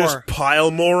 Something more. just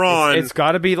pile more on. It's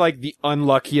got to be like the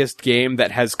unluckiest game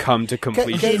that has come to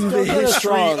completion. in the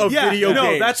history of video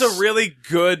games. that's a really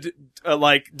good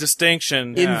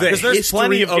distinction. In the because there's history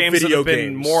plenty of of games that video have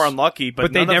been games. more unlucky,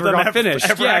 but they none never of them got have finished.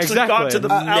 ever Yeah, actually got to exactly.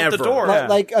 the out the Never. door.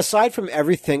 Like aside from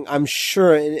everything, I'm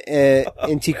sure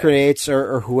Inti Creates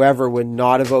or whoever would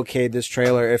not have okayed this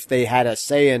trailer if they had a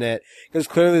say in it, because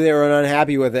clearly they were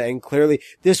unhappy with it, and clearly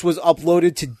this was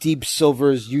uploaded to Deep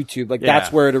Silver's YouTube. Like that's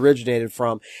Yeah. where it originated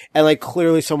from, and like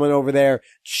clearly someone over there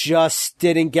just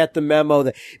didn't get the memo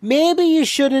that maybe you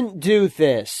shouldn't do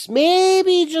this.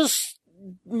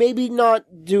 Maybe not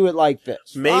do it like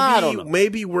this. I don't know.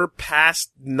 Maybe we're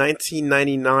past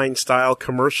 1999 style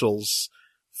commercials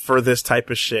for this type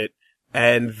of shit.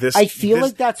 And this, I feel this-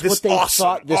 like that's this what they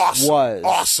thought this was.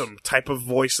 Awesome type of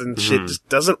voice and shit just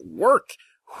doesn't work.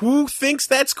 Who thinks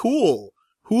that's cool?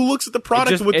 Who looks at the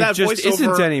product with that just voiceover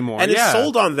isn't anymore. and is Yeah.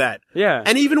 sold on that? Yeah.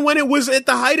 And even when it was at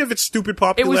the height of its stupid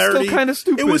popularity, kinda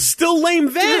stupid. It was still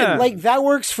lame then. Yeah. Like that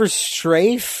works for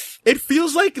Strafe. It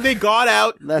feels like they got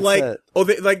out That's like it.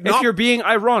 like not If you're being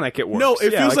ironic, it works. No,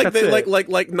 it Yeah, feels like that's they it.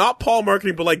 like not Paul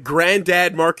marketing, but like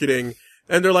granddad marketing.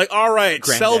 And they're like, all right,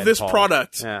 sell Granddad this Paul.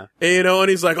 product. Yeah. And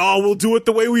he's like, oh, we'll do it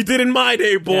the way we did in my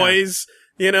day, boys.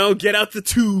 Get out the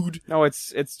tood. No,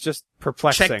 it's just Check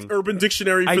perplexing. Urban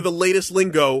Dictionary I- for the latest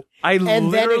lingo. I And then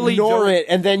literally ignore don't- it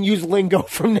and then use lingo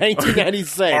from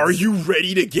 1996. Are you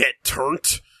ready to get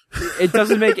turnt? It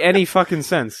doesn't make any fucking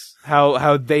sense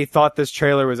how they thought this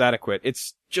trailer was adequate.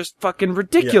 It's just fucking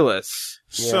ridiculous.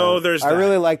 So there's I that.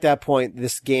 really like that point.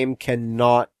 This game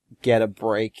cannot get a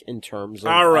break in terms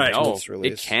of All right. after No, its it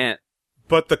release. can't.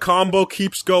 But the combo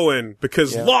keeps going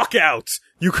because Yeah. Lockout,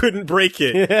 you couldn't break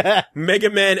it. Mega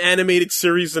Man animated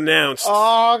series announced.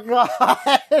 Oh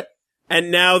god! And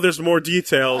now there's more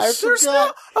details. There's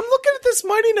no, I'm looking at this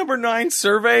Mighty Number 9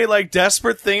 survey, like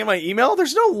desperate thing in my email.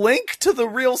 There's no link to the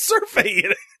real survey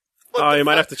in it. Oh, you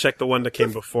might have to check the one that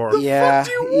came before. Yeah,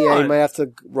 do you yeah. You want? might have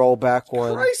to roll back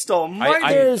one. Christ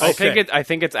almighty. Okay. I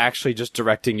think it's actually just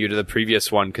directing you to the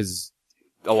previous one because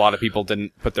a lot of people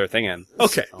didn't put their thing in.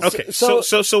 Okay.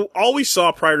 So all we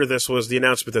saw prior to this was the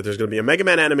announcement that there's going to be a Mega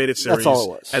Man animated series. That's all it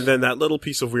was. And then that little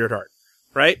piece of weird art,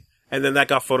 right? And then that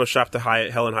got photoshopped to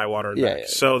Hell and High Water and Yeah, back. yeah.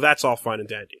 So that's all fine and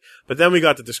dandy. But then we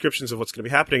got the descriptions of what's going to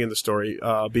be happening in the story,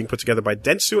 being put together by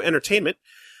Dentsu Entertainment.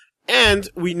 And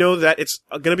we know that it's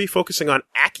going to be focusing on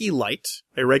Aki Light,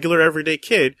 a regular everyday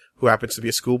kid who happens to be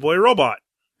a schoolboy robot.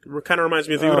 It kind of reminds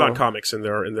me of the Udon comics in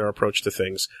their approach to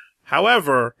things.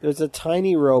 However, There's a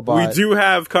tiny robot. we do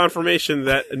have confirmation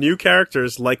that new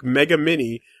characters like Mega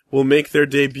Mini will make their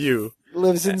debut.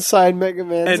 Lives inside Mega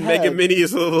Man's And head. Mega Mini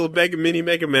is a little mini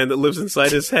Mega Man that lives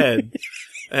inside his head.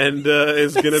 And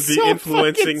is going to be so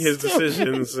influencing his fucking stupid.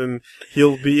 decisions, and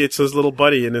it's his little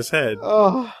buddy in his head.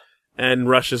 Oh, And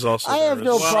Rush is also I there have as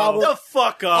no well. problem. The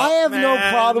fuck up. I have no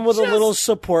man. problem with a Just- little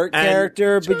support and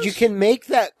character, but you can make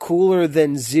that cooler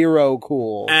than Zero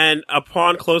cool. And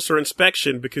upon closer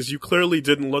inspection, because you clearly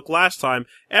didn't look last time,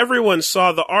 everyone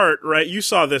saw the art, right? You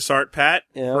saw this art, Pat,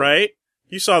 Yeah. right?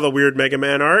 You saw the weird Mega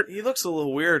Man art. He looks a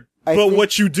little weird. I But think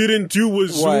what you didn't do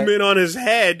was What? zoom in on his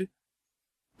head,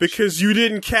 because you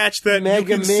didn't catch that Mega you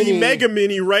can see Mini. Mega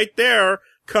Mini right there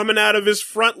coming out of his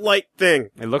front light thing.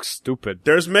 It looks stupid.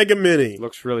 There's Mega Mini. It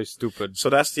looks really stupid. So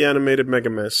that's the animated Mega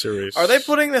Man series. Are they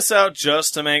putting this out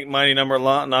just to make Mighty Number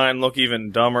 9 look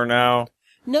even dumber now?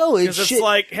 no, it 'Cause it's should.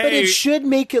 like, but hey- it should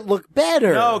make it look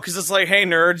better. No, because it's like, hey,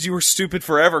 nerds, you were stupid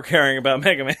forever caring about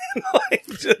Mega Man. Like,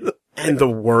 just- And the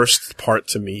worst part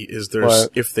to me is What?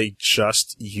 if they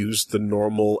just used the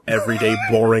normal, everyday,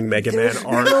 boring Mega Man There's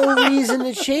art, no reason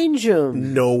to change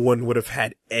them. no one would have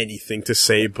had anything to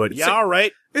say, but yeah, all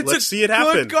right, let's see it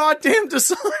happen. Good goddamn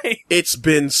design. It's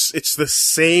the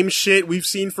same shit we've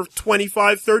seen for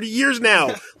 25, 30 years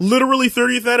now. Literally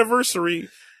 30th anniversary.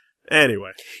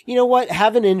 Anyway. You know what?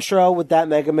 Have an intro with that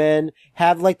Mega Man.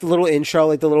 Have like the little intro,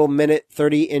 like the little minute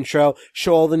 30 intro.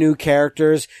 Show all the new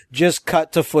characters. Just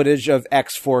cut to footage of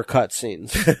X4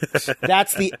 cutscenes.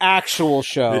 That's the actual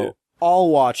show. I'll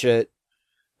watch it.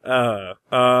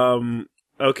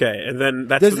 Okay, and then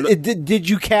that's Did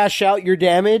you cash out your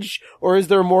damage, or is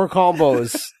there more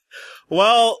combos?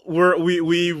 well,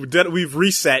 we've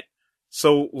reset.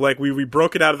 So, like, we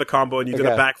broke it out of the combo and you did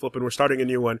a Okay. backflip and we're starting a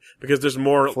new one because there's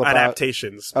more Flip out.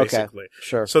 adaptations, basically. Okay,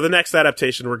 sure. So the next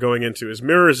adaptation we're going into is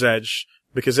Mirror's Edge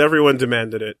because everyone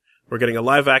demanded it. We're getting a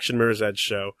live action Mirror's Edge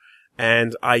show.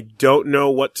 And I don't know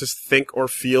what to think or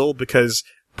feel because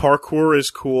parkour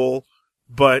is cool,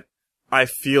 but I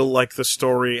feel like the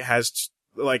story has,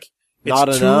 it's Not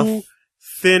too enough.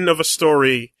 thin of a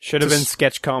story Should have to been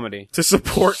sketch comedy. to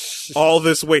support all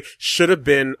this weight. Should have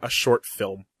been a short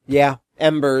film. Yeah,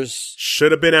 Embers.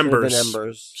 Should have been Should've Embers. been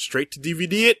Embers. Straight to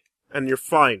DVD it, and you're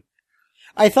fine.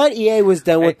 I thought EA was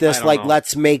done with this, I don't like, know.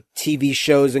 let's make TV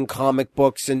shows and comic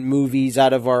books and movies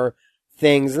out of our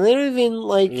things. And they don't even,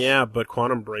 like... Yeah, but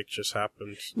Quantum Break just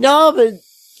happened. No,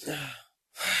 but...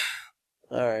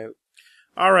 Alright.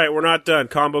 All right, we're not done.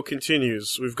 Combo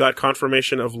continues. We've got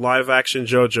confirmation of live-action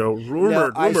JoJo.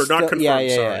 Rumored, not confirmed,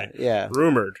 sorry. Yeah.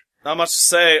 Rumored. Not much to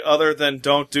say other than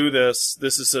don't do this.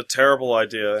 This is a terrible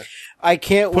idea. I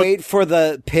can't wait for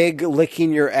the pig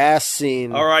licking your ass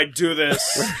scene. All right, do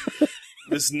this.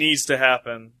 This needs to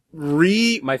happen.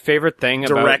 My favorite thing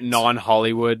Direct. about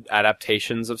non-Hollywood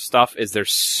adaptations of stuff is they're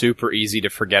super easy to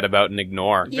forget about and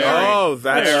ignore. Oh,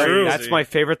 that's Very true. That's my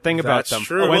favorite thing about That's them.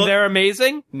 true. When Well- they're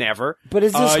amazing, never. But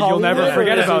is this You'll never Hollywood?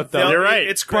 forget about them. You're right.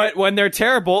 It's great. But when they're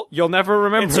terrible, you'll never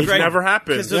remember. It's them. It's never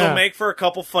happened. Because it'll Yeah. make for a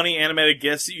couple funny animated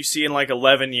gifs that you see in like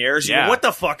 11 years. You go, Yeah. what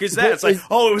the fuck is that? But It's like, is-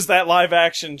 oh, it was that live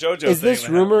action JoJo Is thing this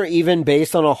that rumor even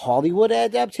based on a Hollywood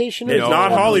adaptation? or It's is it-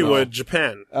 not No. Hollywood,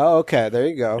 Japan. Oh, okay. There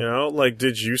you go. You know,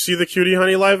 did you see the Cutie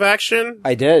Honey live action?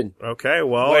 I did. Okay,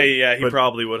 well. happened. Wait, yeah, he but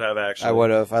probably would have actually. I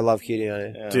would have. I love Cutie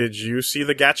Honey. Yeah. Did you see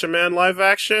the Gatchaman live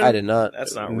action? I did not.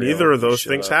 That's not real. Neither of those Shut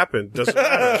things up. happened. Doesn't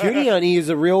matter. Cutie Honey is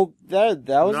a real. That was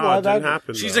No, it live didn't action.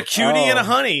 happen. She's though. a cutie and a Oh.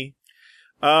 honey.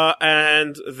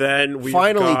 And then we've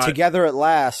Finally, got, together at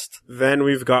last. Then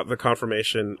we've got the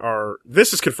confirmation,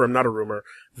 this is confirmed, not a rumor,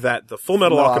 that the Full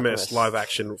Metal Full Alchemist Alchemist. live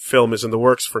action film is in the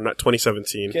works for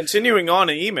 2017. Continuing on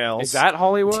in emails. Is that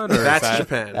Hollywood? Or That's is that...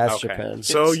 Japan. That's Okay. Japan.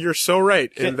 So you're so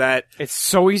right in that It's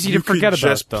so easy you to forget could about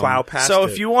just them. plow past So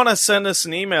it. if you want to send us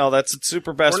an email, that's at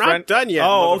super best We're not friend. done yet,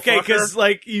 Oh, okay, motherfucker. because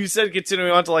like you said,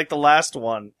 continuing on to like the last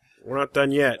one. We're not done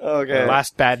yet. Okay.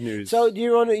 Last bad news. So do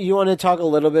you want to talk a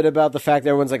little bit about the fact that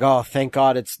everyone's like, oh, thank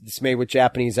God it's made with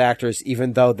Japanese actors,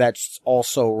 even though that's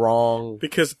also wrong.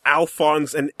 Because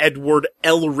Alphonse and Edward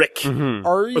Elric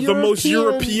Are are the most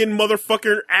European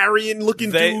motherfucker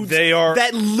Aryan-looking dudes they are-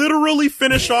 that literally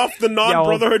finish off the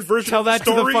non-Brotherhood version tell of the that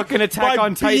to the story fucking Attack by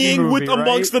on Titan being movie, with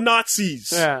amongst right? the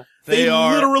Nazis. yeah. They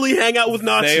are- literally hang out with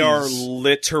Nazis. They are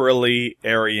literally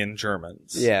Aryan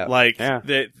Germans. Yeah. Like Yeah.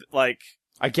 they like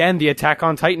Again, the Attack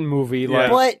on Titan movie.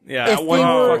 Like, But Yeah, if that one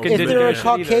fucking if didn't there were get it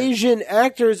either. Caucasian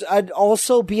actors, I'd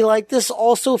also be like, this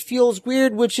also feels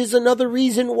weird, which is another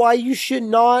reason why you should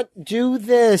not do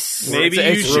this. Maybe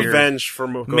It's you should. revenge for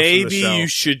Ghost in the Maybe Shell. you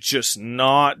should just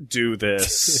not do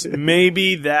this.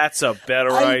 Maybe that's a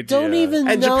better I idea. don't even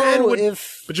And know Japan would,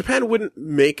 if... but Japan wouldn't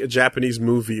make a Japanese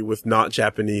movie with not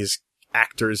Japanese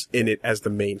actors in it as the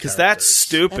main because characters. that's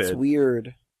stupid. That's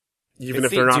weird. even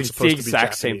It's if they're not it's supposed the to be exact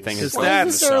Japanese. same thing as Is Why that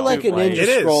isn't there like a stupid? Ninja It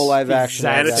is. Scroll live action?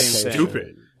 And of it's that thing?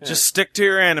 stupid. Just stick to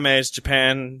your animes,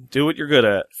 Japan. Do what you're good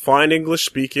at. Find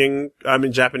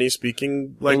Japanese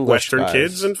speaking, like English Western guys.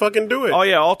 kids and fucking do it. Oh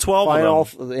yeah, all 12 Fine,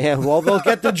 of them. yeah, well, they'll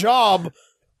get the job.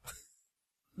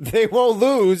 They won't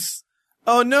lose.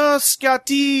 Oh no,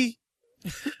 Scotty,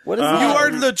 What is You you that?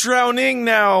 are the drowning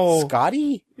now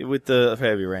Scotty? with the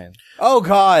heavy rain. Oh,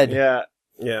 God. Yeah.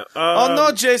 Yeah. Oh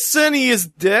no, Jason, he is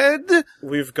dead.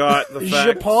 We've got the Je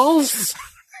fact pense?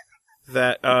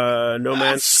 that No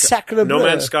Man's Sacre No bleu.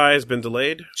 Man's Sky has been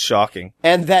delayed. Shocking.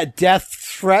 And that death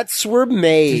threats were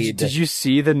made. Did you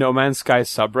see the No Man's Sky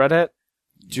subreddit?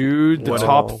 Dude, the What?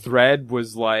 top thread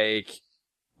was like,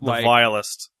 The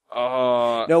vilest.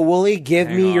 No, Wooly, give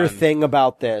Hang me your on. thing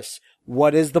about this.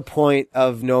 What is the point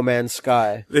of No Man's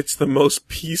Sky? It's the most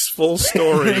peaceful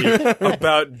story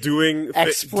about doing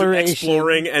Exploration.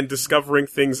 exploring and discovering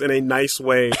things in a nice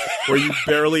way where you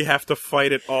barely have to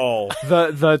fight at all.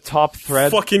 the top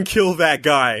thread, Fucking kill that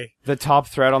guy. the top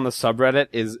thread on the subreddit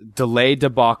is delay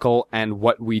debacle and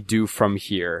what we do from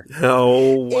here.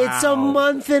 Oh, wow. It's a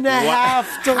month and a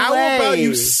half delay. How about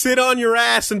you sit on your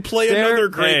ass and play another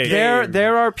great game?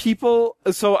 There are people.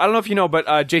 So I don't know if you know,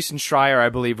 but Jason Schreier, I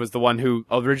believe, was the one who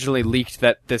originally leaked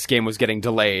that this game was getting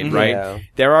delayed. Right? Yeah.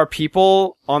 There are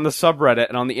people on the subreddit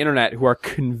and on the internet who are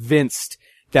convinced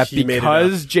that He made it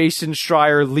because Jason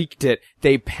Schreier leaked it,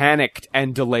 they panicked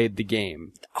and delayed the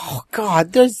game. Oh,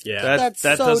 God, there's... Yeah. That's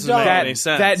That so doesn't dumb. make That, any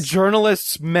sense. that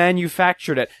journalists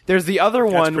manufactured it. There's the other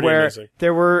one pretty where amazing.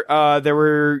 there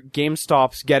were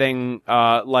GameStops getting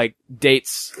like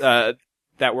dates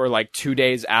that were like 2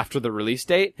 days after the release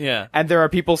date. Yeah. And there are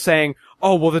people saying,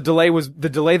 "Oh, well, the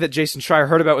delay that Jason Schreier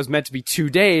heard about was meant to be 2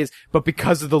 days, but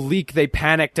because of the leak, they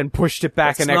panicked and pushed it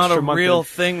back It's an not extra a month." real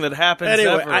thing that happens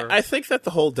Anyway, ever. I think that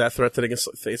the whole death threat thing is,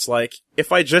 it's like,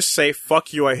 if I just say,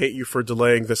 fuck you, I hate you for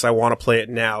delaying this, I want to play it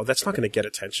now, that's not going to get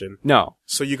attention. No.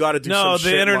 So you got to do No, some the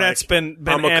shit internet's like, been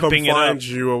I'ma come amping it up. find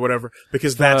you or whatever,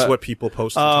 because that's what people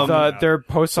post. There are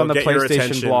posts So on the get your PlayStation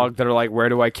attention. blog that are like, "Where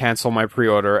do I cancel my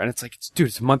pre-order?" And it's like, dude,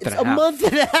 it's a month and a A half. month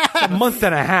and a half. A month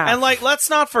and a half. And like, let's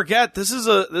not forget, this is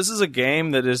a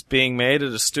game that is being made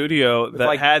at a studio that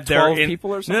like had their 12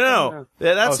 people or something? No,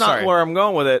 yeah, that's Oh, not sorry. where I'm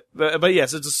going with it. But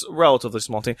yes, it's a relatively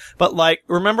small team. But like,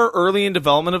 remember early in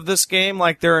development of this game,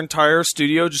 like their entire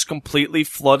studio just completely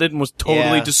flooded and was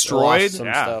totally Yeah, destroyed. lost some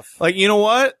stuff. Like, you know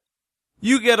what?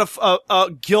 You get a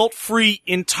guilt-free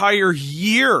entire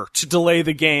year to delay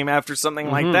the game after something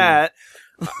Mm-hmm. like that.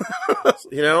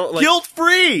 You know, like,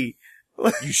 Guilt-free.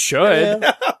 you should.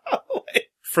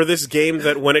 for this game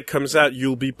that when it comes out,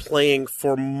 you'll be playing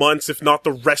for months, if not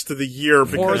the rest of the year,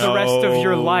 For because the rest of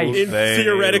your life. in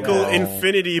theoretical won't.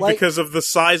 infinity, Like, because of the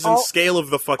size and I'll- scale of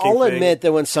the fucking I'll thing. admit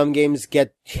that when some games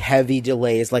get heavy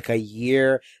delays, like a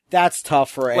year, that's tough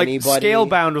for Like, anybody.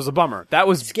 Scalebound was a bummer. That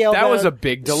was Scalebound, a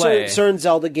big delay. Certain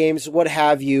Zelda games, what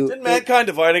have you. Didn't Mankind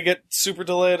Divided get super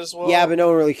delayed as well? Yeah, but no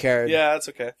one really cared. Yeah, that's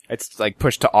okay. It's like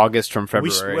pushed to August from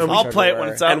February. when we- I'll play it when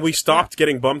it's out. And we stopped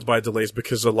getting bummed by delays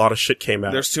because a lot of shit came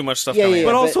out. There's too much stuff Yeah, coming yeah,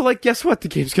 out. but also, like, guess what? The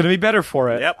game's gonna be better for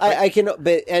it. Yep. I can,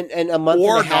 but, and a month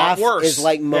Or and a half not worse. is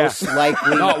like most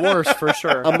likely. Not worse, for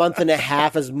sure. A month and a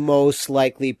half is most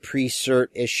likely pre-cert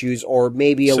issues, or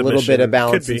maybe a little Submission. bit of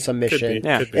balance Could be, and submission. could be,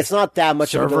 Yeah. could be. It's not that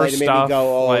much of a Server delay to make me stuff,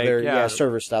 go, oh, like, they're, yeah.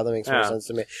 server stuff. That makes more Yeah. sense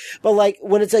to me. But like,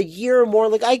 when it's a year or more,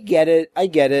 like, I get it.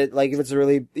 Like, if it's a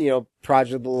really,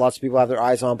 project that lots of people have their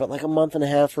eyes on, but like a month and a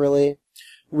half, really?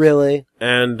 Really?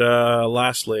 And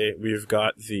lastly, we've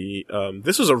got the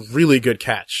this was a really good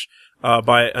catch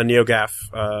by a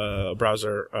NeoGAF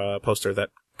browser poster that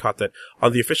caught that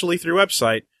on the official E3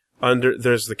 website.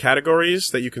 There's the categories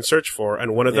that you can search for,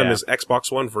 and one of them Yeah. is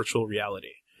Xbox One virtual reality.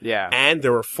 Yeah. And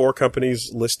there were 4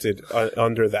 companies listed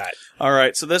under that. All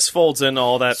right, so this folds in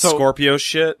all that So- Scorpio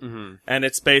shit, Mhm. and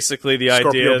it's basically the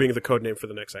Scorpio idea. being the code name for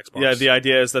the next Xbox. Yeah, the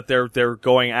idea is that they're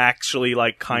going actually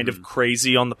like kind of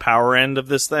crazy on the power end of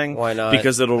this thing. Why not,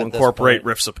 Because it'll at this incorporate point?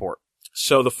 Rift support.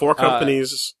 So the 4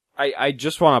 companies. I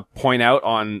just want to point out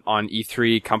on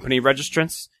E3 company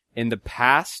registrants, in the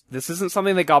past, this isn't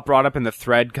something that got brought up in the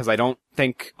thread because I don't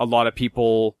think a lot of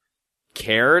people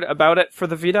cared about it for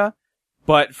the Vita,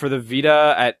 but for the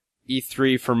Vita at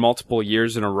E3 for multiple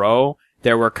years in a row,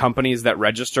 there were companies that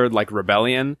registered like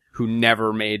Rebellion who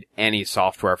never made any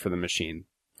software for the machine.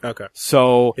 Okay.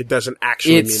 So It doesn't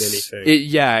actually mean anything.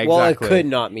 Yeah, exactly. Well, it could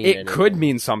not mean anything. It could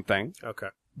mean something. Okay.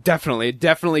 It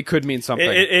definitely could mean something.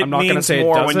 It I'm not going to means say it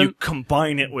more doesn't, when you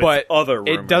combine it with but other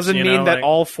rumors. it doesn't you mean know, that like-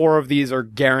 all 4 of these are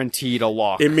guaranteed a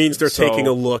lock. It means they're So- taking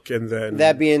a look and then...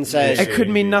 That being said, It could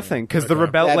mean nothing because the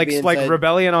Okay. That being said,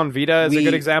 Rebellion on Vita is a we-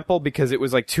 good example because it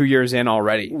was like 2 years in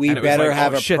already. we And it was better like,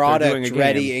 have oh, a shit, they're doing product a game,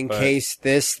 ready in but- case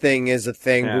this thing is a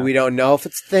thing, Yeah. but we don't know if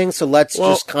it's a thing, so let's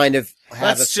Well, just kind of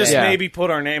have Let's a just thing. Yeah. maybe put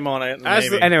our name on it. And As,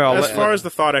 maybe. the, Anyway, as let- far as the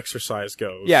thought exercise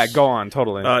goes... Yeah, go on,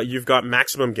 totally. You've got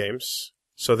Maximum Games.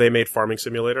 So they made Farming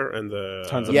Simulator and the...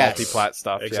 Tons of Yes. multi-plat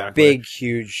stuff. Exactly. Big,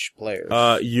 huge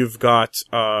players. You've got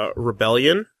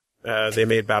Rebellion. They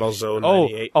made Battlezone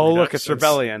 98. Oh, look, Redux it's and-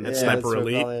 Rebellion. And Yeah, Sniper it's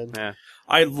Elite. Rebellion. Yeah.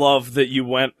 I love that you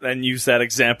went and used that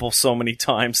example so many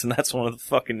times, and that's one of the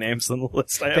fucking names on the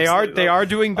list. They are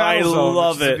doing I Battlezone.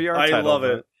 love which is it. a VR I title, love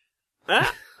it.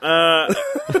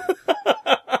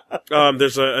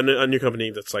 There's a new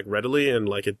company that's like Readily, and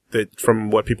like from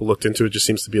what people looked into, it just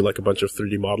seems to be like a bunch of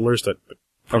 3D modelers that.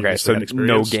 Okay, previously so had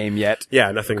no experience. game yet. Yeah,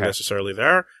 nothing Okay. necessarily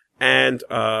there. And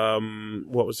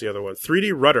what was the other one?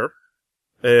 3D Rudder,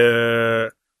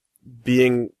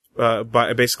 being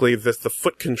by basically the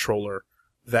foot controller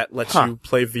that lets you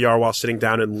play VR while sitting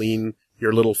down and lean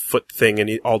your little foot thing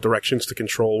in all directions to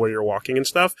control where you're walking and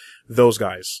stuff. Those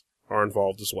guys are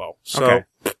involved as well. So Okay.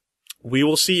 we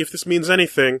will see if this means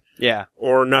anything Yeah,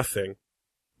 or nothing,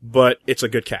 but it's a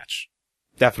good catch.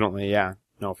 definitely. Yeah,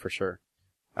 no, for sure.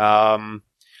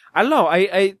 I don't know.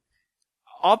 I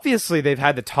obviously they've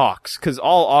had the talks because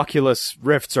all Oculus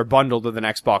Rifts are bundled with an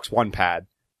Xbox One pad.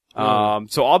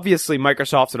 So obviously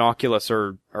Microsoft and Oculus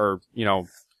are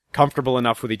comfortable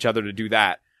enough with each other to do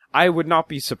that. I would not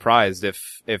be surprised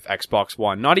if Xbox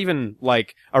One, not even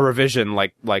like a revision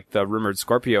like the rumored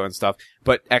Scorpio and stuff,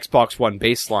 but Xbox One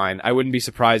baseline, I wouldn't be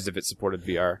surprised if it supported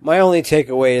VR. My only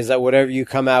takeaway is that whatever you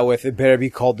come out with, it better be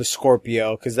called the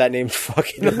Scorpio, because that name's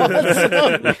fucking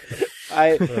awesome.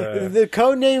 The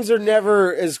code names are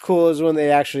never as cool as when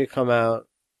they actually come out.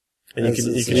 And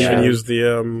you can even use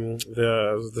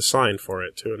the sign for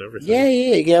it too and everything. Yeah,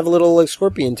 you can have a little like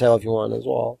scorpion tail if you want as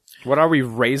well. What are we,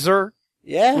 Razer?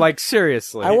 Yeah. Like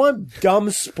seriously. I want dumb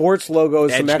sports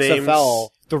logos from Edge XFL.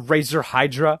 the Razer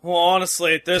Hydra. Well,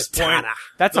 honestly, at this point,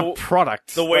 That's The- a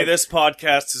product. the way Like, this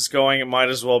podcast is going, it might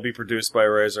as well be produced by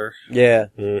Razer. Yeah.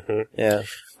 Mm-hmm. Yeah.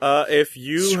 If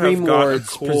you Stream have got a Wars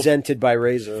cool, presented by if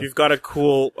Razer. you've got a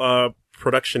cool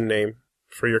production name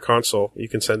for your console, you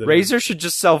can send it Razer should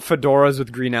just sell fedoras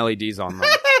with green LEDs on them.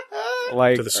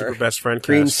 Like to the Super Best Friend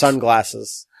Green cast.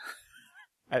 sunglasses.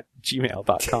 at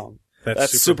gmail.com.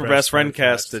 That's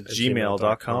superbestfriendcast at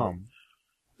gmail.com.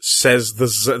 Says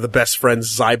the best friend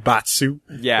Zaibatsu.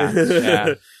 Yeah,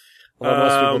 yeah. Well,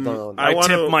 most people don't know that. I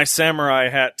wanna- tip my samurai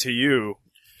hat to you.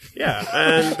 Yeah,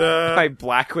 and My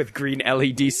black with green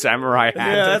LED samurai hat.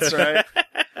 Yeah, that's right.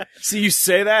 See, you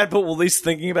say that, but at least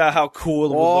thinking about how cool it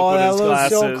would Oh, look with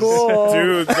that his looks glasses. so cool.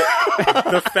 dude,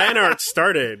 the fan art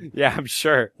started. Yeah, I'm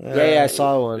sure. Yeah, I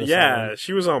saw one. I saw Yeah, one.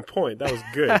 she was on point. That was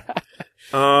good.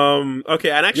 Okay,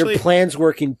 and actually, Your plan's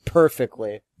working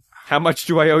perfectly. How much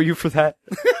do I owe you for that?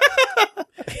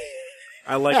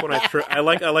 I like when I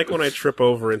like when I trip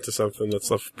over into something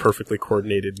that's a perfectly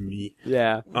coordinated me.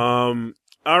 Yeah.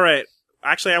 All right.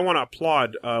 Actually, I want to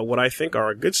applaud what I think are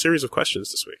a good series of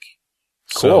questions this week.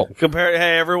 Cool.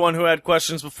 Hey, everyone who had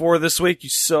questions before this week, you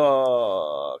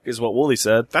suck, is what Wooly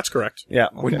said. That's correct. Yeah.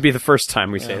 Wouldn't be the first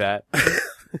time we say that.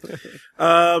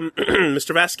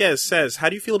 Mr. Vasquez says, how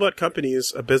do you feel about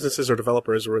companies, businesses or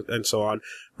developers and so on,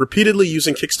 repeatedly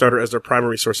using Kickstarter as their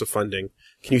primary source of funding?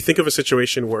 Can you think of a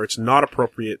situation where it's not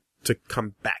appropriate to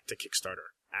come back to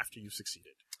Kickstarter after you've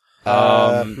succeeded?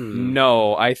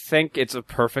 No, I think it's a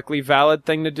perfectly valid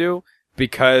thing to do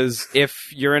because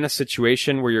if you're in a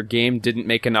situation where your game didn't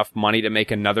make enough money to make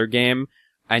another game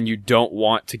and you don't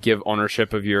want to give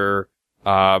ownership of your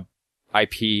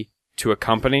IP to a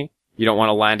company, you don't want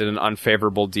to land in an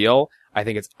unfavorable deal, I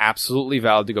think it's absolutely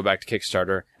valid to go back to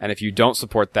Kickstarter. And if you don't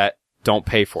support that, don't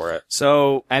pay for it.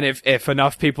 So, And if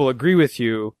enough people agree with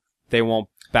you, they won't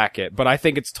back it. But I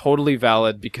think it's totally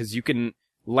valid because you can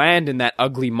land in that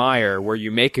ugly mire where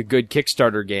you make a good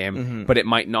Kickstarter game, but it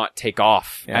might not take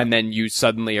off. Yeah. And then you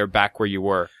suddenly are back where you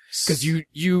were. Cause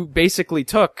you basically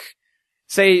took,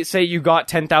 say you got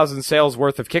 10,000 sales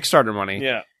worth of Kickstarter money.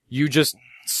 yeah. You just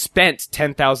spent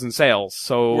 10,000 sales.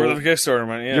 So Worth of Kickstarter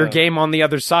money, yeah. your game on the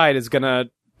other side is gonna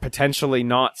potentially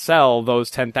not sell those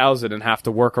 10,000 and have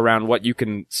to work around what you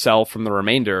can sell from the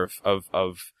remainder of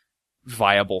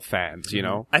viable fans, you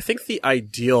know? I think the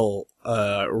ideal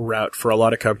route for a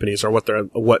lot of companies, or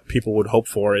what people would hope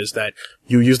for, is that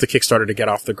you use the Kickstarter to get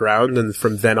off the ground, and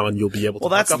from then on you'll be able to. Well,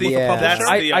 that's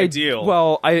the ideal.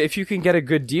 Well, if you can get a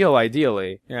good deal,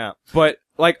 ideally. Yeah. But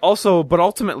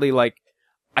ultimately, like,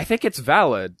 I think it's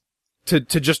valid to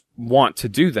just want to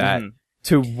do that. Mm-hmm.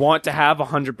 To want to have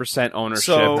 100% ownership.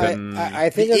 So,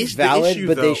 I think it's valid,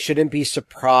 but they shouldn't be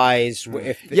surprised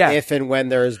if and when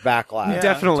there is backlash. Yeah.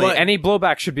 Definitely. But any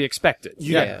blowback should be expected.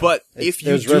 But if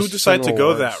you do decide to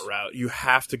go that route, you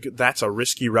have to, that's a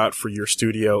risky route for your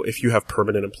studio if you have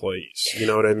permanent employees. You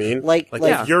know what I mean? Like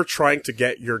if you're trying to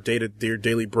get your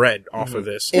daily bread off of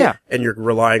this, and you're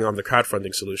relying on the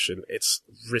crowdfunding solution, it's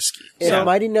risky. If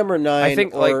Mighty Number 9 I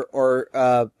think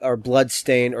or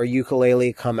Bloodstain or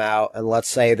Ukulele come out and let's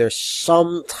say there's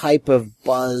some type of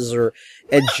buzz or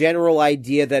a general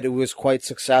idea that it was quite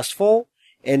successful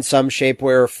in some shape,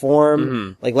 way, or form.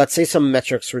 Mm-hmm. Like, let's say some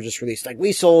metrics were just released. Like,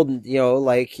 we sold,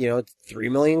 3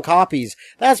 million copies.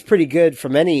 That's pretty good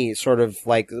from any sort of,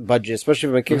 budget, especially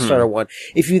from a Kickstarter one.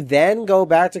 If you then go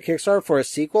back to Kickstarter for a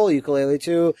sequel, Ukulele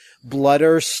 2,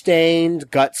 Blood-Stained,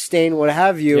 Gut-Stained, what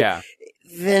have you,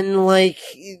 then,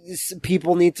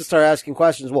 people need to start asking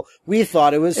questions. Well, we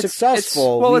thought it was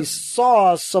successful. We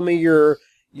saw some of your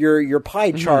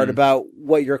pie chart about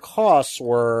what your costs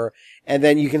were, and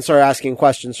then you can start asking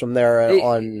questions from there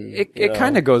It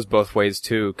kind of goes both ways,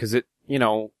 too, because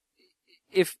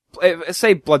if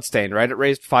say Bloodstained, right? It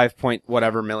raised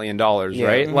 $5 million, right?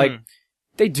 Mm-hmm. Like,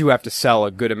 they do have to sell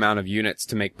a good amount of units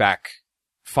to make back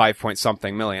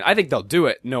 5-point-something million. I think they'll do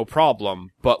it, no problem,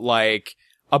 but,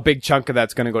 a big chunk of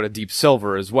that's going to go to Deep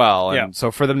Silver as well. And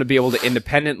so for them to be able to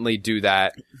independently do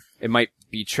that, it might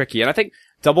be tricky. And I think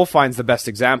Double Fine's the best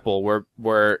example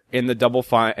where in the Double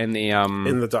Fine, in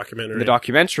the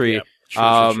documentary,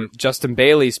 Justin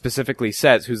Bailey specifically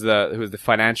says, who's the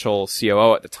financial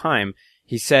COO at the time,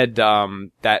 he said,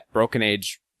 that Broken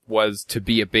Age was to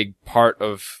be a big part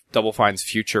of Double Fine's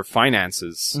future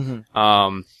finances.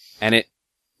 Mm-hmm. And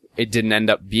it didn't end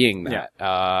up being that.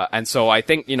 Yeah. And so I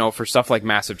think, for stuff like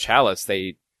Massive Chalice,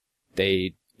 they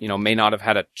may not have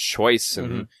had a choice.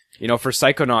 And, for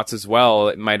Psychonauts as well,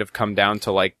 it might have come down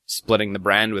to splitting the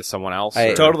brand with someone else.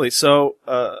 Totally. So,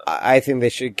 I think they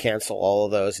should cancel all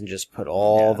of those and just put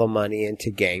all the money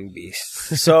into Gang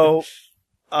Beasts. So,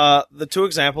 the two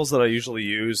examples that I usually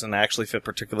use and actually fit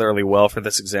particularly well for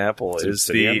this example is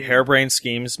the Harebrained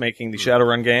Schemes making the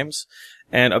Shadowrun games,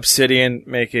 and Obsidian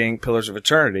making Pillars of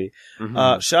Eternity. Mm-hmm.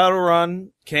 Shadowrun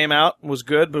came out, was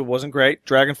good, but it wasn't great.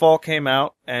 Dragonfall came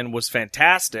out and was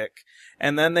fantastic.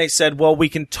 And then they said, well, we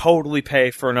can totally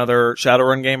pay for another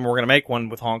Shadowrun game, and we're going to make one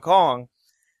with Hong Kong,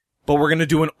 but we're going to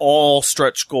do an all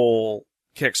stretch goal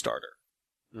Kickstarter.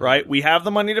 Mm-hmm. Right? We have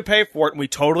the money to pay for it, and we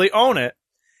totally own it.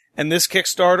 And this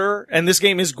Kickstarter, and this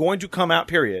game is going to come out,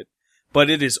 period. But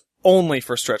it is only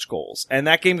for stretch goals. And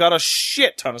that game got a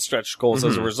shit ton of stretch goals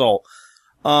as a result.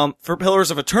 For Pillars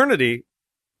of Eternity,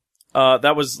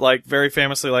 that was very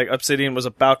famously Obsidian was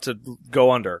about to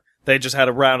go under. They just had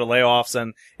a round of layoffs,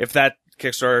 and if that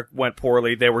Kickstarter went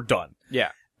poorly, they were done. Yeah.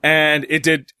 And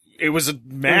it was a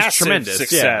massive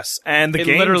success. Yeah. And the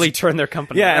game literally turned their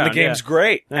company around. And the game's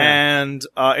great. Yeah. And,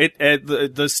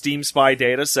 the Steam Spy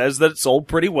data says that it sold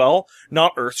pretty well.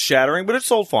 Not earth shattering, but it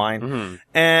sold fine. Mm-hmm.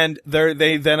 And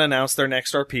they then announced their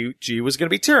next RPG was going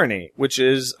to be Tyranny, which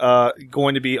is,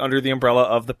 going to be under the umbrella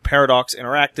of the Paradox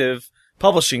Interactive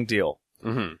publishing deal.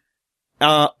 Mm-hmm.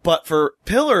 But for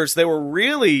Pillars, they were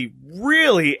really,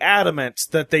 really adamant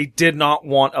that they did not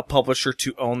want a publisher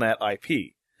to own that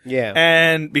IP. Yeah.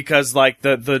 And because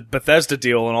the Bethesda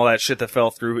deal and all that shit that fell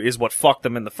through is what fucked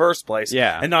them in the first place.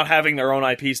 Yeah. And not having their own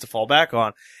IPs to fall back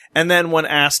on. And then when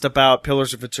asked about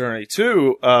Pillars of Eternity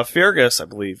 2, Fergus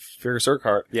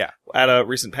Urquhart, at a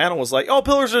recent panel was like, oh,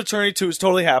 Pillars of Eternity 2 is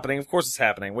totally happening. Of course it's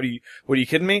happening. What are you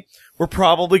kidding me? We're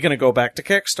probably gonna go back to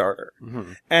Kickstarter.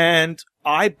 Mm-hmm. And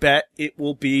I bet it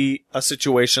will be a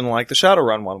situation like the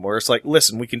Shadowrun one, where it's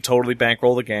listen, we can totally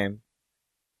bankroll the game.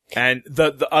 And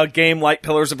a game like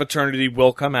Pillars of Eternity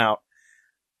will come out.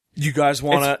 You guys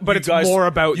want to, but it's more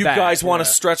about you that. guys want to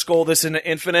stretch goal this into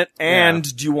infinite,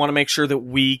 and do you want to make sure that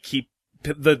we keep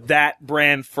that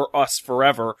brand for us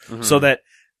forever, so that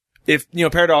if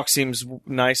Paradox seems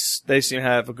nice, they seem to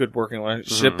have a good working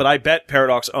relationship, but I bet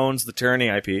Paradox owns the Tyranny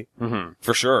IP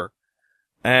for sure.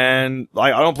 And I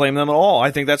don't blame them at all.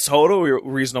 I think that's totally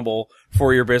reasonable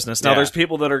for your business. Now, there's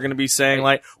people that are going to be saying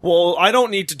well, I don't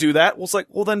need to do that. Well, it's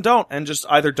well, then don't. And just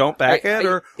either don't back it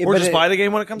or just buy the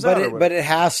game when it comes out. But it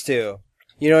has to.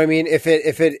 You know what I mean? If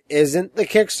it isn't the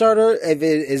Kickstarter, if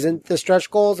it isn't the stretch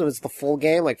goals, if it's the full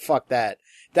game, fuck that.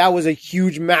 that was a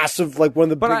huge, massive, like one of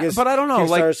the biggest but I don't know, Kickstarter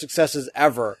like, successes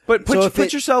ever. But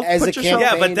put yourself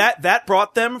Yeah, but that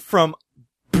brought them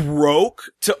broke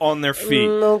to on their feet.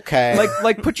 Okay.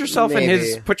 Like put yourself in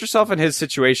Maybe. his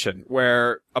situation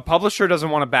where a publisher doesn't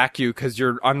want to back you because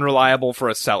you're unreliable for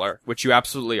a seller, which you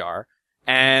absolutely are,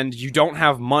 and you don't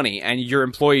have money and your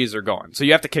employees are gone. So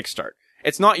you have to kickstart.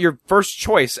 It's not your first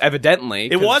choice,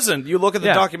 evidently. It wasn't. You look at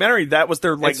the documentary, that was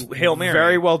their Hail Mary.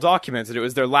 Very well documented. It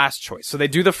was their last choice. So they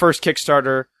do the first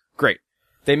Kickstarter, great.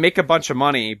 They make a bunch of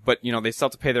money, but they still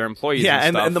have to pay their employees.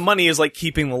 And the money is like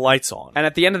keeping the lights on. And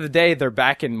at the end of the day, they're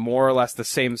back in more or less the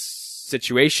same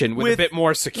situation with a bit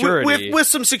more security. With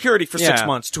some security for 6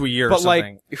 months to a year or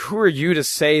something. But who are you to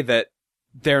say that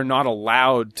they're not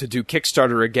allowed to do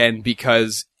Kickstarter again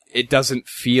because it doesn't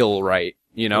feel right?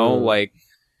 Like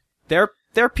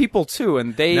they're people too,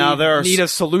 and they need a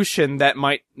solution that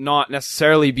might not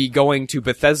necessarily be going to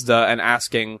Bethesda and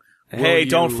asking, hey,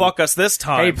 don't fuck us this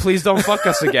time. Hey, please don't fuck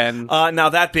us again. Now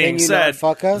that being said,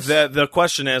 fuck us? the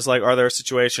question is are there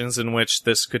situations in which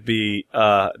this could be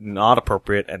not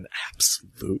appropriate? And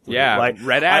absolutely,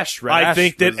 Red Ash. I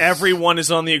think that everyone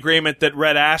is on the agreement that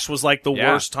Red Ash was the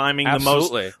worst timing,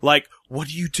 absolutely. the most what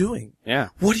are you doing? Yeah,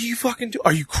 what are you fucking do?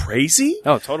 Are you crazy?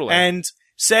 Oh, totally. And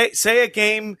say a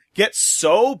game gets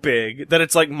so big that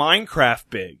it's like Minecraft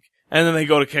big, and then they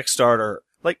go to Kickstarter.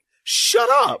 Shut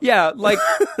up. Yeah,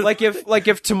 like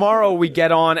if tomorrow we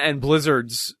get on and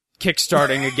Blizzard's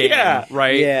kickstarting a game,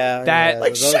 right? Yeah,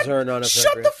 those are not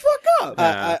shut the fuck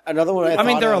up. Another one. I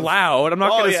mean, they're allowed. I'm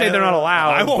not going to say they're not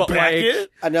allowed. I won't but back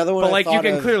it. Another one. But you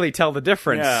can clearly tell the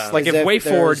difference. Yeah. Like if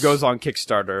WayForward goes on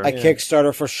Kickstarter, a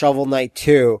Kickstarter for Shovel Knight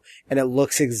 2, and it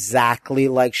looks exactly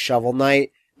like Shovel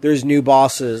Knight. There's new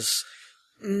bosses.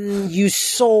 You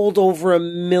sold over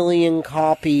 1 million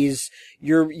copies.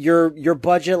 Your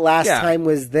budget last time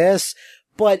was this.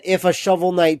 But if a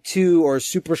Shovel Knight 2 or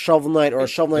Super Shovel Knight or a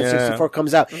Shovel Knight 64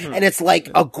 comes out and it's like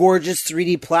a gorgeous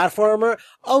 3D platformer,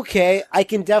 okay, I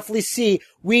can definitely see.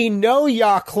 We know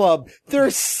Yacht Club.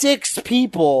 There's 6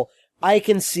 people. I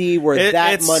can see where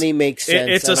that money makes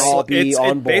sense I'll be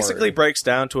on board. It basically breaks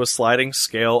down to a sliding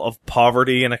scale of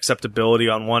poverty and acceptability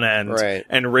on one end,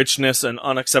 and richness and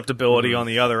unacceptability on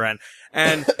the other end.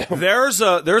 And there's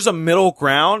a middle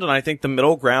ground, and I think the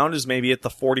middle ground is maybe at the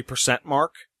 40%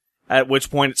 mark, at which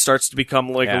point it starts to become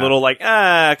a little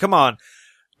come on.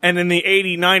 And in the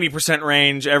 80-90%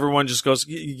 range, everyone just goes,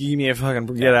 give me a fucking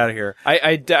get out of here.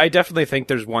 I definitely think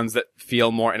there's ones that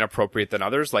feel more inappropriate than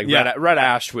others. Like Red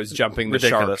Ash was jumping the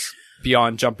shark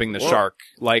beyond jumping the shark.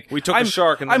 Like we took the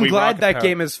shark and then I'm we glad that rocket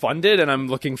game is funded, and I'm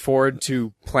looking forward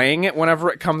to playing it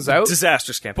whenever it comes out.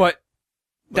 Disaster campaign. But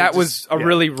that was a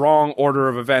really wrong order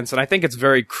of events, and I think it's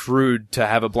very crude to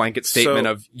have a blanket statement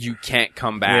of you can't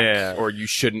come back or you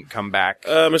shouldn't come back.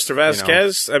 Mr.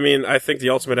 Vasquez, I mean, I think the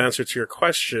ultimate answer to your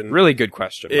question, really good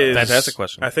question, is fantastic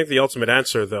question. I think the ultimate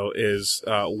answer though is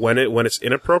when it's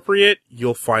inappropriate,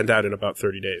 you'll find out in about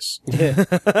 30 days.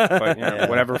 But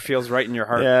whatever feels right in your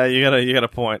heart. Yeah, you got a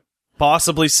point.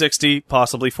 Possibly 60,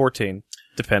 possibly 14,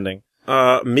 depending.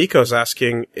 Miko's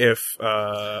asking if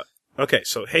okay,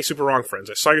 so hey, Super Wrong friends,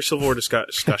 I saw your Civil War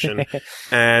discussion,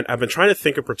 and I've been trying to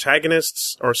think of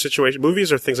protagonists or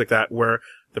movies or things like that where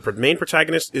the main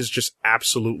protagonist is just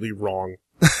absolutely wrong.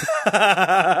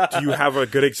 Do you have a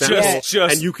good example?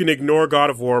 And you can ignore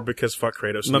God of War because fuck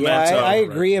Kratos. Memento. I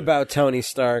agree about Tony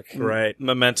Stark. Right.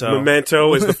 Memento.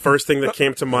 Memento is the first thing that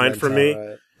came to mind for me.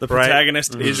 Right. The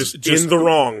protagonist is just in the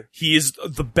wrong. He is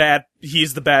the bad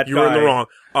guy. You're in the wrong.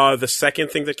 The second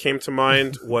thing that came to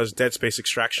mind was Dead Space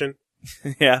Extraction.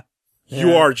 Yeah.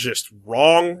 You are just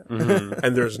wrong,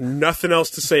 and there's nothing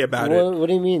else to say about it. What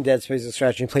do you mean Dead Space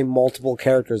Extraction? You play multiple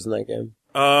characters in that game.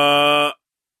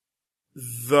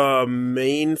 The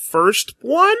main first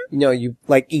one? No,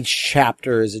 each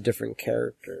chapter is a different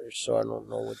character, so I don't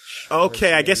know which.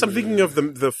 Okay, I guess I'm thinking of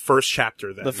the first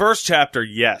chapter then. The first chapter,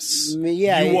 yes.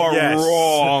 Yeah, you are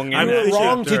wrong. You're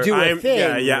wrong to do a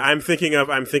thing. Yeah, I'm thinking of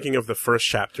the first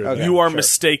chapter. Okay. You are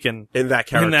mistaken in that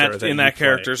character. In that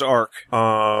character's arc.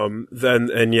 But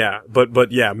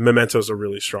Memento's a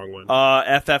really strong one.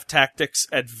 FF Tactics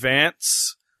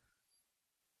Advance.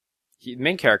 The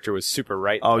main character was super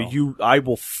right. I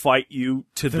will fight you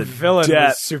to the villain death.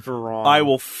 Was super wrong. I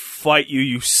will fight you,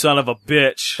 you son of a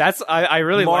bitch. I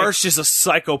really Marsh is a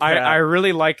psychopath. I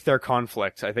really like their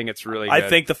conflict. I think it's really good. I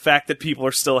think the fact that people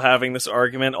are still having this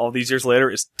argument all these years later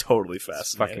is totally fascinating.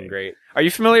 It's fucking great. Are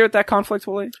you familiar with that conflict,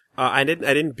 Wooly? I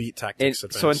didn't beat Tactics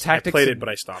Advance. So in Tactics, I played it, but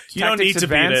I stopped. You don't need to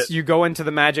beat it. You go into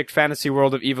the magic fantasy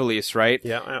world of Ivalice, right?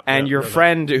 Yeah. And your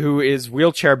friend, who is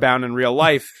wheelchair bound in real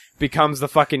life, becomes the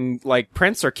fucking like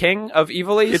prince or king of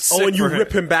Ivalice. And you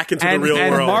rip him back into the real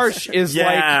world. And Marsh is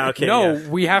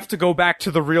we have to go back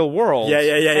to the real world. Yeah.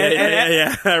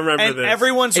 I remember and this.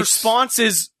 everyone's response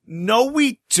is, "No,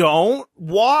 we don't.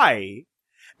 Why?"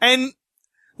 And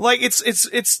like it's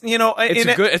it's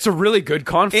a really good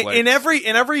conflict. In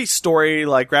every story,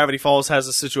 like Gravity Falls has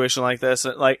a situation like this.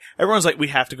 Like everyone's like, we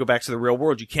have to go back to the real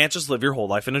world. You can't just live your whole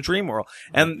life in a dream world.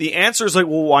 And the answer is like,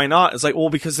 well, why not? It's like, well,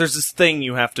 because there's this thing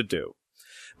you have to do.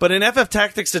 But in FF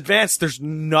Tactics Advanced, there's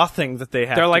nothing that they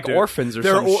have. They're to like do. orphans or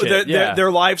some shit.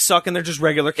 Their lives suck, and they're just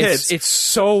regular kids. It's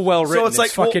so well written. So it's like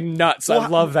fucking nuts. I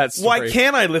love that story. Why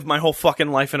can't I live my whole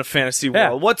fucking life in a fantasy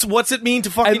world? What's it mean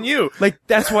to fucking you? Like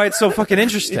that's why it's so fucking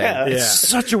interesting. It's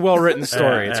such a well written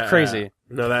story. It's crazy.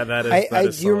 No, that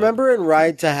is. Do you remember in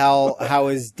Ride to Hell how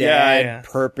his dad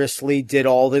purposely did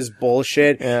all this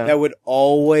bullshit that would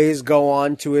always go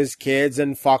on to his kids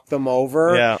and fuck them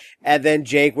over? Yeah. And then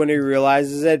Jake, when he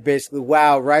realizes it, basically,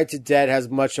 wow, Ride to Dead has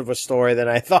much of a story than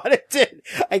I thought it did.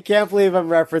 I can't believe I'm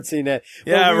referencing it.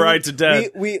 Ride to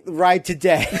Dead. We Ride to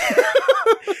Dead.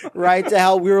 Ride to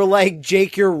Hell. We were like,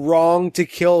 Jake, you're wrong to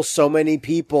kill so many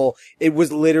people. It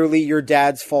was literally your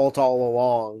dad's fault all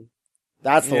along.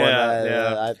 That's the one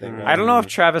that I think. I don't know if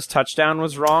Travis Touchdown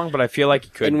was wrong, but I feel like he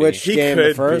could in be. which game?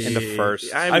 The first? In the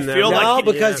first. I feel like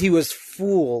because he was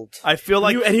fooled. I feel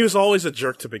like and he was always a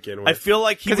jerk to begin with. I feel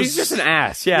like he's just an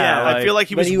ass. I feel like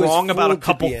he was wrong about a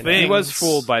couple things. He was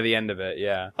fooled by the end of it.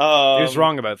 Yeah, he was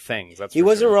wrong about things. He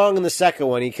wasn't wrong in the second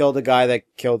one. He killed a guy that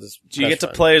killed his. Do you get to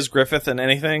play as Griffith in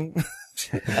anything?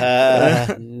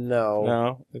 No.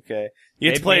 No. Okay.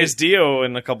 You get to play as Dio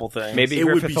in a couple things. Maybe it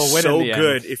Griffith would be will win so in the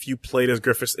good end. if you played as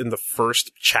Griffith in the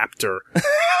first chapter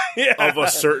of a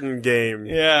certain game.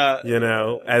 Yeah. You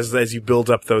know, as you build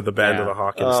up the Band of the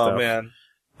Hawk and stuff. Oh man.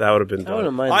 That would have been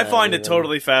done. I find it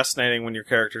totally fascinating when your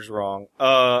character's wrong.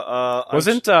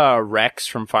 Wasn't Rex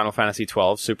from Final Fantasy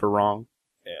XII super wrong?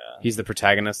 Yeah. He's the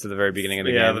protagonist at the very beginning of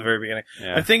the game. Yeah, the very beginning.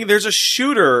 Yeah. I think there's a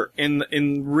shooter in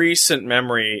recent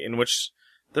memory in which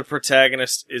the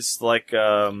protagonist is like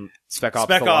Spec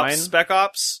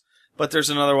Ops, but there's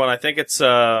another one. I think it's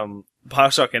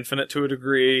BioShock Infinite to a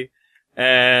degree,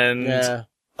 and there's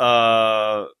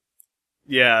a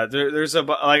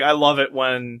like I love it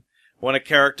when a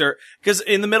character, because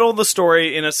in the middle of the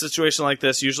story in a situation like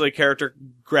this, usually a character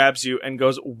grabs you and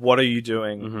goes, "What are you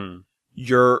doing? Mm-hmm.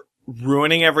 You're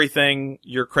ruining everything,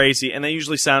 you're crazy," and they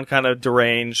usually sound kind of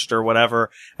deranged or whatever,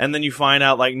 and then you find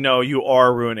out like, no, you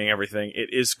are ruining everything. It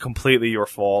is completely your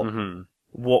fault. Mm-hmm.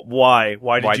 Why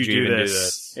did you do even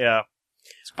this? Yeah.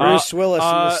 Bruce Willis in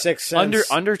The Sixth Sense.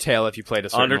 Undertale, if you played a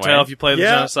certain way. Undertale, if you play the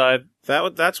Genocide.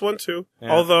 That's one too.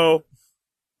 Yeah. Although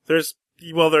there's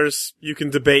you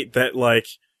can debate that, like,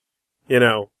 you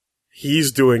know,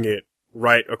 he's doing it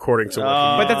right according to what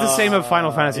But that's the same of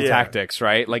Final Fantasy Tactics,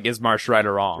 right? Like, is Marsh right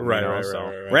or wrong? Right, you know,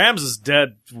 right. Rams is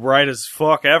dead right as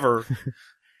fuck ever.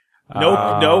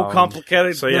 No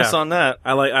complicatedness on that.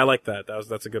 I like that.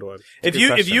 That's a good one.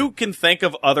 If you can think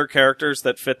of other characters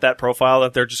that fit that profile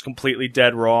that they're just completely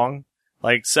dead wrong,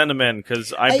 like send them in,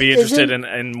 because I'd be interested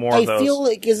in more of those. I feel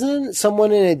like isn't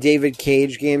someone in a David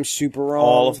Cage game super wrong?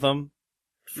 All of them.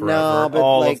 Forever. No, but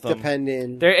all like of them.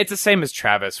 depending. It's the same as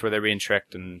Travis, where they're being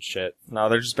tricked and shit. No,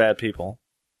 they're just bad people.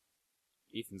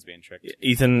 Ethan's being tricked.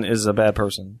 Ethan is a bad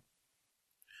person.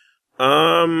 We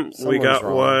got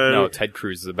wrong. one. No, Ted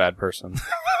Cruz is a bad person.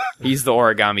 He's the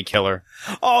origami killer.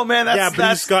 Oh man,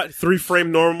 he's got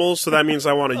 3-frame normals, so that means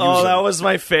I want to use Oh, him. that was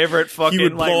my favorite fucking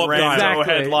would blow up rando Exactly.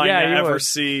 headline Yeah, to you ever would.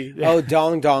 see. Oh,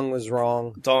 Dong Dong was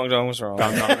wrong. Dong Dong was wrong.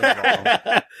 Dong Dong is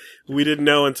wrong. We didn't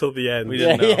know until the end. We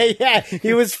didn't know. Yeah.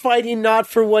 He was fighting not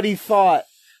for what he thought.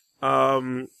 We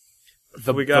got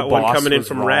the one boss coming in was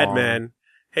from wrong. Radman.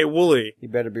 Hey, Wooly, He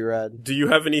better be red. do you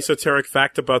have an esoteric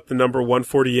fact about the number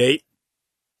 148?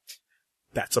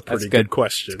 That's a pretty good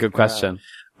question. It's a good question.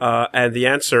 And the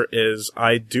answer is,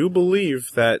 I do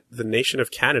believe that the nation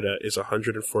of Canada is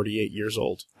 148 years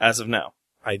old. As of now.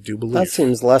 I do believe. That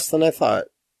seems less than I thought.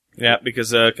 Yeah,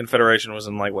 because Confederation was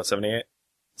in like, what, 78?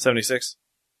 76?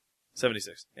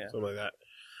 76, yeah. Something like that.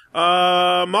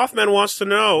 Mothman wants to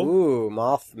know, Ooh,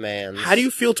 Mothman. how do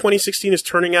you feel 2016 is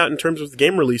turning out in terms of the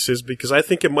game releases? Because I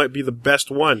think it might be the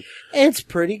best one. It's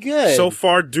pretty good. So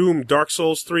far, Doom, Dark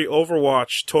Souls 3,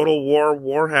 Overwatch, Total War,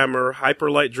 Warhammer,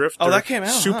 Hyper Light Drifter. Oh, that came out,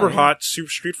 Super huh? Hot,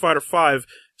 Street Fighter 5,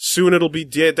 Soon it'll be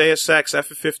Deus Ex,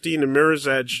 FF15, and Mirror's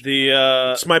Edge.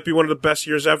 This might be one of the best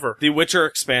years ever. The Witcher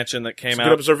expansion that came out,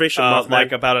 good observation,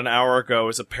 like about an hour ago,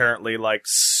 is apparently like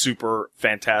super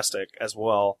fantastic as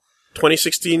well.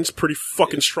 2016's pretty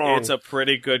fucking strong. It's a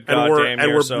pretty good goddamn year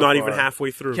and we're so not far. even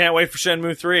halfway through. Can't wait for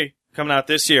Shenmue 3 coming out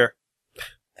this year.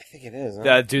 I think it is.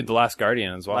 Huh? Dude, The Last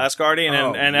Guardian as well. Last Guardian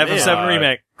and man. FF7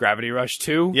 remake. Gravity Rush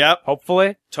 2. Yep,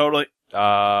 Hopefully. totally.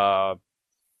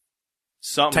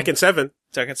 Something. Tekken 7.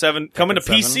 Tekken 7 coming to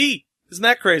 7. PC. Isn't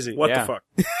that crazy? What Yeah. the fuck?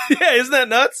 Yeah, isn't that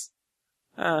nuts?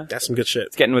 That's some good shit.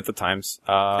 It's getting with the times.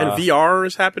 And VR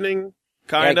is happening.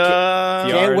 Kinda.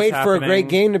 VR Can't is wait for a happening. great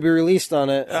game to be released on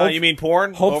it. You mean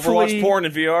porn? hopefully- Overwatch porn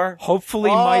in VR?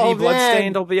 Hopefully Oh, Mighty man.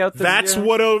 Bloodstained will be out this That's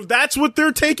year. that's what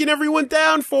they're taking everyone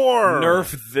down for.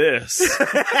 Nerf this.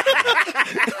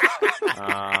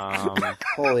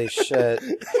 Holy shit.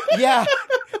 Yeah.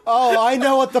 Oh, I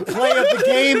know what the play of the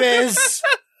game is.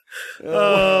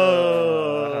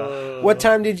 What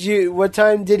time did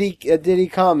he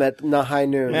come at the high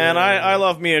noon? Man, I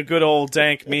love me a good old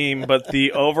dank meme, but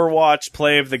the Overwatch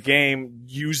play of the game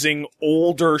using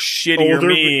older, shittier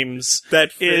memes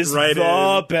that fit is right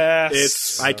the in.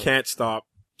 best. I can't stop.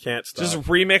 Can't stop. Just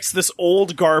remix this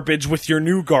old garbage with your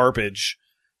new garbage.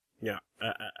 Yeah.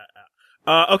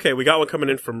 Okay, we got one coming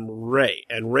in from Ray,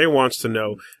 and Ray wants to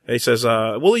know, he says,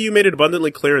 Willie, you made it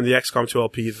abundantly clear in the XCOM 2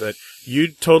 LP that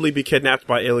you'd totally be kidnapped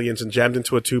by aliens and jammed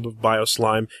into a tube of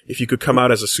bio-slime if you could come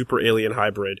out as a super alien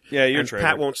hybrid. Yeah, you're and triggered.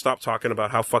 Pat won't stop talking about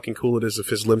how fucking cool it is if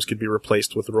his limbs could be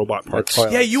replaced with robot parts.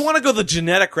 Toilets. Yeah, you want to go the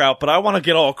genetic route, but I want to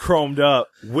get all chromed up.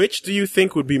 Which do you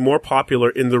think would be more popular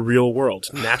in the real world?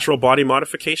 Natural body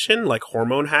modification, like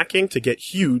hormone hacking to get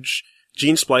huge,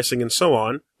 gene splicing and so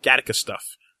on, Gattaca stuff.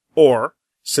 Or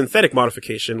synthetic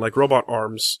modification, like robot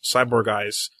arms, cyborg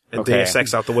eyes, and Okay. Deus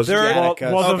Ex out the wazoo.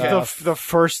 Gattaca The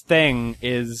first thing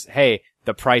is, hey,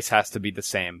 the price has to be the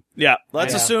same. Yeah,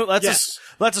 let's assume.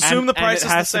 Let's assume the price and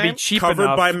is it has the to same. be cheap Covered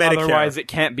enough, by Medicare. otherwise it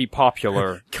can't be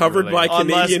popular. Covered by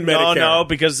Canadian Medicare. No,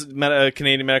 because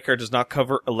Canadian Medicare does not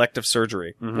cover elective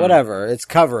surgery. Whatever. It's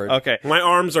covered. Okay, My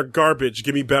arms are garbage.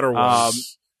 Give me better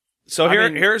ones. so I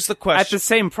mean, here's the At question. the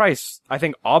same price, I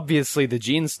think obviously the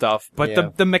gene stuff, but Yeah.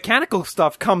 the mechanical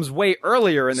stuff comes way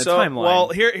earlier in the timeline. Well,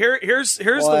 here's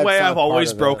Well, the way that's not I've always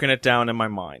part of broken it down in my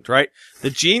mind, right? The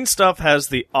gene stuff has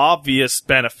the obvious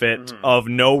benefit of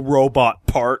no robot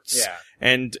parts. Yeah.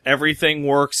 And everything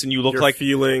works, and you look You're like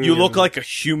feeling you look and- like a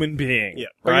human being. Yeah.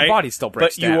 But right? your body still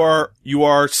breaks but down. you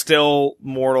are still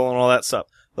mortal and all that stuff.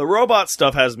 The robot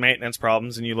stuff has maintenance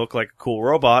problems, and you look like a cool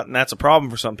robot, and that's a problem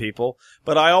for some people.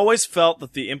 But I always felt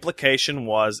that the implication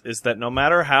is that no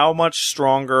matter how much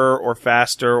stronger or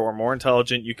faster or more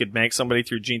intelligent you could make somebody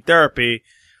through gene therapy,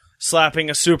 slapping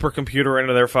a supercomputer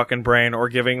into their fucking brain or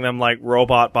giving them like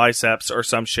robot biceps or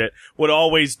some shit would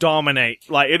always dominate.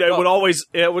 Like it would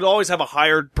always have a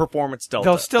higher performance delta.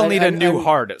 They'll still need a And- new and-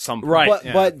 heart at some point. Right. But,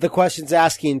 Yeah. but the question's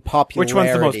asking popularity. Which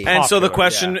one's the most And so the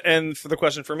popular, question, the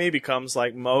question for me becomes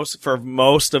like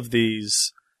most of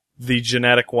these, the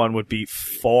genetic one would be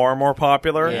far more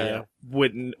popular. Yeah.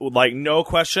 Wouldn't, like no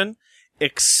question,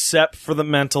 except for the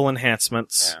mental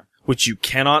enhancements, Yeah. which you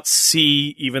cannot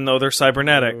see even though they're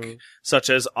cybernetic, such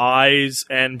as eyes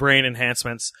and brain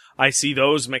enhancements. I see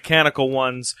those mechanical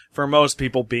ones for most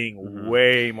people being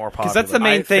way more popular. Because that's the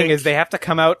main I thing think- is they have to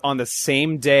come out on the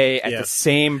same day at Yeah. the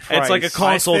same price. It's like a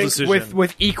console I think decision.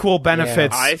 with equal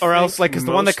benefits, I or else think like because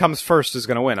the one that most- comes first is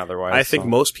going to win. Otherwise, I think so.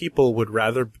 most people would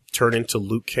rather turn into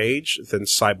Luke Cage than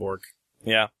Cyborg.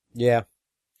 yeah. Yeah.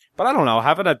 But I don't know.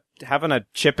 Having a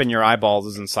chip in your eyeballs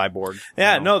isn't cyborg.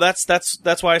 Yeah, you know? no,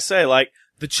 that's why I say like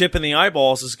the chip in the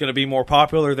eyeballs is going to be more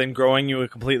popular than growing you a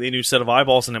completely new set of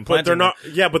eyeballs and But implanting. they're not.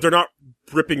 them. Yeah, but they're not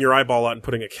ripping your eyeball out and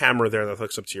putting a camera there that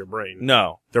hooks up to your brain.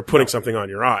 No, They're putting something on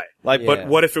your eye. like Yeah. But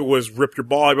what if it was rip your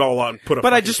eyeball out and put a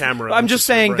But fucking camera? I'm that just hooks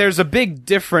to your saying, brain? there's a big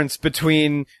difference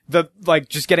between the like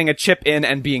just getting a chip in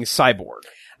and being cyborg.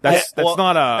 That's Well,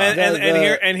 not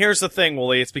a. and here's the thing,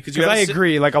 Willie. It's because you Because have I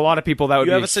agree. Like a lot of people, that would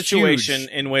You be have a situation huge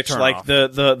in which turn like off.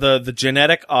 the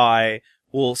genetic eye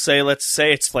will say, let's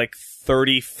say it's like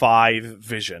 35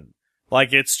 vision.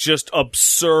 Like it's just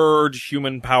absurd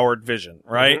human powered vision,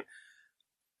 right?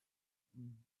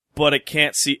 But it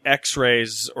can't see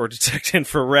X-rays or detect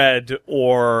infrared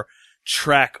or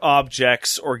track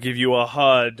objects or give you a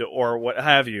HUD or what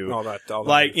have you. all that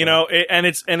Like, you know, and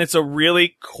it's a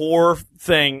really core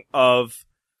thing of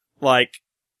like,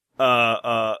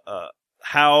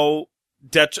 how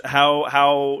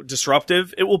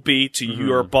disruptive it will be to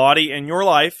your body and your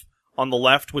life on the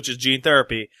left, which is gene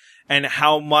therapy, and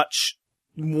how much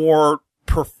more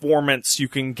performance you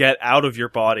can get out of your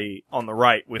body on the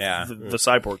right with Yeah. the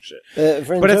cyborg shit.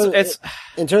 But it's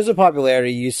in terms of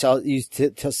popularity, you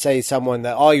to say someone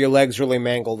that, oh, your leg's really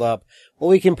mangled up. Well,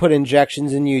 we can put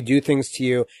injections in you, do things to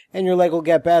you, and your leg will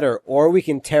get better. Or we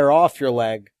can tear off your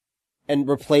leg and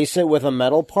replace it with a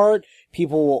metal part.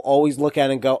 People will always look at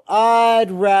it and go, I'd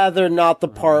rather not the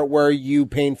part where you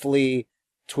painfully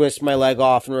twist my leg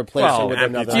off and replace it with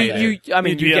another leg. you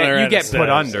get put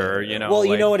under, you know. Well,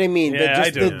 you know what I mean. Yeah,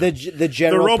 Just I do. the The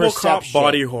general RoboCop perception.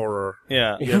 body horror.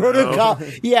 Yeah.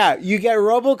 RoboCop, yeah, you get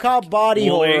RoboCop body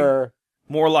Wooly. horror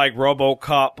More like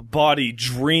RoboCop body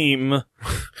dream.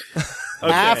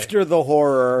 after the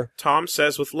horror. Tom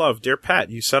says with love, Dear Pat,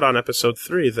 you said on episode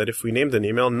 3 that if we named an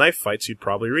email Knife Fights, you'd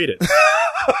probably read it.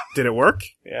 Did it work?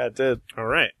 Yeah, it did. All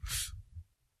right.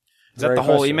 Is that the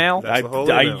whole email? That's the whole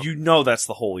email. You know that's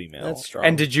the whole email. That's strong.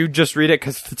 And did you just read it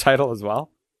because of the title as well?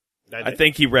 I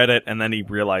think he read it and then he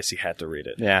realized he had to read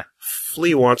it. Yeah.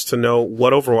 Flea wants to know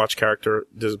what Overwatch character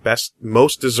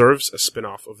most deserves a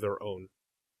spin-off of their own.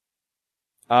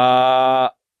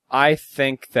 I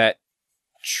think that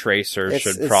Tracer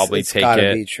should probably it's take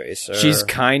gotta it. Be Tracer. She's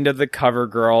kind of the cover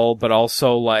girl, but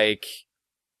also like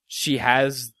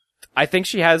I think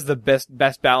she has the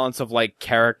best balance of like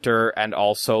character and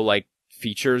also like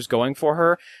features going for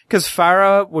her. Because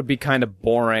Farah would be kind of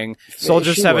boring.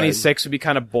 Soldier she 76 would be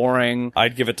kind of boring.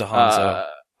 I'd give it to Hanzo.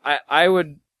 I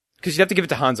would, because you'd have to give it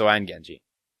to Hanzo and Genji.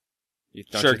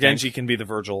 Don't Sure, you think? Genji can be the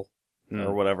Virgil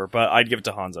or whatever, but I'd give it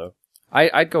to Hanzo.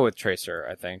 I'd go with Tracer,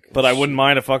 I think. But I wouldn't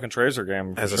mind a fucking Tracer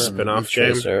game. As a spin-off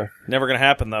game. Tracer. Never gonna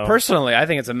happen, though. Personally, I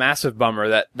think it's a massive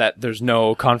bummer that there's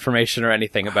no confirmation or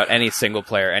anything about any single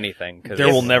player anything. Cause there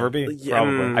will never be, Yeah,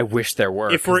 probably. I wish there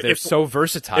were. If we're- They're so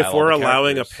versatile. If we're all the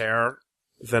allowing a characters. pair,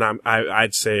 then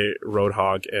I'd say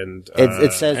Roadhog and...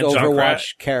 It says and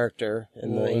Overwatch character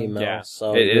in the email. yeah.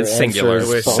 So It is your singular.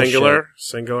 answer is bullshit.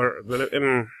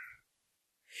 Singular.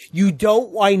 You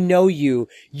don't, I know you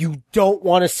don't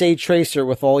want to say Tracer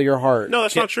with all your heart. No,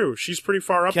 that's not true. She's pretty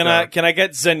far up Can there. I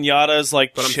get Zenyatta's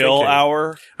like But I'm chill thinking-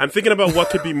 hour? I'm thinking about what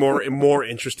could be more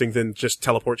interesting than just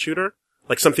teleport shooter.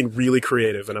 Like something really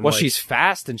creative. And I'm Well, like, she's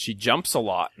fast and she jumps a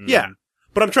lot. yeah.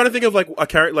 But I'm trying to think of like a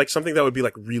character, like something that would be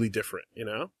like really different, you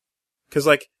know? Cause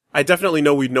like, I definitely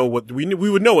know we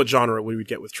would know what genre we would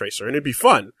get with Tracer and it'd be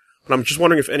fun. But I'm just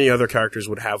wondering if any other characters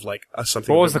would have like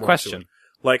something. What a was bit the more to question? it.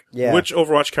 Like, Yeah. which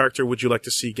Overwatch character would you like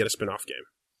to see get a spin-off game?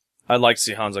 I'd like to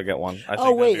see Hanzo get one. I think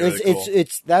Oh wait, that'd be really cool.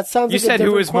 it's that sounds. You like a said who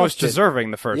different was most question.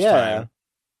 deserving the first Yeah. time.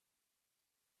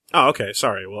 Oh, okay.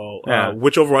 Sorry. Well, Yeah.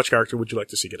 which Overwatch character would you like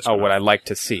to see get a Oh, spin-off? what I'd like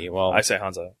to see. Well, I say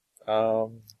Hanzo.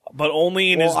 But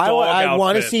only in his Well, dog I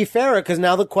want to outfit. see Farah because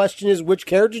now the question is which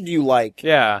character do you like?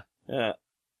 yeah. Yeah.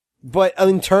 But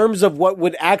in terms of what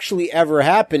would actually ever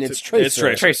happen, it's Tracer. It's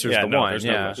Tracer. Tracer's Yeah, the no, one, there's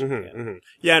no yeah. question. Mm-hmm.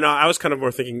 Yeah, no, I was kind of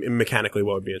more thinking mechanically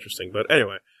what would be interesting. But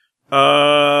anyway.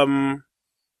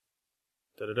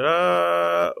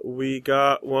 We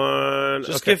got one.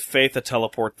 Just okay. give Faith a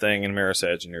teleport thing in Mirror's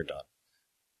Edge and you're done.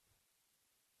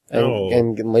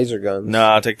 And laser guns.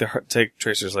 No, take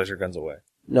Tracer's laser guns away.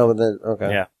 No, but then okay.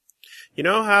 Yeah. You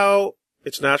know how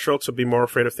it's natural to be more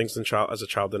afraid of things as a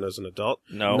child than as an adult?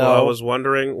 No. No. I was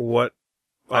wondering what...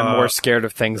 I'm more scared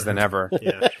of things than ever.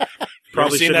 Yeah.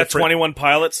 Probably seen shouldn't that have fra- 21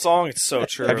 Pilots song? It's so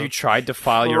true. Have you tried to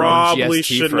file your own Probably GST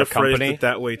shouldn't for a have phrased company? it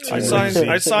that way too.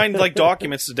 I signed like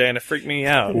documents today and it freaked me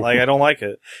out. Like I don't like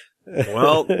it.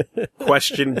 Well,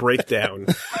 question breakdown.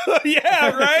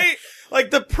 Yeah, right?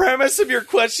 Like the premise of your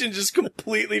question just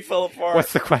completely fell apart.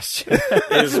 What's the question?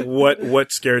 Is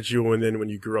what scared you, and then when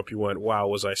you grew up you went, wow,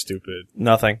 was I stupid?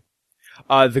 Nothing.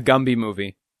 The Gumby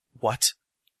movie. What?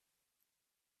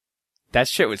 That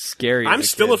shit was scary. as I'm a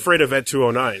still kid. afraid of Ed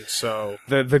 209, so...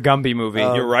 The Gumby movie.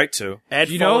 You're right to. Ed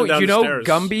you falling know, down the stairs.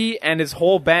 Gumby and his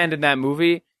whole band in that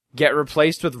movie get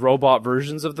replaced with robot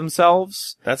versions of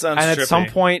themselves. That sounds And trippy. at some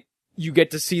point, you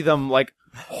get to see them like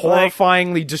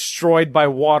horrifyingly destroyed by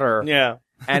water. Yeah.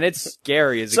 And it's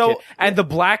scary as a So- kid. And the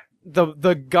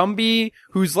Gumby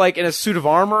who's like in a suit of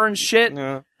armor and shit.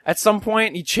 Yeah. At some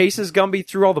point, he chases Gumby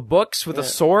through all the books with a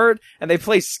sword, and they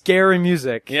play scary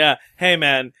music. Yeah. Hey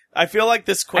man, I feel like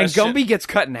this question... And Gumby gets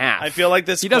cut in half. I feel like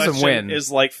this he doesn't question win.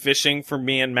 is like fishing for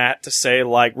me and Matt to say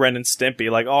like Ren and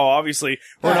Stimpy. Like, oh, obviously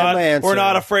I have my answer. we're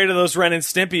not afraid of those Ren and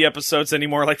Stimpy episodes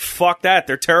anymore. Like, fuck that.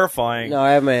 They're terrifying. No,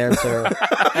 I have my answer.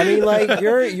 I mean, like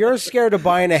you're scared of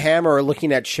buying a hammer or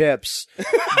looking at chips,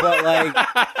 but like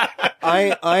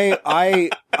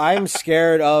I'm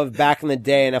scared of back in the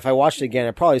day, and if I watched it again,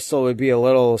 I probably still would be a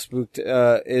little spooked.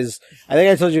 I think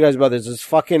I told you guys about this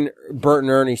fucking Bert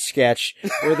and Ernie sketch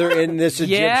where they're in this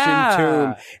Egyptian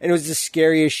tomb, and it was the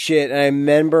scariest shit. And I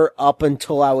remember up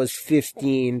until I was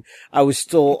 15, I was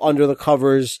still under the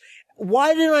covers.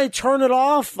 Why didn't I turn it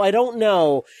off? I don't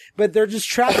know. But they're just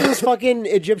trapped in this fucking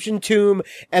Egyptian tomb,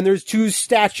 and there's two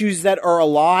statues that are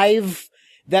alive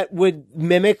that would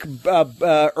mimic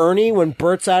Ernie when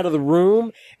Bert's out of the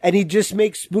room, and he'd just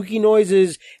make spooky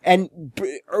noises, and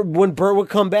when Bert would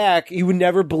come back, he would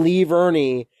never believe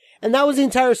Ernie. And that was the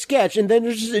entire sketch. And then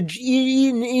there's just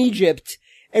in Egypt,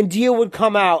 and Dio would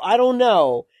come out. I don't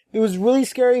know. It was really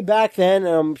scary back then,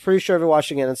 and I'm pretty sure if I watch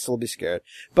it again, I'd still be scared.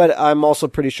 But I'm also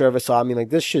pretty sure if I saw it, I mean, like,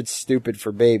 this shit's stupid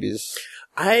for babies.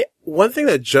 One thing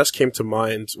that just came to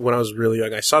mind when I was really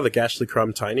young, I saw the Ghastly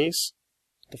Crumb Tinies.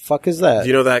 The fuck is that? Do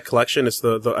you know that collection? It's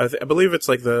I believe it's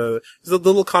like the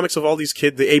little comics of all these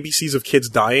kids, the ABCs of kids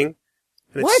dying.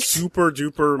 And What? It's super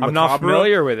duper macabre. I'm not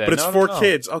familiar with it. But it's for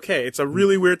kids. Okay. It's a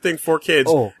really weird thing for kids.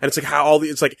 Oh. And it's like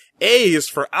it's like A is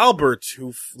for Albert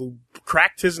who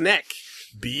cracked his neck.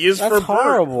 B is That's for Bert.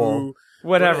 horrible.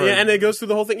 Whatever. Yeah, and it goes through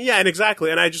the whole thing. Yeah, and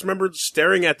exactly. And I just remember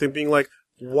staring at them being like,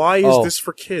 why is this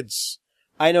for kids?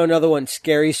 I know another one,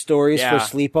 Scary Stories for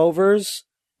Sleepovers.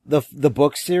 The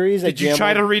book series. Did you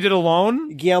try to read it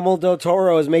alone? Guillermo del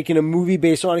Toro is making a movie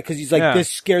based on it because he's like, this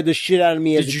scared the shit out of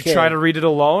me as a kid. Did you try to read it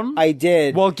alone? I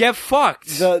did. Well, get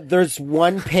fucked. There's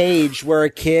one page where a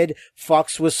kid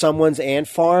fucks with someone's ant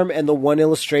farm, and the one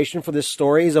illustration for this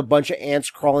story is a bunch of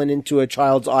ants crawling into a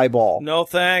child's eyeball. No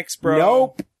thanks, bro.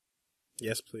 Nope.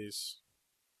 Yes, please.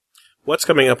 What's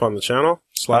coming up on the channel?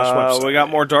 /website? We got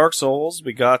more Dark Souls.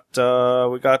 We got Doom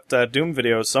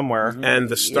videos somewhere. And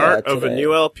the start of a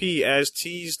new LP as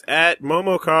teased at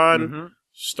Momocon.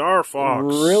 Star Fox.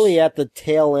 Really at the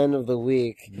tail end of the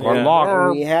week.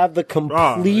 Or We have the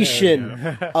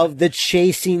completion of the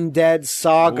Chasing Dead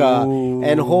saga. Ooh.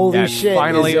 And holy shit,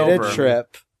 finally is it over. a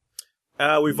trip.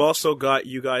 We've also got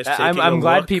you guys taking I'm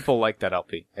glad look, people like that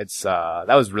LP. It's that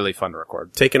was really fun to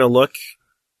record. taking a look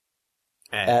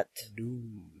at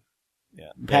Doom. Yeah,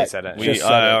 Pat said it. just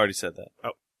said I it. already said that.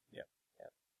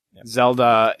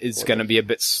 Zelda is going to be a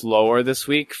bit slower this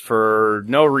week for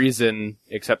no reason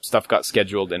except stuff got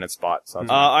scheduled in its spot. So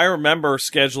I remember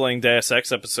scheduling Deus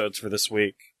Ex episodes for this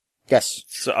week. Yes.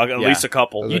 So at least a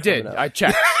couple. you did. I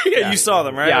checked. You saw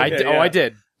them, right? Yeah, Okay, I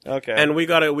did. Okay. And we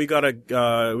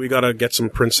gotta get some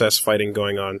princess fighting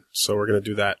going on. So we're gonna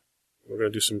do that. We're gonna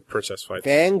do some princess fights.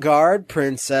 Vanguard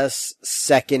Princess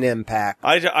Second Impact.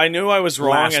 I knew I was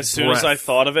wrong Last as soon as breath. I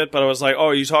thought of it, but I was like, oh,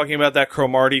 are you talking about that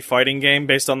Cromartie fighting game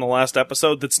based on the last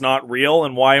episode that's not real,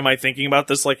 and why am I thinking about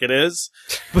this like it is?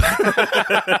 like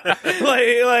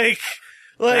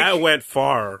That went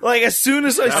far. like as soon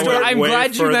as I That start went I'm way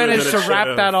glad you further managed than to it wrap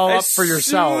should've. that all up as for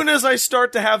yourself. soon as I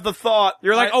start to have the thought,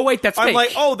 You're like, oh wait, that's I'm fake.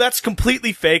 like, oh, that's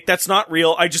completely fake. That's not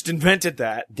real. I just invented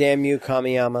that. Damn you,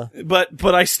 Kamiyama.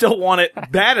 But I still want it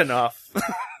bad enough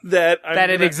that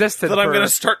it existed That I'm for- going to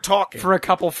start talking. for a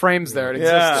couple frames there, it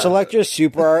Yeah. existed. Select your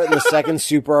super art, and the second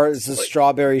super art is the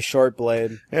strawberry short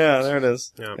blade. Yeah, there it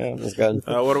is. Yeah. That's good.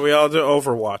 What do we all do?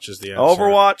 Overwatch is the answer.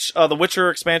 Overwatch, the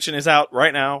Witcher expansion is out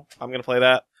right now. I'm going to play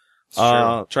that.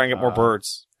 Try and get more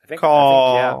birds. I think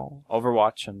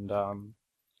Overwatch and I'll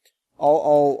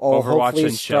Overwatch hopefully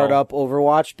and start chill. up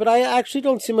Overwatch, but I actually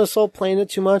don't see myself playing it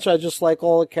too much. I just like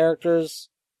all the characters.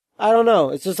 I don't know.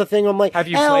 It's just a thing. I'm like, have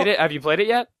you played it? Have you played it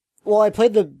yet? Well, I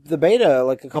played the beta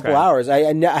like a couple Okay. hours.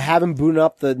 I haven't booted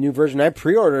up the new version. I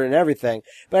pre-ordered and everything,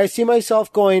 but I see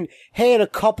myself going, hey, in a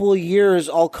couple of years,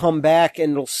 I'll come back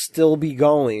and it'll still be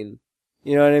going.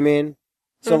 You know what I mean?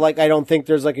 So like, I don't think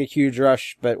there's like a huge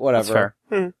rush, but whatever.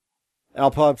 That's fair.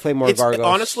 I'll probably play more Gargos.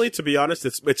 Honestly, to be honest,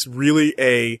 it's really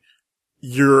a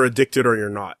you're addicted or you're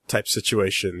not type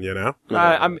situation, you know?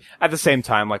 I'm at the same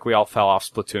time, like we all fell off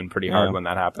Splatoon pretty hard when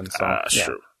that happened. So yeah.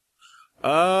 True.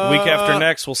 Week after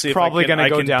next, we'll see probably if I gonna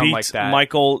go can down beat like that.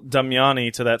 Michael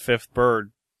Damiani to that fifth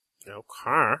bird.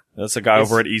 Okay. That's the guy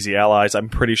over at Easy Allies. I'm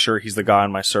pretty sure he's the guy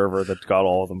on my server that got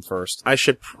all of them first. I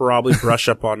should probably brush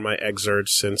up on my Exerd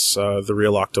since the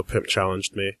real Octopimp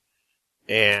challenged me.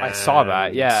 And I saw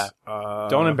that. Yeah.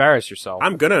 Don't embarrass yourself.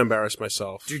 I'm gonna embarrass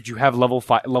myself. Dude, you have level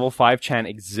 5 Chan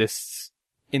exists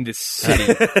in this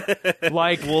city.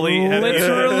 Like, literally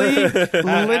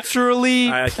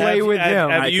I play have- with him.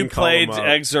 Have I you can call played him up.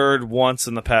 Exerd once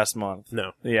in the past month?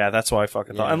 No. Yeah, that's why I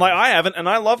fucking thought. Yeah. And like, I haven't, and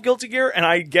I love Guilty Gear, and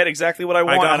I get exactly what I I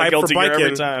want got out of hyped for Guilty Gear every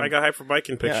biking. time. I got hyped for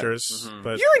biking pictures,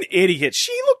 but You're an idiot.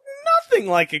 She looked nothing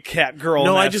like a cat girl.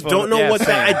 No, in I that just photo. don't know what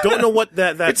that. I don't know what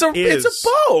that It's a is.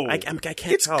 bow. I can't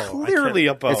It's tell. clearly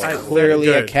a bow. It's I- clearly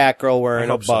a good. cat girl I wearing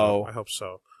a hope so. bow. I hope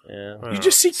so. Yeah. You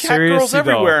just see cat Seriously, girls though.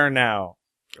 everywhere now.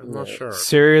 I'm not sure.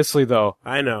 Seriously, though,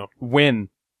 I know. win.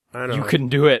 I know. You can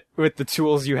do it with the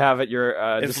tools you have at your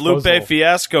If disposal. Lupe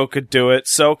Fiasco could do it,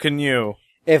 so can you.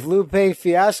 If Lupe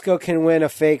Fiasco can win a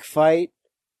fake fight,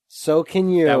 so can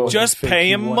you. That was- Just fake pay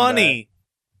you him won money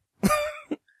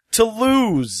to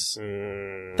lose.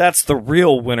 Mm. That's the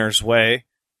real winner's way.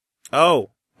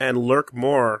 Oh, and lurk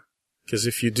more, because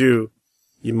if you do,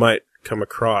 you might come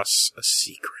across a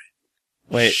secret.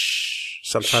 Wait. Shh.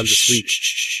 Sometime this week.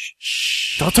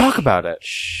 Don't talk about it.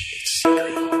 It's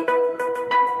secret.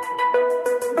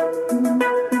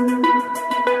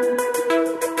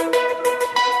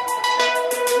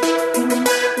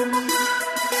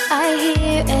 I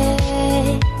hear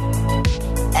it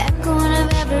echoing of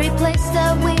every place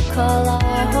that we call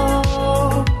our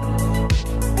home.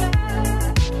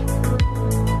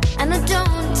 And I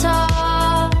don't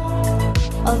talk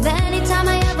of any time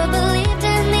I ever believed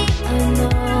in the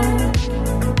unknown.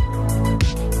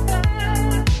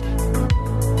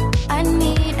 I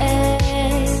need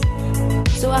it,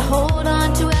 so I hold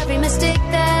on to every mistake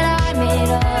that I made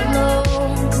alone.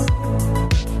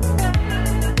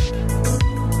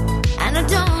 And I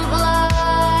don't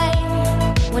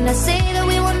lie when I say that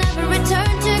we will never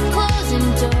return to closing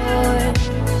doors.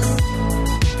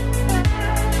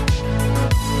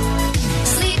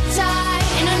 Sleep tight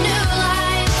in a new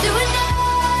life through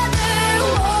another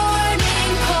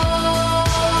warning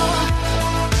call.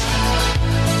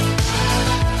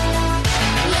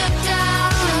 Look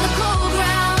down on the cold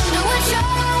ground, no one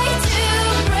tried to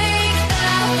break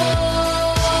that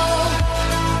wall.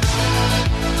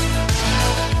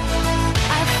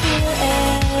 I feel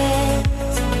it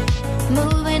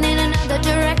moving in another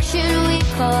direction we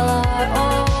call our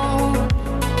own.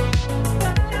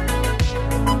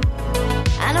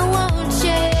 And I won't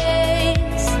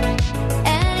chase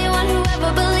anyone who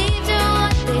ever believed in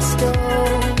what they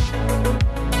stole.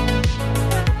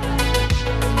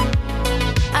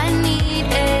 I need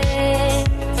it,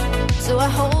 so I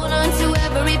hold on to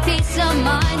every piece of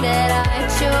mind that I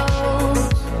chose.